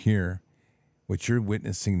 So here, what you're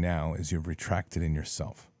witnessing now is you've retracted in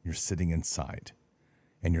yourself. You're sitting inside.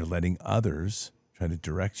 And you're letting others try to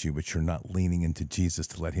direct you, but you're not leaning into Jesus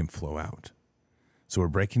to let him flow out. So we're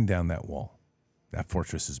breaking down that wall. That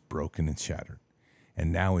fortress is broken and shattered.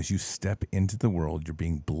 And now as you step into the world, you're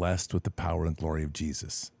being blessed with the power and glory of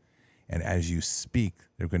Jesus. And as you speak,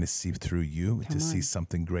 they're going to see through you to see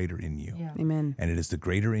something greater in you. Yeah. Amen. And it is the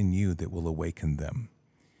greater in you that will awaken them.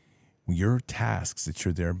 Your tasks that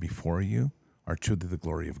you're there before you are truly the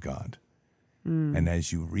glory of God. And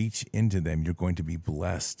as you reach into them, you're going to be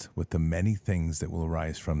blessed with the many things that will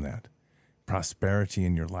arise from that. Prosperity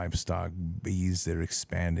in your livestock, bees that are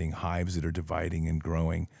expanding, hives that are dividing and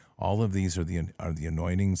growing. All of these are the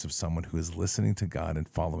anointings of someone who is listening to God and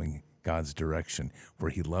following God's direction, for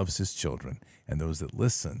he loves his children, and those that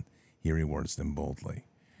listen, he rewards them boldly.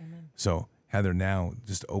 Amen. So, Heather, now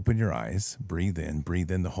just open your eyes, breathe in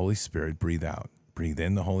the Holy Spirit, breathe out. Breathe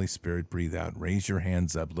in the Holy Spirit, breathe out. Raise your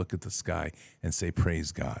hands up, look at the sky, and say,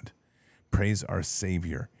 praise God. Praise our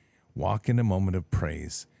Savior. Walk in a moment of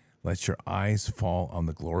praise. Let your eyes fall on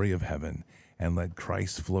the glory of heaven, and let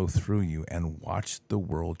Christ flow through you, and watch the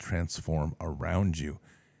world transform around you,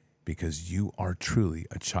 because you are truly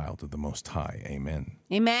a child of the Most High. Amen.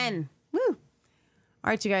 Amen. Woo. All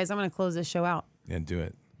right, you guys, I'm going to close this show out. And do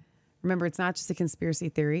it. Remember, it's not just a conspiracy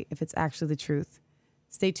theory if it's actually the truth.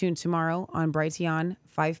 Stay tuned tomorrow on Brighteon,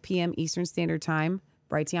 5 p.m. Eastern Standard Time,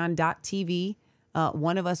 Brighteon.tv.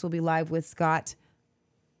 One of us will be live with Scott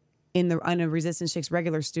in a Resistance Chicks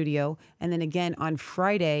regular studio. And then again on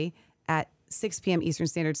Friday at 6 p.m. Eastern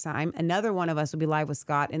Standard Time, another one of us will be live with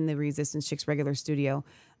Scott in the Resistance Chicks regular studio.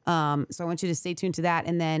 So I want you to stay tuned to that.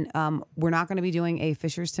 And then we're not going to be doing a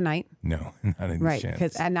Fishers tonight. No, not any Right, chance.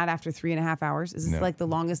 because not after 3.5 hours. Is this No. like the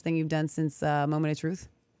longest thing you've done since Moment of Truth?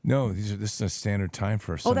 No, this is a standard time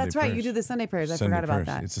for Sunday Oh, that's right. prayers. You do the Sunday prayers. I Sunday forgot about prayers.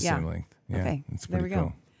 that. It's the yeah. same length. Yeah, Okay. it's There pretty we go.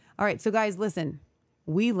 cool. All right. So, guys, listen.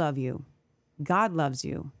 We love you. God loves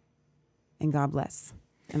you. And God bless.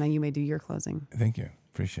 And then you may do your closing. Thank you.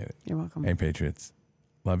 Appreciate it. You're welcome. Hey, Patriots.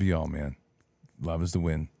 Love you all, man. Love is the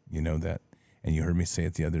win. You know that. And you heard me say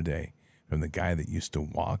it the other day from the guy that used to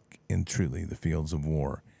walk in truly the fields of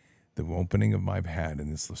war. The opening of my had,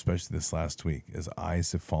 and this, especially this last week, is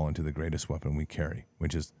eyes have fallen to the greatest weapon we carry,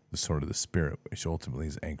 which is the sword of the Spirit, which ultimately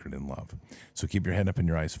is anchored in love. So keep your head up and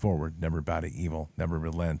your eyes forward. Never bow to evil. Never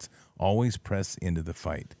relent. Always press into the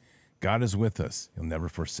fight. God is with us. He'll never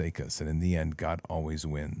forsake us. And in the end, God always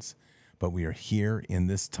wins. But we are here in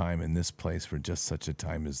this time, in this place, for just such a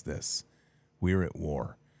time as this. We are at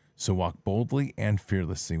war. So walk boldly and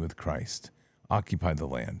fearlessly with Christ. Occupy the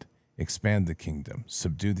land. Expand the kingdom.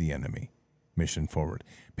 Subdue the enemy. Mission forward.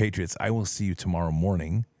 Patriots, I will see you tomorrow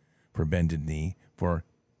morning for Bended Knee, for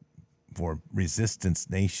Resistance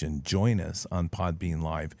Nation. Join us on Podbean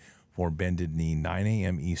Live for Bended Knee, 9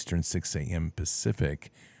 a.m. Eastern, 6 a.m.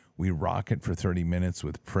 Pacific. We rock it for 30 minutes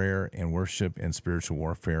with prayer and worship and spiritual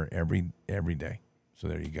warfare every day. So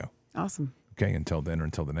there you go. Awesome. Okay, until then or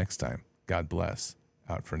until the next time, God bless.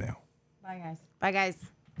 Out for now. Bye, guys. Bye, guys.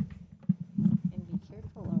 And be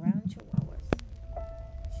careful around chihuahuas.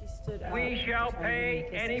 She stood out. We shall Just pay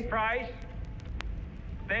wanted to any kiss price,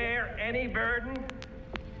 bear any burden,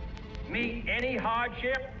 meet any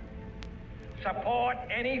hardship, support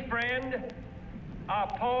any friend,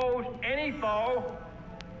 oppose any foe,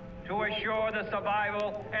 to assure the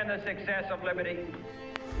survival and the success of liberty.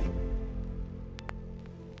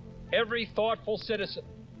 Every thoughtful citizen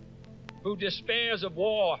who despairs of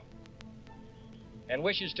war and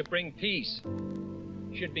wishes to bring peace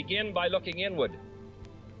should begin by looking inward,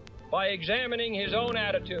 by examining his own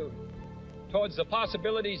attitude, towards the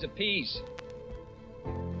possibilities of peace.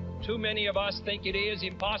 Too many of us think it is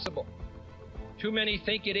impossible. Too many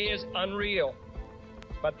think it is unreal.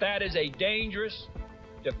 But that is a dangerous,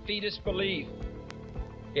 defeatist belief.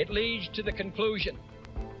 It leads to the conclusion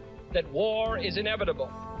that war is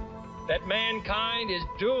inevitable, that mankind is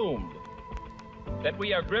doomed, that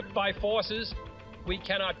we are gripped by forces we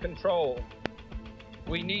cannot control.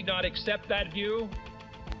 We need not accept that view.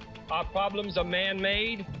 Our problems are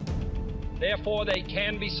man-made, therefore they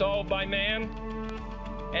can be solved by man,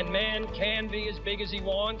 and man can be as big as he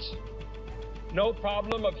wants. No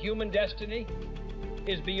problem of human destiny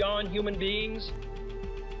is beyond human beings.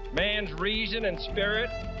 Man's reason and spirit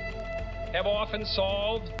have often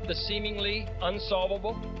solved the seemingly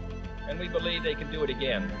unsolvable, and we believe they can do it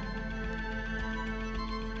again.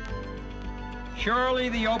 Surely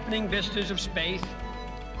the opening vistas of space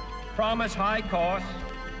promise high costs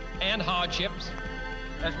and hardships,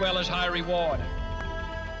 as well as high reward.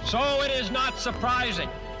 So it is not surprising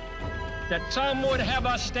that some would have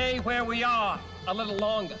us stay where we are a little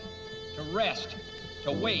longer, to rest,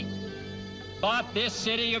 to wait. But this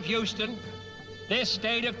city of Houston, this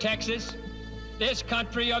state of Texas, this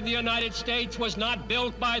country of the United States was not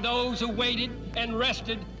built by those who waited and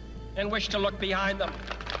rested and wished to look behind them.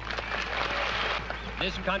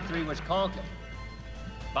 This country was conquered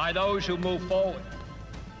by those who move forward,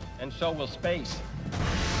 and so will space.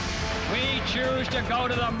 We choose to go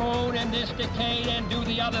to the moon in this decade and do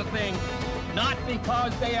the other thing, not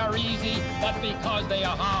because they are easy, but because they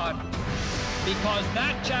are hard. Because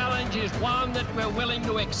that challenge is one that we're willing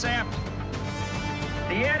to accept.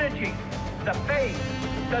 The energy, the faith,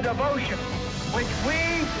 the devotion which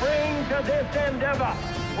we bring to this endeavor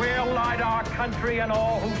will light our country and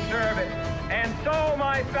all who serve it. And so,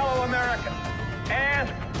 my fellow Americans,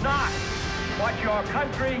 ask not what your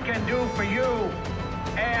country can do for you.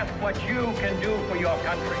 Ask what you can do for your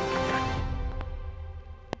country.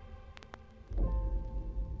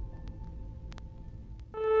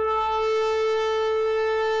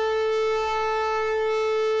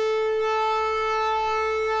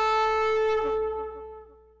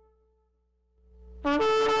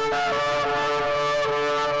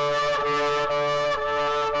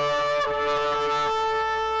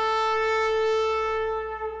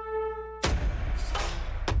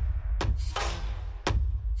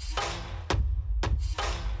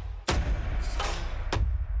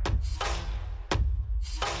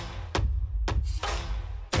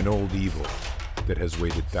 An old evil that has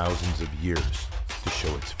waited thousands of years to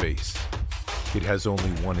show its face. It has only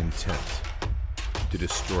one intent: to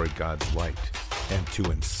destroy God's light and to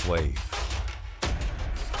enslave.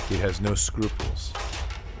 It has no scruples.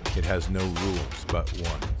 It has no rules but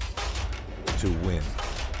one: to win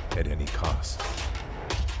at any cost.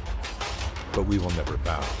 But we will never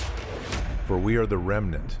bow, for we are the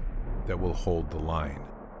remnant that will hold the line.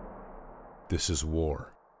 This is war.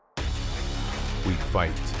 We fight.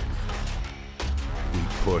 We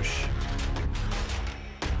push.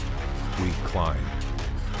 We climb.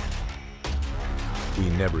 We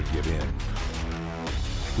never give in.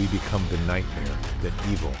 We become the nightmare that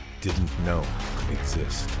evil didn't know could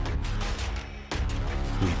exist.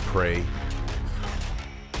 We pray.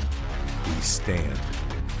 We stand.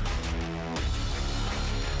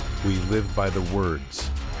 We live by the words,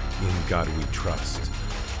 "In God we trust."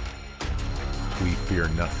 We fear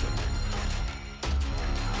nothing.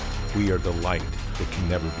 We are the light that can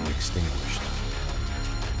never be extinguished.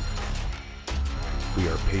 We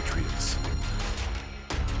are patriots.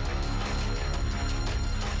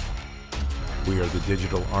 We are the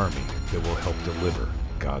digital army that will help deliver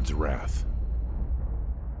God's wrath.